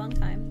for a really long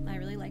time. I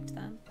really liked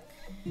them.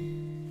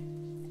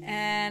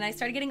 And I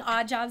started getting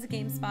odd jobs at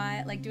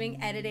GameSpot, like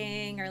doing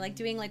editing or like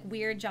doing like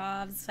weird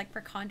jobs, like for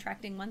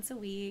contracting once a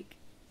week.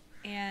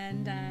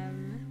 And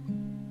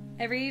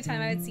every time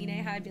I would see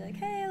Neha, I'd be like,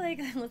 hey, like,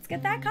 let's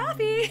get that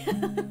coffee.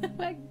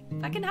 Like,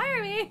 fucking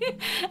hire me.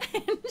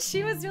 And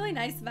she was really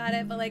nice about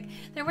it, but like,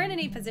 there weren't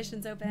any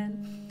positions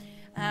open.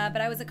 But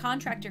I was a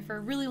contractor for a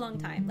really long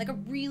time, like a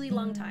really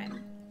long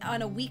time,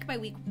 on a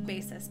week-by-week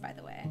basis, by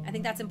the way. I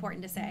think that's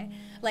important to say.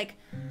 Like,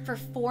 for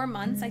 4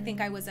 months, I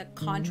think I was a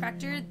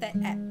contractor that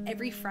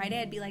every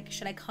Friday I'd be like,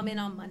 should I come in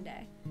on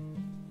Monday?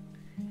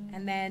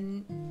 And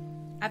then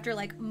after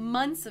like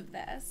months of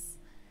this,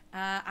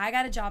 I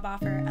got a job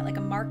offer at like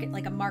a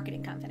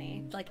marketing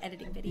company, like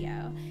editing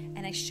video.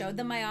 And I showed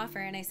them my offer,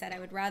 and I said, I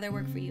would rather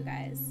work for you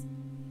guys.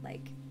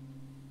 Like,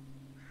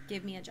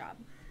 give me a job.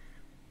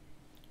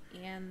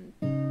 And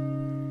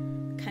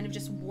kind of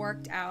just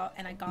worked out,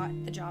 and I got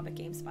the job at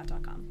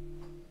GameSpot.com.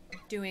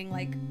 doing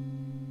like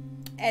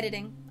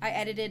editing. I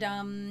edited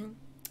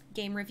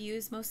game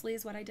reviews mostly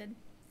is what I did.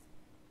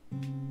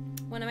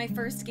 One of my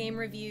first game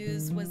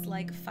reviews was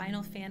like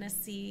Final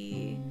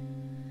Fantasy.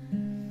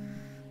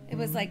 It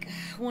was like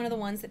one of the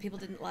ones that people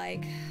didn't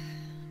like,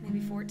 maybe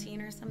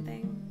 14 or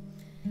something.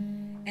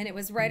 And it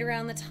was right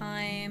around the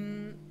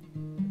time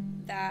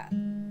that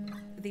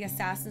the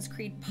Assassin's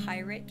Creed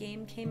Pirate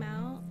game came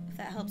out. If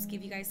that helps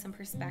give you guys some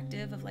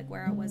perspective of like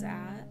where I was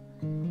at.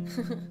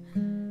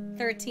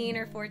 13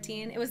 or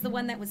 14. It was the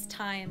one that was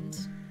timed.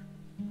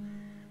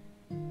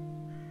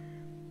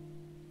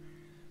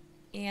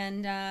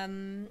 And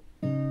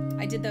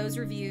I did those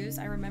reviews.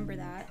 I remember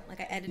that. Like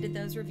I edited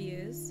those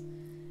reviews.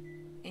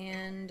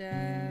 And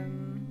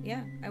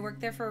yeah, I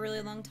worked there for a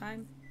really long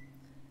time.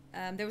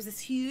 There was this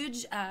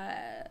huge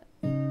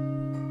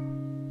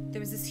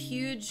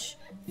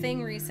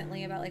thing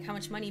recently about like how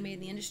much money you made in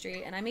the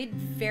industry, and I made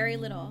very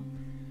little.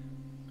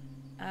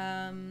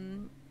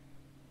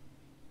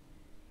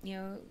 You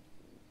know,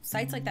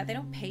 sites like that, they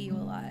don't pay you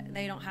a lot.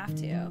 They don't have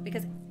to,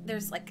 because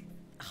there's like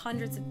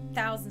hundreds of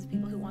thousands of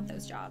people who want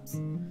those jobs. So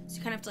you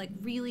kind of have to like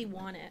really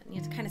want it, and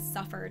you have to kind of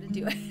suffer to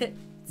do it. It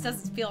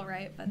doesn't feel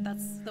right, but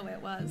that's the way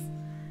it was.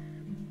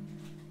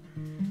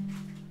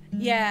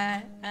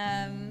 Yeah,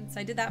 so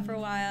I did that for a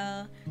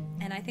while,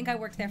 and I think I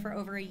worked there for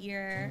over a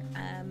year.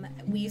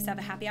 We used to have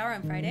a happy hour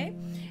on Friday,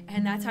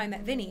 and that's how I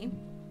met Vinny.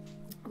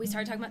 We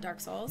started talking about Dark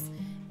Souls,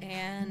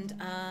 and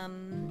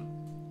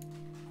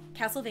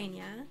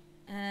Castlevania,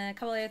 a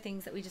couple other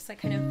things that we just like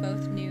kind of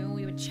both knew.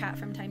 We would chat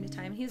from time to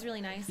time. He was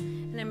really nice.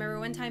 And I remember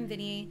one time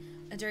Vinny,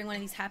 during one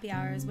of these happy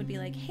hours, would be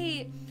like,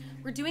 hey,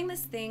 we're doing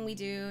this thing we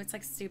do. It's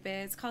like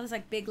stupid. It's called this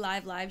like big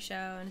live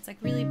show, and it's like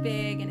really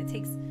big, and it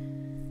takes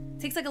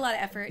like a lot of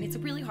effort, and it's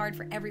really hard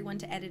for everyone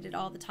to edit it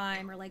all the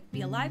time or like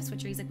be a live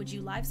switcher. He's like, would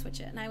you live switch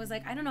it? And I was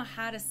like, I don't know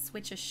how to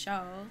switch a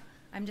show.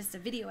 I'm just a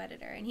video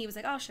editor. And he was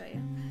like, I'll show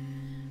you.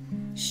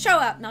 Show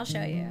up and I'll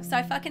show you. So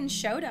I fucking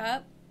showed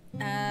up,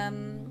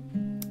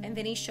 and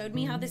Vinny showed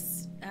me how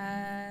this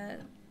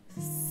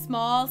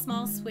small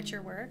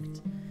switcher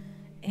worked,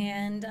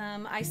 and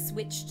I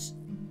switched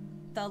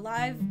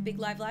the big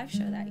live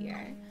show that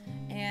year.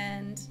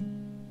 And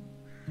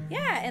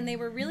yeah, and they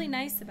were really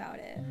nice about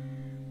it.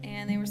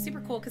 And they were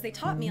super cool because they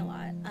taught me a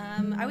lot.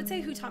 I would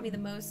say who taught me the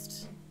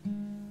most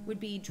would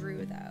be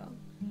Drew, though.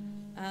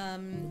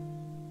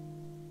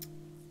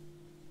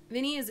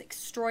 Vinny is an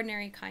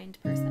extraordinary kind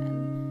person.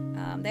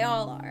 They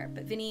all are,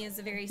 but Vinny is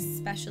a very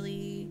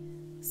specially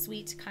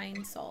sweet,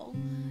 kind soul.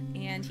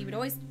 And he would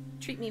always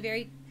treat me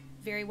very,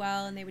 very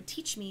well, and they would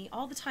teach me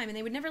all the time, and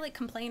they would never like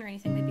complain or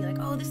anything. They'd be like,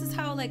 oh, this is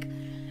how like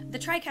the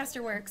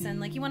TriCaster works,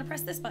 and like you want to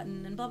press this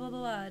button, and blah, blah, blah,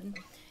 blah.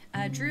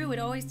 And Drew would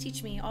always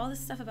teach me all this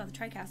stuff about the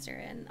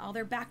TriCaster and all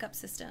their backup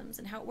systems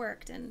and how it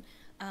worked. And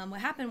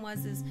what happened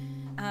was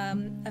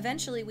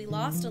eventually we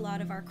lost a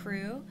lot of our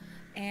crew,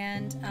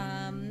 and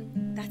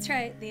that's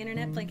right, the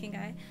internet blinking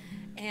guy,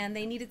 and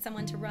they needed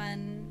someone to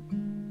run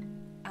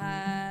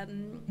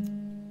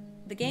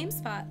the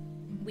GameSpot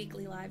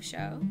weekly live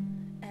show.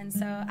 And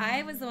so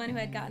I was the one who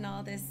had gotten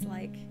all this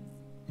like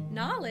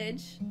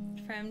knowledge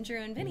from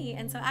Drew and Vinny,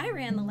 and so I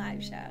ran the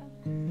live show.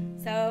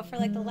 So for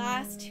like the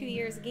last 2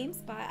 years of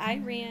GameSpot,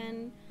 I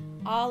ran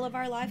all of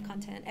our live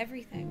content,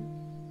 everything.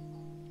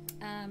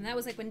 That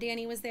was like when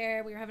Danny was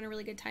there. We were having a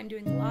really good time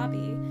doing the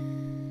lobby,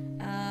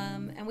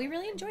 and we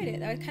really enjoyed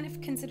it. I would kind of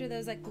consider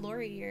those like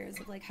glory years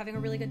of like having a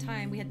really good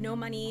time. We had no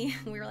money.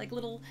 We were like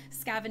little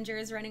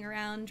scavengers running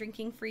around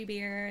drinking free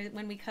beer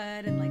when we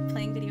could, and like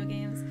playing video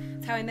games.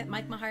 That's how I met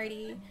Mike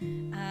Mahardy.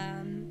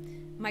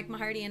 Mike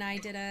Mahardy and I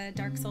did a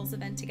Dark Souls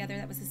event together.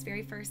 That was his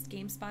very first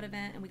GameSpot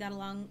event, and we got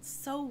along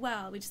so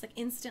well. We just like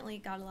instantly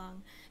got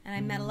along, and I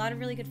met a lot of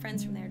really good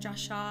friends from there,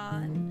 Josh Shaw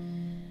and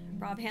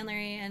Rob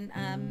Handlery. And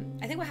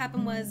I think what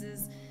happened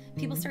was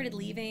people started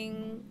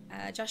leaving.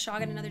 Josh Shaw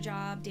got another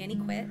job, Danny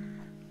quit,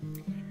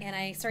 and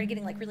I started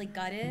getting like really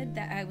gutted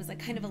that I was like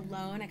kind of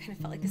alone. I kind of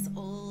felt like this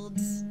old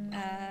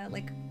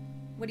like,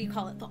 what do you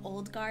call it, the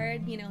old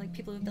guard, you know, like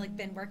people who've like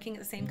been working at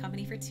the same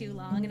company for too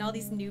long, and all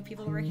these new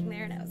people were working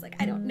there, and I was like,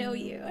 I don't know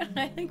you. And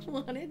I like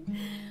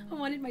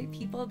wanted my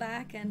people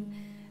back. And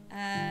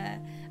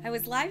I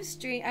was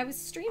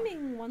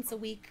streaming once a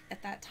week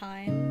at that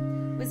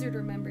time. Wizard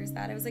remembers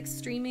that. I was like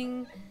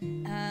streaming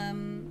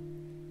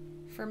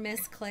for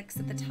Miss Clicks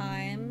at the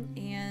time,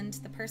 and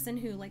the person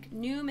who like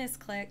knew Miss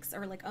Clicks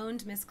or like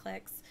owned Miss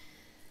Clicks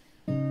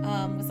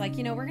was like,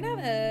 you know, we're gonna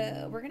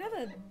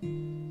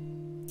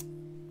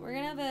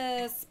have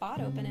a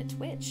spot open at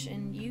Twitch,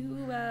 and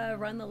you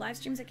run the live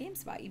streams at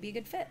GameSpot. You'd be a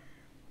good fit.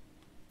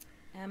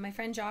 And my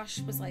friend Josh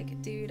was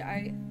like, dude,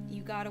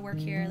 you gotta work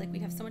here. Like,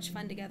 we'd have so much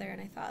fun together. And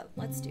I thought,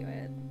 let's do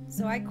it.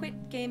 So I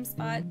quit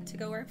GameSpot to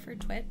go work for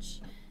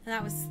Twitch. And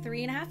that was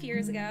 3.5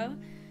 years ago,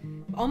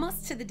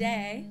 almost to the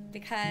day,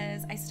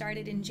 because I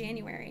started in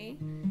January.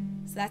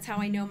 So that's how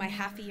I know my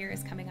half a year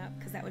is coming up,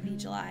 because that would be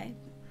July.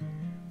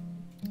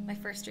 My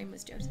first stream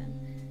was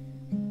Jotun.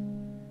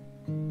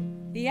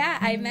 Yeah,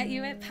 I met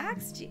you at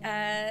PAX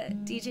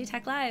DJ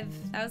Tech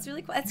Live. That was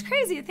really cool. That's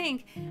crazy to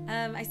think.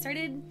 I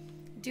started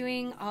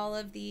doing all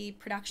of the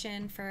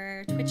production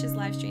for Twitch's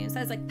live streams. So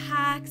it was like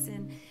PAX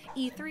and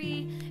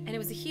E3, and it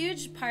was a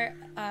huge part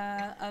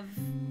of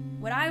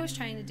what I was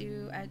trying to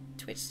do at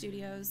Twitch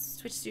Studios.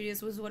 Twitch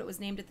Studios was what it was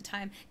named at the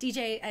time.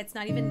 DJ, it's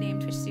not even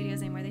named Twitch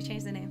Studios anymore. They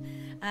changed the name.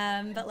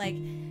 But like,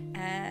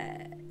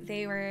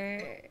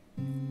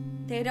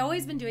 they had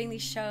always been doing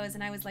these shows,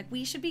 and I was like,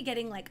 we should be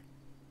getting like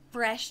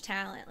fresh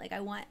talent. Like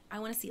I want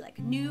to see like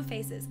new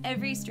faces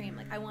every stream.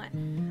 Like I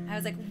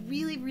was like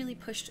really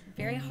pushed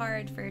very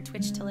hard for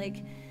Twitch to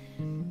like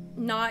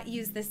not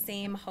use the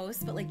same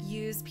host, but like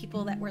use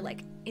people that were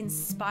like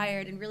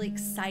inspired and really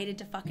excited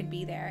to fucking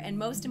be there. And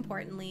most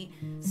importantly,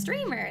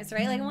 streamers,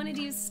 right? Like I wanted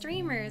to use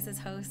streamers as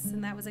hosts,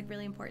 and that was like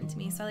really important to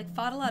me. So I like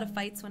fought a lot of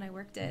fights when I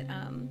worked at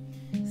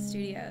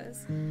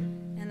studios.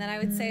 And then I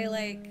would say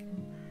like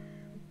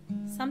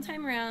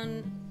sometime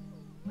around,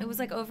 it was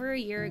like over a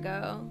year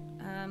ago,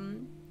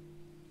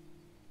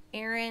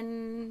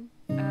 Erin,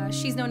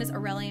 she's known as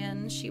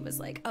Aurelian, she was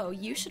like, oh,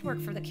 you should work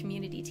for the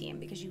community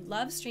team because you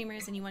love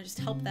streamers and you want to just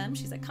help them.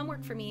 She's like, come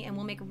work for me and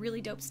we'll make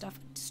really dope stuff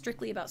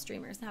strictly about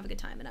streamers and have a good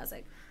time. And I was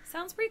like,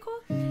 sounds pretty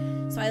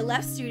cool. So I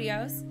left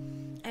studios,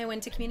 I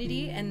went to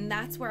community, and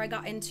that's where I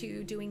got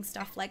into doing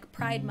stuff like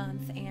Pride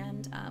Month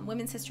and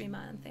Women's History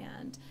Month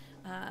and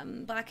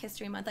Black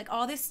History Month. Like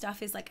all this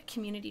stuff is like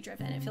community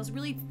driven. It feels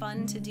really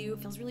fun to do.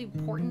 It feels really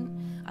important.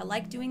 I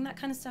like doing that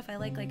kind of stuff. I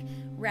like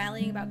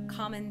rallying about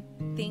common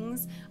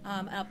things,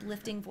 and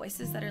uplifting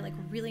voices that are like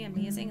really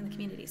amazing in the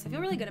community. So I feel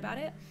really good about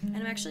it, and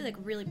I'm actually like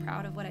really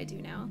proud of what I do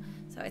now.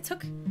 So it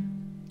took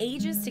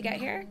ages to get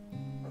here.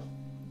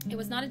 It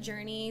was not a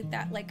journey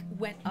that like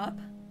went up.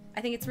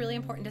 I think it's really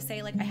important to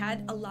say like I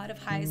had a lot of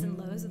highs and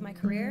lows of my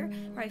career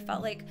where I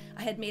felt like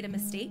I had made a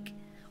mistake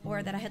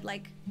or that I had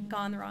like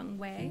gone the wrong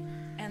way,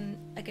 and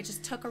like it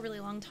just took a really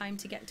long time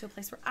to get to a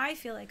place where I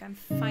feel like I'm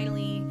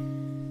finally,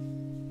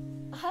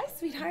 hi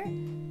sweetheart,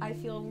 I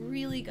feel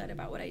really good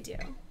about what I do.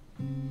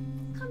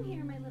 Come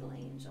here, my little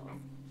angel.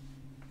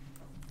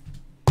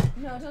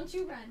 No, don't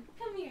you run.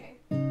 Come here.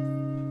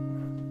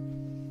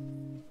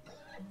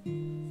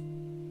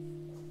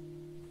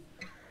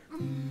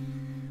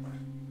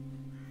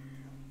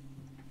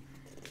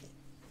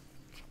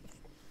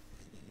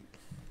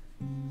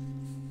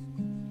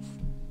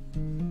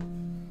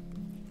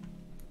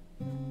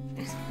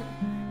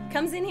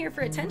 Comes in here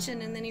for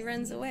attention and then he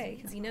runs away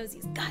because he knows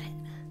he's got it.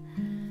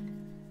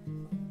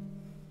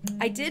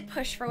 I did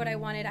push for what I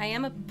wanted. I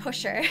am a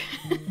pusher.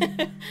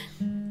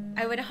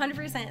 I would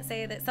 100%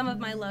 say that some of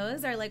my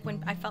lows are like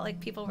when I felt like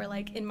people were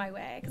like in my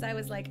way, because I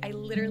was like, I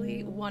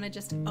literally want to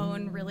just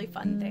own really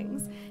fun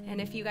things,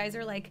 and if you guys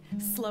are like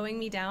slowing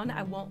me down,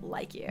 I won't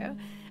like you.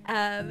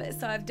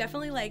 So I've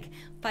definitely like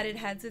butted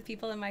heads with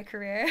people in my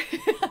career.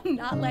 I'm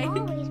not like,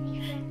 always be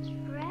friends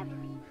forever.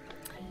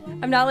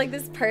 I'm not like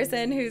this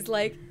person who's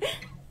like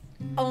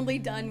only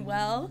done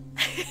well,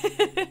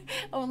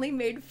 only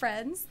made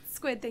friends.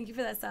 Squid, thank you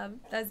for that sub.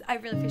 I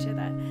really appreciate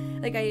that.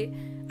 Like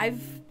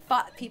I've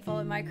fought people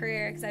in my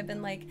career because I've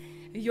been like,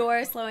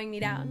 you're slowing me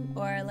down,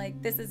 or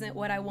like this isn't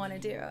what I want to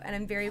do, and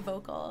I'm very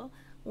vocal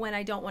when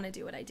I don't want to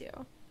do what I do.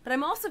 But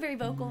I'm also very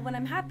vocal when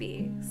I'm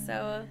happy.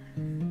 So,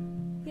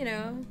 you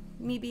know,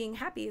 me being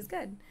happy is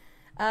good.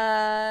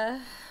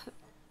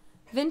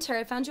 Vinter,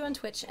 I found you on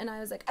Twitch, and I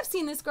was like, I've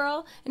seen this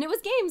girl, and it was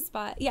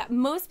GameSpot. Yeah,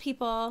 most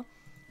people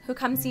who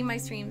come see my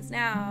streams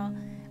now,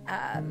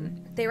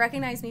 they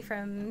recognize me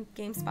from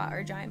GameSpot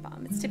or Giant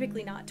Bomb. It's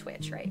typically not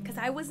Twitch, right? Because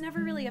I was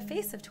never really a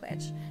face of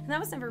Twitch, and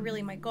that was never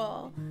really my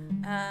goal.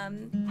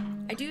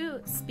 I do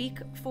speak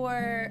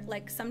for,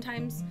 like,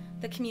 sometimes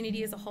the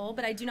community as a whole,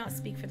 but I do not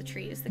speak for the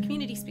trees. The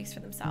community speaks for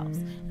themselves,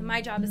 and my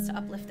job is to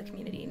uplift the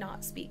community,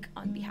 not speak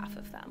on behalf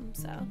of them.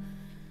 So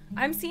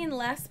I'm seeing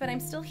less, but I'm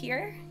still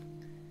here.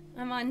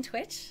 I'm on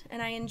Twitch,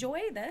 and I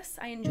enjoy this.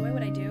 I enjoy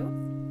what I do.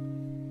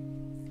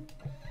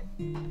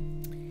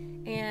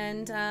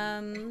 And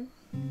I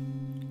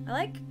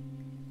like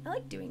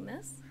doing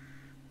this.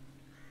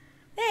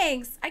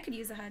 Thanks. I could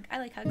use a hug. I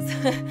like hugs.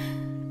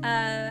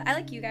 I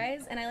like you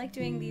guys, and I like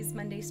doing these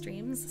Monday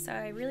streams. So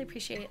I really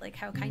appreciate like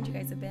how kind you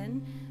guys have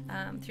been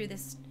through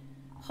this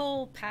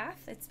whole path.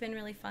 It's been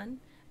really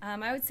fun.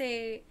 I would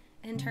say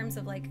in terms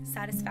of like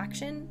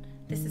satisfaction,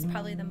 this is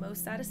probably the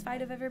most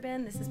satisfied I've ever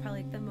been. This is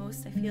probably like the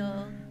most I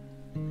feel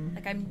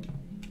like I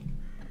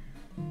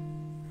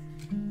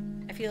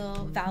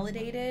feel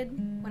validated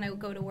when I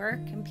go to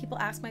work, and people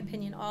ask my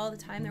opinion all the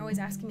time. They're always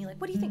asking me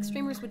like, what do you think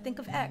streamers would think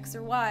of X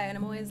or Y? And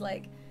I'm always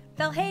like,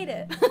 they'll hate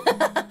it.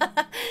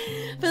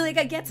 But like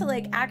I get to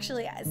like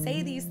actually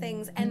say these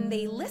things, and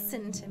they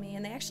listen to me,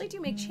 and they actually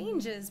do make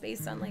changes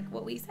based on like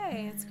what we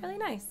say. It's really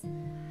nice.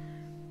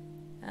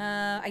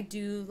 I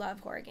do love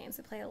horror games.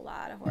 I play a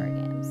lot of horror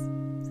games.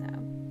 So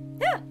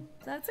yeah,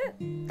 that's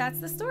it. That's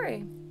the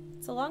story.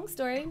 It's a long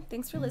story.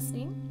 Thanks for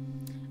listening.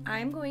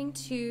 I'm going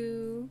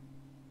to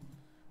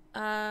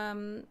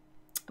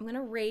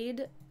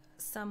raid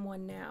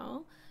someone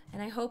now,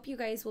 and I hope you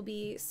guys will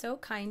be so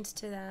kind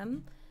to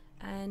them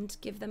and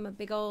give them a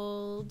big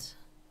old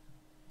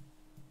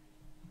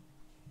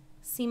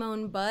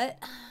Simone butt.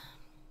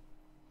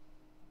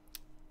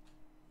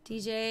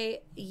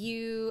 DJ,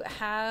 you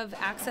have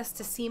access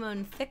to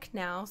Simone Thick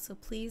now, so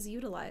please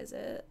utilize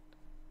it.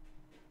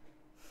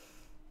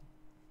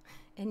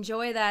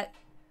 Enjoy that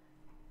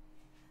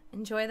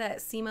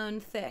Simone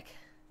Thick.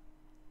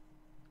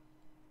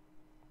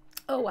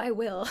 Oh, I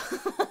will.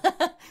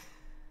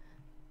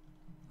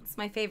 It's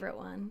my favorite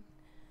one.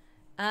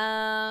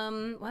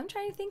 Well, I'm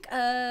trying to think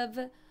of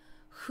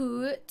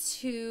who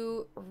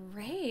to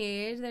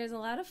raid. There's a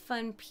lot of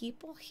fun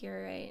people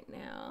here right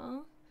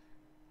now.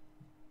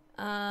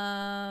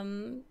 Oh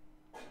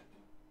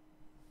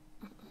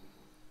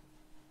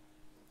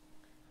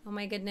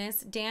my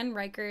goodness. Dan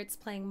Reichert's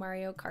playing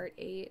Mario Kart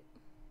 8.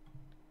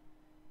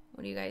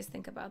 What do you guys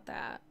think about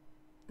that?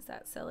 Is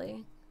that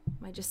silly?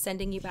 Am I just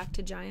sending you back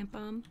to Giant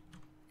Bomb?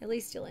 At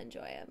least you'll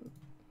enjoy it.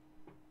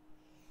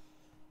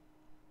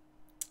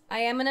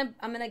 I'm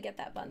gonna get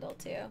that bundle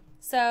too.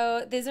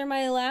 So these are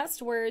my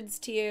last words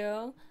to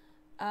you.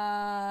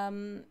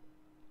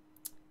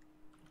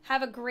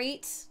 Have a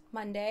great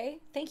Monday.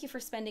 Thank you for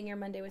spending your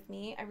Monday with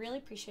me. I really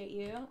appreciate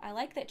you. I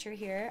like that you're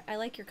here. I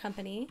like your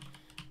company.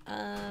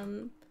 I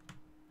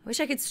wish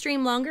I could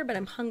stream longer, but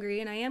I'm hungry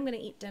and I am gonna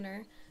eat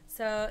dinner.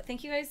 So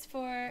thank you guys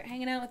for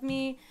hanging out with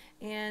me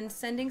and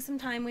spending some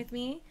time with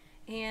me.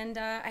 And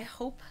I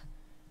hope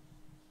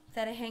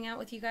that I hang out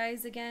with you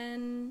guys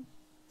again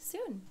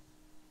soon.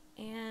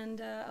 And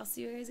I'll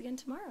see you guys again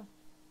tomorrow.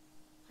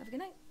 Have a good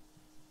night.